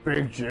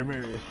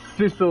Jimmy.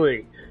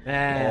 Sicily.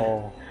 Man,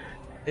 Oh.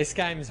 this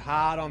game's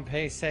hard on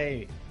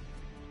PC.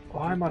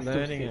 Why am I still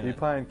learning it? You're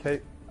playing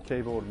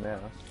keyboard and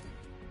mouse.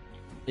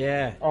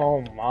 Yeah,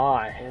 Oh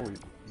my. Oh,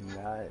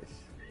 nice.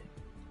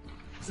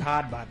 it's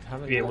hard, but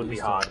Yeah, it would be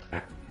hard.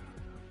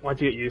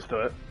 Once you get used to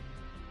it.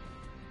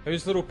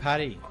 Who's little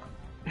Paddy?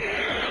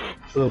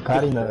 Little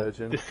Paddy mate.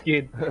 Virgin. The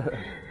skid.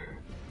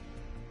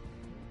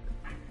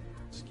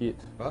 Skit.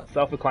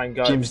 Self-acclaimed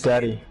goat. Jim's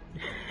daddy.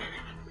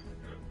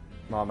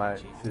 My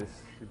mate. Sis.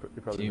 You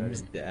probably know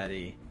Jim's him.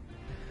 daddy.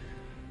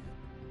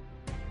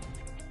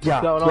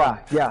 Yeah, going on?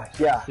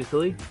 yeah.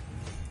 Sicily.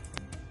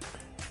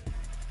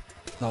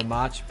 Not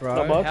much, bro.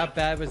 Not much? How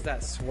bad was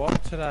that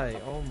swap today?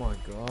 Oh my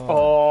god.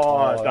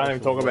 Oh, don't that's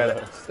even talk about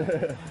it.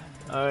 it.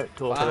 Don't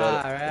talk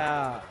about Far it.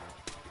 out.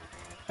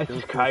 It's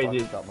just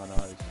crazy. Up my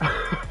nose.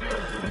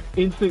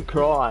 Instant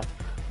cry.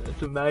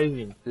 It's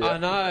amazing. Yeah. I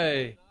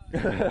know.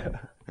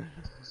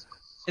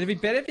 It'd be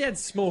better if you had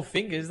small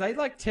fingers. They'd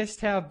like test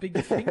how big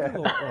the finger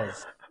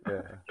was.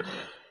 Yeah.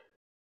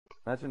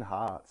 Imagine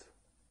hearts.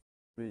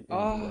 Be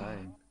Oh.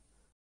 insane.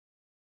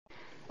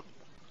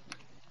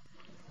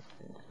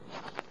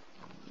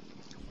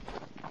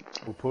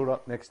 We pulled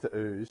up next to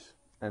Ooze,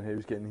 and he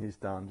was getting his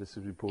done just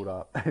as we pulled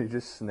up, and he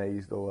just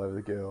sneezed all over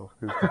the girl.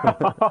 He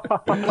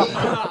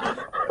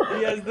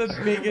has the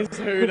biggest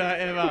hooter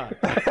ever.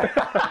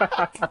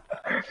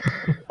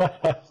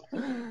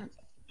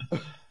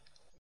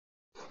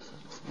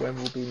 When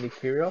will be Nick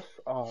Kyrgios?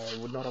 Oh, I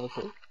would not have a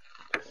clue.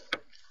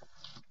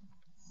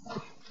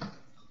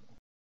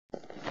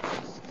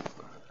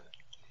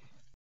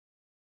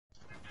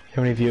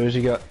 How many viewers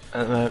you got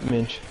at the moment,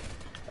 Minch?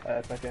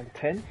 Back down to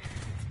 10.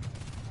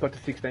 Got to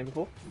 16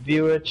 before.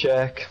 Viewer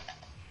check.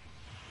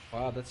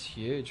 Wow, that's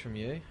huge from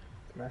you.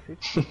 Massive.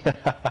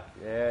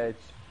 Yeah,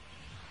 it's...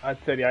 I had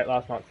 38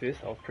 last night, sis.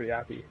 I was pretty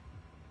happy.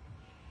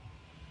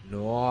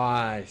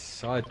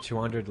 Nice. I had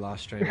 200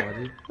 last stream, I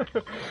did.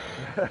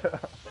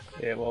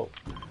 Yeah, well,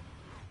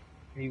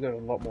 you got a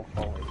lot more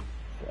following.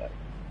 So.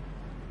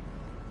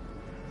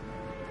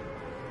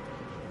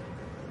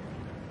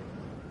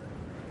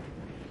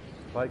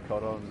 Play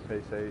COD on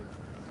PC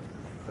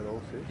at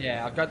all, sis?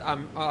 Yeah, I've got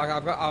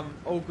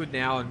all good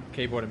now on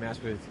keyboard and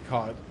mouse with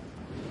COD.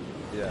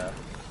 Yeah.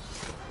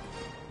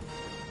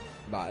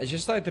 But it's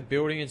just like the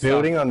building and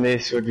Building stuff. on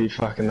this would be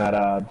fucking that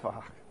hard.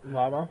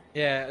 Mama?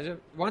 Yeah,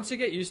 once I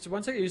get used to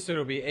it,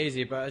 it'll be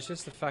easy. But it's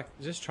just the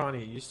fact, just trying to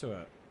get used to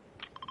it,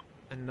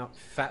 and not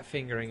fat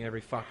fingering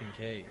every fucking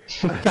key.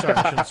 Sorry,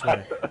 I shouldn't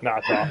swear. Nah,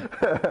 it's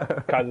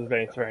alright. Kaiser's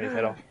been throwing his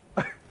head off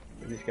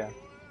with this game.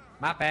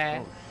 My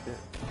bad. Oh, shit.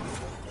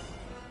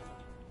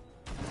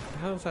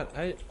 How was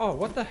that? Oh,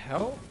 what the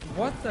hell?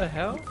 What the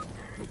hell?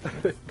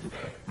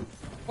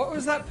 What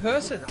was that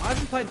person? I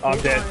haven't played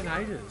Fortnite in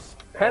ages.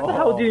 How the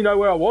hell do you know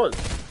where I was?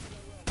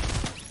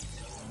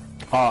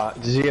 Oh,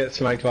 did you get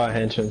smoked by a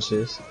henchman,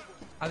 sis?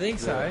 I think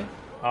so.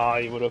 Ah,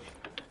 you would have.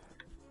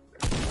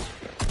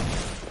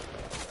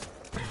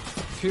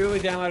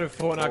 Purely downloaded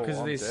Fortnite because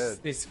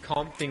of this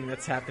comp thing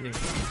that's happening.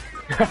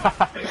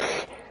 Gotta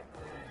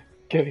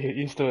get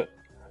used to it.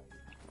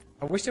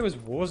 I wish there was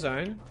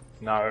Warzone.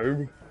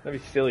 No, that'd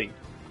be silly.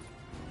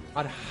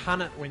 I'd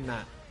 100 win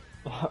that.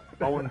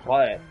 I wouldn't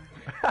play it.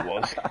 It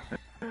was.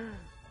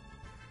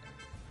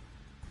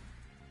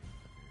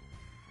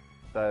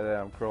 Stay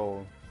there, I'm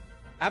crawling.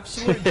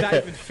 Absolute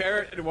David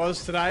Ferret it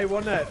was today,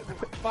 wasn't it?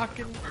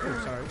 Fucking.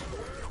 Oh,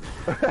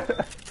 sorry.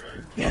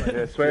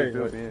 Yeah, swear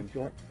built in.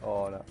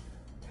 Oh no.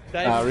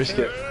 David Risk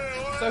it.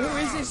 So who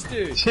is this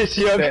dude? Sis,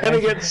 you're gonna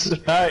get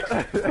smoked.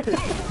 Don't do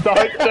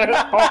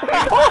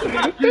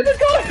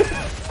it.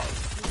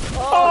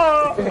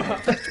 Oh!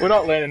 We're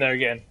not landing there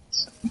again.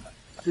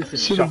 This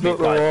is Should have built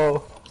the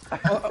wall.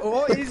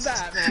 What is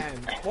that, man?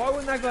 Why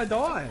wouldn't that guy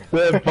die?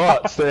 They're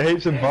bots. They're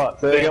heaps of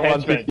bots. They get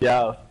henchmen. 150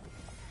 hours.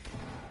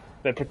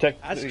 They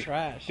protect That's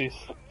trash. this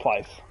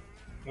place.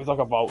 It was like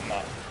a vault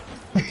now.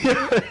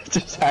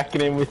 Just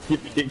hacking him with your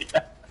big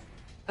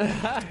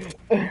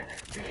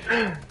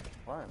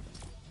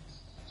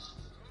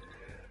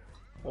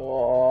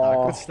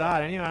Oh. Good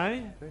start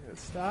anyway. Good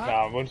start.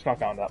 No, we're just not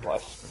going to that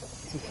place.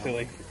 This is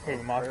silly. We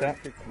were marked out.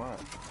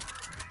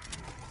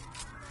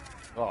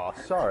 Oh,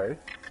 sorry.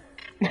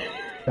 Yeah,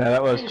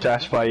 that was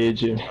trash by you,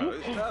 Jim.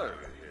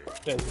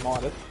 There's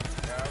Midas.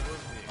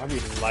 I'd be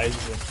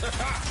lazy.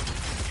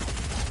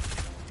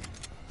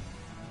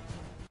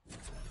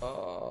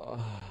 Oh.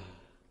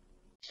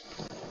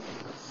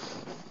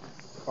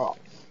 Oh.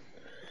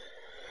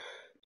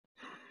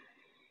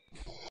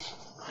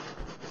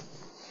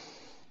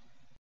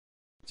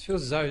 It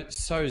feels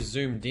so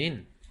zoomed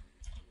in.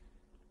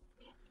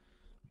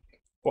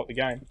 What, the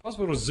game?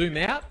 Possible to zoom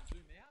out?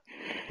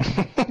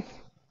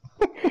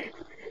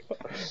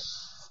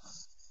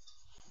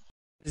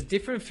 There's a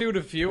different field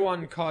of view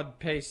on COD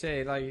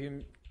PC. Like you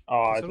can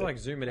sort of like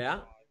zoom it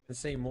out and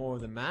see more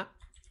of the map.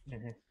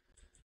 Mm-hmm.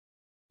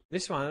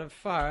 This one,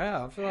 far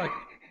out. I feel like,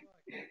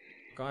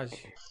 guys,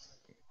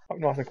 Up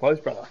nice and close,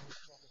 brother.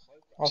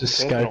 Nice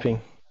Just and personal. scoping.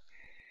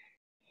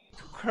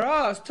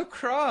 to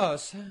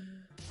cross.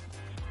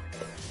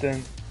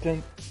 Dun,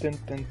 dun, dun,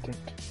 dun, dun.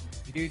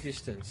 View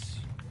distance.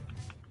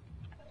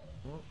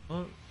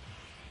 Oh.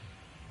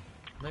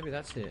 Maybe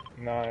that's it.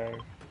 No,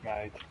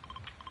 mate.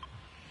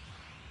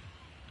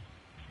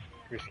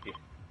 Risky.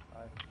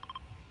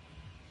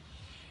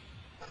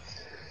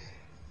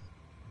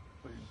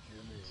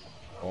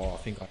 Oh, I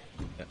think I.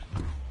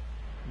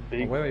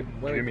 Big where are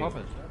we Jimmy.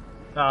 popping?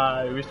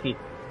 Risky.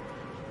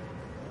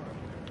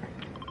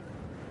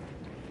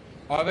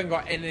 I haven't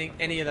got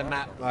any of the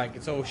map. Like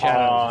it's all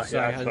shadows. So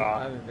yeah, I that's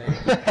haven't been.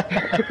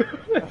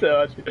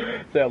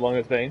 That's how long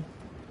it's been.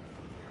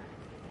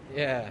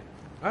 Yeah,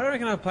 I don't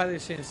reckon I've played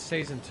this since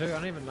season 2. I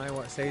don't even know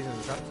what season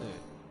it's up to.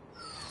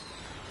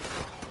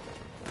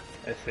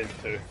 It's season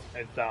 2.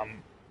 It's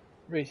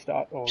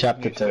restart or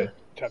Chapter 2.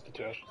 Chapter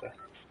 2, I should say.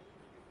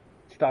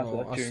 Starts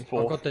like June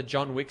 4th. I've got the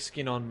John Wick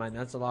skin on, man.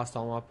 That's the last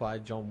time I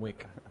played John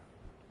Wick.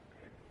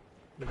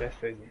 The best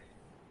season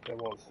there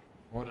was.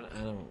 What an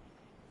animal.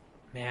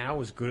 Man, I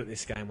was good at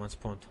this game once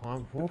upon a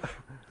time.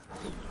 Woof.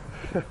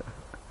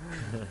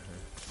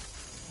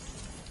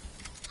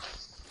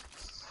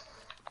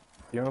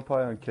 You want to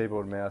play on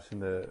keyboard and mouse in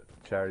the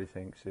charity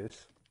thing,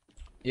 sis?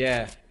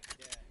 Yeah.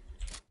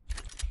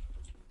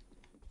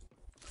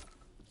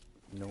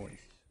 Noise.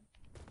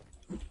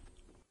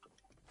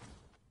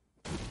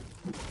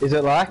 Is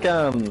it like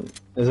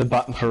there's a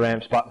button for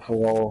ramps, button for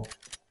wall?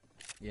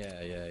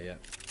 Yeah.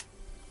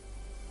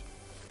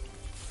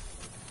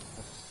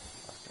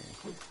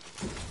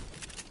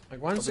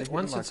 Like once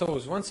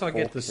I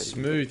get the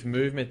smooth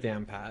movement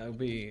down pat, it'll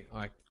be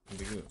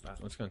good. But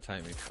it's gonna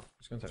take me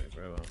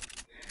very well.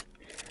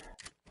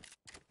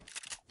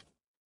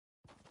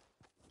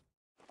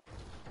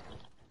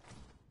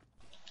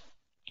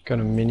 Got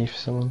a mini for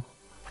someone.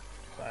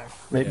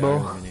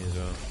 Meatball. Yeah, mini as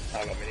well.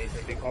 I got minis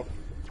and big hop.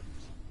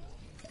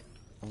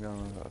 I'm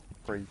going with a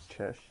free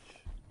chest.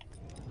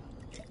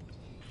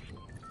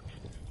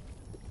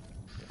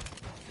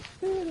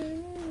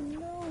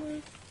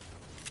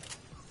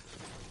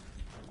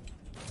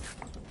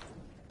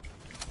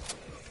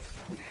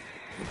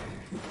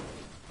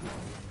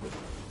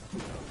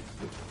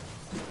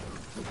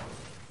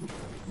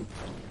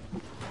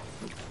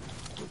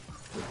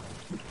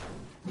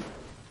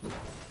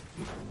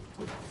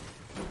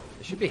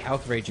 There should be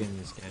health regen in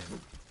this game.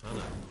 I don't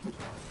know.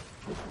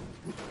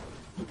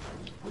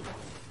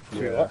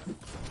 Yeah. What?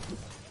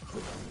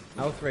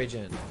 Health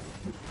regen.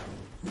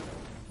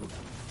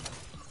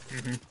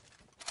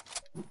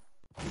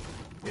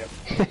 Yep.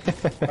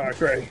 I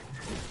agree.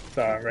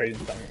 So I'm reading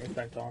something at the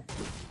same time.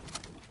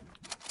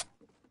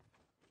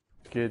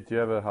 Kid, do you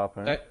have a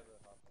harpoon? Hey.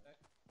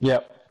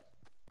 Yep.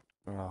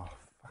 Oh,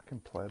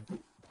 fucking pleb.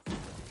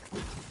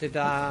 Did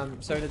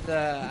so did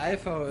the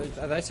AFL?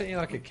 Are they sending you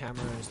like a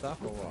camera and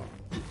stuff or what?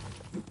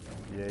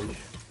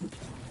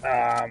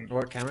 Yeesh.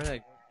 What camera?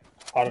 They...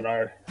 I don't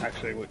know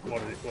actually what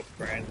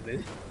brand it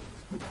is.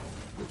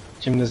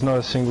 Jim, there's not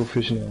a single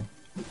fish now.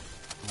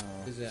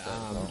 Is it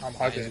I'm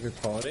hoping is it good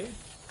quality?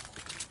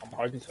 I'm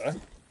hoping so.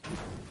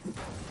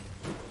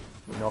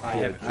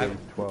 Nokia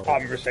G12. I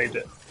haven't received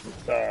it,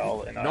 so I'll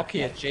let you know.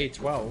 Nokia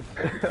G12.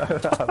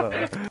 I don't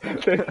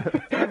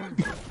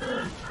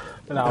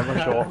know. No, I'm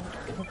not sure.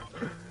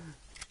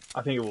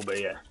 I think it will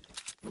be, yeah.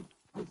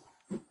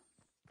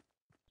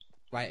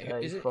 Wait, Yeah,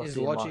 is Frosty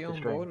Logi and on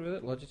Marcus board with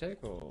it? Logitech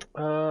or? I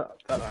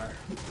don't know.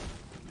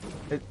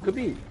 It could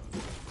be.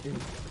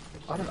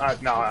 I don't know.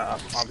 No,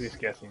 I'm just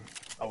guessing.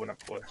 I wouldn't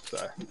have put it,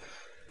 so.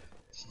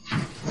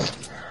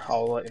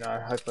 I'll let you know.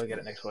 Hopefully, I get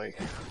it next week.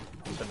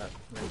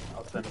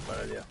 I'll send a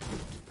photo to you.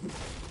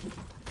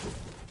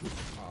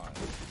 Oh,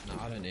 no,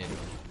 I don't need it.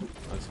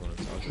 I just want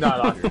to.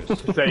 No,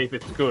 to see if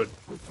it's good.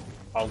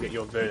 I'll get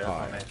your video Oh,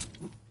 on there.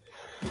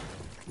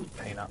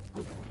 Peanut.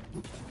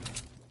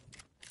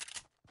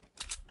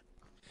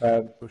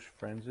 Push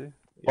frenzy.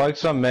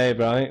 Blokes on me,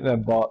 but I think they're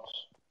bots.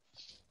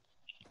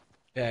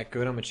 Yeah,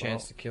 good. I'm a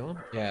chance to kill him.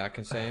 Yeah, I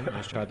can see him. I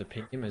just tried to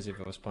ping him as if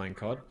I was playing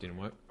COD. Didn't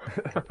work.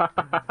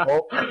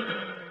 Oh.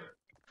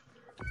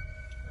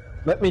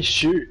 Let me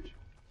shoot.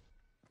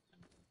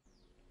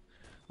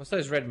 What's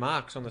those red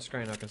marks on the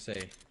screen I can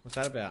see? What's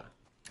that about?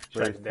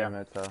 Shake him down.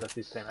 That's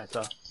his teammates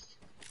are.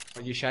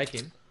 Oh, you shake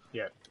him?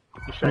 Yeah.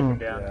 You shake him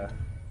down. Yeah.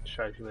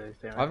 Shows you where his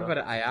teammates I haven't got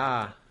an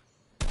AR.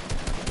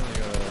 I've only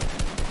got a...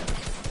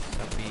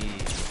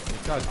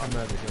 This guy's come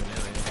over here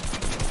now,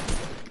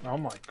 yeah. Oh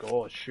my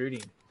god,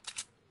 shooting.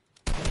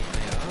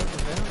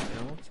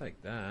 I'll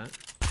take that.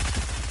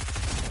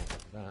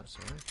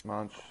 Sorry.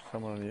 Munch,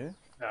 someone on you?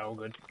 No, all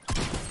good.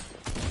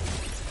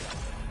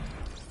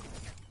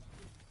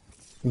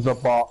 There's a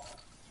bot.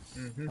 I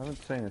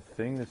haven't seen a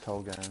thing this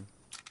whole game.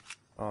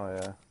 Oh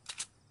yeah.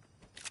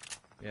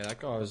 Yeah, that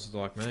guy was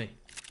like me.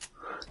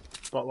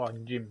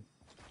 Spotlight Jim.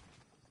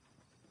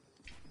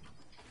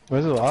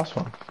 Where's the last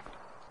one?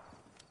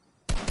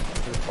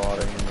 Just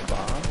fighting in the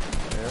barn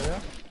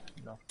area.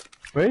 No.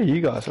 Where are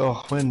you guys?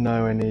 Oh, we're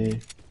nowhere near.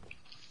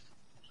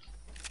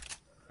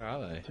 Where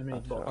are they? Too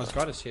many bots. Oh,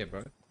 Scott is here,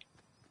 bro.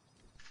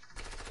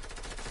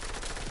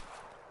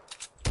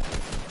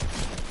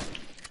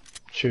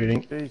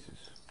 Shooting.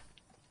 Jesus.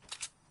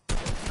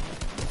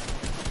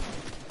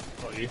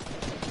 Not you.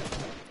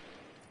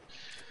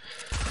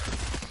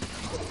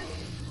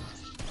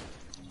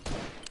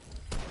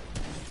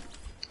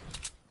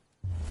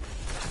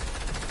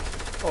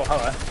 Oh,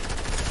 hello.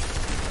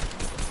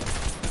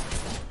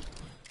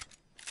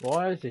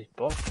 Why is this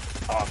bot?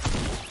 Oh.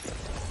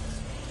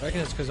 I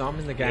reckon it's because I'm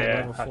in the game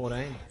level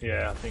 14.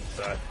 Yeah, I think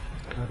so.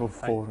 Level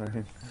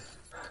 14.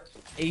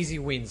 Easy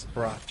wins,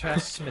 bro.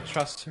 Trust me,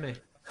 trust me.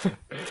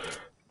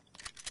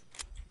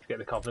 Get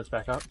the confidence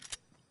back up.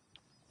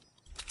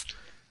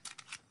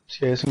 Let's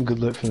get some good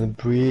loot from the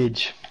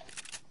bridge.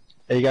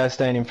 Are you guys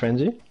staying in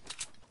frenzy?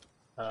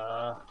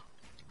 I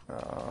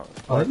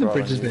think the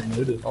bridge has been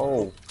looted.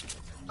 Oh.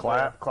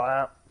 Clap,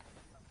 clap.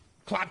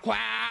 Clap,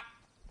 clap!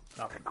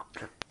 Okay.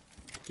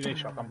 Do you need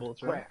shotgun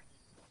bullets, right?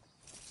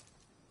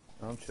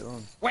 I'm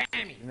chilling.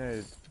 Whammy! You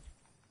need...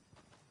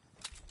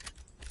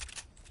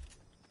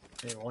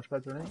 Any launch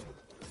pads or anything?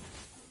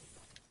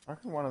 I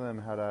reckon one of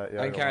them had a...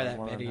 Yeah, I can carry that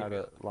one of them medi. had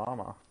a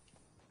llama.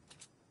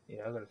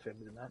 Yeah, I got a fair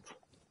bit of that.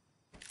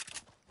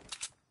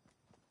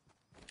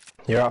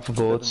 You're up for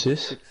bullets,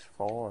 sis?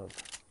 6-5.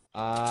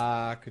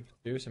 I could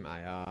do some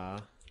AR.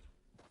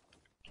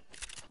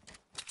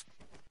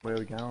 Where are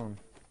we going?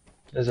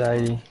 There's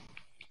 80.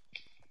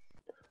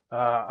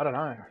 I don't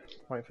know.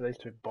 Wait for these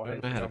two I bodies.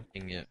 don't know how to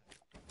ping yet.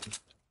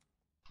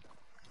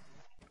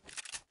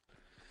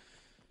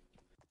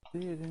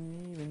 Didn't even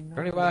know. Is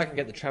there any way I can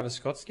get the Travis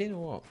Scott skin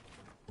or what?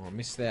 Oh, I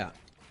missed out.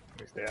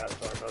 Missed out,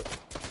 sorry guys.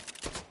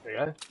 There you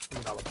go.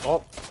 Another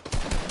pop.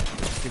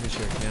 Give us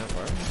your account,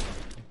 bro.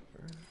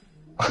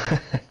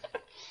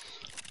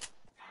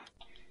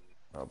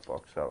 I'll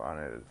box up. I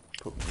need to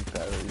put my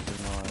batteries in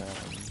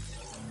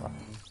my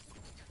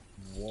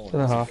Whoa, To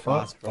the half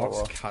fast up.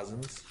 box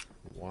cousins.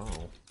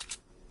 Wow.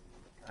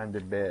 And the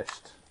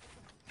best.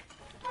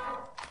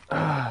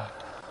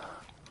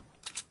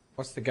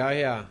 What's the go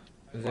here?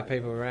 Is there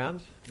people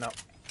around? No,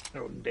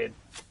 they're all dead.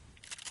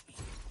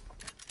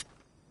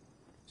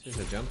 This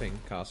is a jumping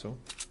castle.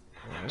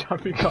 Right.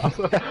 Jumping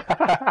castle.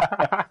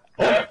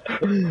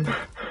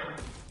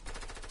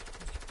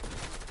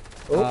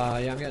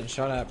 Yeah, I'm getting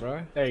shot at,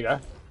 bro. There you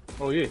go.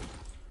 All you.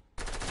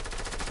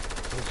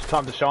 It's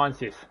time to shine,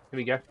 sis. Here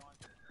we go.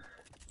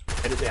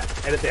 Head it down.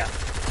 Head it down.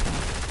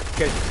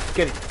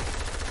 Get it.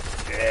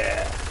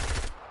 Yeah.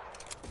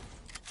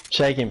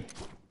 Shake him.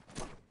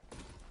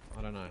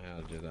 I don't know how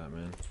to do that,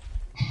 man.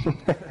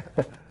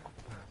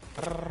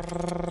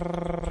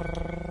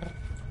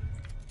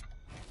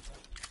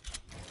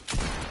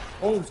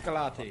 Oh,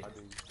 Scalati!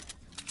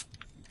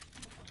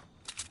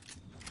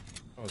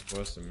 That was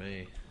worse than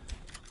me.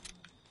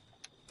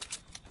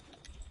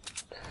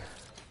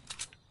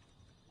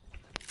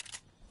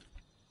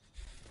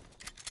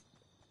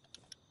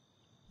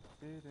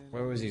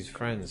 Where was his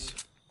friends?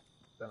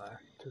 Don't know.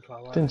 Too far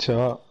away. Didn't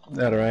show up.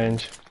 Out of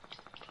range.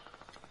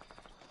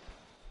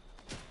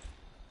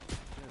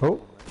 Oh.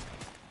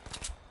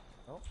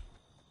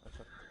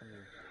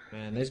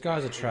 Man, these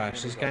guys are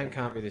trash. This game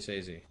can't be this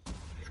easy.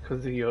 It's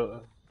because of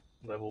your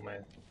level,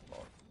 man.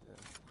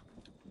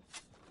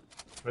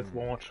 Let's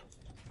launch.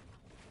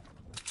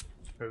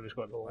 Whoever's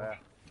got the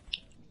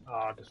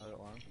launch. Just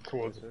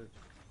towards it.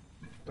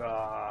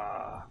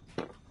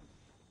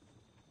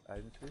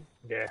 Agency?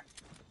 Yeah.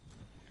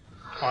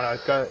 Oh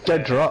no, go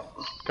drop.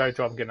 Go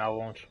drop and get another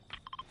launch.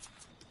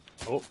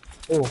 Oh.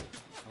 Oh.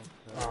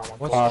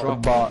 What's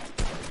drop? Bot.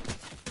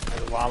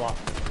 There's a llama.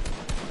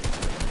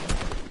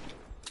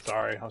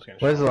 Sorry, I was going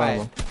to Where's the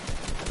llama?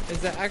 Is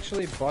there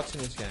actually bots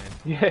in this game?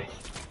 Yeah.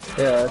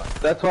 Yeah,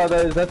 that's what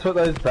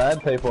those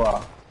bad people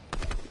are.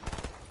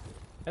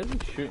 How does he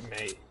shoot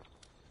me?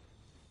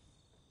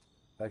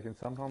 They can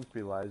sometimes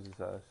be lasers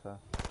though, so.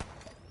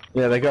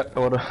 Yeah, they got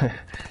auto.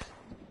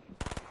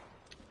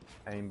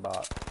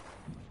 Aimbot.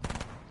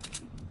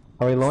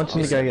 Are we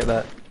launching to go get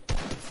that?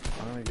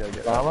 I'm gonna go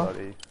get llama? that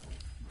bloody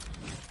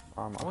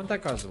llama. I want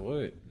that guy's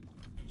loot.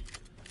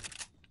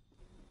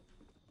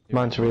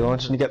 Munch, are we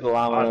launching to get the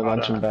llama and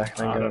launching back?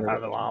 I don't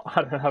have a llama.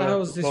 I don't have What the a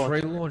hell is this launch.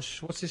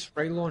 relaunch? What's this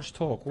relaunch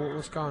talk?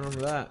 What's going on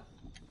with that?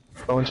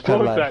 Launch What pad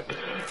was lad. that?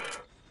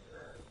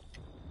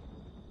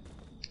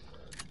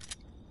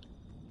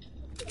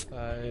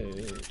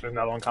 There's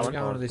another one coming.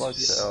 Going to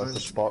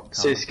this spot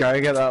Sis,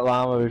 go get that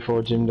llama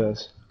before Jim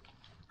does.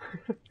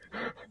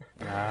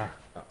 Nah.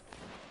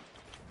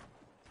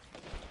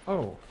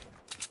 Oh.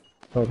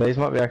 Oh, these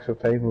might be actual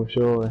people,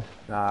 surely.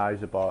 Nah,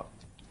 he's a bot.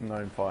 I'm not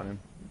even fighting him.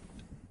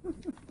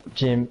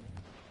 Jim.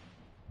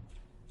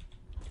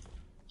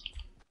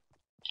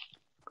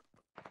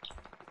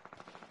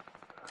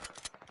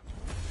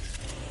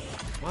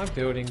 My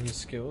building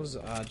skills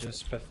are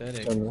just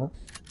pathetic.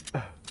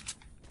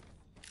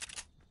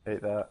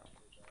 Eat that.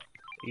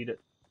 Eat it.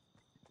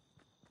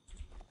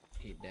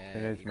 Eat that.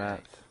 He needs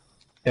mats.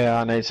 Yeah,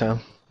 I need some.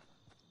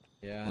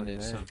 Yeah, I What do you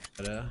need need? some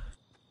better.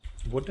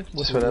 Wood?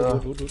 Just whatever.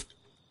 Wood.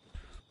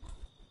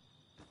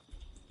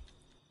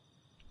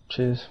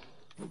 Cheers.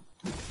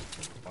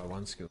 By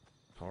one skill.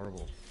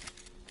 Horrible.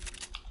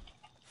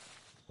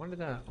 When did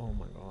that? Oh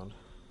my god.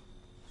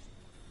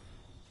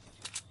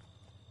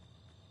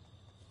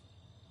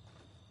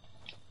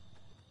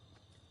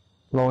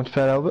 Launch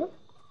pad, Albert?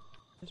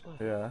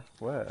 Yeah,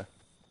 where?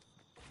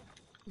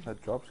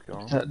 That drop's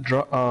gone. That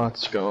drop. Oh,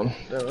 it's gone.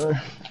 Don't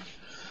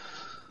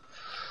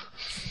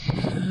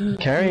know.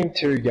 Carrying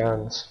 2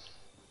 guns.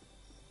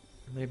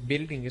 My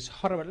building is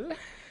horrible.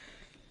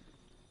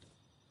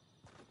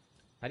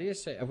 How do you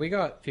say? Have we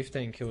got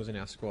 15 kills in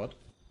our squad?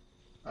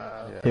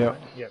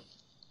 Yep. Yep.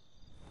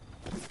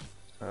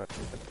 Alright,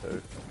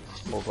 2.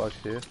 4 blokes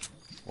here.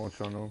 Launch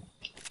on them.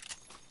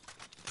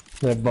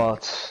 They're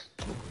bots.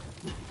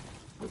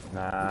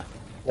 Nah.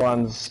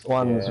 One's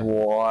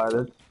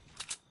wide.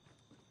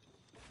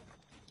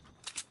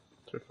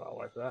 Too far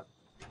away for that.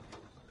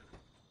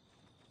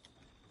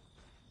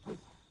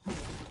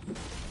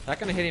 That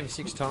gonna hit him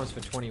 6 times for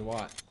 20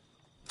 white.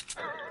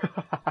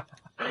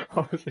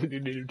 Obviously, you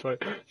need him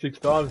 6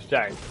 times,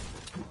 Jake.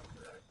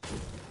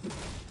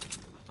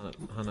 I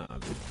know.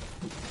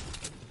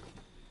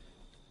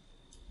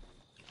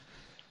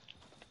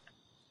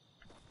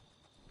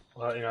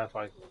 Well, you know, if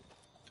I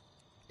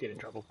get in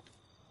trouble.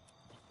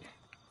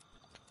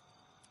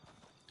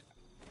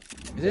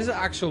 Is this an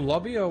actual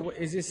lobby or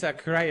is this a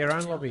create your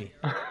own lobby?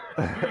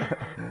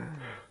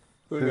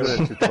 This is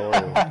a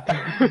tutorial.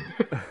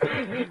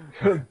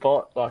 A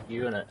bot like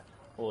you in it.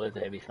 Or there's a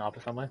heavy sniper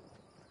somewhere.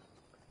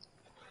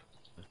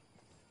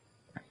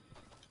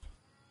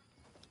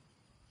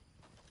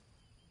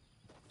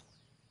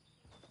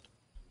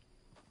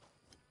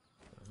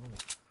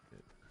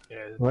 Yeah,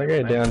 I might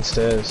go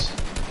downstairs.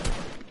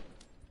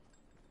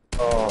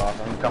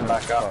 Oh, come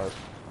back up.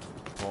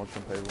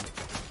 Launching people.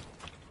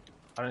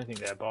 I don't think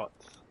they're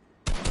bots.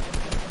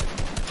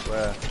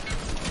 Where?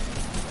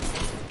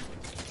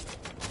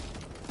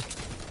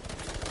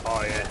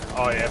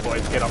 Oh yeah,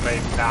 boys, get on me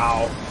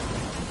now.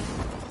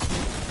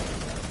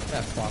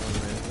 That 500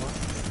 metres, what?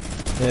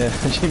 Yeah,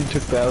 Jim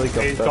took the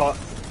helicopter. He's got.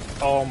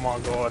 Oh my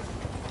god.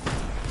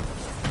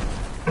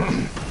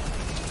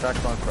 Crack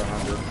one for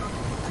 100.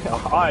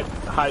 I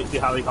hate the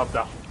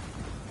helicopter.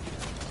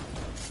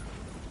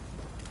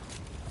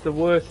 It's the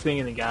worst thing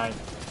in the game.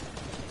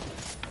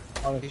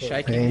 You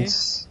shaking here?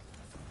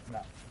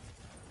 No.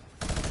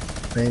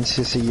 Means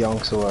sissy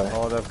yonks away.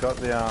 Oh, they've got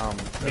the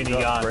Mini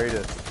gun.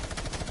 Breeders.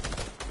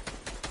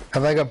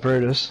 Have they got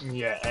Brutus?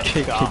 Yeah, and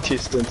Keep Scar. your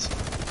distance.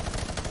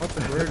 What's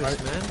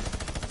Brutus, man?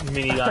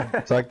 Minigun.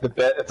 It's like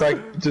it's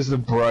like just a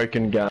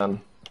broken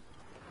gun.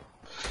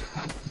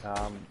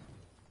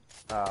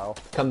 Ow.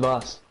 Come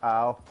bust.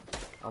 Ow.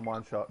 I'm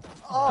one shot.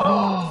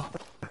 Oh!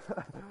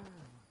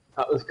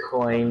 That was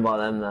clean by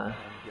them though.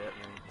 Get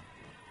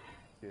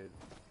me. Kid.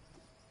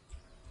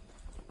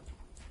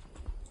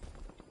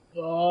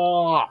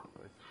 Oh.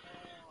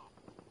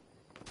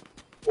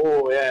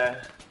 Oh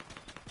yeah.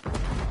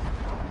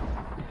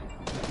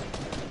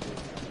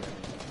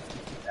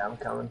 Yeah, I'm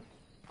coming.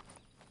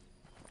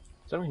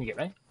 Someone can get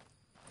me.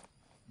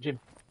 Jim.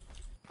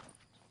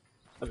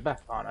 At the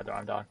back. Oh no,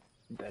 I'm dying.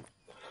 I'm dead.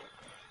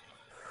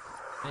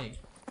 Hey.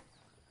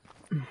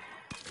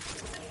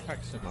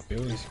 Practicing my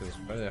building skills,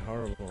 bro. They're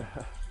horrible.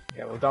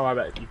 Yeah, well, don't worry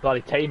about it. You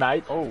bloody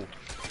teammates. Oh.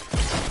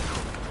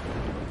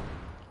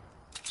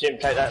 Jim,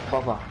 take that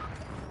popper.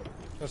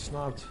 Got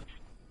sniped.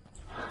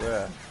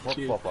 Yeah. What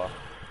flopper?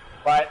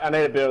 Wait, I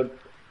need a build.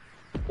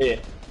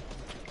 Here.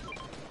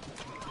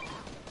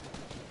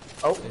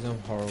 Oh. These are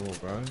horrible,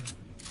 bro.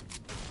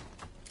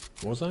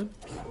 Warzone?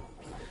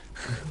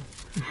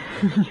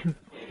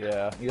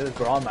 Yeah. You gotta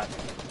grind, mate.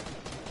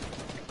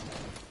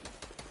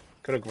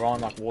 Gotta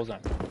grind like Warzone.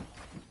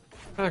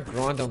 I can't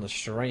grind on the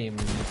stream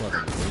when you've got a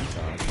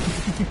retard.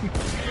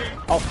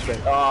 Off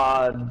stream.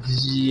 Ah,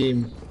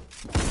 Jim.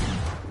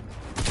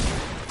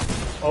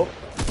 Oh.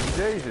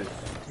 Jesus.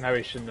 No,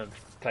 we shouldn't have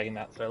taken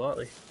that so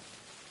lightly.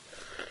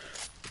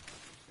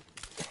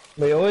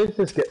 We always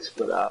just get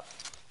split up.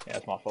 Yeah,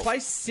 it's my fault.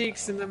 Place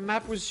 6 and the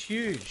map was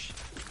huge.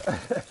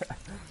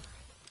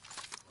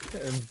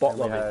 And bot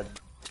We lobby. had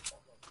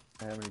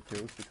how many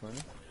kills between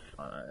us?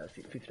 I don't know,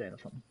 15 or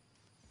something.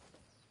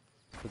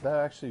 But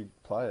they're actually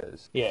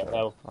players. Yeah,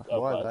 so, they're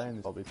why are players. they in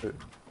this lobby too?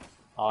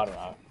 I don't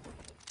know.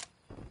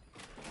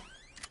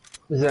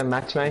 Is that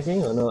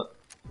matchmaking or not?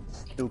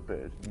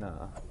 Stupid.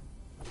 Nah.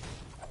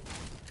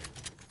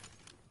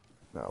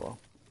 No, well.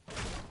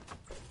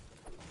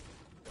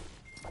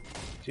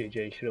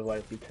 GG should have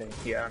waited for your team.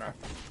 Yeah, I know.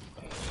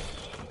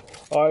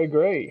 I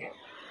agree.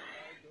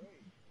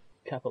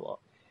 Cap a lot.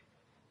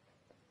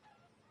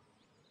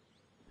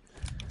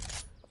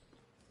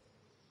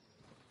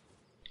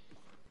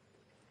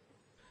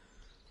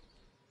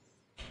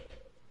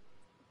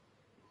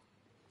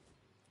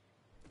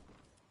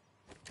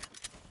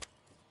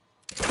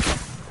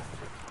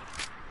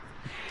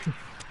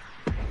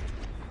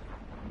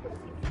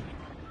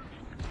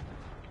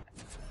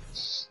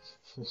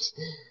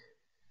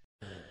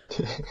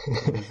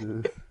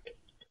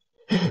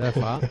 That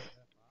far?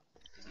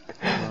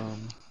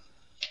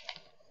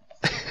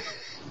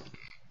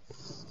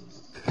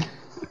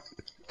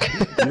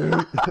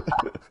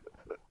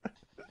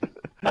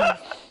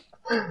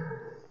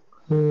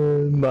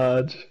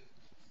 Marge.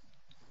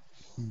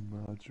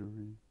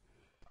 Marjorie.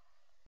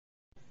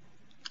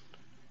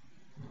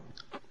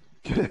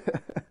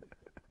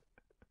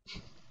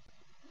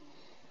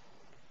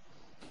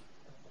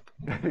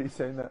 Have you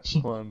seen that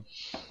one?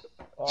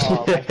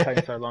 Oh, it's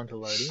taking so long to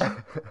load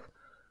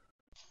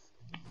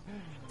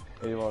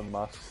in. Elon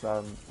Musk's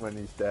son, when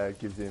his dad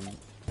gives him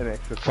an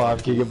extra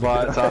 5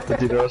 gigabytes after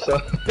dinner or so.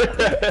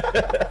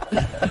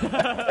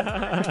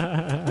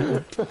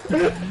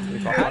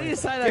 How do you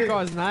say that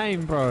guy's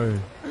name, bro?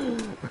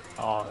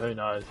 Oh, who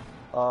knows?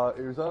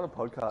 It was on a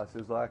podcast.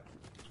 It was like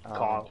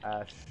Kyle.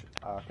 Ash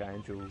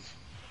Archangel,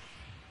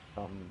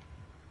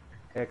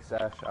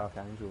 ex-Ash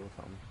Archangel or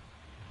something.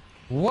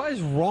 What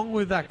is wrong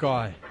with that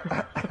guy?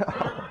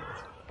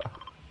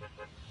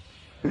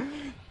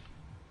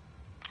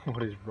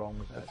 What is wrong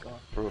with that guy?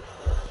 Oof.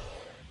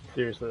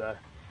 Seriously though.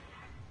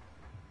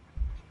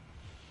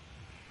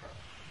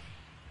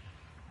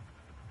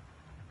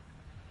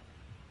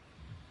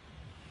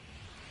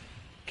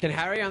 Can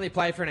Harry only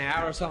play for an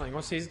hour or something?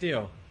 What's his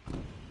deal?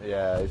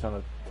 Yeah, he's on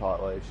a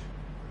tight leash.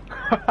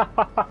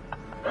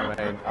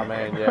 I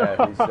mean,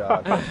 yeah, he's.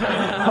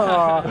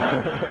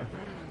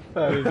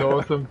 That is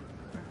awesome.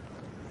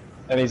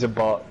 And he's a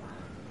bot.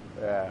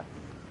 Yeah,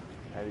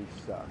 and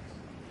he sucks.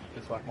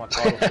 Just like my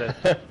title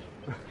said.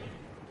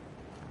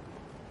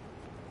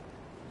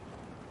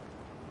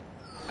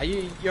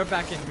 You're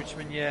back in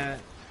Richmond, yeah?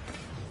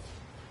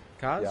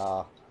 Cars?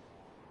 Yeah.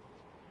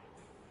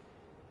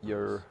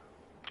 You're.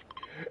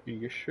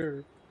 You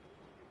sure?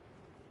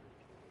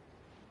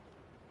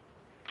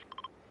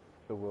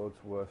 The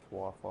world's worst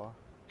Wi-Fi.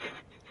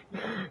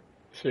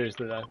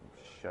 Seriously though.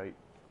 Shite.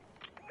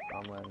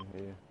 I'm landing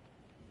here.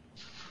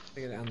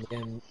 Take it down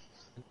again.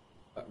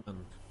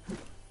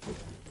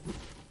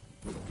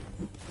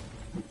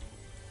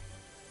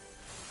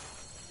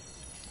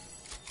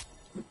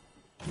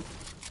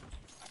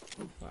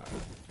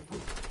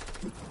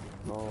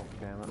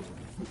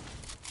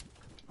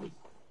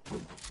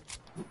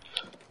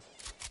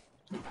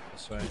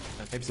 Sweet.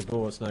 Heaps of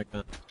bullets, no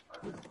gun.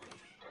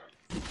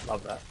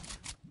 Love that.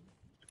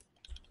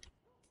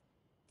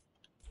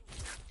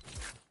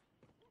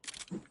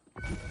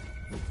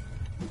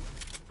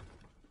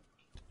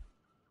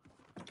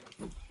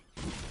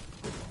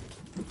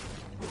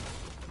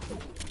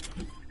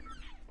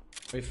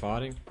 Are we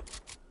fighting?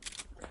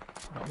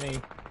 Not me.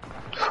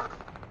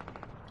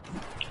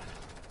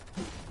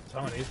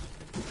 Someone is.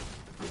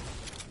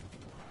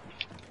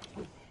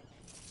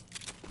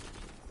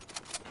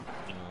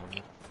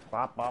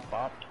 Bop, bop,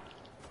 bop.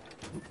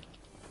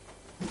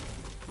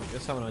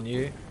 Got someone on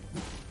you,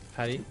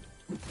 Paddy.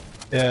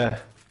 Yeah.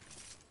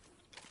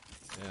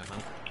 Yeah,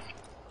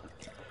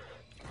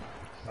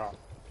 huh?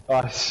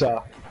 Oh,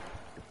 suck.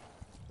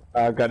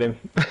 I got him.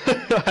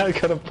 I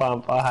got a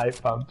pump. I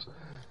hate pumps.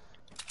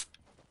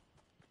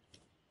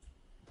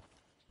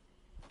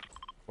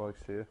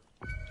 Blokes here.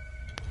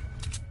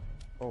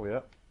 Oh,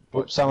 yeah.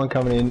 Oops, someone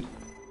coming in.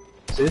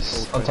 Is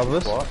this on top of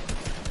us? What?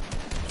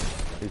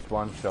 He's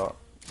one shot.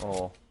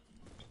 Oh.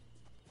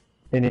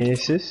 Any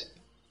assists?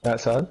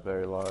 Outside?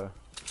 Very low.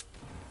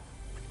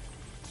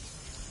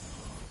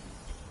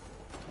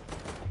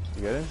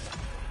 You get him?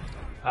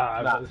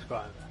 I've got this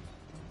guy.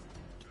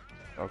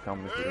 I'll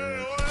come with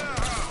you.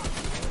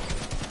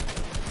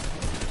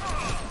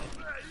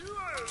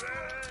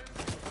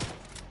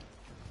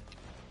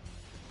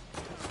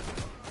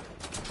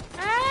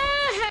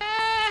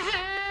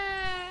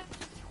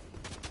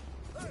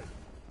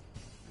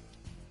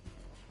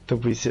 The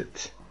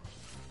wizard.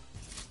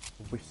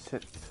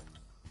 Wizard.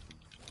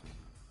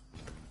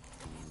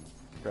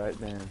 Great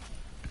man.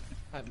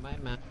 Hey,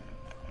 mate, man.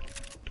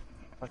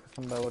 Like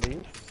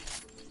somebody.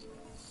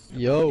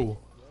 Yo.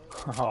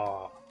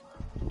 Oh.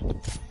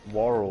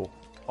 Warrel.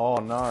 Oh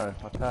no,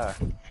 attack.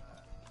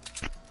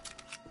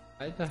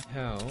 Why the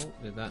hell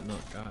did that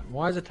not go?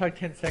 Why does it take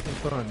 10 seconds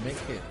for a mech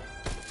hit?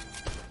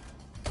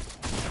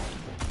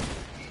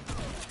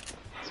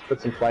 Let's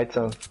put some plates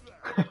on.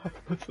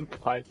 Put some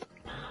plates.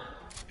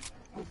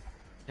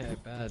 Yeah,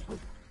 bad.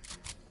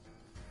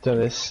 Do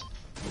this.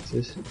 What's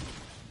this?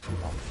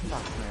 Oh,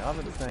 fuck me, I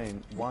haven't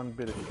seen one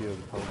bit of shield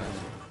this whole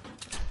game.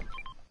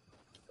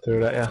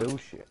 Threw it at you.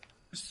 Bullshit.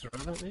 Just throw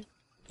it at me?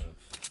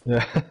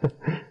 Yeah.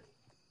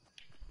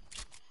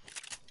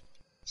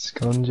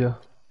 Sconger.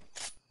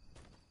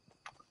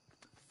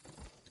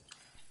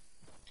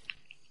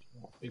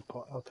 Big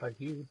pot, I'll take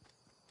you.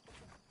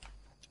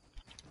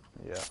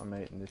 Yeah, I'm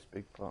eating this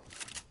big pot.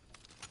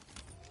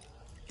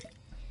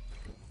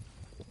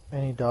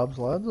 Any dubs,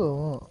 lads,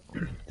 or what?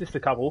 Just a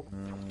couple.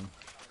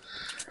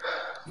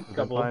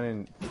 We're playing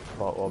in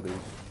bot lobbies.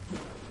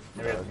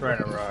 Yeah, we had 3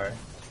 in a row.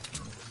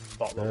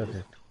 Bot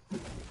lobbies.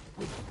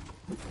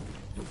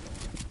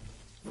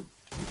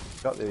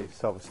 Got the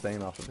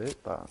self-esteem up a bit,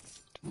 but...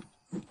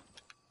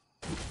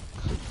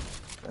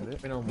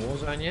 Been on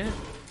Warzone yet?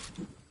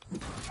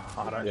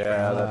 I don't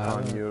Yeah, that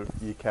time you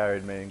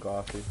carried me in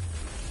glasses.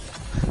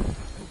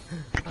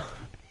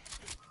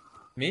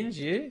 Minge,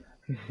 you?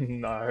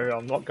 No,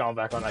 I'm not going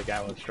back on that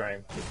game on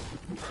stream.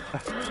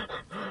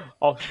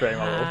 Off stream,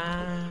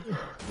 I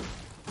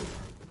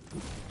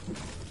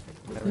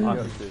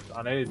will.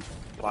 I need to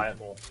play it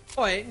more.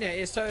 Oh,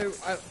 yeah, so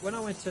when I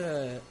went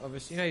to,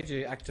 obviously, you know, you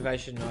do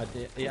activation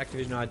ID, the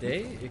Activision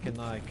ID, you can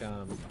like,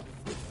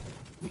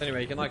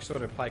 anyway, you can like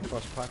sort of play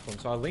cross-platform.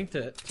 So I linked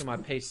it to my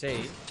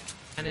PC,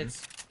 and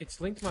it's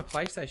linked to my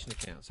PlayStation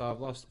account, so I've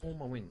lost all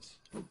my wins.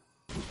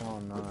 Oh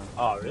no.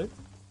 Oh, really?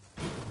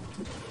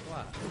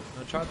 What?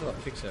 I tried to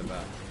like, fix it,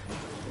 but...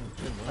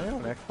 Are you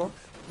on Xbox?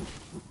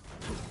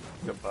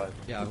 Got both.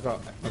 Yeah, I've got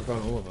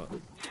all of it.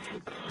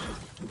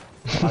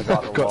 I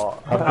got a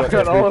lot. I've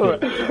got all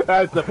of it.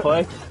 That's the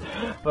flex.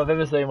 I've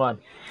never seen one.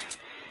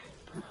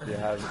 You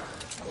have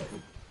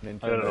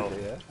Nintendo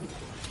here?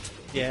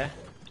 Yeah.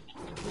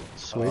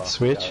 Switch,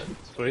 Switch.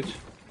 Switch?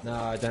 No,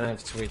 I don't have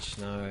Switch,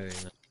 no.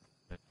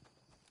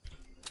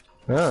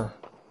 Oh.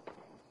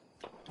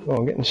 Oh,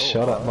 I'm getting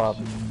shot at by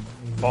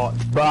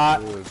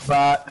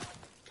But.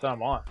 So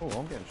am I. Oh,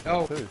 I'm getting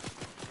shot too.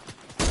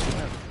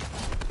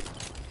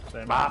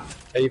 Same. Are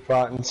you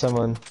fighting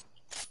someone?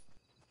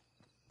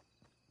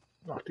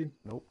 Nothing.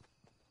 Nope.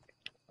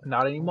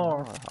 Not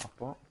anymore. Half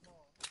bot.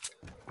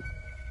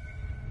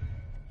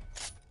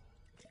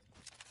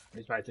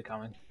 His mates are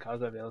coming.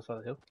 Cars over the other side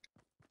of the hill.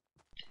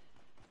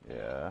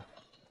 Yeah.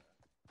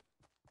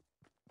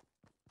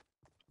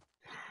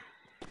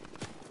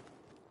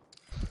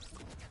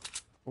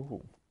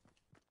 Ooh.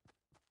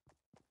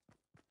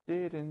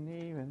 Didn't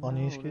even On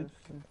you, Skid. notice.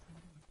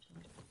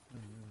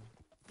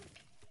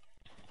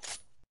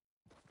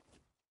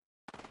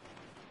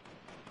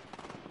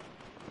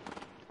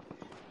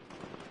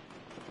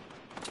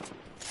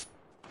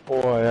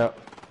 Oh, yeah.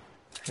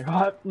 You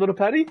right, little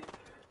Paddy?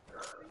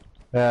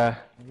 Yeah,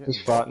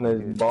 just fighting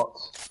these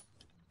bots.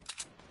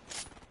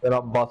 They're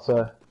not bots,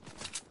 though.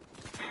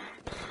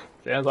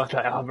 Sounds like they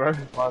are, bro.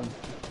 Hey,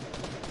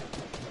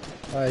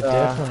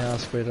 definitely are,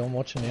 Squid. I'm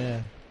watching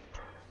you.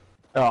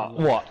 Oh,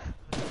 what?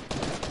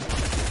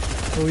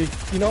 Well,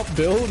 you're not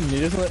building, you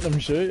just let them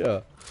shoot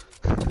you.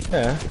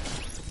 Yeah.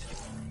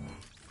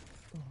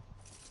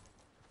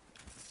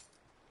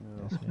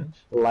 Mitch.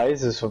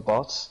 Lasers for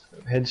bots.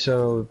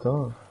 Headshot all the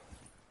time.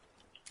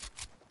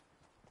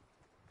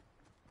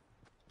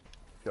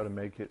 Got a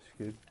med kit,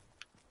 Skid.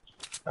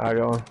 I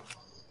go on.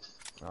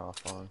 Oh,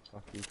 fine.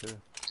 Fuck you too.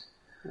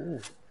 Ooh.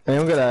 I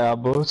haven't got AR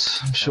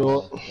bullets, I'm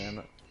sure. Oh, damn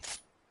it.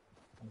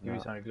 Give me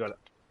something if you got it.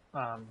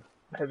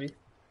 Heavy.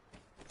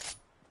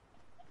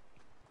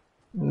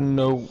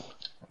 No.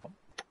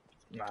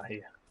 Nah,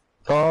 here.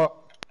 Oh.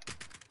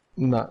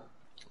 No.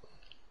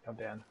 Come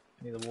down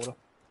near the water.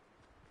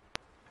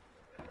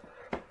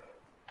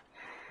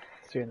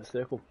 See you in the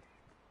circle.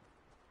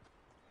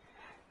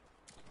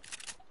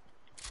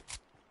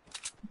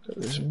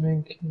 There's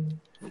Minky.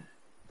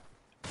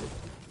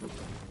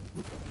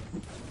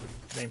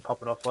 Been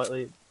popping off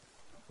lately.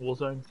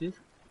 Warzone is.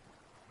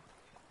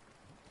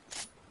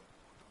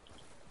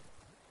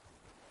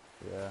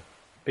 Yeah.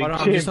 Big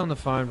I'm Jim. just on the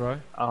phone, bro.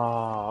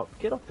 Oh,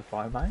 get off the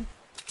phone, mate.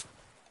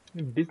 I'm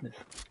in business.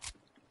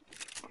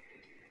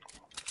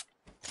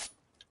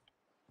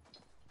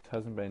 It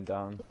hasn't been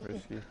done.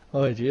 Risky.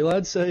 Oh, do you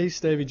lads see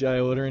Stevie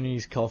J ordering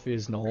his coffee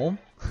as norm?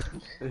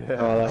 Yeah.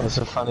 Oh, that was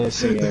the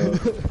funniest thing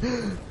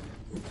ever.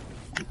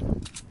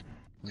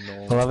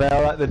 Norm. I love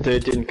how like the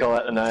dude didn't call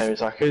out the name.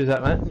 He's like, who's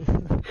that, mate?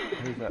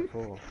 Who's that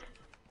for?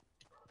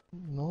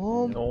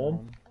 Norm.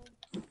 Norm.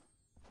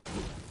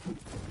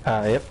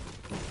 Yep.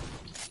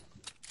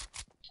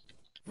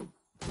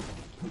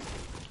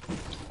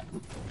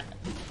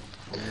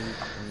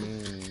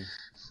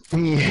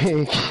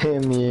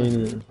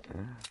 Community.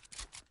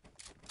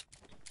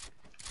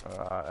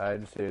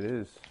 Agency it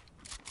is.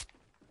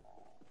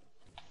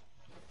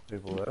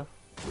 People there.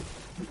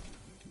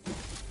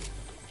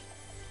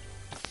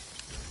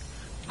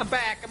 I'm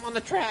back. I'm on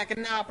the track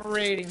and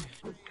operating.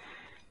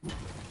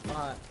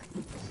 Alright.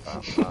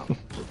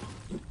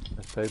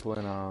 There's people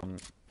in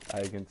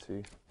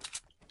agency.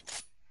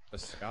 A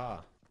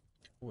scar.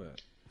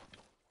 What?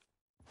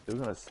 Still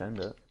gonna send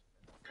it.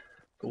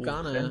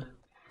 Gonna.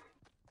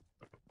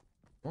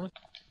 What?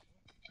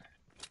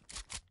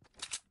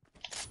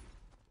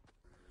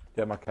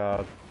 Get my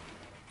card.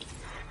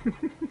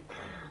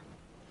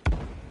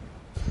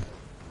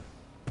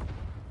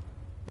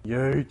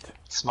 Yeet.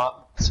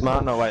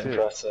 Smart not waiting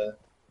for us there.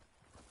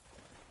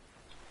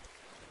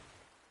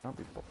 Can't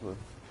be bothered.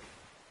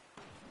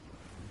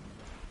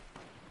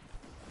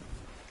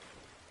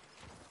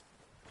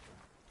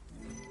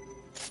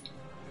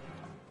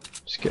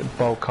 Just get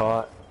bulk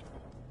height.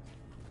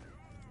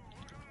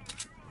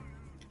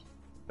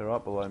 They're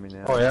right below me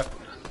now. Oh, yep.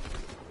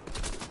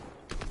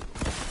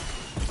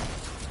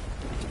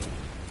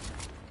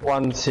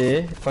 One's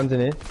here, one's in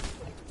here.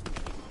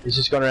 He's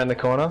just gone around the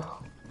corner.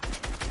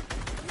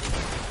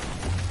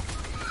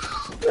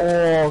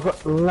 Oh, got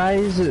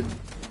lasered.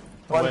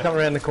 One coming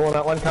around the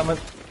corner, one coming.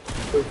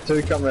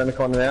 Two coming around the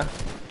corner now.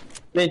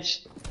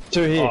 Mitch,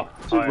 two here,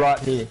 two right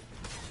here.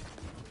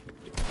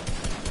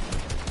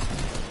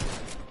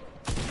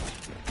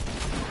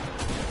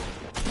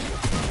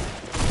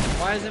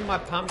 Why isn't my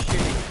pump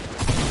shooting?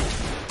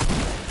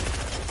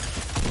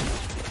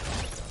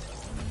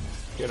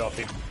 Get off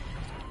him.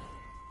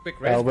 Quick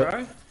res, Albert.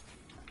 bro.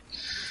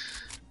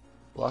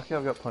 Lucky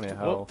I've got plenty of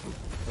health.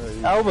 Where are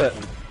you? Albert!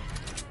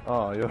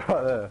 Oh, you're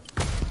right there.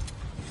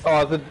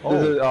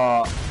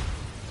 Oh,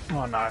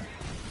 Oh no.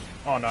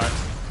 Oh no.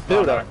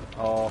 Builder.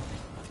 Oh,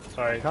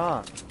 Sorry.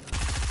 can't.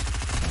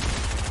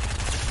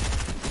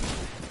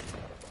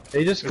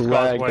 He just This guy's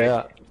lagged weak.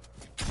 out.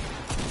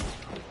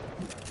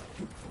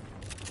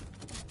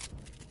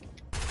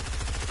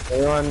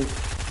 Anyone?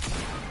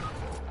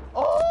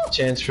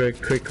 Chance for a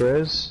quick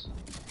res?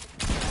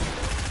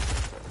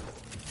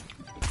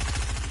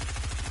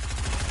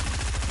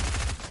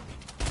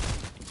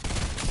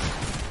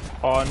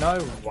 Oh no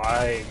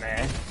way,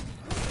 man.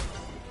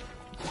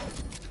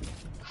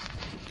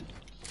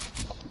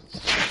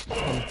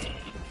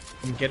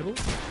 Ungettable?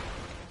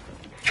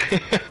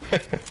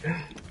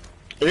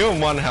 Are you on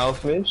one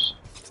health, Mitch?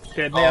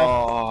 Dead now.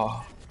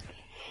 Oh.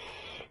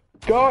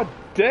 God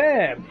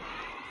damn.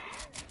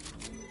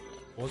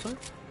 Was it?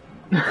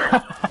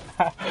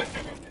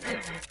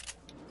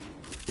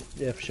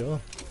 Yeah, for sure.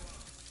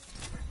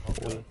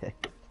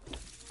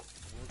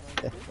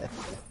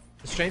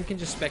 The stream can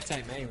just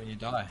spectate me when you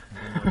die.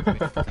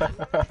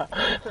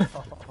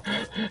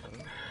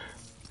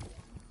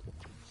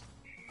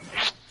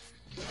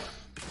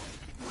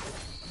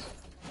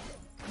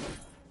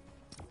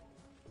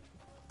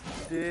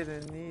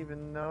 Didn't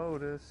even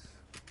notice.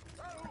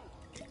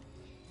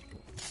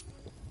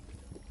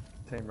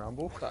 Team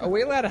Rumble. Are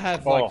we allowed to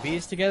have like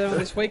beers together on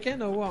this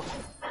weekend or what?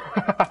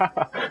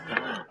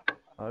 I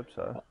hope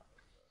so.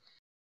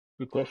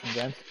 Good question,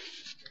 James.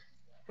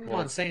 Wouldn't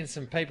mind seeing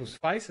some people's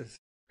faces.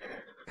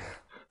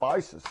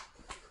 Faces.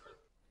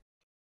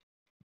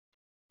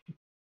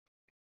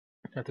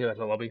 I think that's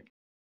a lobby.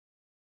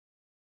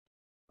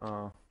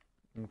 Oh,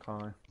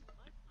 okay.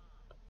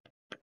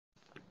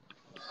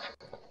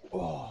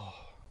 Oh.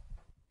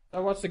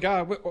 So what's the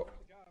go?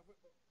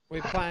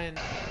 We're playing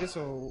this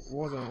or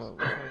Warzone?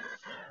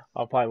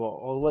 I'll play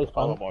what? I'll at least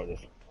play a lot more of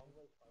this.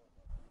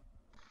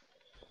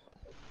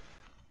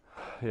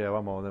 Yeah,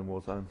 one more, then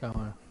Warzone. Come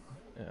on.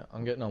 Yeah,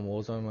 I'm getting on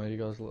Warzone while you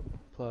guys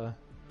play.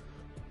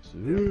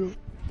 Good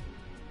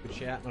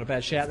shout. Not a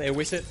bad shout there,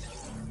 Wisset.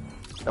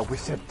 A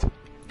Wisset.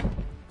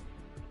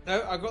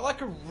 No, I got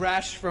like a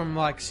rash from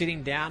like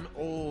sitting down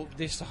all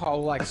this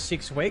whole like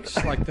 6 weeks,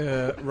 like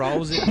the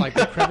rolls in like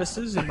the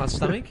crevices in my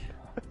stomach.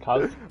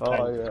 Oh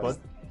yeah.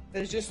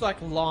 There's just like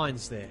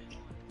lines there.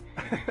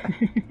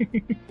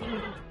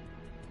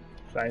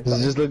 Does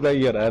it just look like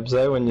you got abs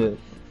though when you're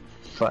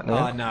flattening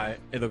out? Oh no,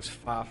 it looks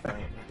far from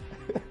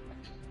it.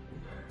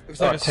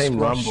 Looks Oh, like a Team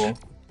squash. Rumble.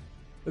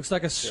 Looks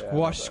like a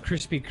squashed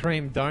Krispy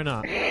Kreme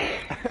donut.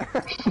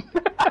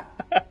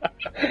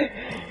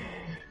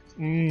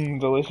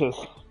 Delicious.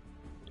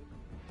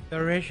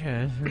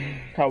 Delicious.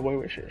 Cowboy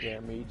wishes. Yeah,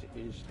 meat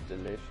is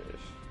delicious.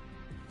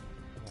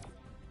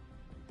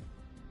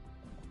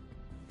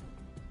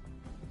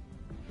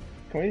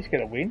 Can we just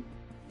get a win?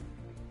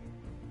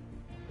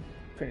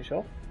 Finish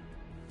off.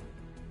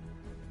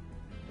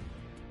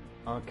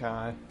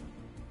 Okay.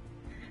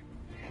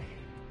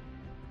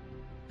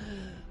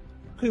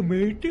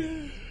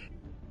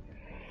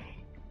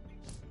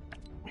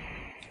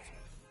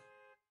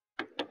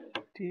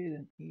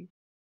 Didn't eat.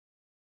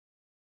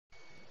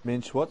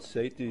 Minch, what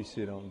seat do you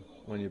sit on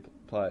when you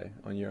play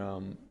on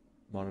your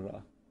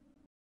monitor?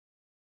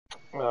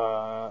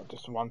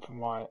 Just one for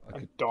my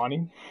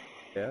dining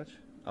Couch?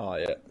 Oh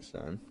yeah,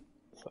 same.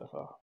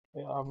 sofa.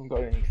 Yeah, I haven't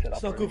got anything set up.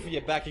 It's not good for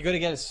your back. You got to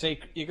get a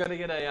secret. You got to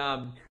get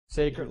a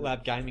secret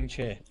lab gaming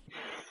chair.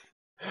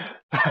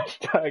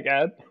 Hashtag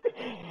ad.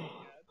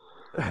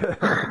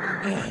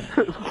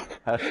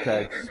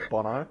 Hashtag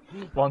Spono.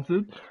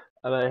 Sponsored.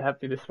 Are they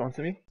happy to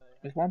sponsor me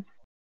with one?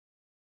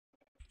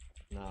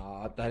 No,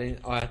 I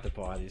didn't. I had to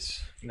buy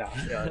this. No.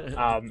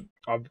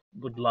 I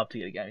would love to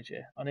get a gaming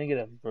chair. I need to get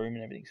a room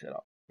and everything set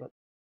up, but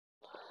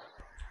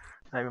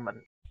maybe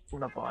we're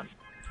not buying.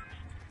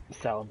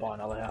 Sell and buy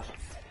another house.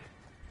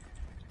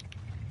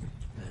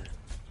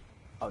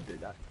 I'll do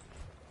that.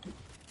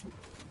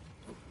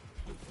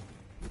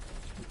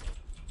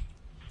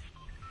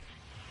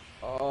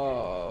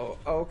 Oh,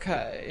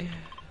 okay.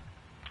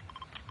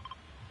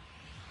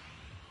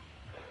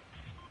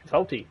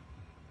 Salty.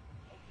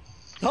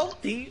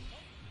 Salty.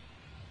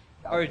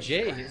 OG.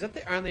 Is that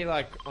the only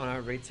like on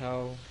a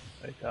retail?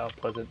 Retail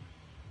Pleasant.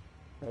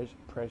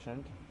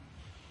 Present.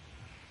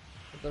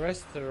 The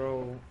rest are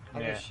all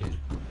other Yeah. shit.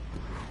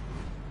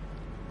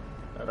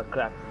 Another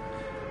crap.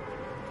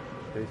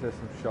 These are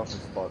some shopping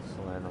spots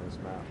to land on this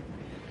map.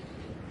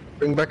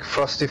 Bring back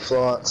Frosty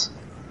Flights.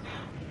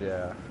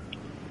 Yeah.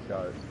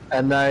 Go.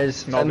 And those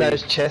Snobby.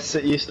 chests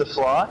that used to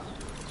fly.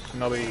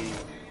 Snobby.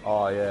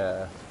 Oh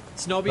yeah.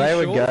 Snobby They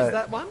would Shores, go. is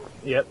that one?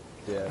 Yep.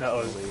 Yeah. That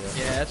was. probably,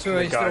 Yeah, that's where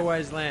we used to Go.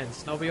 always land.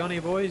 Snobby on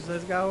here, boys.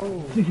 Let's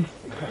go.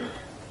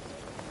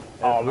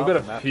 Oh, we've got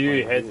a Half the few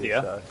map's heads on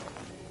here. so-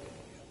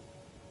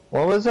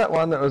 What was that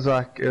one that was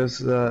like, it was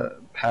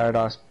the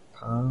Paradise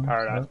Palms?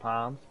 Paradise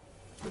Palms.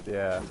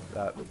 Yeah,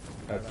 that's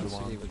the City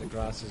one. with the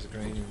grass is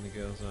green and the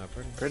girls are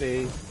pretty.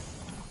 Pretty.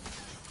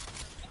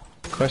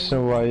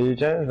 Questionable by you,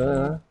 James? I don't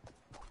know.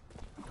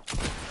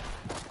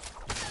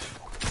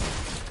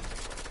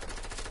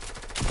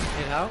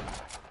 Need help?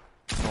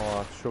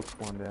 Oh, I shook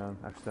one down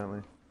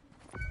accidentally.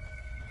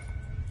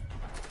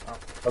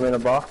 I'm in a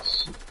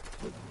box.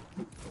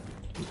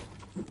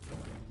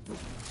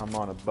 I'm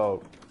on a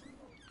boat.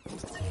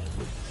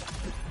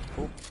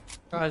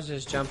 Guys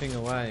just jumping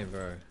away,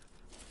 bro.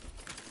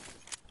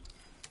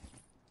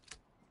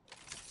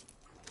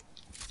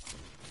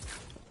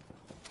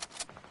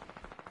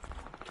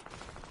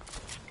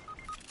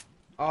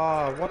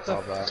 Oh, what the?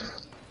 Love that.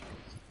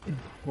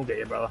 We'll get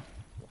you, brother.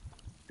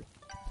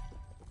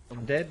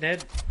 I'm dead,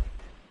 Ned.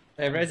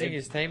 They're rezzing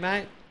his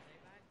teammate.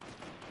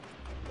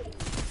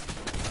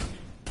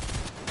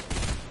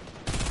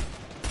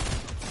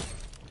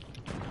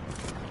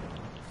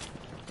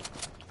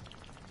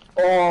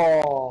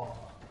 Oh!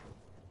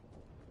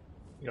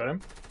 You got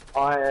him?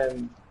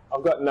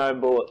 I've got no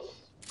bullets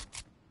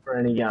for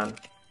any gun.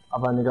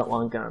 I've only got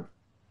one gun.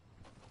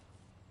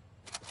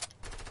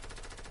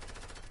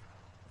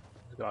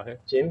 There's a guy here.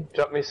 Jim,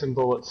 drop me some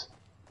bullets.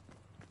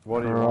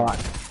 What do you want? Right.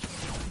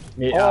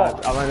 Yeah,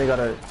 I've only got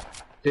a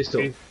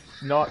pistol. He's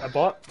not a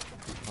bot.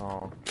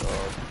 Oh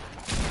god.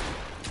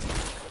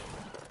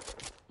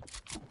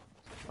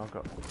 I've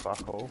got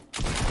fuck all.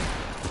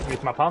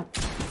 Here's my pump.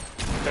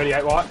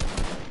 38 white.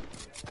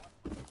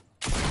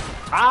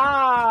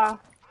 Ah!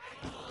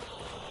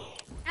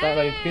 Don't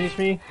let him finish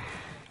me.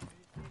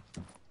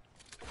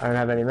 I don't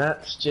have any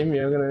mats. Jim,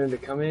 you're gonna need to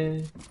come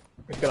in.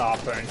 He's got a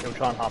harpoon. He'll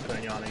try and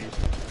harpoon you on these.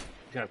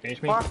 He's gonna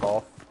finish me. Fuck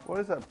off. What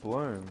is that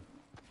bloom?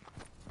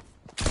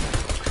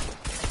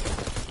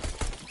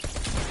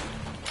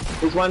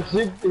 There's one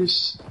flip.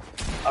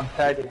 I've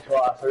tagged him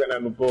twice. I got no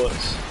more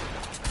bullets.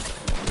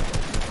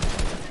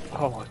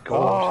 Oh my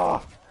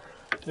god.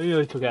 He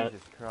really took out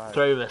Jesus Christ.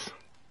 3 of us.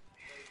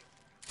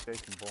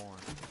 Jason Bourne.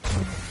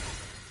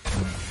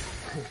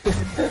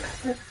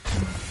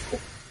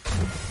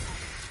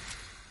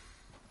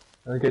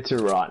 I'll get to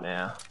right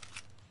now.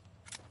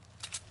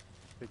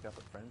 pick up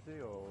a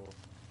frenzy or?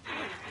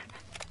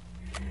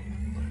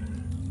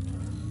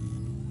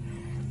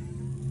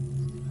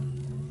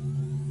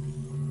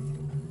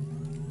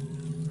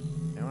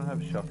 Anyone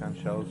have shotgun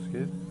shells,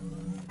 Skid?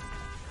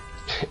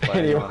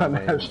 Anyone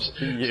have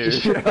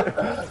you?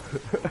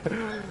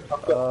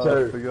 I've got 2.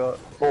 I forgot.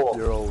 4.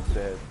 You're all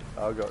dead.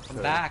 I got 2.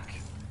 I'm back.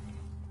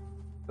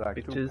 Like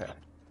Bitches. 2 pack.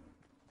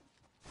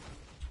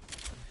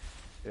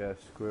 Yeah,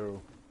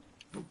 squirrel.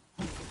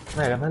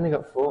 Mate, I've only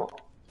got 4.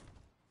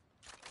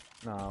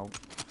 No,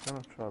 I'm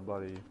gonna try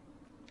bloody.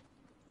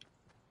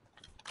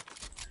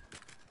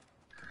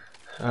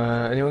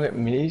 Anyone get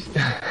minis?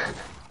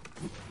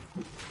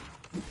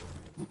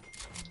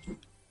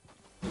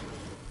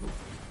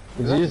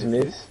 Did you just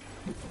miss?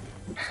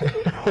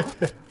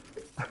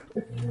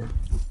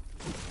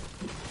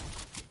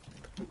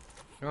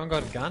 Anyone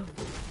got a gun?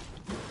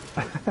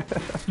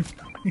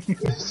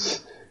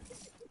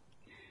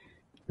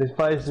 This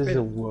place is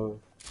a war.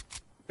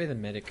 Be the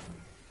medic.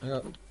 I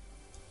got.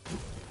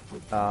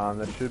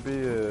 There should be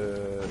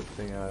a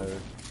thing.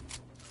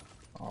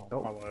 Oh,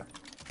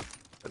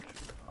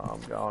 I'm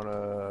going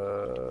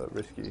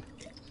risky.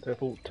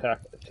 Purple tack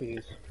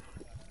tears.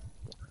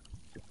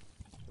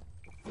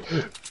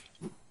 I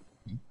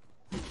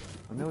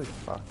nearly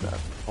fucked that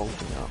whole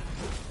thing up.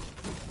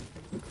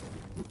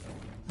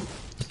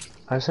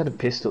 I just had a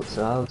pistol,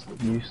 so that was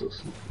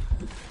useless.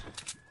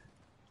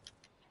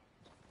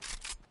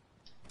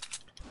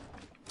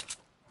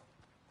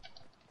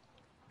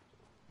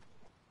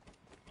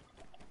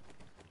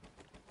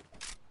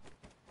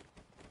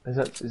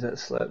 Is that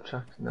slap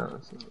chuck? No,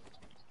 it's not.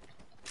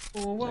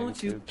 Oh,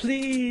 won't you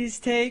please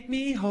take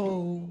me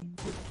home?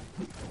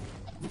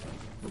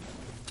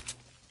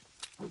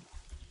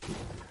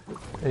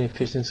 Any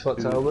fishing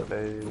spots, Albert?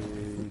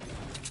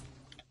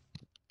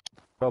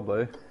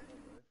 Probably.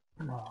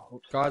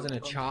 Guys in a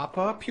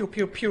chopper? Pew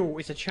pew pew,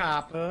 it's a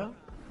chopper.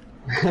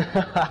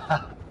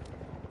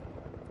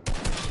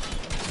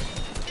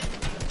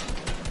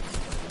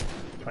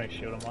 20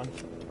 shield on one.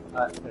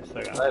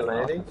 Hey,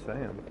 landing. See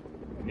him.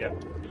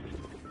 Yep.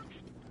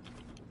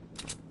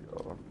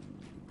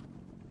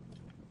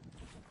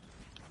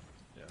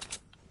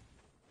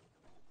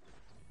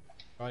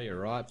 Oh,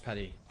 you're right,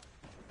 Paddy.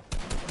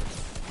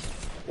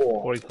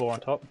 44 on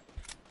top.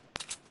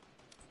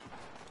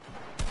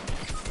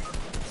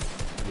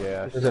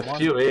 Yeah. There's a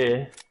few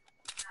here.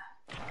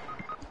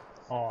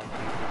 Oh.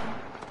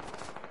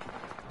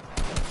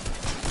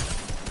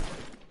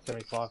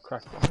 75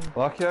 cracked.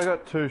 Lucky I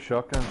got 2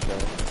 shotgun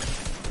shells.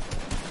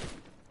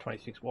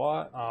 26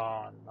 white.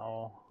 Oh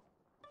no.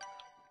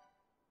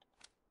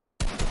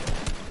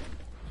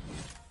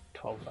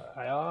 12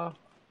 AR.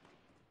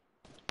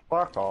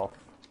 Fuck off.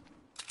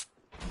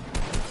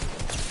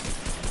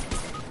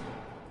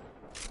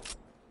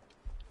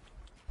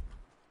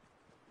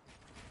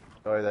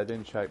 Sorry, they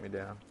didn't shake me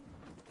down.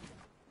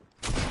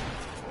 I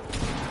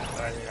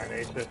don't think I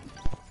need to.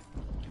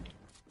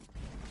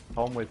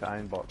 Tom with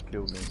aimbot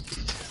killed me.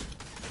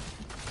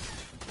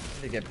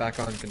 Need to get back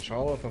on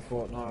controller for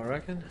Fortnite, I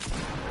reckon.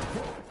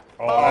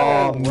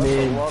 Oh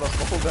man. A lot of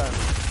full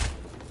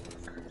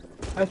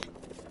damage.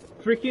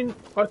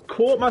 I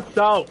caught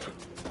myself.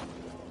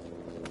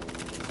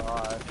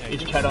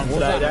 Is Chad on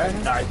today,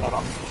 Darren? No, he's not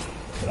on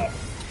today.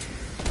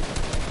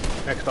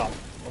 Next time.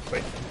 We'll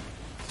see.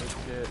 Good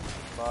shit.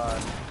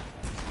 Bye.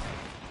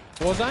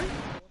 Warzone?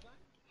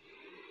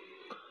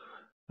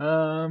 I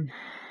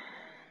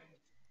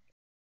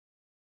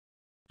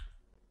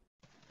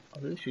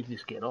really should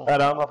just get off.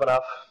 Right, I'm up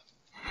enough.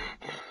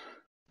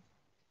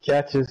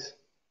 Catches.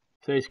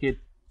 See you, Skid.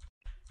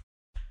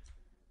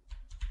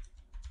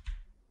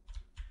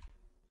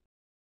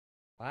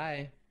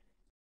 Bye.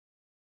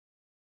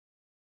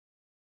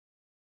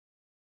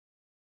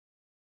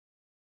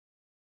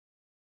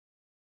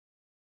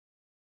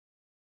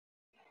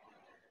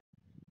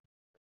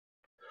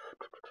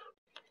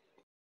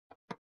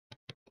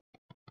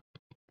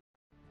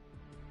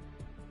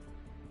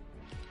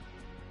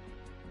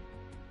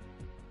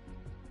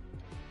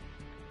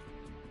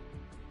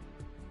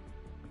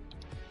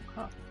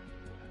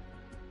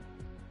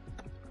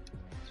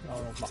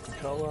 My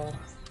controller.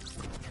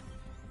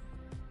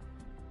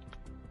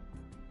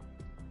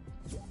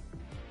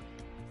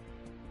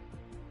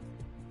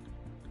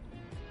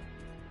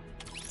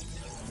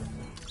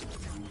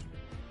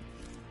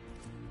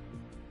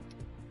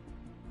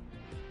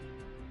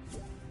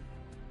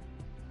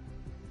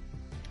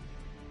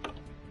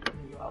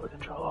 You are the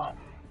controller.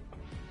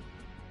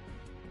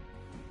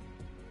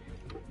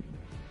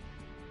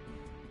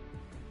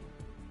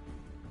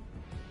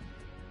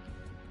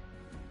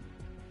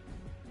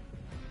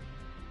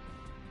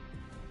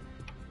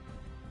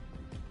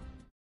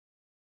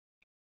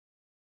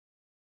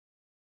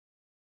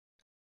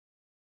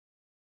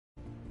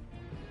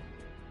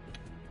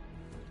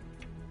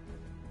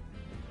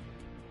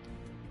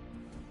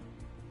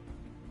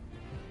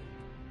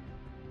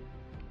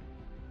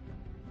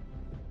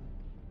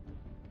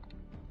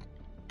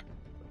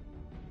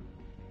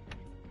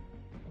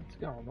 What's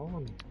going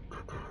on?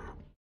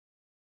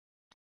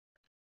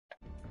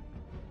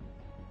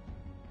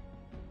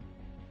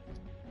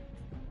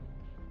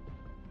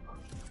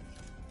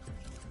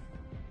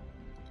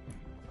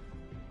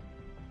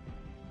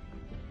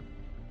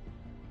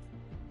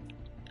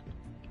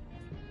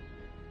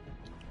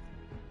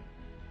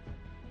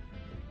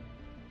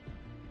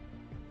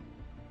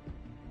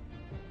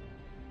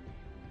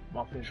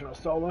 Might finish on a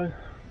solo,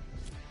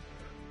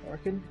 I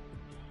reckon.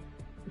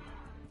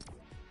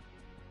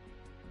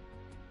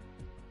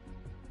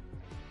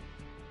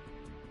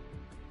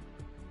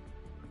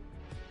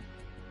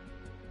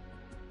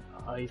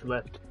 He's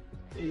left.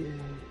 I think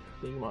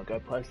he might go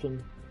play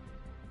some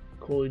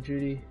Call of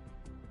Duty,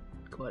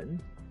 Clayton.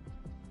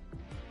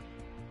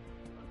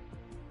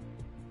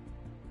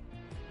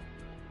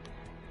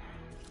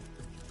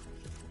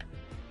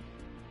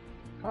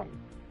 Oh.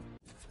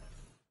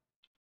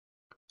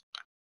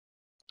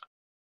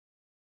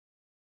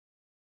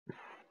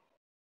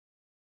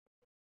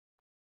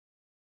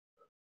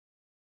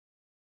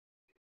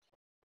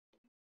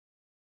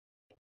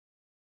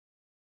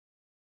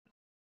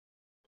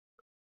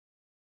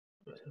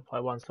 I'm just gonna play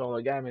one solo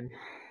game and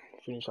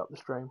finish up the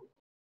stream.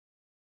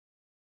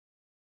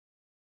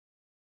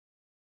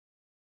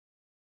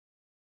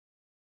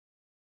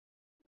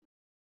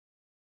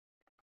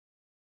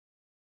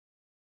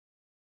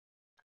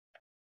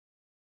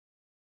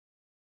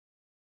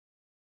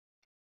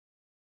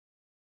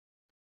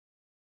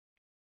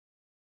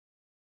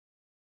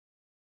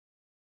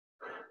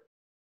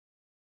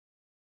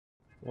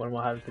 What am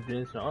I having for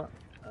dinner tonight?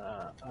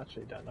 I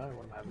actually don't know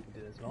what I'm having for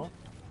dinner tonight.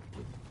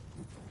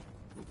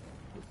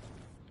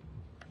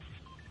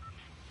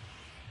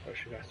 I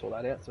should go sort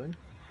that out soon.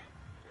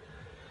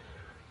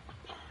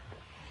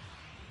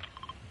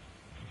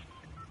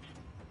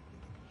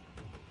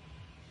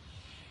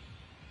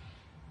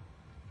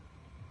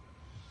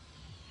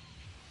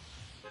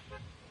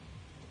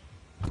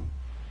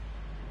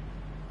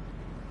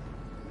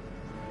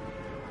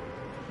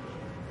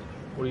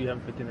 What are you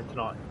having for dinner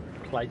tonight,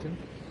 Clayton?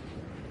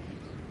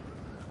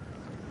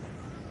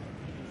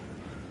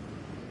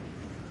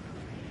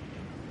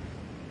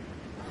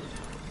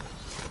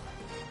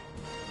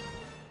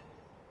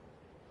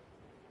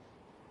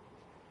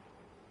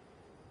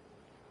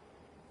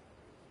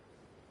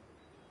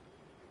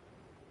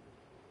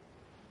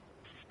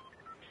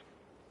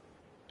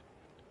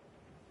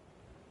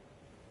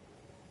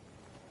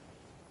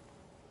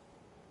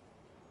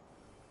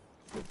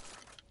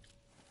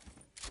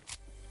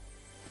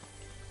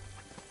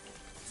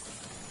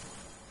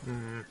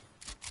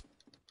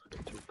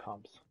 Two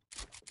pubs.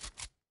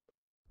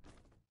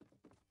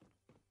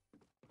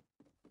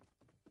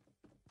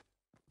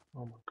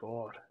 Oh my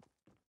god.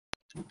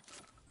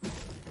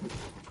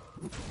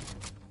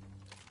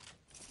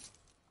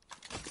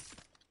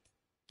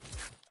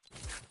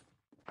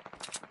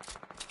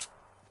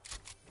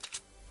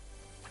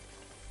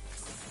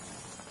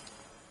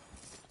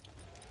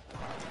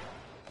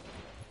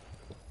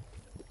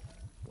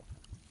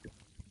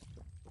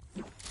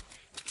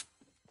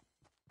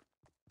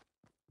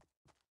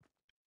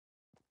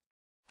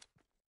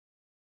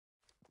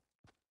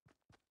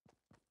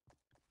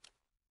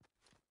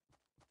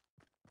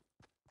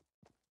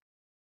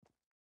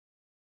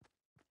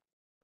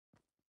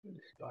 Where'd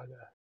this guy go?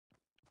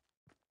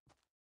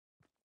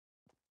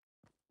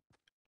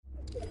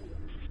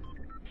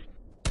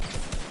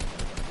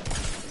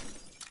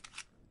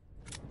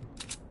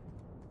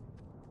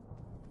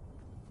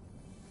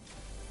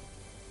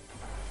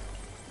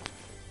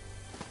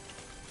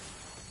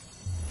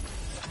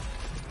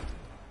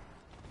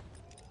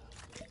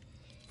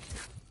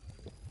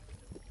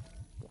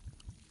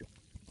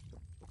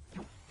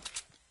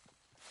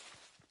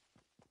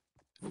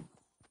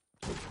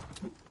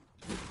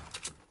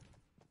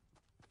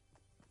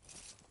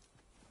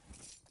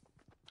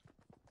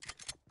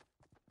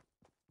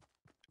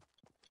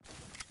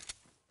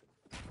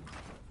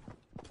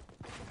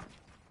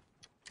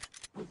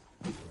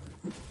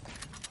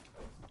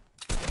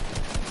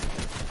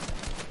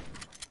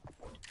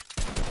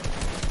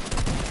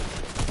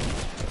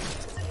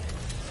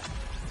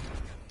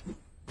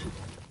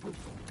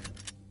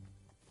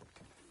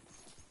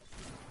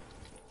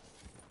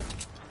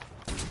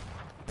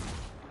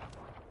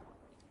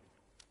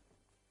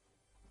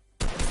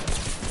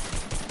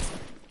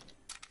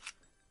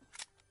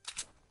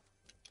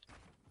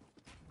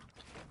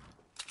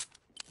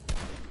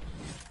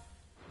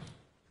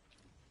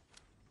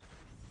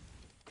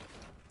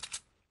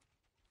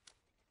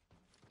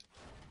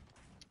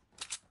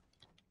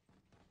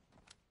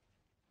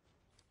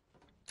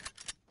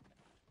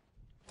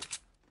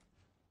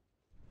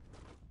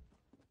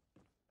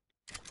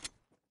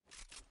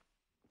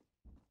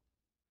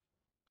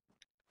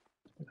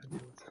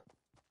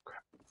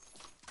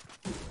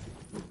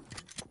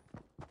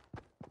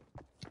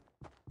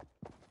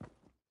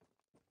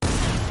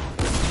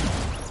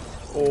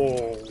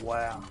 Oh,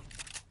 wow.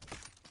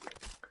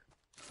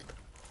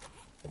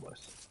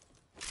 Almost.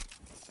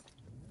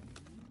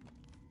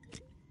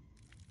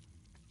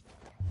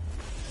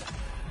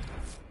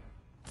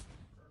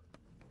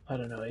 I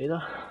don't know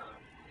either.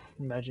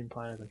 Imagine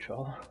playing a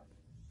controller.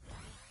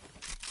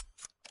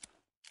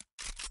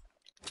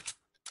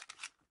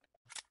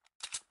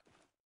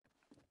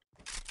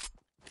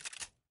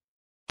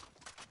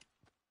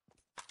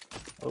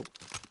 Oh.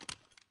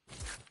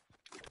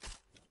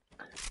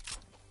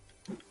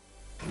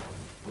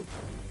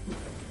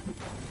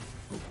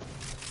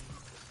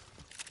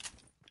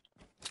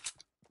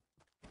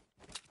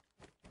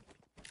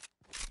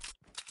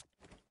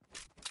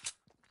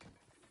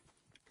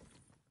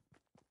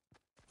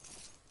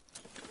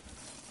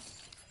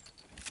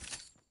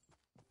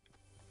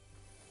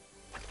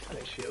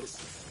 shield.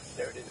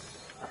 There it is.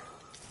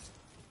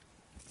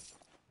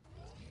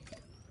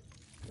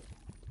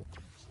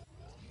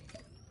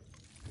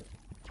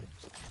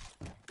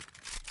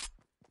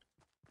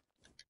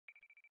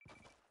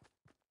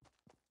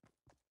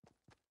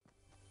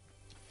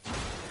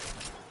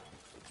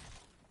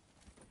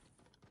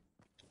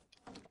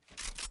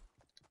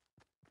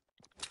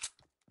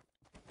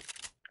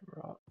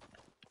 Right.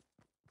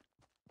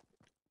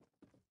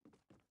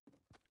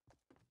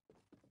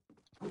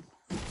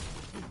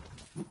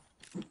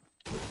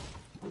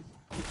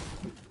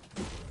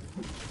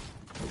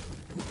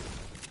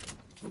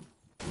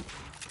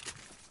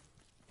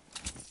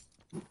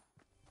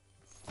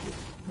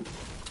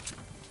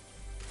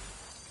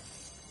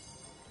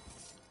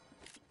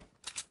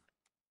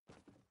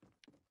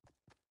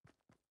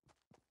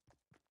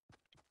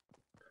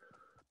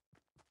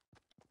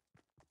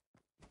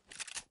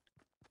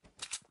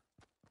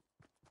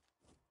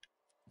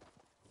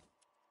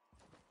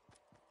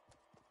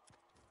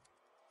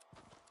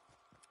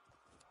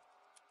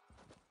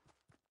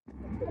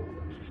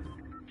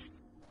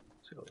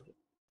 So,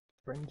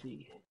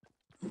 frenzy.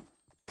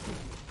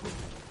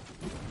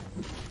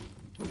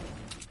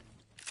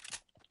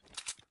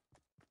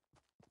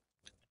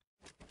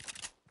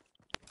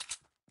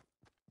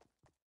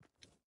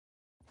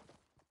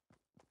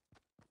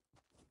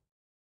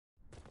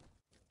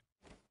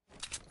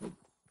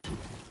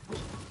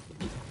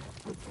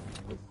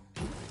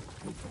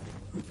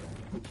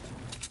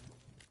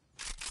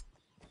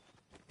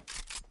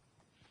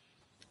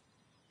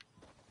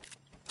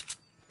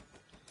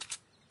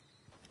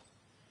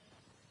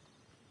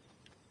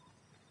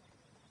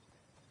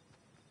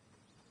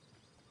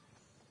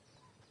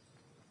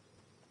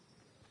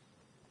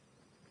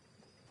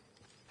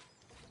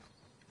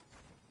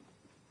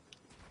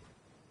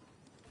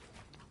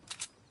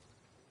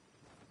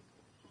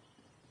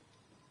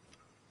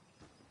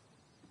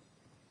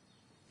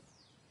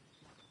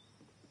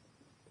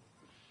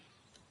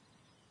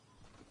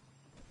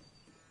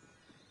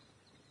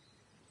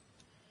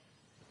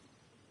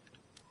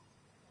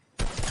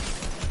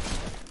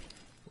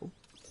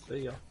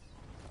 See ya.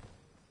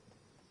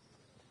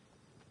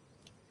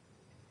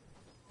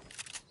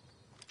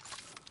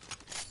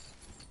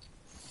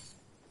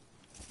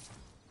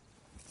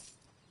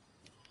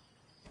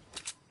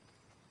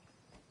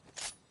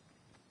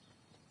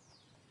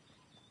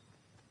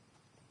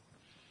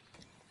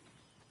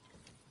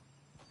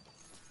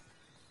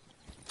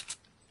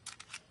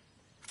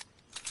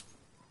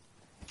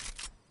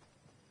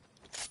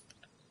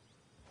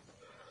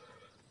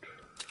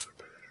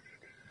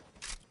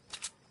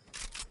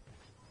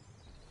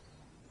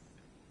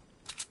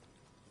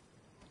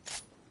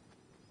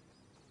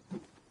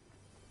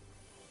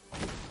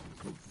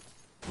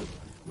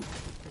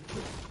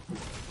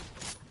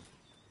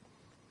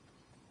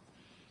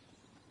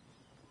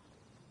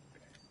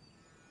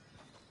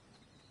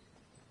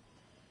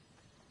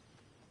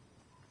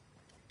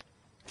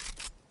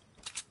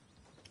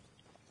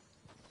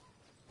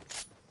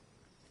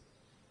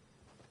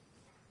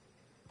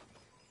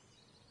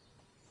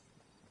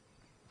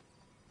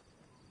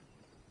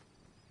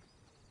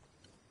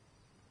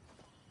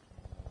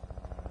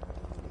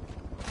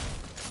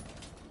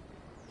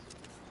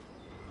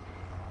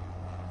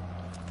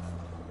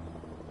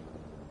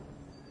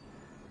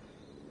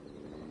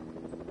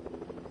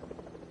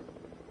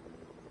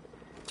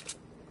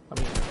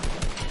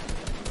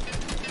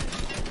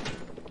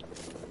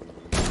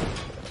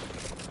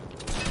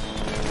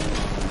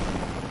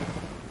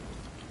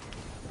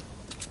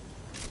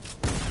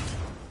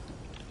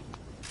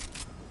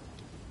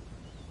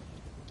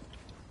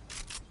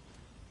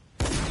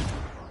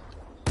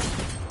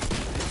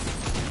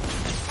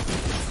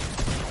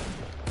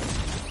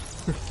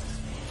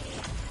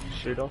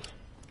 Shoot off.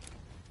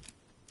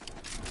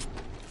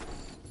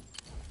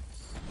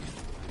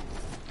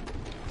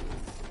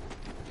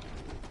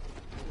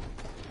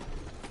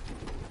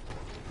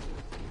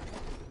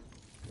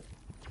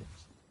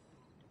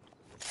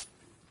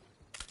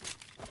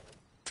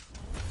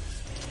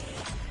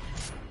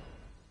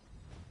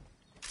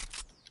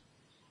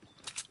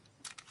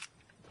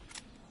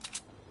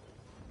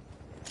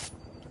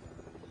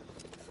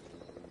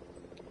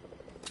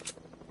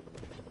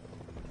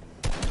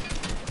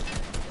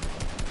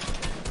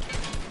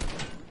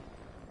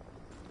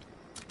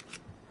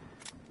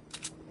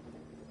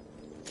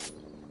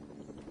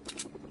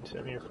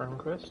 Send me a friend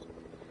request.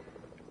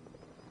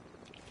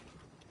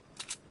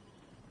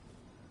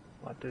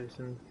 Might do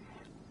some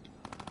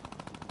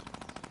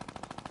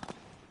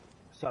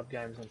sub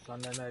games on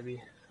Sunday maybe.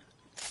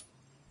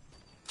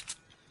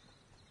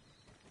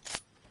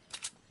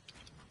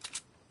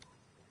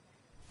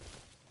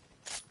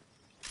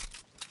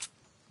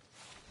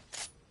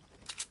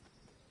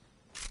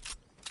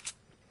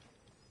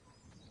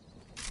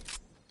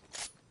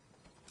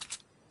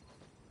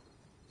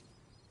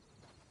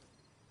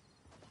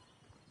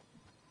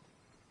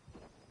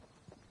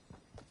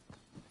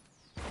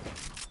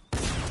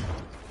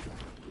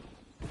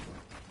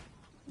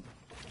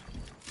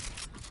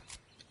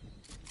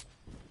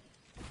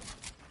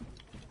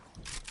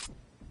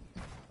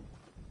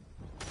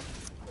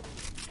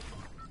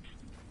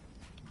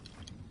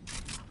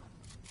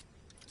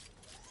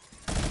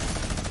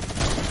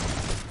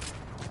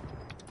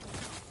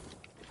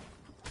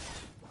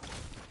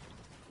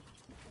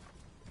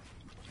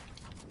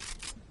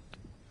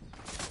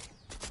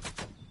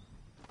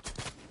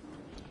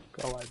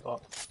 Go away,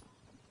 bot.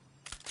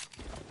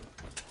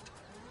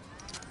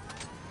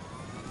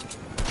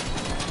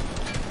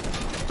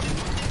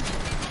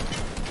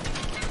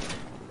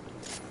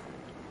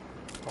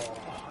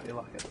 Oh, you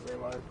like it to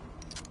reload.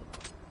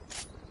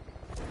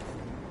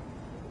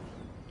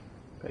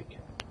 Peek.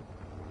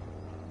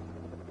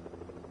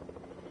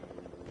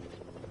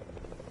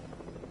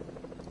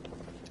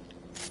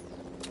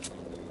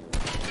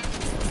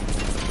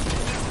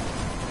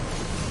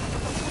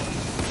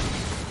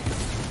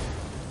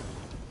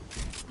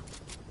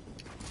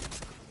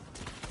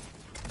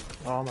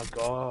 Oh my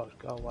god,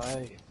 go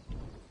away.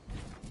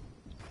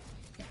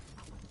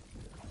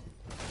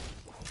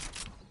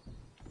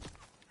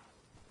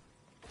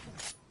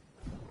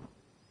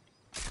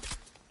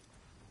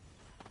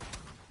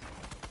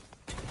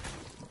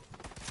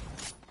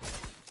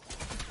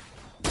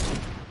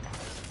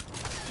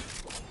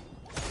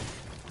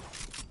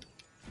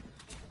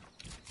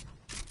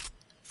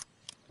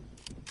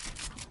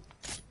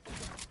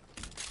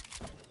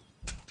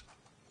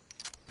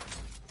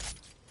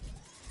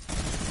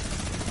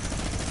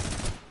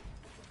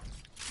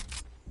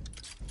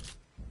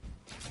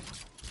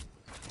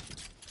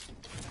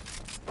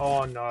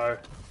 Oh no.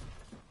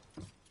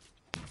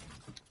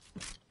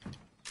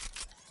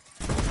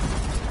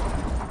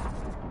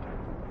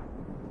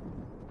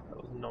 That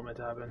was not meant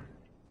to happen.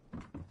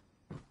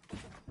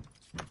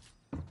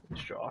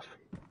 Strife.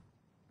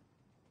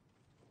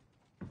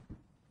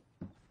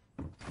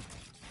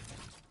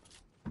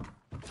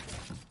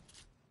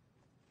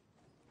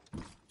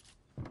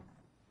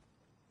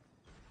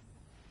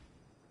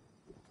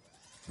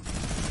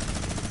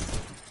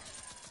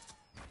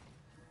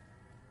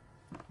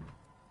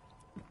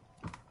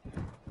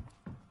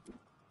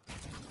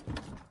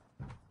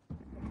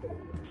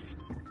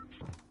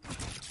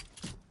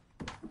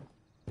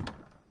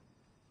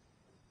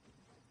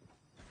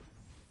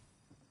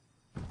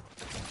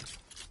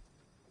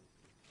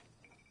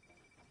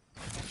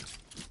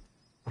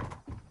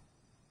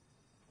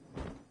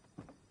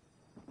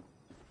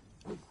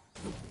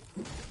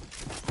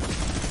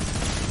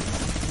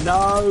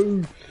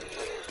 No!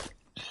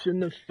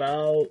 Shouldn't have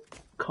fell.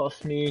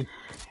 Cost me.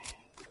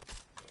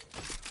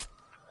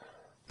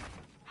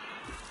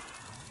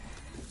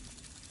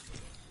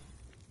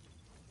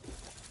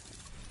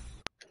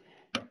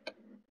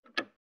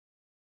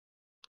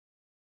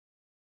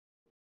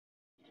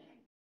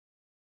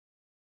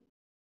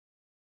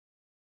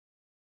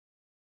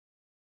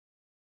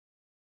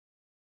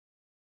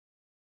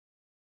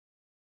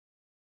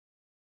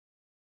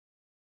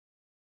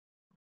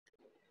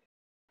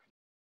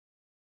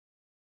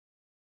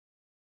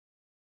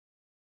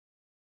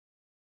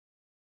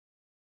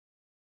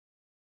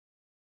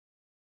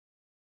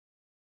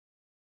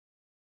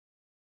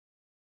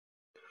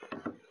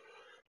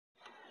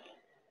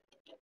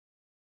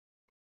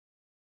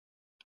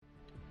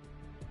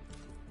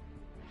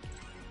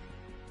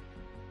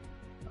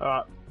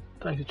 Alright,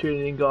 thanks for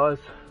tuning in, guys.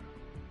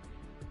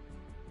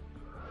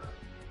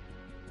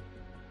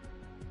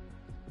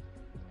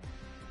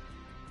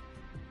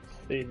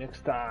 See you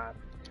next time.